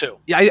he's over too.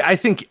 Yeah, I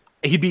think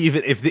he'd be,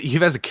 even if he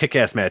has a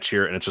kick-ass match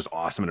here and it's just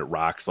awesome and it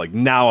rocks. Like,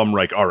 now I'm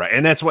like, all right.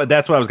 And that's what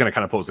I was going to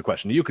kind of pose the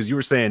question to you, because you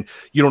were saying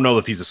you don't know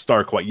if he's a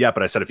star quite yet.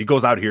 But I said if he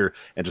goes out here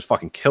and just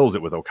fucking kills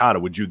it with Okada,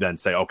 would you then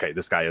say, okay,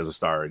 this guy is a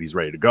star and he's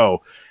ready to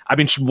go? I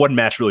mean, should one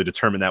match really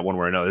determine that one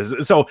way or another?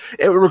 So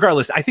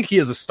regardless, I think he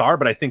is a star,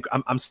 but I think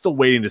I'm still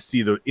waiting to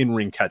see the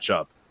in-ring catch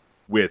up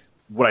with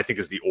what I think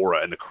is the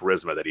aura and the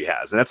charisma that he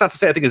has. And that's not to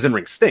say I think his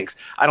in-ring stinks.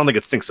 I don't think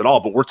it stinks at all,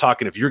 but we're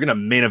talking, if you're going to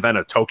main event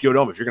a Tokyo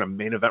Dome, if you're going to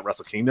main event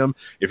Wrestle Kingdom,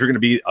 if you're going to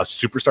be a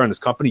superstar in this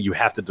company, you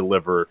have to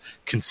deliver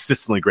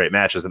consistently great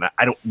matches. And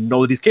I don't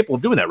know that he's capable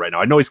of doing that right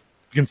now. I know he's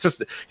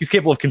consistent. He's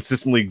capable of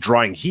consistently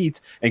drawing heat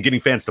and getting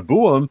fans to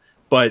boo him,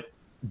 but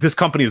this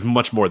company is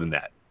much more than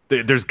that.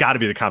 There's got to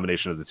be the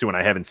combination of the two, and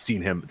I haven't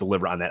seen him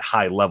deliver on that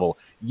high level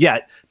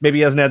yet. Maybe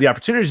he hasn't had the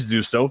opportunity to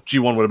do so.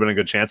 G1 would have been a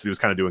good chance if he was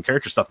kind of doing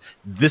character stuff.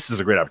 This is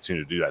a great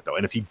opportunity to do that, though.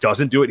 And if he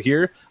doesn't do it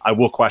here, I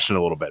will question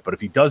a little bit. But if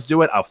he does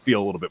do it, I'll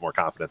feel a little bit more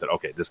confident that,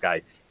 okay, this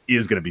guy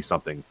is going to be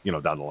something,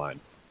 down the line.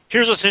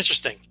 Here's what's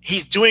interesting.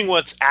 He's doing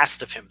what's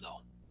asked of him,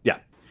 though. Yeah.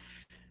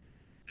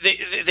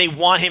 They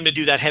want him to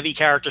do that heavy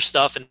character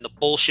stuff and the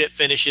bullshit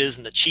finishes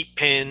and the cheap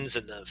pins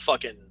and the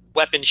fucking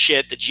weapon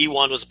shit. The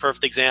G1 was a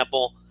perfect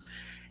example.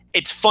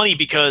 It's funny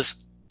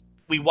because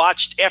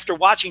after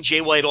watching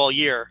Jay White all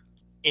year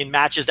in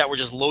matches that were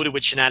just loaded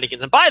with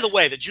shenanigans. And by the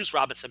way, the Juice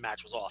Robinson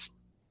match was awesome.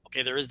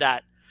 Okay, there is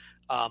that.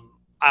 I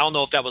don't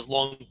know if that was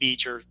Long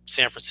Beach or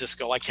San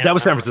Francisco. I can't. That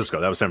was San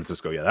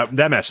Francisco. Yeah,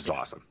 that match is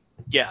awesome.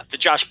 Yeah, the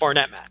Josh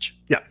Barnett match.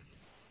 Yeah,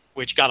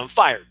 which got him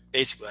fired.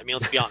 Basically, I mean,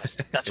 let's be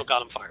honest. That's what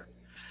got him fired.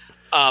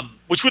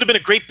 Which would have been a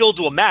great build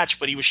to a match,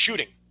 but he was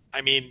shooting.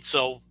 I mean,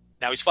 so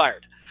now he's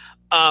fired.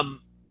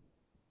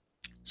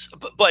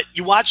 But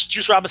you watch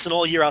Juice Robinson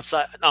all year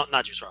outside. No,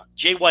 not Juice Robinson.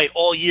 Jay White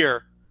all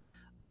year,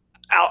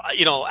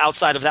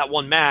 outside of that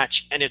one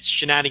match, and it's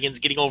shenanigans,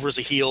 getting over as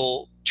a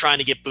heel, trying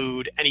to get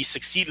booed, and he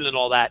succeeded in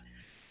all that.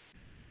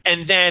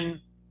 And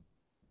then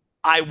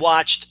I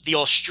watched the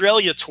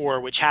Australia tour,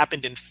 which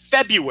happened in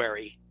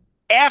February,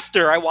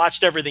 after I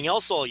watched everything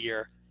else all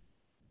year,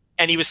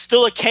 and he was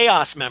still a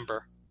Chaos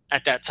member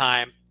at that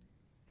time,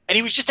 and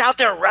he was just out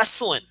there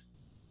wrestling.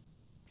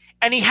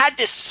 And he had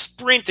this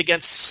sprint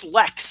against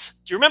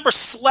Slex. Do you remember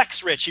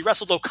Slex, Rich? He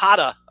wrestled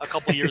Okada a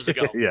couple years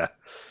ago. Yeah.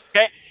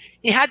 Okay.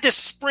 He had this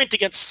sprint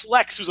against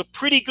Slex, who's a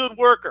pretty good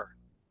worker.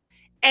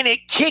 And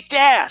it kicked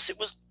ass. It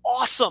was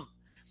awesome.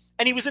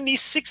 And he was in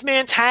these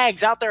 6-man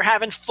tags out there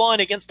having fun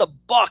against the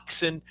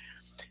Bucks and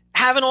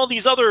having all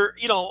these other,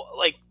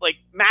 like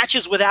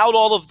matches without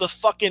all of the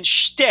fucking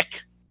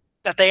shtick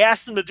that they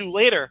asked him to do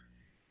later.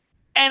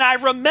 And I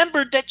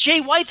remembered that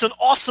Jay White's an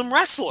awesome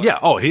wrestler. Yeah.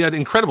 Oh, he had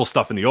incredible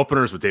stuff in the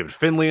openers with David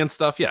Finlay and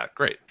stuff. Yeah,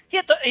 great. He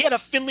had a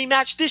Finlay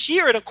match this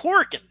year at a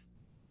Korakuen,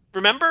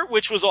 remember?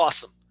 Which was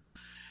awesome.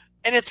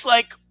 And it's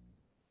like,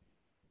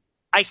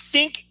 I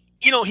think,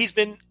 he's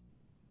been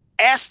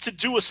asked to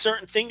do a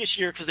certain thing this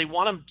year because they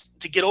want him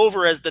to get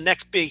over as the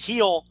next big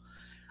heel.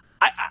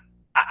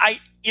 I'm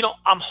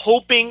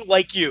hoping,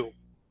 like you,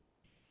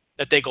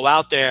 that they go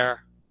out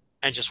there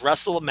and just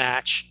wrestle a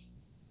match,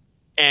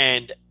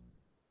 and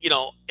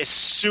as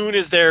soon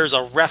as there's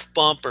a ref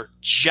bump or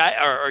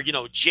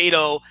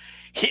Jado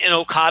hitting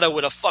Okada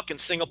with a fucking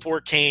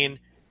Singapore cane,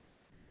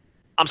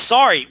 I'm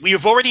sorry, we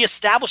have already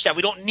established that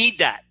we don't need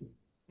that.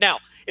 Now,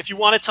 if you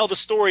want to tell the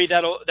story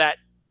that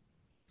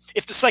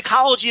if the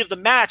psychology of the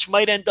match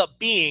might end up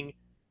being,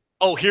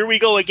 oh, here we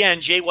go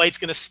again, Jay White's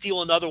going to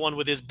steal another one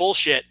with his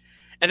bullshit,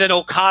 and then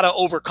Okada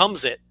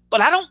overcomes it. But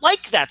I don't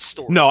like that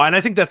story. No, and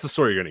I think that's the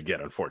story you're going to get,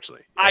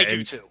 unfortunately. I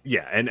do too.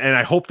 Yeah, and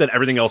I hope that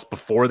everything else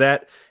before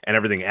that and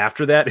everything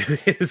after that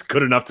is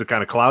good enough to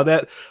kind of cloud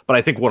that. But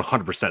I think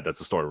 100% that's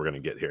the story we're going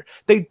to get here.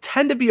 They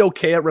tend to be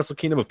okay at Wrestle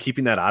Kingdom of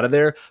keeping that out of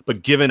there.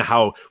 But given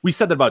how we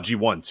said that about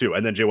G1 too,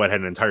 and then Jay White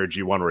had an entire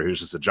G1 where he was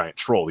just a giant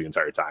troll the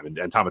entire time.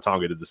 And Tama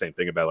Tonga did the same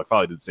thing, and Bad Luck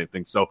Fale did the same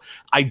thing. So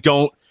I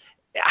don't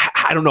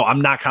know. I'm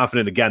not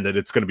confident, again, that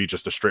it's going to be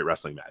just a straight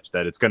wrestling match,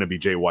 that it's going to be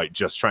Jay White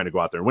just trying to go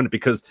out there and win it,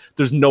 because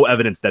there's no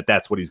evidence that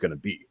that's what he's going to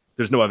be.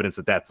 There's no evidence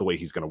that that's the way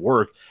he's going to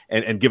work.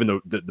 And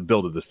given the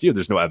build of this feud,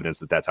 there's no evidence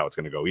that that's how it's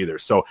going to go either.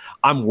 So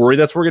I'm worried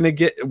that's what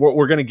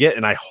we're going to get.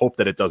 And I hope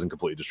that it doesn't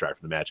completely distract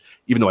from the match,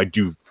 even though I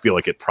do feel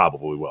like it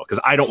probably will,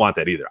 because I don't want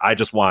that either. I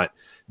just want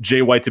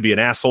Jay White to be an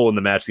asshole in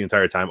the match the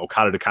entire time,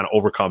 Okada to kind of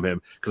overcome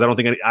him, because I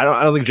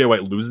don't think Jay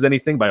White loses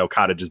anything by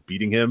Okada just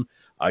beating him.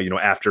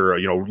 After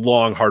a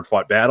long,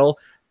 hard-fought battle.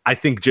 I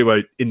think Jay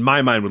White, in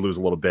my mind, would lose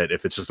a little bit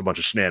if it's just a bunch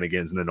of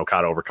shenanigans and then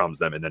Okada overcomes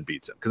them and then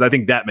beats him. Because I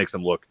think that makes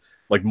him look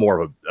like more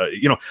of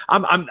a,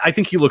 I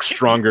think he looks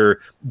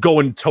stronger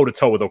going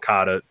toe-to-toe with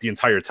Okada the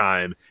entire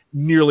time,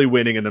 nearly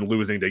winning and then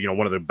losing to,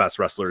 one of the best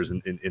wrestlers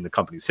in the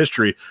company's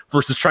history,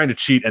 versus trying to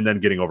cheat and then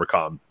getting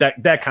overcome.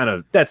 That's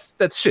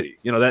shitty.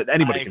 That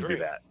anybody can do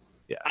that.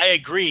 Yeah, I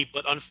agree.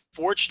 But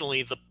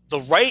unfortunately,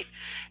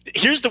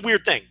 here's the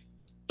weird thing.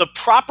 The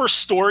proper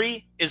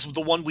story is the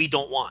one we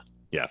don't want.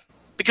 Yeah.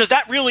 Because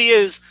that really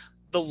is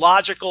the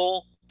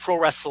logical pro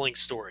wrestling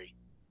story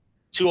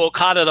to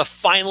Okada to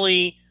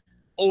finally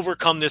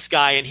overcome this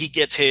guy and he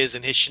gets his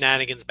and his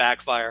shenanigans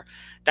backfire.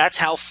 That's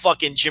how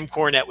fucking Jim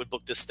Cornette would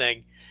book this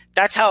thing.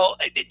 That's how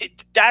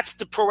that's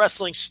the pro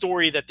wrestling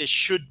story that this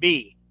should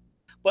be.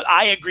 But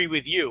I agree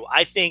with you.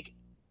 I think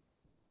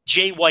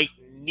Jay White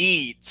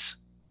needs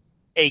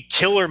a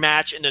killer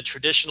match in a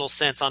traditional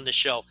sense on the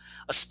show,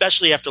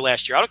 especially after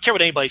last year. I don't care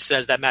what anybody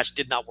says, that match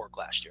did not work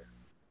last year.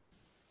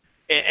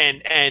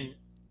 And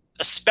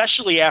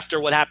especially after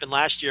what happened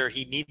last year,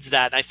 he needs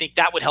that. And I think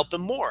that would help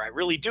him more. I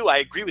really do. I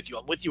agree with you.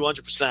 I'm with you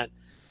 100%.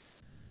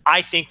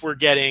 I think we're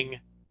getting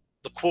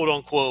the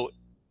quote-unquote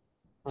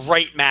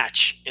right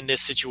match in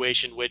this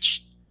situation,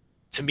 which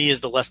to me is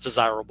the less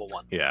desirable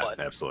one. Yeah,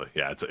 absolutely.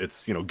 Yeah,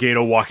 it's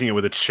Gato walking in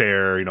with a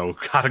chair,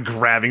 kind of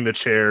grabbing the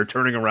chair,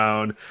 turning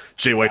around,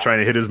 Jay White trying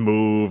to hit his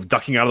move,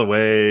 ducking out of the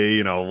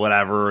way,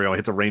 whatever,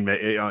 hits a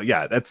rainmaker.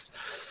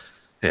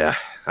 Yeah,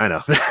 I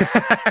know.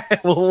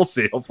 we'll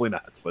see. Hopefully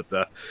not, but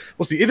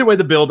we'll see. Either way,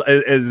 the build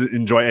is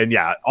enjoy, and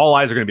all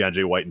eyes are going to be on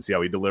Jay White and see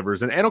how he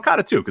delivers, and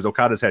Okada too, because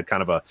Okada's had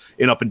kind of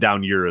an up and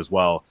down year as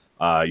well.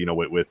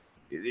 With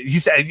he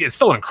said it's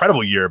still an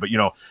incredible year, but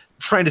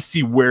trying to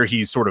see where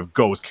he sort of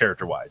goes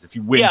character wise. If he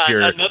wins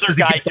here, does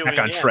he get back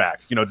on track?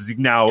 Does he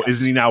now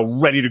is he now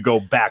ready to go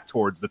back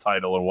towards the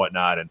title and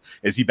whatnot? And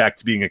is he back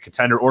to being a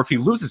contender? Or if he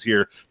loses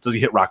here, does he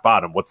hit rock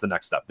bottom? What's the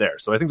next step there?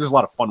 So I think there's a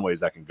lot of fun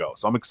ways that can go.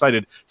 So I'm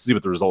excited to see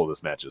what the result of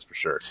this match is for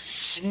sure.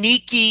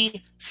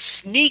 Sneaky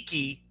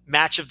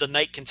match of the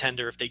night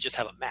contender if they just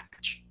have a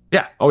match.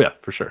 Yeah. Oh yeah,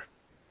 for sure.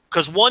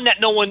 Because one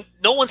that no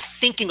one's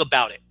thinking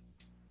about it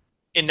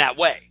in that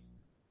way.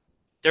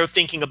 They're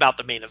thinking about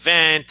the main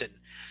event and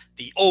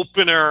the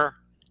opener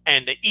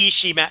and the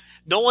Ishii match.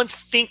 No one's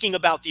thinking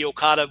about the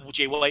Okada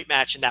Jay White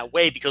match in that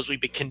way because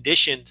we've been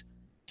conditioned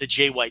to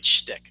Jay White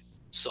shtick.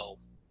 So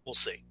we'll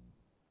see.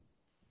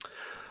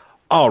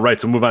 All right,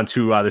 so move on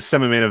to the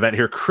semi-main event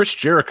here. Chris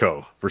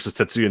Jericho versus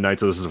Tetsuya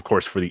Naito. This is, of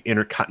course, for the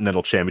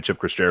Intercontinental Championship.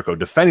 Chris Jericho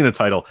defending the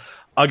title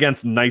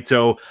against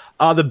Naito.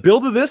 The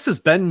build of this has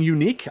been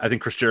unique. I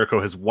think Chris Jericho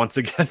has once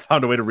again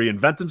found a way to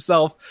reinvent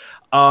himself.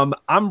 I'm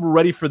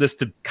ready for this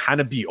to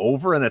kind of be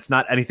over, and that's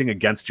not anything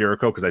against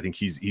Jericho because I think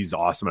he's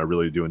awesome. I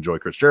really do enjoy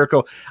Chris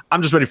Jericho.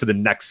 I'm just ready for the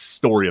next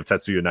story of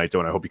Tetsuya Naito,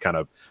 and I hope he kind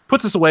of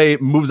puts us away,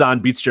 moves on,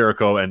 beats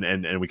Jericho,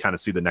 and we kind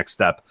of see the next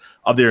step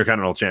of the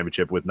Intercontinental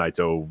Championship with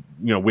Naito,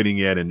 winning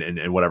it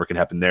and whatever can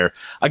happen there.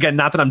 Again,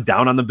 not that I'm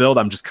down on the build.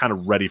 I'm just kind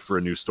of ready for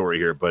a new story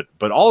here. But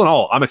all in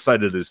all, I'm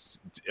excited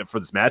for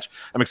this match.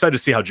 I'm excited to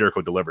see how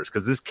Jericho delivers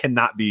because this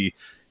cannot be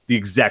the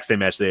exact same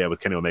match they had with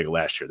Kenny Omega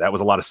last year. That was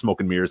a lot of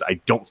smoke and mirrors.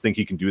 I don't think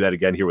he can do that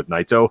again here with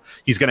Naito.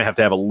 He's going to have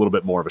a little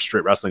bit more of a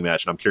straight wrestling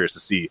match, and I'm curious to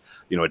see,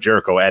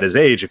 Jericho at his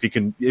age if he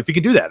can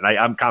do that. And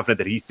I'm confident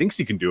that he thinks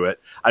he can do it.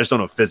 I just don't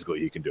know if physically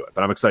he can do it,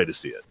 but I'm excited to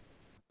see it.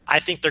 I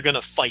think they're going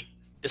to fight.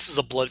 This is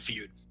a blood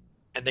feud,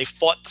 and they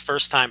fought the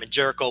first time, and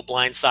Jericho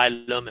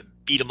blindsided him and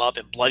beat him up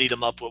and bloodied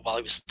him up while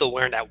he was still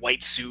wearing that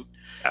white suit.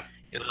 Yeah.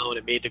 And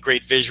it made the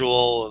great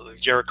visual of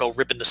Jericho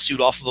ripping the suit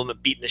off of him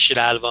and beating the shit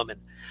out of him.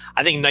 And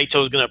I think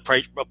Naito is going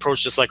to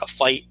approach this like a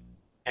fight.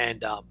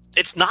 And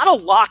it's not a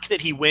lock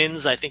that he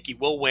wins. I think he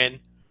will win.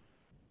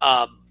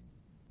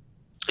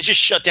 Just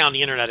shut down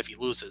the internet if he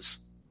loses.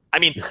 I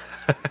mean,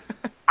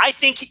 I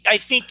think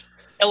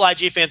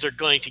LIJ fans are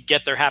going to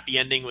get their happy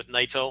ending with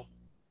Naito.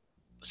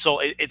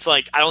 So it's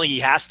like, I don't think he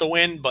has to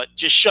win, but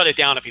just shut it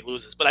down if he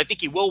loses. But I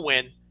think he will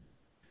win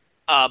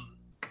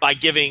by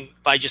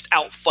just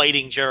out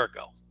fighting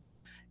Jericho.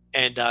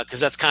 And because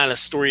that's kind of the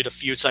story of the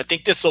feud. So I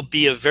think this will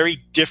be a very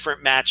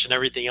different match than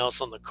everything else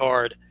on the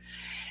card.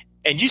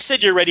 And you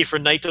said you're ready for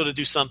Naito to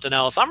do something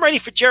else. I'm ready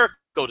for Jericho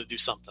to do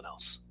something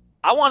else.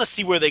 I want to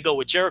see where they go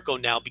with Jericho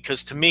now,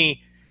 because to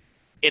me,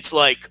 it's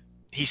like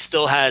he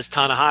still has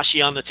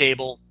Tanahashi on the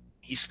table.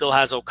 He still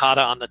has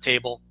Okada on the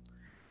table.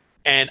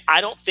 And I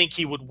don't think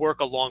he would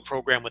work a long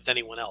program with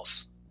anyone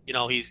else.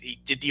 He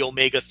did the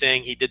Omega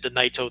thing. He did the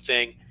Naito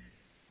thing.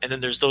 And then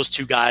there's those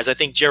two guys. I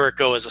think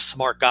Jericho is a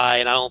smart guy,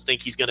 and I don't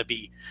think he's going to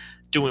be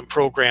doing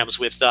programs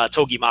with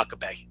Togi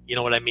Makabe. You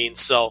know what I mean?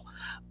 So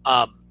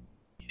I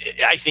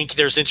think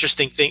there's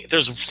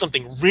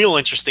something real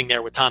interesting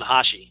there with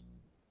Tanahashi,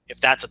 if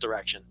that's a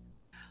direction.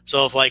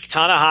 So if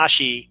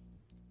Tanahashi,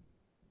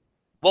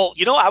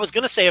 I was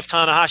going to say if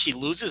Tanahashi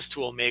loses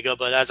to Omega,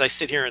 but as I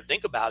sit here and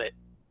think about it,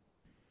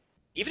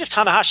 even if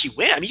Tanahashi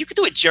wins, you could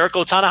do a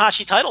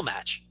Jericho-Tanahashi title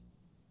match.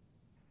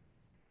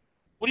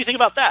 What do you think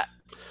about that?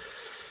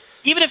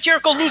 Even if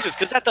Jericho loses,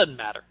 because that doesn't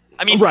matter.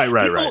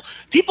 Right.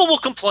 People will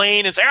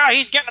complain and say,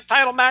 he's getting a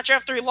title match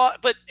after he lost.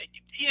 But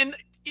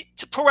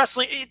to pro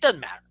wrestling, it doesn't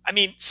matter.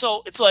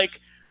 So it's like,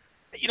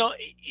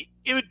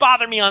 it would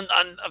bother me on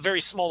a very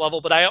small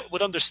level, but I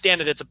would understand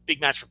that it's a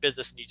big match for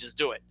business and you just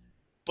do it.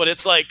 But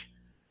it's like,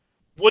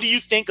 what do you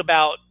think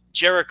about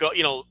Jericho,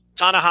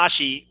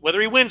 Tanahashi,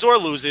 whether he wins or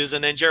loses,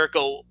 and then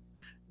Jericho,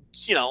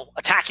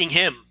 attacking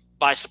him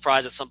by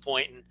surprise at some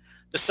point and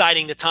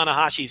deciding that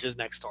Tanahashi's his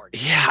next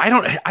target. Yeah, I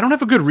don't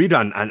have a good read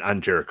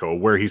on Jericho,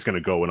 where he's going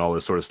to go and all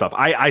this sort of stuff.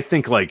 I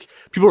think like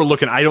people are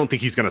looking. I don't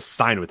think he's going to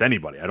sign with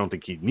anybody. I don't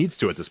think he needs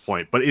to at this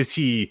point. But is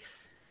he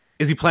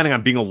planning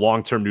on being a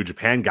long-term New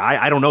Japan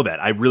guy? I don't know that.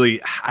 I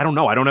don't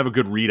know. I don't have a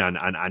good read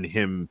on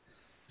him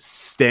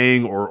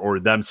staying or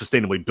them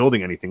sustainably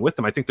building anything with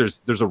them. I think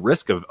there's a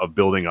risk of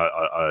building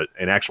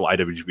an actual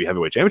IWGP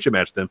Heavyweight Championship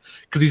match with them,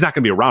 because he's not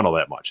going to be around all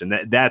that much. And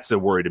that's a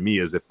worry to me,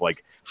 is if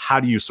like,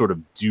 how do you sort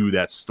of do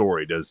that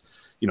story? Does,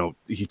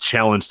 he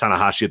challenged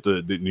Tanahashi at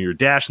the New Year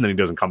Dash, and then he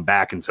doesn't come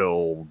back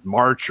until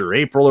March or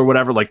April or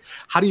whatever. Like,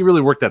 how do you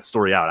really work that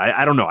story out?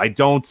 I don't know. I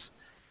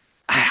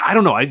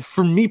don't know.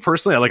 For me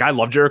personally, I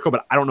love Jericho,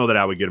 but I don't know that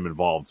I would get him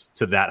involved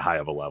to that high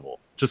of a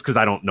level, just because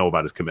I don't know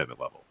about his commitment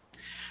level.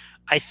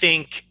 I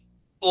think,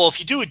 well, if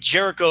you do a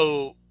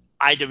Jericho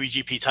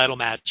IWGP title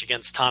match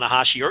against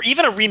Tanahashi, or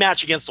even a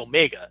rematch against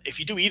Omega, if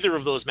you do either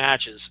of those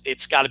matches,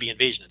 it's got to be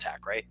Invasion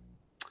Attack, right?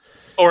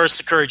 Or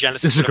Sakura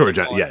Genesis. Sakura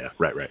Genesis, yeah,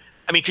 right.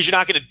 I mean, because you're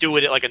not going to do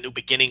it at like a New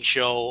Beginning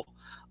show,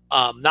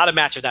 not a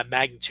match of that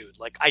magnitude.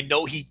 Like, I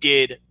know he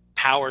did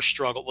Power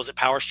Struggle. Was it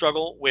Power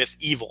Struggle with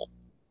Evil?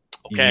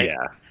 Okay.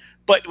 Yeah.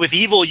 But with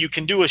Evil, you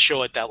can do a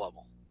show at that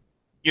level.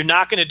 You're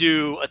not going to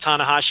do a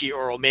Tanahashi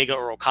or Omega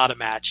or Okada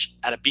match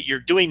at you're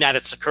doing that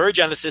at Sakura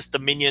Genesis,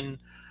 Dominion,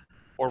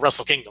 or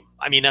Wrestle Kingdom.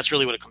 I mean, that's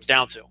really what it comes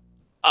down to.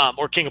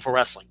 Or King of Pro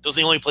Wrestling. Those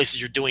are the only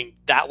places you're doing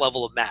that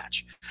level of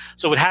match.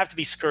 So it would have to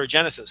be Sakura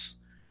Genesis.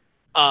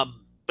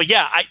 But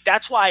yeah,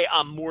 that's why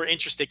I'm more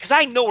interested, because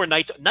I know where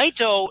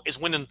Naito is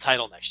winning the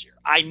title next year.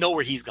 I know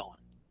where he's going.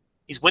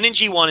 He's winning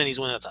G1 and he's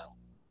winning the title.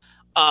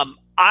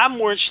 I'm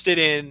more interested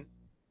in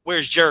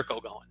where's Jericho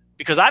going,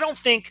 because I don't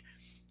think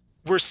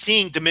we're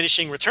seeing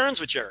diminishing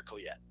returns with Jericho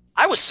yet.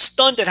 I was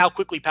stunned at how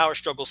quickly Power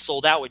Struggle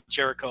sold out with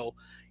Jericho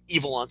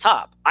Evil on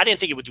top. I didn't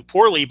think it would do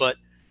poorly, but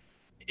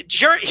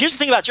here's the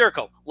thing about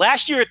Jericho.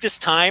 Last year at this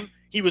time,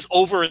 he was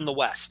over in the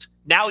West.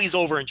 Now he's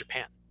over in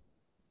Japan.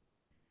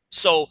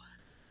 So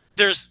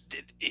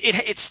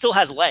it still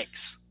has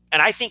legs.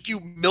 And I think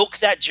you milk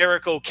that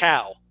Jericho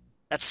cow.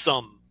 That's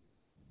some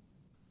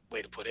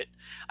way to put it.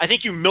 I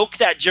think you milk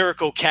that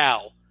Jericho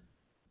cow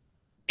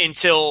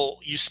until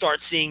you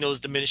start seeing those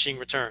diminishing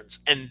returns.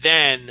 And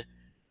then,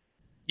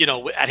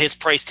 at his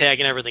price tag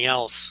and everything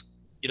else,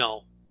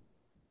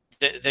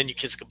 then you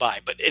kiss goodbye.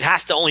 But it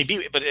has to only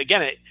be, but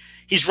again,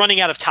 he's running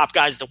out of top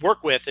guys to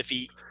work with if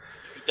he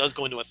does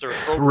go into a third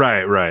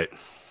program. Right.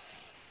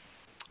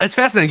 It's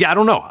fascinating. Yeah, I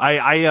don't know.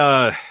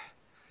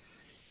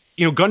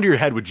 Gun to your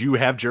head, would you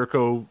have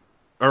Jericho,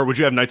 or would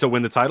you have Naito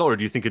win the title, or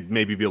do you think it'd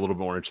maybe be a little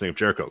bit more interesting if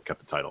Jericho kept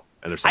the title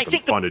and there's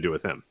something fun to do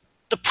with him?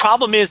 The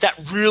problem is that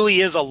really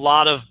is a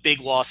lot of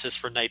big losses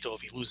for Naito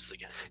if he loses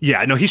again.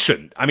 Yeah, no, he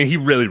shouldn't. I mean, he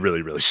really,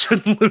 really, really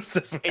shouldn't lose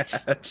this match.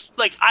 It's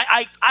like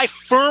I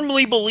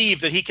firmly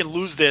believe that he can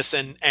lose this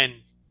and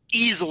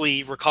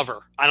easily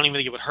recover. I don't even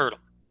think it would hurt him.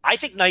 I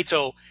think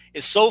Naito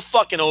is so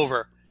fucking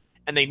over,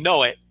 and they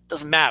know it.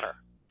 Doesn't matter.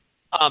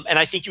 And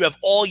I think you have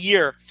all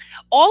year.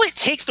 All it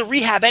takes to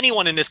rehab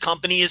anyone in this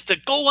company is to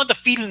go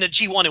undefeated in the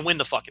G1 and win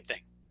the fucking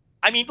thing.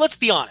 I mean, let's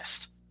be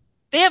honest.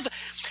 They have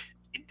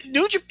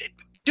New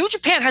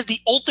Japan has the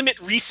ultimate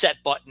reset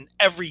button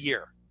every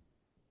year.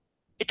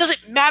 It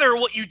doesn't matter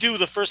what you do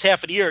the first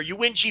half of the year. You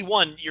win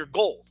G1, you're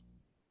gold. I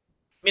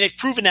mean, they've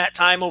proven that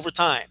time over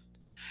time.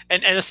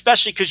 And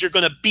especially because you're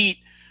going to beat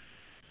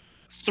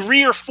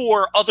 3 or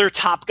 4 other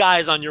top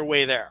guys on your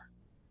way there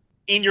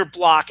in your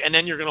block, and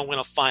then you're going to win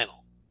a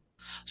final.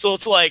 So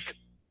it's like,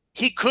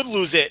 he could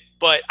lose it,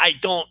 but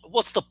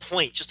what's the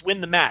point? Just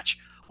win the match.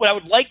 What I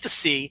would like to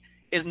see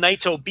is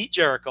Naito beat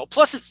Jericho.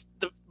 Plus, it's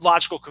the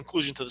logical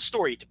conclusion to the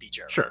story to beat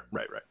Jericho. Sure,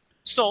 right.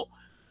 So,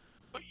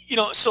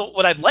 so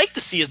what I'd like to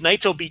see is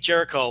Naito beat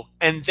Jericho,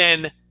 and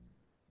then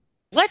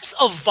let's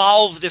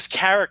evolve this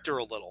character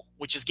a little,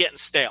 which is getting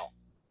stale.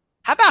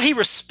 How about he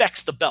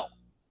respects the belt?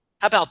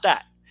 How about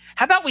that?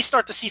 How about we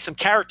start to see some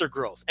character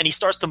growth, and he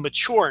starts to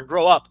mature and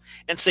grow up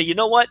and say, you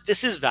know what?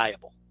 This is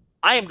valuable.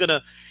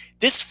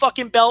 This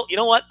fucking belt, you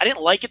know what? I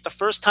didn't like it the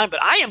first time,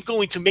 but I am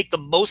going to make the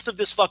most of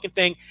this fucking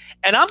thing,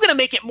 and I'm going to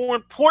make it more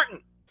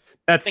important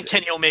than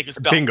Kenny Omega's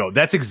belt. Bingo.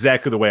 That's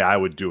exactly the way I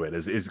would do it.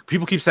 Is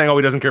people keep saying, oh,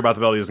 he doesn't care about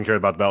the belt. He doesn't care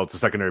about the belt. It's a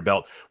secondary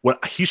belt.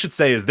 What he should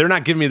say is, they're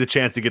not giving me the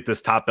chance to get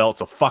this top belt,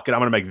 so fuck it. I'm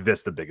going to make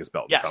this the biggest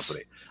belt in the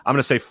company. I'm going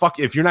to say, fuck,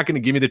 if you're not going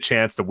to give me the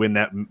chance to win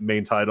that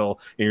main title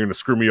and you're going to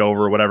screw me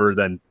over or whatever,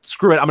 then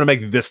screw it. I'm going to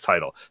make this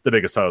title the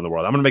biggest title in the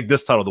world. I'm going to make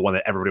this title the one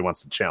that everybody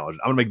wants to challenge.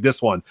 I'm going to make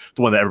this one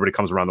the one that everybody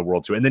comes around the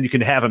world to. And then you can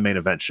have a main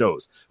event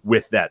shows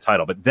with that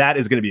title. But that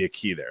is going to be a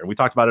key there. And we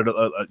talked about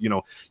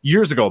it,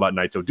 years ago about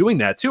Naito doing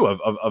that too,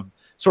 of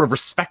sort of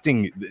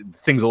respecting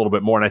things a little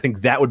bit more. And I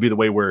think that would be the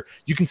way where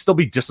you can still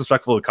be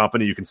disrespectful to the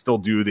company. You can still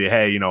do the,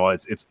 hey,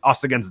 it's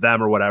us against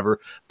them or whatever,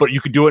 but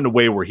you could do it in a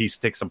way where he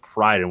takes some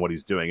pride in what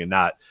he's doing and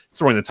not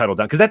throwing the title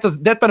down. Because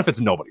that benefits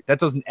nobody. That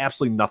does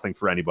absolutely nothing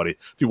for anybody.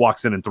 If he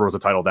walks in and throws the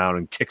title down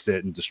and kicks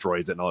it and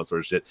destroys it and all that sort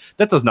of shit,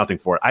 that does nothing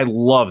for it. I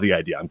love the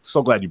idea. I'm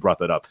so glad you brought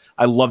that up.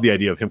 I love the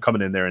idea of him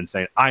coming in there and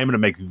saying, I am going to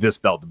make this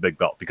belt the big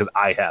belt because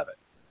I have it.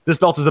 This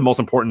belt is the most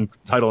important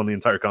title in the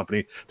entire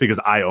company because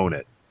I own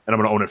it. And I'm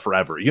going to own it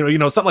forever.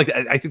 Something like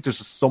that. I think there's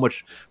just so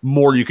much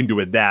more you can do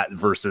with that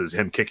versus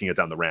him kicking it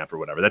down the ramp or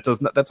whatever. That does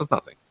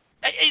nothing.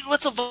 Hey,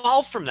 let's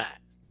evolve from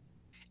that,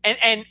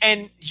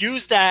 and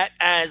use that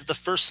as the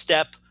first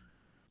step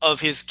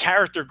of his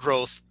character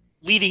growth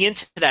leading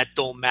into that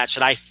dome match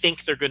that I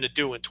think they're going to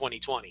do in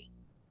 2020.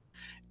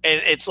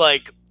 And it's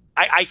like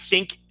I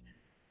think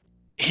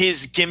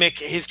his gimmick,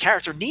 his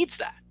character needs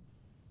that.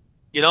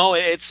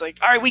 It's like,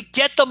 all right, we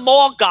get the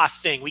mall goth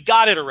thing. We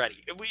got it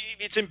already.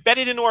 It's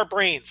embedded into our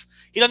brains.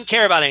 He doesn't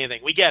care about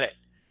anything. We get it.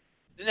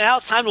 Now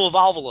it's time to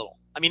evolve a little.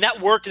 I mean,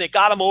 that worked and it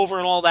got him over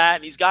and all that.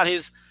 And he's got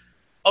his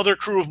other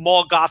crew of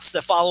mall goths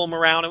that follow him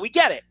around, and we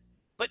get it.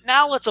 But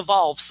now let's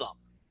evolve some.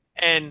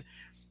 And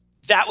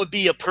that would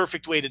be a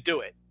perfect way to do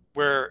it,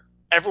 where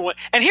everyone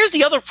 – and here's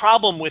the other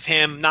problem with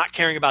him not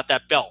caring about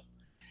that belt.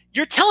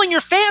 You're telling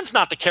your fans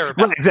not to care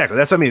about it. Exactly.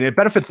 That's what I mean. It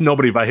benefits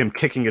nobody by him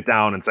kicking it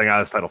down and saying,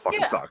 this title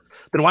fucking sucks.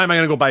 Then why am I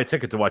going to go buy a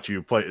ticket to watch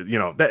you play?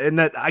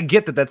 I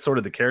get that that's sort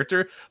of the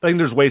character, but I think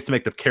there's ways to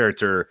make the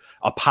character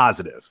a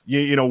positive,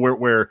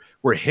 where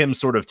him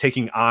sort of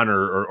taking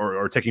honor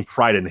or taking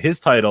pride in his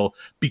title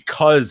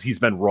because he's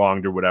been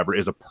wronged or whatever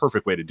is a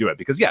perfect way to do it.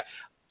 Because,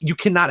 you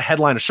cannot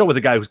headline a show with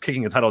a guy who's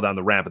kicking a title down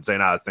the ramp and saying,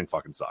 this thing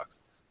fucking sucks.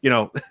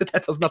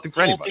 That does nothing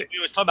for anybody. Thing we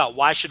always talk about,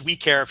 why should we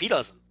care if he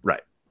doesn't?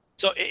 Right.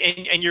 So,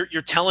 and you're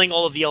telling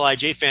all of the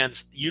LIJ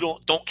fans you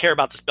don't care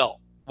about this belt.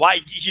 Why?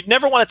 You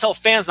never want to tell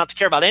fans not to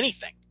care about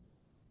anything.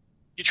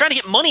 You're trying to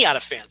get money out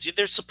of fans.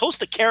 They're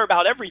supposed to care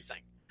about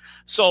everything.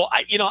 So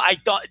I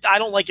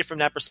don't like it from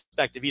that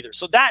perspective either.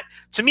 So that,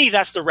 to me,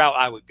 that's the route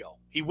I would go.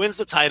 He wins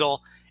the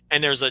title,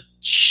 and there's a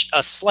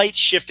slight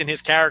shift in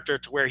his character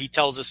to where he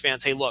tells his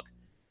fans, "Hey, look,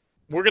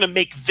 we're going to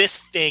make this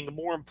thing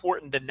more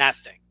important than that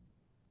thing.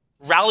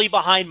 Rally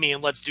behind me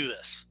and let's do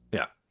this."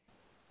 Yeah.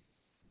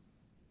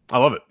 I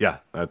love it. Yeah,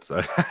 that's.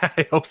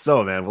 I hope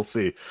so, man. We'll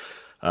see.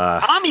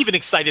 I'm even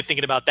excited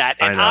thinking about that,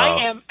 and I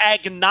am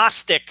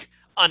agnostic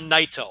on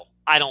Naito.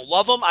 I don't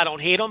love him. I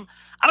don't hate him.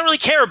 I don't really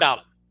care about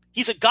him.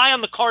 He's a guy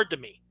on the card to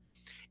me.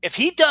 If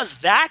he does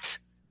that,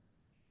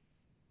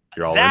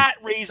 that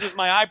raises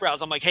my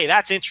eyebrows. I'm like, hey,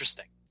 that's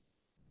interesting.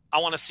 I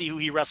want to see who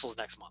he wrestles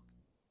next month.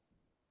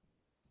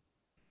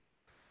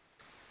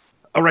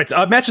 All right,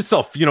 match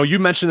itself. You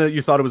mentioned that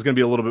you thought it was going to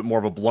be a little bit more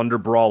of a blunder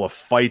brawl, a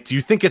fight. Do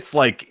you think it's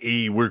like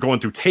we're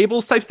going through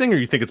tables type thing, or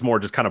you think it's more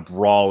just kind of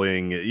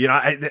brawling?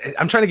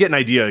 I'm trying to get an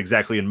idea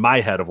exactly in my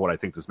head of what I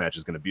think this match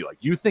is going to be like.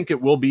 You think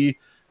it will be?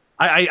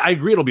 I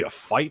agree, it'll be a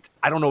fight.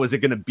 I don't know. Is it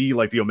going to be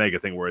like the Omega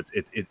thing, where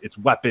it's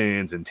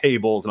weapons and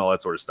tables and all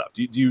that sort of stuff?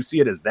 Do you see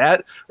it as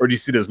that, or do you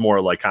see it as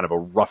more like kind of a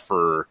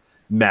rougher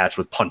match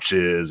with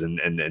punches and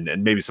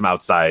maybe some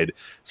outside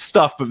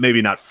stuff, but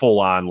maybe not full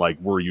on like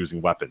we're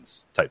using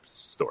weapons type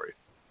story?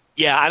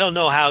 Yeah, I don't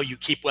know how you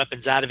keep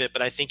weapons out of it,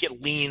 but I think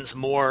it leans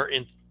more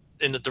in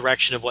the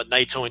direction of what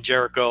Naito and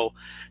Jericho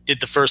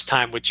did the first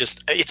time, with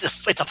just it's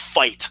a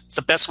fight. It's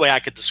the best way I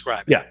could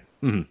describe it. Yeah,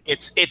 mm-hmm.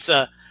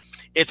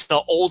 It's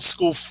the old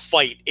school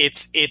fight.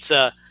 It's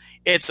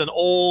an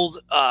old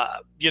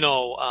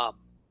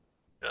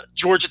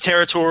Georgia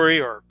territory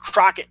or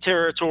Crockett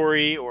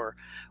territory or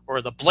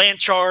the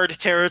Blanchard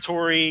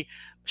territory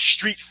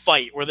street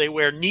fight where they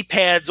wear knee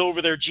pads over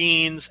their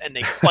jeans and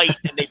they fight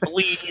and they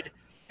bleed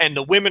and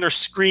the women are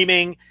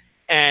screaming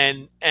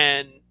and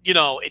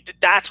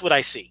that's what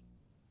I see.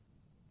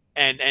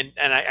 And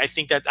I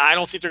think that I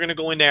don't think they're going to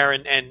go in there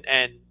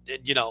and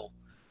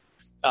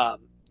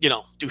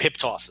do hip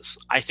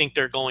tosses. I think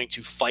they're going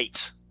to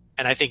fight.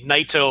 And I think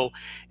Naito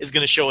is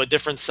going to show a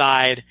different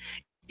side.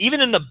 Even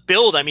in the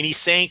build, I mean, he's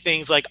saying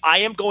things like, I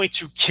am going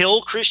to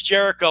kill Chris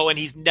Jericho and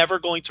he's never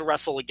going to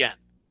wrestle again.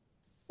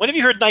 When have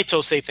you heard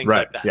Naito say things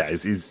like that? Yeah,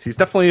 he's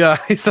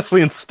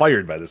definitely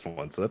inspired by this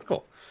one, so that's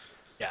cool.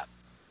 Yeah.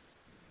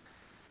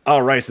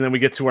 All right, so then we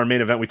get to our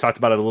main event. We talked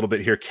about it a little bit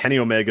here. Kenny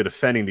Omega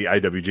defending the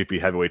IWGP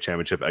Heavyweight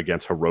Championship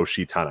against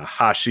Hiroshi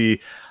Tanahashi.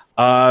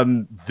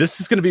 This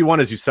is going to be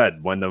one, as you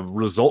said, when the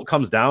result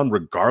comes down,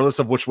 regardless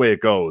of which way it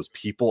goes,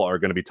 people are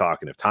going to be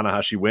talking. If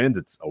Tanahashi wins,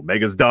 it's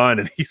Omega's done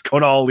and he's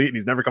going to All Elite and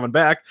he's never coming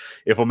back.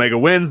 If Omega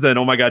wins, then,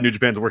 oh my God, New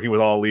Japan's working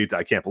with All Elite.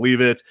 I can't believe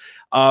it.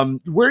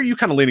 Where are you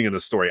kind of leaning in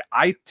this story?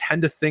 I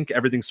tend to think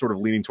everything's sort of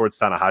leaning towards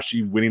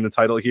Tanahashi winning the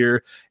title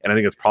here, and I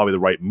think it's probably the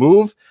right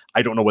move.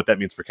 I don't know what that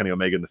means for Kenny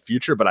Omega in the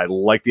future, but I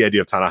like the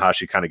idea of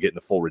Tanahashi kind of getting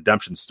the full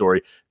redemption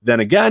story. Then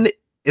again,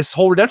 his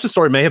whole redemption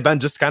story may have been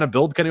just kind of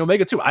build Kenny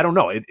Omega too. I don't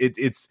know.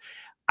 It's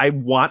I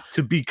want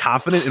to be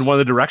confident in one of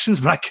the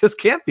directions, but I just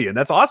can't be, and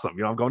that's awesome.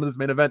 I'm going to this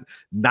main event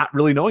not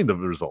really knowing the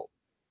result.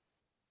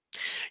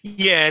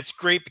 Yeah, it's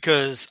great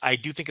because I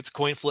do think it's a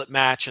coin flip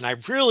match, and I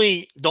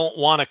really don't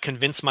want to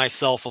convince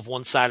myself of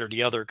one side or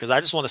the other because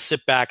I just want to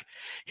sit back.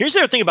 Here's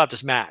the other thing about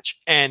this match,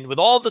 and with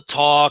all the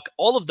talk,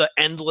 all of the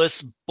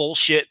endless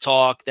bullshit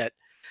talk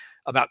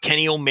about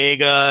Kenny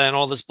Omega and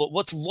all this, but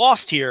what's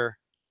lost here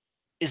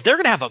is they're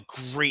going to have a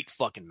great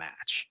fucking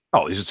match.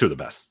 Oh, these are two of the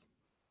best.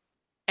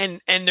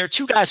 And they're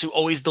two guys who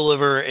always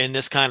deliver in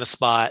this kind of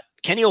spot.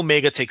 Kenny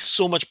Omega takes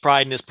so much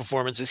pride in his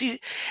performances.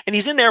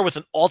 He's in there with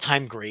an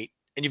all-time great.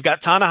 And you've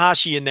got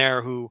Tanahashi in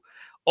there who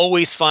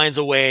always finds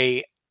a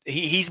way.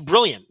 He's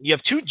brilliant. You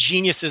have two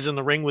geniuses in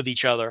the ring with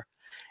each other.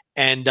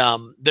 And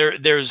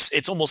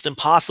it's almost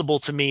impossible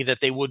to me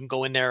that they wouldn't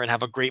go in there and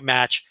have a great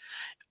match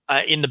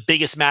in the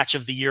biggest match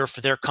of the year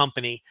for their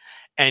company.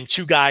 And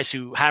two guys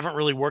who haven't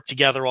really worked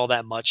together all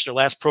that much. Their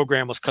last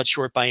program was cut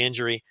short by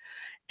injury.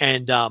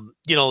 And,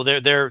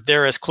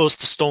 they're as close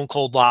to Stone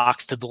Cold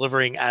Locks to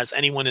delivering as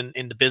anyone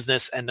in the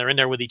business. And they're in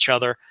there with each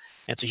other.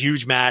 And it's a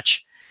huge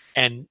match.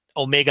 And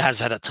Omega has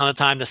had a ton of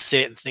time to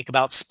sit and think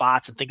about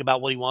spots and think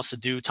about what he wants to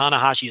do.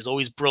 Tanahashi is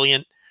always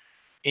brilliant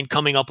in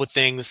coming up with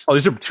things. Oh,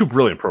 these are two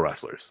brilliant pro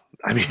wrestlers.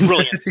 I mean,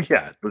 brilliant.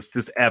 Yeah, it's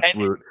just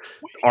absolute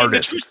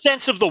artists. In the true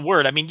sense of the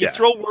word. I mean, you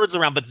throw words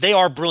around, but they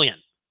are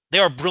brilliant. They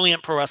are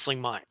brilliant pro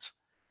wrestling minds.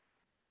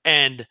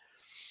 And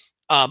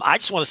I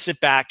just want to sit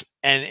back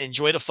and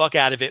enjoy the fuck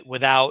out of it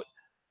without,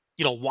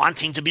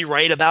 wanting to be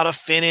right about a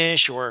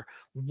finish or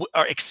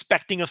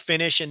expecting a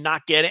finish and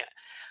not getting it.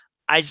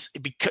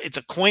 It's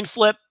a coin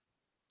flip,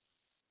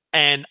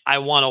 and I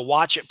want to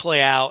watch it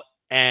play out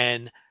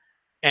and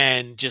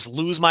just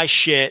lose my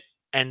shit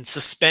and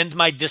suspend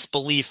my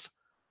disbelief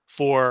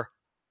for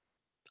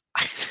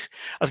I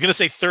was going to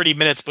say 30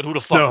 minutes, but who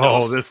the fuck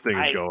knows? No, this thing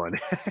is going.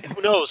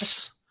 Who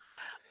knows?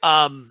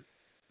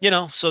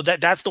 So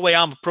that's the way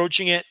I'm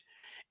approaching it.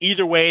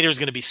 Either way, there's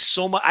going to be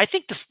so much. I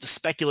think the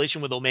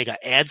speculation with Omega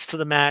adds to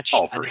the match.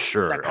 Oh, for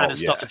sure. That kind of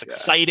stuff is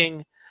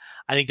exciting.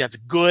 I think that's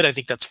good. I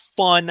think that's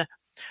fun.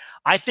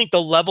 I think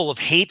the level of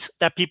hate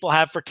that people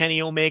have for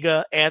Kenny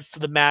Omega adds to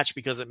the match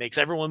because it makes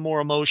everyone more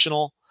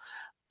emotional.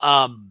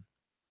 Because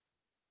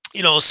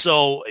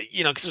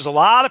there's a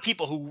lot of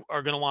people who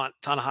are going to want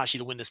Tanahashi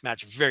to win this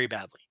match very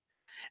badly.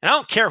 And I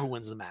don't care who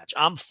wins the match.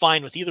 I'm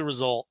fine with either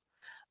result.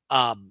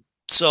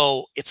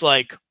 So it's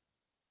like,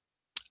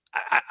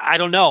 I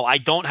don't know. I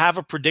don't have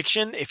a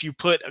prediction. If you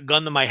put a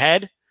gun to my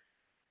head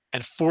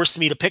and force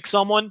me to pick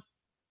someone,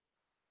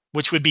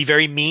 which would be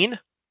very mean,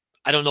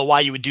 I don't know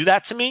why you would do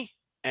that to me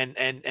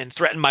and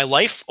threaten my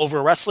life over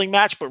a wrestling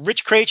match. But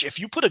Rich Craich, if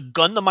you put a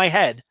gun to my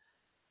head,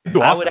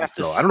 I would have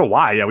to. I don't know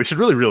why. Yeah, we should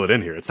really reel it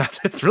in here.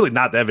 It's really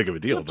not that big of a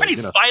deal. It's a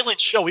pretty violent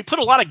show. We put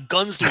a lot of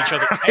guns to each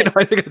other. I know.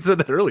 I think I said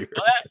that earlier.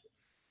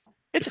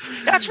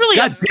 That's really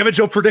God damn it,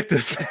 Joe! Predict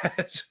this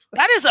match.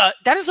 That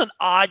is an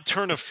odd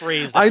turn of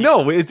phrase. I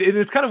know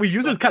it's kind of, we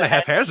use it kind of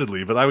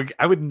haphazardly, but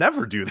I would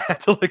never do that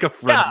to like a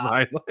friend of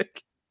mine.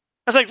 Like,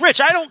 I was like, Rich,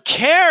 I don't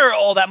care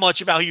all that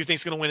much about who you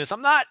think's going to win this.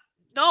 I'm not.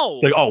 No.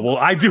 Like, oh well,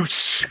 I do.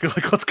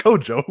 Like, let's go,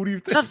 Joe. Who do you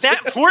think? It's not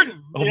that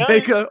important.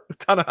 Omega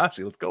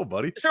Tanahashi. Let's go,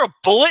 buddy. Is there a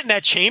bullet in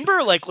that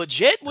chamber? Like,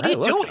 legit? What are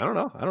you doing? I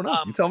don't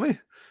know. You tell me.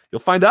 You'll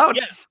find out.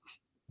 Yeah.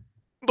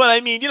 But I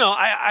mean,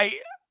 I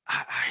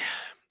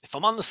if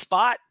I'm on the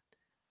spot,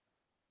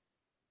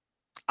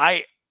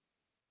 I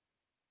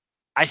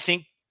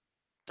think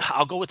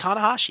I'll go with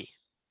Tanahashi.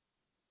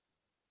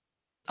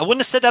 I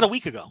wouldn't have said that a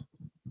week ago.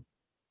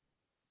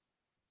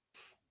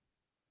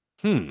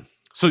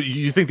 So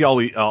you think the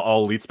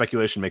all elite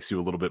speculation makes you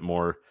a little bit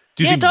more?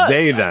 Do you think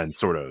they then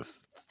sort of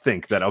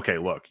think that, okay,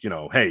 look,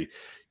 hey,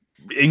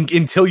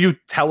 until you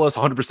tell us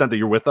 100% that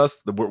you're with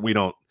us, we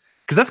don't,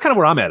 because that's kind of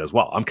where I'm at as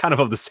well. I'm kind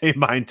of the same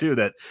mind too.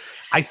 That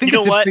I think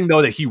it's interesting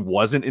though that he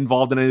wasn't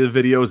involved in any of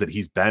the videos, that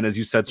he's been, as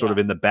you said, sort of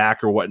in the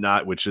back or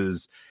whatnot, which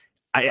is,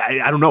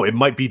 I don't know. It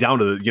might be down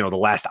to the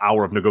last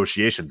hour of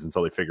negotiations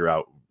until they figure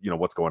out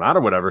what's going on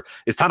or whatever.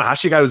 Is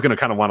Tanahashi a guy who's going to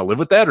kind of want to live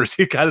with that, or is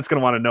he a guy that's going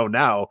to want to know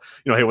now?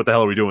 Hey, what the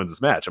hell are we doing in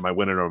this match? Am I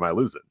winning or am I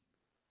losing?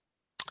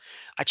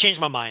 I changed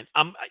my mind.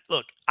 I'm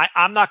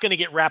not going to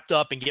get wrapped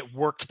up and get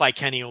worked by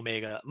Kenny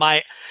Omega.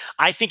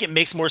 I think it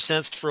makes more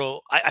sense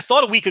I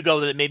thought a week ago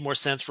that it made more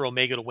sense for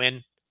Omega to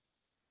win.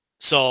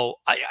 So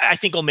I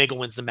think Omega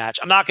wins the match.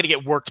 I'm not going to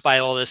get worked by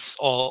all this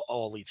all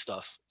elite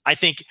stuff. I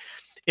think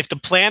if the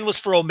plan was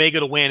for Omega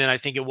to win, and I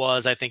think it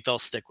was, I think they'll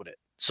stick with it.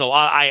 So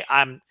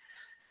I'm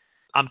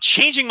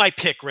changing my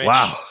pick, Rich.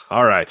 Wow.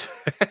 All right.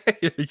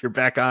 You're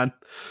back on.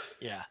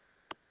 Yeah.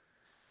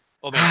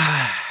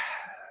 Omega.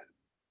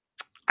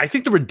 I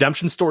think the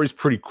redemption story is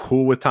pretty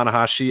cool with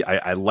Tanahashi.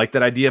 I like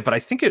that idea, but I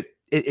think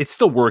it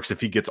still works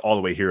if he gets all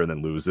the way here and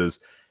then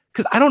loses.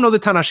 Because I don't know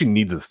that Tanahashi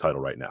needs this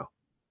title right now.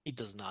 He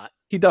does not.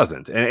 He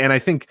doesn't. And I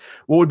think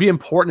what would be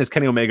important is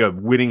Kenny Omega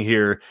winning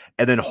here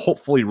and then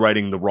hopefully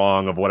righting the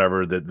wrong of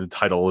whatever the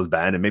title has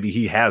been. And maybe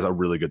he has a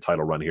really good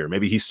title run here.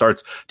 Maybe he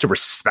starts to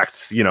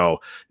respect,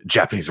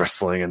 Japanese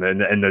wrestling and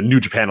the New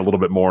Japan a little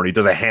bit more. And he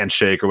does a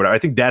handshake or whatever. I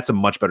think that's a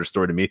much better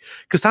story to me,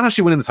 because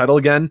Tanahashi winning the title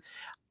again,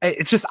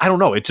 it's just, I don't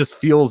know. It just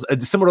feels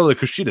similar to the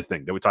Kushida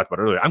thing that we talked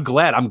about earlier. I'm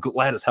glad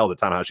as hell that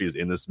Tanahashi is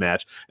in this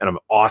match, and I'm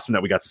awesome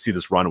that we got to see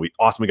this run. We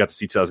got to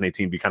see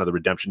 2018 be kind of the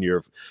redemption year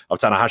of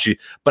Tanahashi,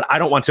 but I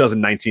don't want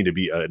 2019 to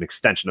be an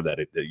extension of that,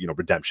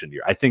 redemption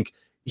year. I think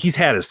he's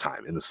had his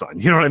time in the sun.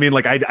 You know what I mean?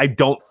 Like, I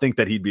don't think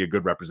that he'd be a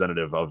good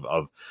representative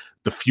of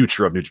the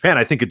future of New Japan.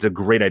 I think it's a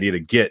great idea to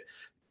get,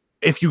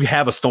 if you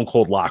have a Stone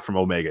Cold lock from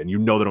Omega and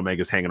that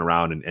Omega's hanging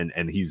around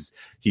and he's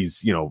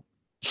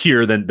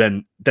here,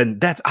 then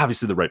that's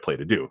obviously the right play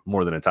to do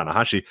more than in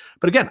Tanahashi.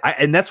 But again,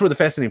 and that's where the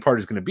fascinating part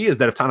is going to be, is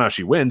that if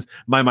Tanahashi wins,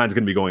 my mind's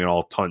going to be going in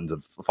all tons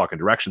of fucking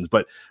directions.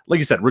 But like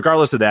you said,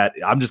 regardless of that,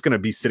 I'm just going to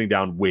be sitting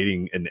down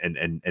waiting and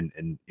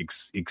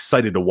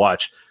excited to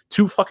watch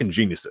two fucking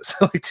geniuses,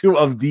 like two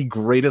of the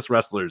greatest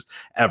wrestlers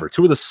ever,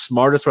 two of the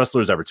smartest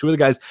wrestlers ever, two of the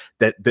guys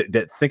that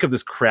think of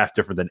this craft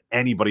different than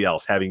anybody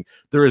else.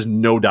 There is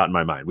no doubt in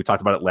my mind. We talked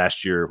about it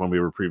last year when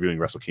we were previewing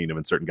Wrestle Kingdom,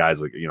 and certain guys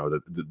like,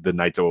 the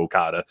Naito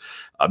Okada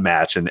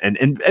match and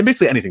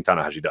basically anything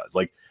Tanahashi does.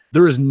 Like,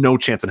 there is no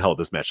chance in hell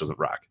this match doesn't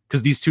rock,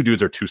 because these two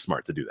dudes are too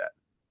smart to do that.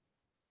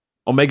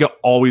 Omega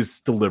always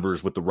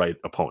delivers with the right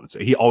opponents.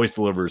 He always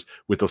delivers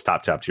with those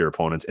top tier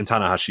opponents, and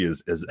Tanahashi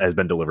has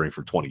been delivering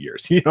for 20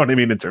 years. You know what I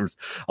mean, in terms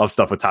of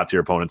stuff with top tier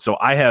opponents. So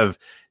I have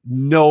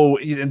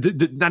not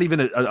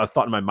even a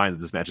thought in my mind that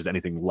this match is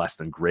anything less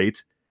than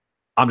great.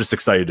 I'm just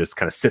excited to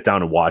kind of sit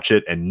down and watch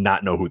it and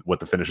not know what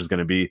the finish is going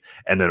to be,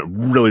 and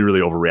then really, really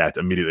overreact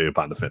immediately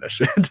upon the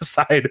finish and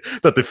decide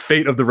that the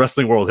fate of the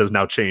wrestling world has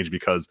now changed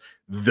because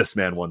this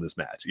man won this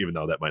match, even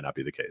though that might not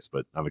be the case.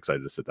 But I'm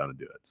excited to sit down and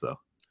do it. So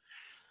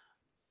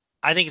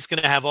I think it's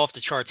going to have off the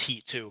charts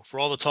heat too. For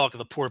all the talk of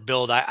the poor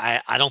build,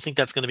 I don't think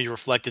that's going to be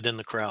reflected in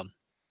the crowd,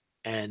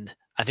 and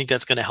I think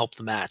that's going to help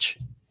the match,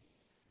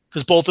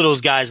 because both of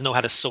those guys know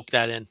how to soak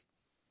that in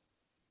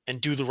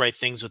and do the right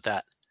things with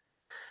that.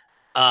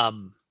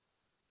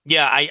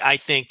 I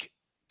think,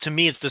 to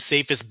me, it's the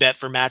safest bet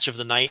for match of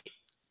the night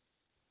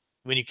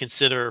when you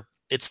consider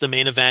it's the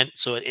main event,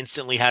 so it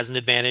instantly has an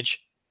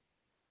advantage,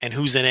 and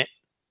who's in it,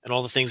 and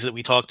all the things that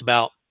we talked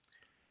about.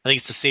 I think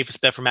it's the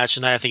safest bet for match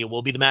of the night. I think it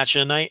will be the match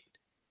of the night.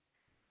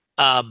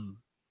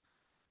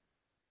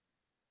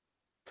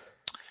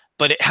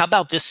 But how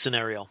about this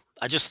scenario?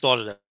 I just thought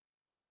of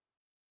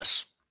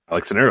this. I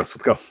like scenarios.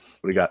 Let's go. What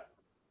do you got?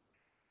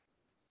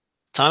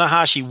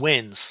 Tanahashi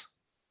wins,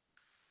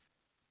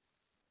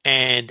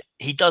 and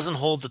he doesn't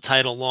hold the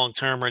title long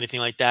term or anything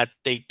like that.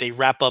 They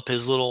wrap up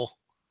his little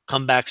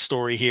comeback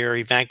story here.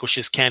 He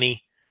vanquishes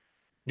Kenny.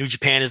 New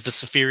Japan is the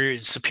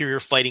superior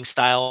fighting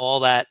style, all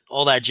that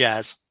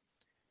jazz.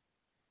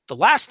 The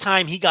last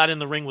time he got in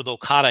the ring with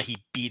Okada, he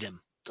beat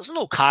him. Doesn't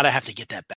Okada have to get that